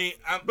 But, I mean,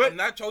 I'm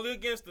not totally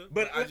against her.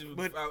 But I just,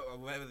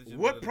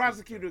 what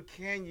prosecutor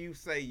can you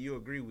say you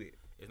agree with?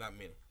 It's not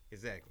many.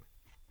 Exactly.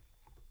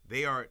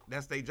 They are.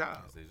 That's their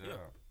job. That's their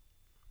job.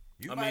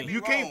 You I mean,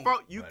 you can't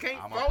fault. You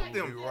can't fault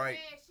them. Right.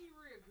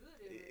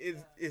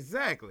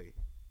 Exactly.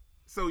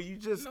 So you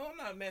just. No, I'm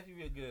not mad. You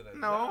real good at that.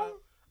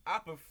 No. I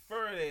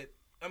prefer that.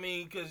 I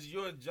mean, because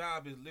your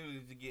job is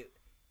literally to get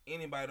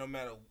anybody, no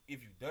matter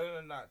if you've done it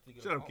or not, to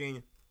get Shut them up, off.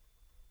 Kenya.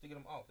 To get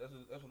them off. That's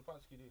what the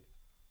prosecutor is.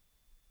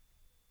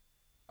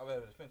 I would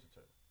have a defense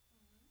attorney.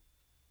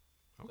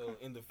 Okay. So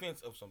in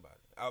defense of somebody,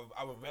 I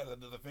would rather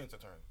the defense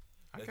attorney.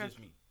 That's just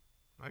me.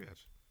 I got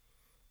you.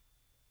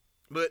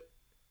 But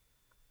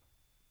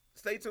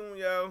stay tuned,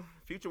 y'all.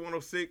 Future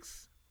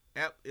 106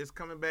 app is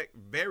coming back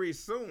very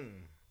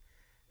soon.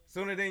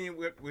 Sooner than you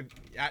would.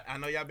 I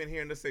know y'all been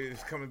hearing us say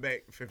it's coming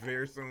back for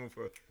very soon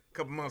for a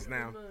couple months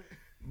now.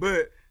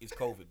 But it's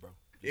COVID, bro.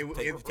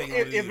 It's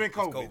been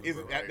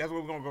COVID. That's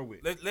what we're gonna go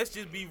with. Let's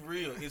just be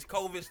real. It's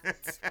COVID.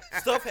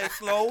 Stuff has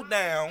slowed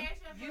down.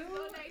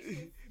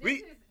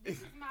 This is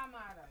my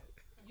motto.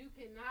 You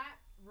cannot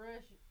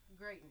rush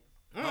greatness.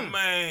 Oh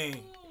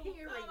man.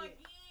 Period.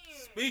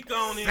 Speak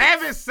on it.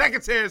 Savage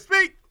Secretary,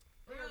 speak.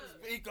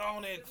 Speak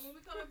on it. When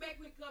we coming back,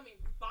 we coming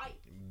bite.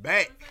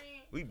 Back.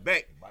 We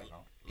back.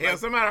 Hell,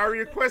 somebody already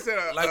requested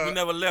we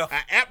never left.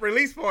 An app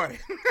release party.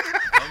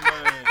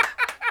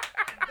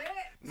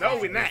 No,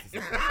 we're not.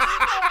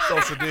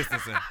 Social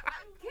distancing.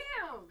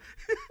 Kim,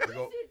 We you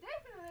go. should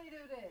definitely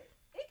do that.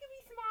 It can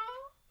be small.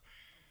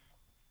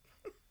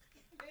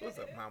 What's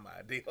up, mama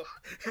idea? Come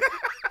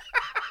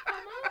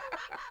on.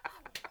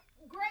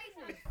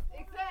 Greatness.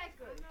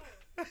 Exactly.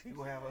 You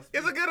gonna have us.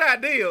 It's a good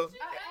idea.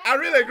 I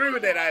really agree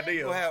with that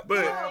idea. But We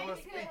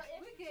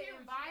could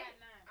invite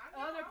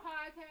other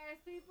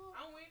podcast people.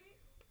 I'm with it.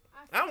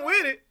 I'm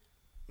with it.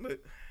 But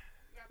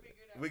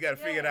we got to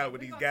figure it out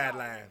with these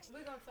guidelines.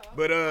 We're gonna talk.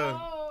 But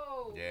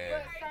Yeah.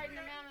 But a certain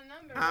amount of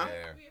numbers. Huh?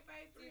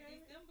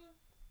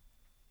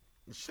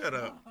 Yeah. Shut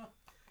up.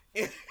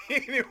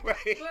 Anyway.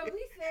 But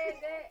we said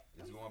that.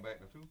 It's going back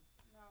to 2.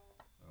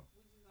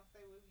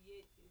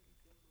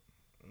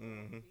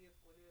 Mm-hmm.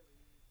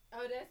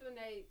 Oh, that's when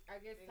they, I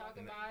guess, talk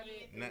about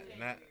it.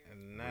 Not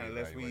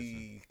unless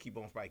we keep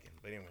on spiking.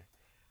 But anyway.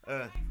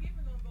 I'm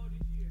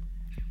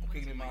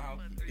kicking in my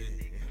house.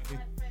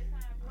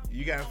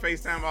 You got to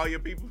FaceTime all your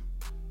people?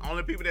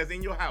 Only people that's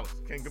in your house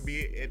can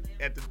be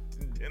at the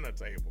dinner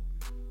table.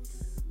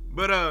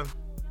 But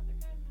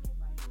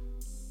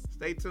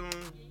stay tuned.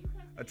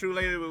 A True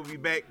Lady will be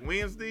back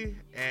Wednesday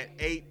at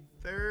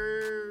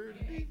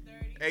 8:30.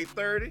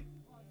 8:30.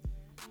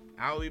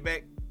 I'll be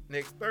back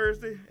next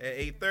Thursday at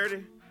 8:30.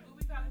 We'll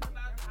be talking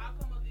about the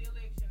outcome of the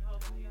election.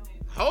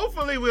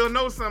 Hopefully we'll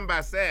know something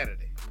by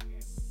Saturday.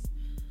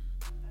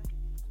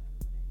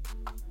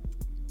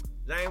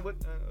 Jane, what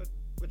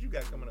you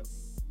got coming up?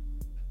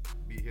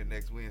 Be here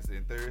next Wednesday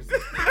and Thursday.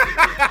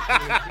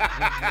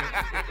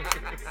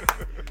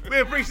 We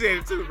appreciate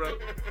it too, bro.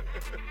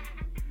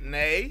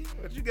 Nay,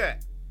 what you got?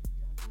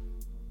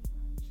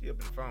 She up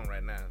in the phone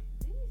right now.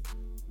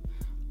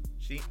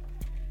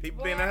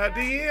 People been in her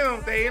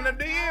DMs. They in the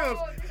DMs.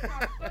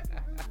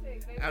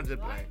 I'm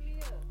just playing.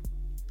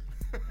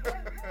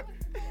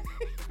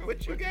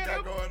 What you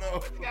got going on?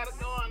 What you got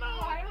going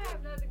on? I don't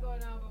have nothing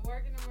going on, but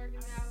working out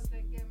and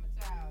taking care of my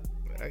child.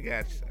 I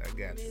got you. I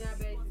mean, not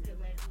basically, because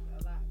that's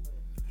a lot.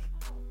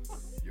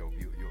 Yo,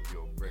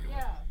 regular.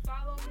 Yeah,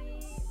 follow me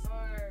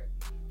or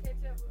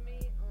catch up with me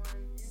on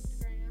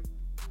Instagram.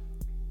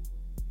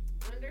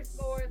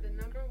 _ the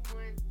number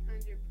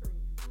 100 proof.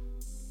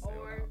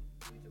 Or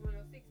Future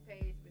 106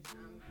 page, which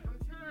I'm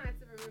trying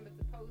to remember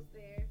to post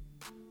there.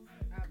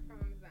 I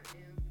promise I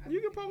am. You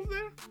can post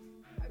there.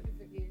 I be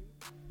forgetting.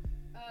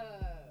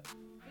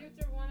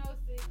 Future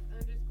 106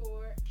 _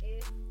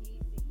 SEC.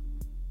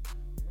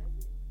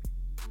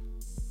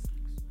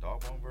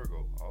 Doggone Virgo,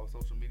 all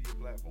social media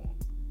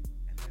platforms.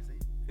 And that's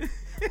it.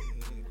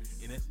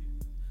 And that's it.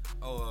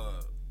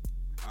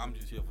 I'm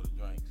just here for the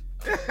drinks.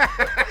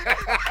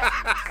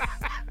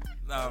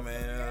 Nah,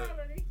 man.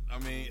 I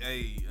mean,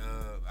 hey,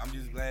 I'm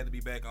just glad to be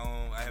back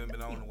on. I haven't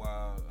been on in a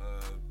while.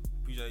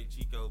 Appreciate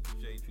Chico.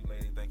 Appreciate True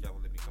Lady. Thank y'all for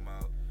letting me come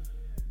out.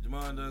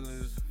 Jamon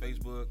Douglas,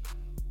 Facebook.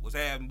 What's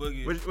happening,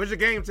 Boogie? What's your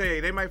game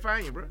tag? They might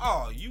find you, bro.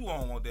 Oh, you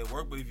won't want that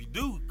work, but if you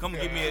do, come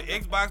get me at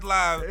Xbox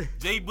Live,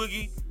 J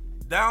Boogie,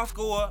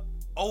 downscore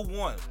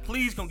 01.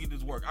 Please come get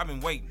this work. I've been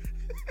waiting.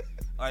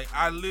 Like,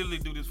 I literally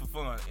do this for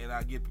fun, and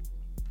I get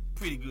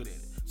pretty good at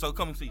it. So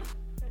come and see me.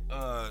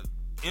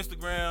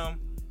 Instagram,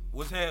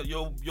 what's happening?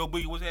 Yo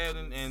Boogie, what's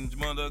happening? And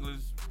Jamon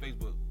Douglas,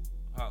 Facebook.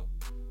 Holla.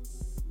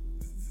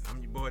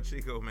 I'm your boy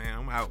Chico, man.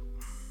 I'm out.